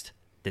context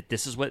that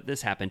this is what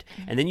this happened,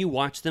 and then you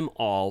watch them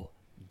all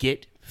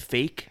get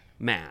fake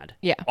mad.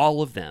 Yeah.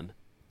 All of them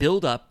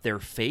build up their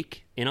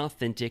fake,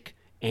 inauthentic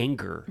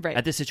anger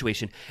at this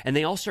situation, and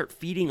they all start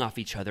feeding off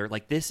each other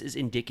like this is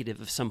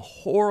indicative of some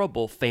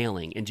horrible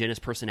failing in Jenna's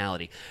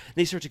personality. And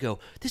they start to go,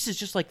 this is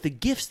just like the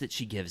gifts that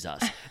she gives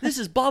us. This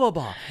is blah, blah,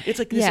 blah. It's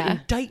like this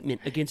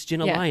indictment against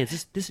Jenna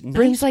Lyons. This nice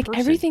Bryn's like, person.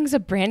 everything's a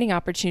branding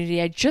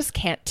opportunity. I just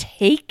can't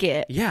take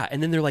it. Yeah,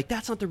 and then they're like,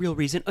 that's not the real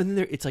reason. And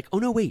then it's like, oh,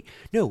 no, wait.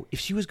 No, if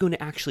she was going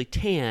to actually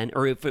tan,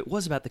 or if it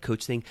was about the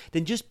coach thing,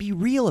 then just be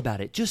real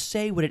about it. Just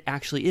say what it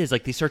actually is.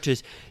 Like, they start to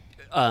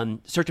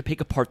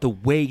pick apart the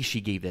way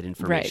she gave that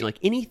information. Like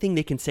anything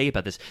they can say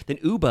about this. Then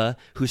Uba,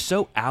 who's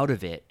so out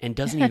of it and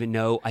doesn't even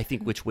know, I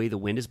think, which way the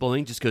wind is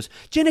blowing, just goes,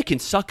 Jenna can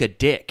suck a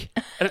dick.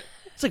 And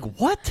it's It's like,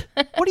 what?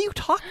 What are you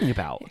talking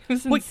about? It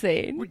was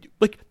insane.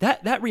 Like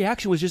that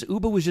reaction was just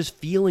Uba was just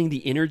feeling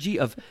the energy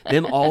of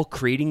them all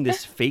creating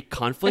this fake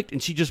conflict,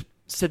 and she just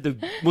said the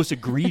most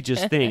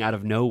egregious thing out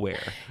of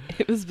nowhere.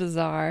 It was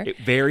bizarre.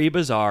 Very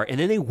bizarre. And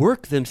then they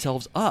work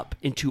themselves up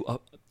into a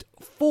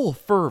full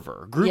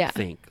fervor,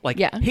 groupthink,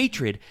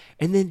 hatred.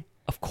 And then,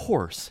 of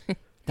course,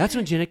 that's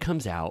when Jenna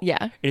comes out. Yeah.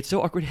 And it's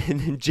so awkward. And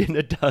then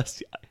Jenna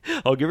does.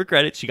 I'll give her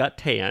credit. She got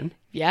tan.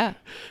 Yeah.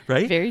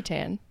 Right? Very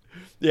tan.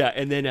 Yeah.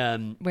 And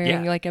then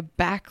wearing like a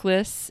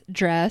backless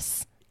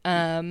dress.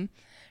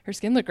 Her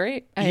skin looked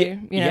great.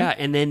 Yeah,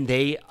 and then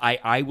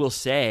I will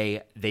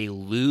say they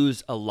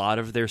lose a lot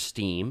of their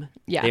steam.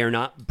 Yeah. They are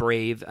not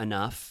brave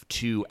enough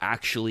to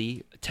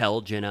actually tell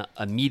Jenna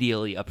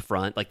immediately up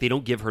front. Like, they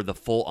don't give her the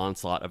full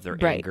onslaught of their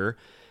anger.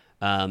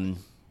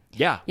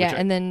 Yeah,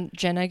 and then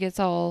Jenna gets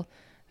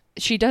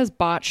she does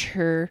botch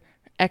her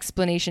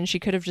explanation. She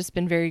could have just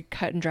been very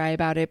cut and dry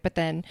about it, but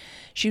then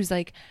she was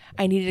like,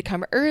 I needed to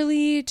come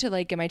early to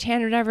like get my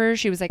tan or whatever.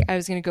 She was like, I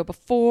was gonna go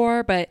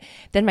before, but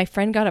then my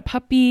friend got a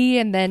puppy,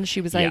 and then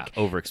she was like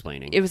over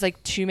explaining. It was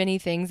like too many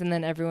things, and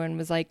then everyone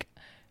was like,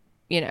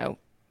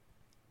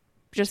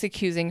 just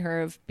accusing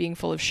her of being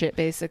full of shit,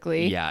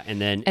 basically. Yeah, and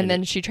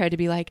then she tried to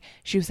be like,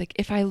 she was like,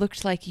 if I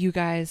looked like you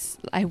guys,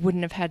 I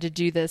wouldn't have had to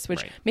do this,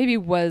 which right. maybe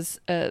was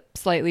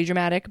slightly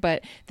dramatic,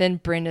 but then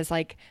Bryn is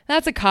like,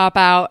 that's a cop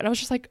out, and I was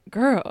just like,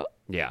 girl.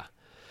 Yeah,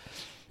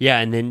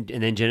 and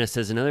then Jenna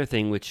says another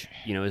thing, which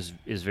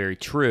is very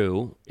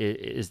true.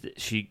 Is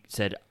that she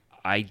said,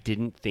 I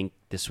didn't think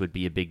this would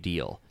be a big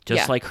deal.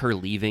 Just like her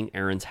leaving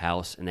Erin's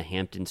house in the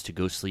Hamptons to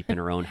go sleep in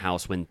her own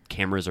house when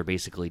cameras are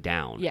basically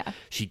down. Yeah.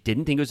 She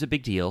didn't think it was a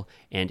big deal.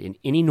 And in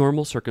any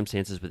normal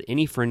circumstances with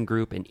any friend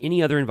group and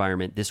any other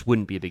environment, this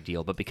wouldn't be a big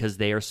deal. But because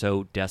they are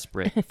so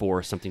desperate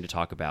for something to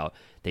talk about,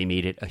 they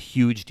made it a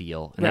huge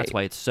deal. And that's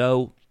why it's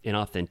so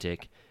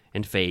inauthentic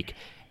and fake.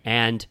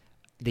 And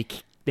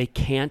they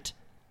can't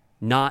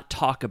not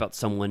talk about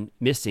someone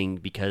missing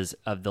because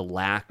of the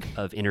lack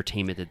of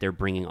entertainment that they're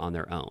bringing on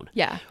their own.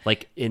 Yeah.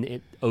 Like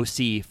in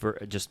OC,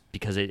 for just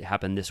because it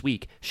happened this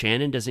week,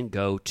 Shannon doesn't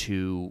go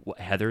to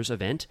Heather's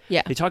event.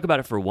 Yeah. They talk about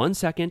it for 1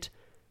 second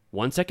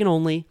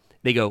only.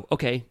 They go,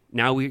 okay,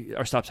 now we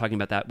are stop talking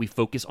about that. We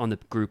focus on the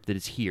group that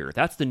is here.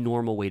 That's the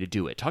normal way to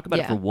do it. Talk about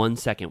it for 1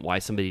 second, why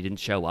somebody didn't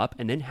show up,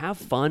 and then have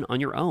fun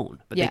on your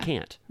own. But they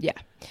can't. Yeah.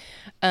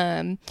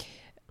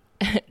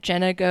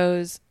 Jenna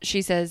goes,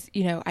 she says,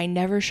 I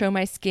never show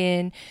my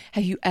skin.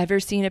 Have you ever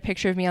seen a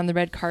picture of me on the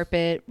red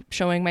carpet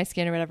showing my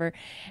skin or whatever?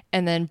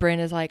 And then Bryn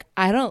is like,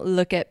 I don't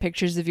look at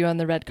pictures of you on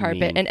the red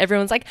carpet. Mean. And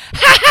everyone's like,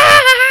 ha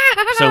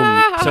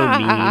ha so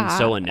mean,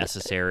 so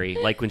unnecessary.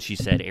 Like when she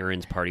said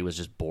Erin's party was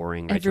just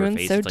boring. Right Everyone's to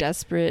her face. so It's like,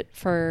 desperate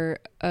for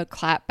a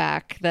clap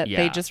back that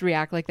they just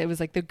react like that was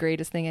like the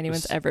greatest thing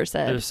anyone's ever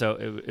said.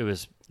 It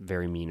was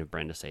very mean of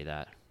Bryn to say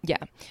that. Yeah.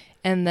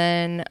 And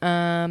then,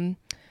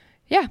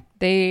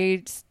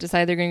 they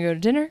decide they're going to go to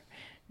dinner.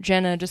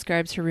 Jenna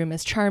describes her room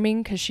as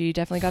charming because she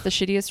definitely got the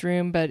shittiest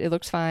room, but it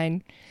looks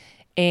fine.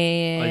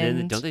 And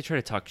then don't they try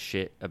to talk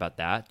shit about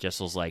that?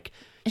 Jessel's like,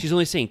 she's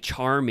only saying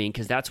charming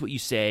because that's what you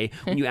say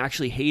when you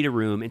actually hate a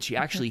room, and she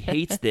actually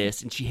hates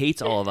this, and she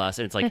hates all of us.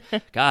 And it's like,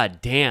 God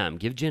damn,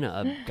 give Jenna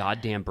a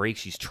goddamn break.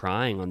 She's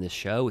trying on this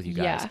show with you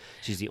guys. Yeah.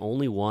 She's the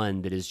only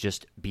one that is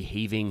just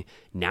behaving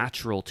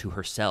natural to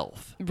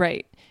herself.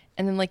 Right.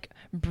 And then like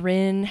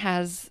Bryn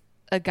has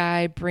a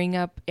guy bring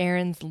up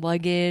Erin's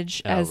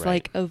luggage as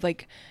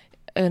like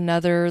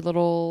another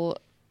little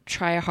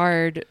try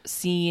hard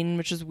scene,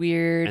 which is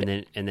weird.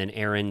 And then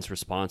Erin's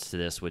response to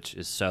this, which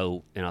is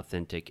so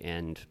inauthentic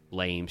and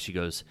lame, she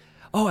goes,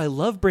 oh, I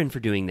love Bryn for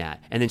doing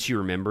that. And then she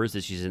remembers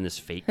that she's in this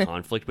fake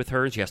conflict with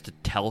her, and she has to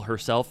tell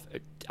herself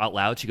out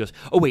loud. She goes,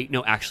 oh, wait,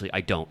 no, actually,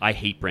 I don't. I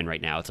hate Bryn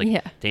right now. It's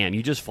like, damn,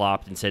 you just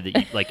flopped and said that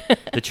you, like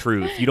the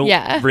truth. You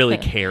don't really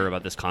care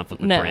about this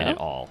conflict with Bryn at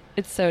all.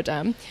 It's so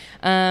dumb.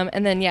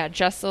 And then,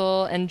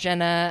 Jessel and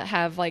Jenna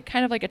have like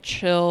kind of like a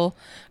chill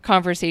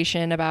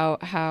conversation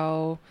about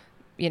how,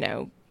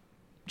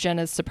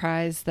 Jenna's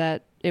surprised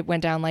that it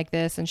went down like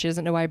this, and she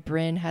doesn't know why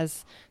Bryn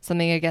has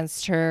something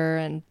against her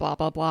and blah,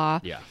 blah,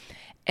 blah. Yeah.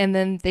 And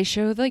then they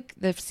show like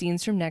the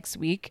scenes from next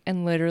week,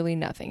 and literally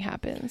nothing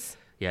happens.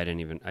 Yeah, I didn't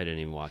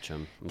even watch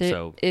them.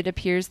 It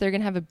appears they're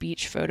gonna have a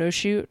beach photo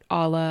shoot,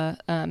 a la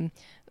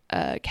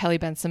Kelly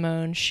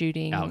Ben-Simone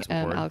shooting Alex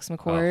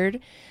McCord.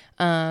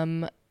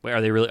 Oh. Wait,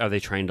 are they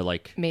trying to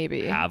like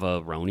maybe have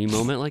a RHONY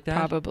moment like that?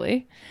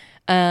 Probably.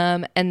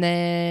 And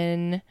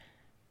then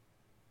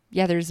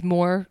there's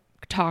more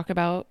talk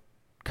about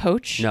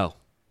Coach. No,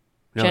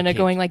 Jenna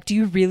going like, do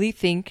you really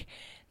think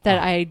that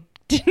I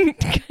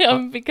didn't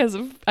come because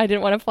I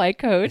didn't want to fly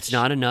Coach? It's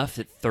not enough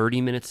that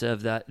 30 minutes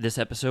of this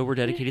episode were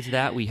dedicated to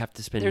that. We have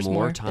to spend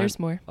more time. There's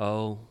more.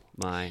 Oh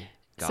my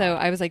God. So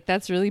I was like,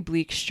 that's really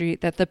bleak street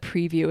that the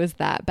preview is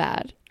that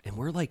bad. And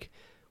we're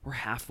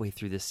halfway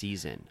through this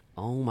season.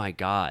 Oh my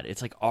God.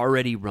 It's like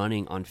already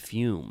running on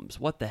fumes.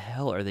 What the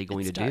hell are they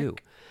going to do?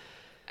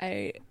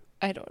 I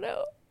don't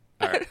know.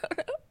 All right.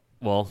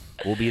 Well,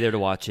 we'll be there to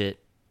watch it.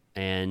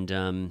 And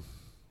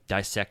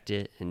dissect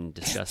it and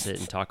discuss it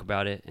and talk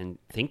about it and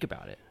think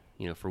about it,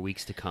 for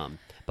weeks to come.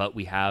 But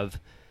we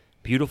have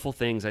beautiful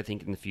things, I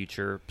think, in the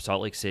future.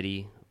 Salt Lake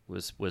City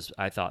was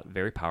I thought,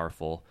 very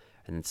powerful.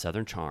 And then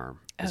Southern Charm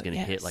is going to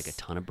hit like a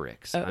ton of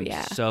bricks. I'm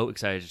so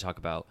excited to talk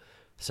about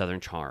Southern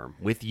Charm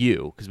with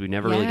you because we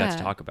never really got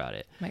to talk about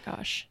it. My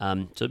gosh.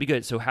 So it'll be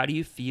good. So how do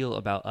you feel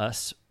about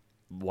us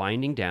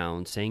winding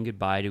down, saying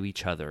goodbye to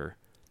each other,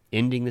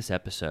 ending this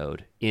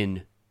episode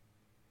in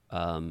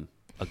a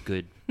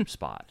good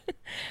spot?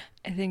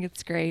 I think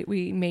it's great.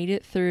 We made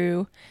it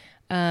through.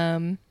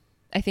 I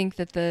think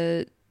that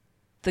the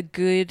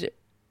good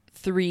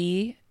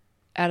 3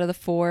 out of the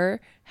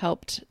 4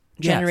 helped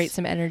generate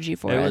some energy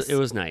for us. It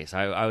was nice.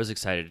 I was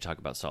excited to talk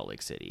about Salt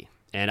Lake City.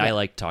 And I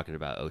liked talking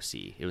about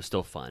OC. It was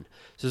still fun.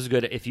 So this is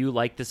good. If you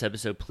like this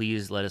episode,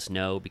 please let us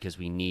know because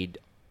we need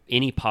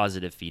any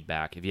positive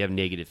feedback. If you have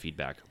negative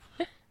feedback,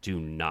 do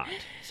not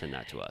send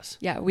that to us.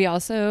 Yeah, we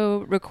also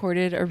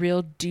recorded a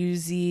real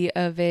doozy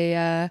of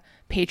a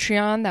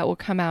Patreon that will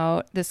come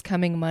out this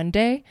coming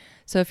Monday.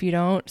 So if you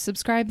don't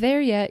subscribe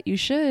there yet, you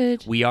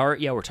should.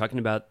 We're talking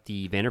about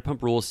the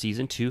Vanderpump Rules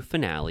Season 2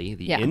 finale,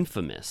 the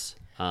infamous,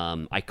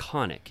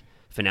 iconic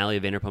finale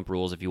of Vanderpump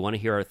Rules. If you want to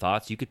hear our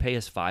thoughts, you could pay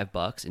us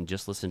 $5 and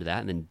just listen to that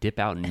and then dip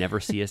out and never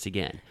see us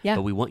again. Yeah.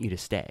 But we want you to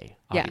stay,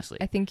 obviously.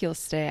 Yeah, I think you'll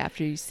stay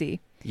after you see.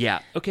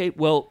 Yeah. Okay,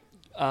 well,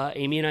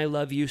 Amy and I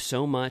love you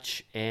so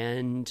much.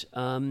 And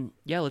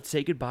let's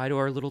say goodbye to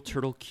our little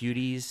turtle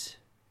cuties.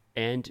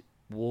 And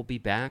we'll be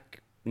back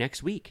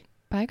next week.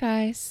 Bye,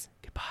 guys.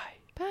 Goodbye.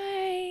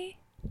 Bye.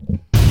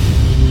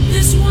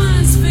 This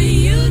one's for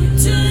you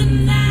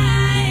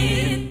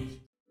tonight.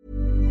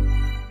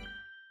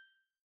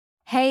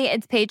 Hey,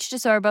 it's Paige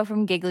DeSorbo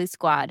from Giggly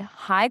Squad.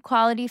 High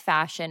quality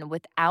fashion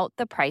without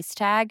the price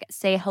tag.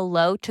 Say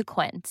hello to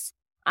Quince.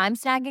 I'm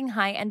snagging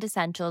high-end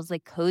essentials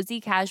like cozy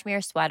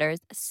cashmere sweaters,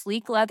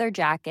 sleek leather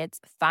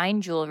jackets,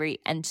 fine jewelry,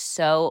 and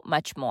so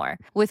much more.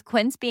 With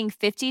Quince being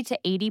 50 to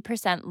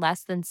 80%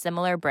 less than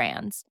similar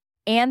brands.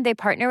 And they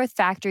partner with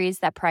factories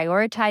that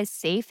prioritize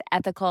safe,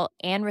 ethical,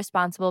 and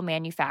responsible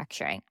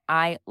manufacturing.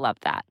 I love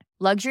that.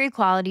 Luxury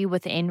quality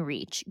within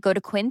reach. Go to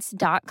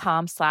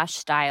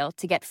quince.com/style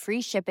to get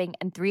free shipping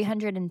and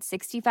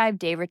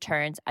 365-day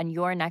returns on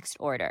your next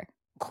order.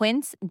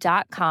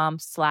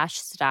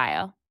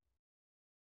 Quince.com/style.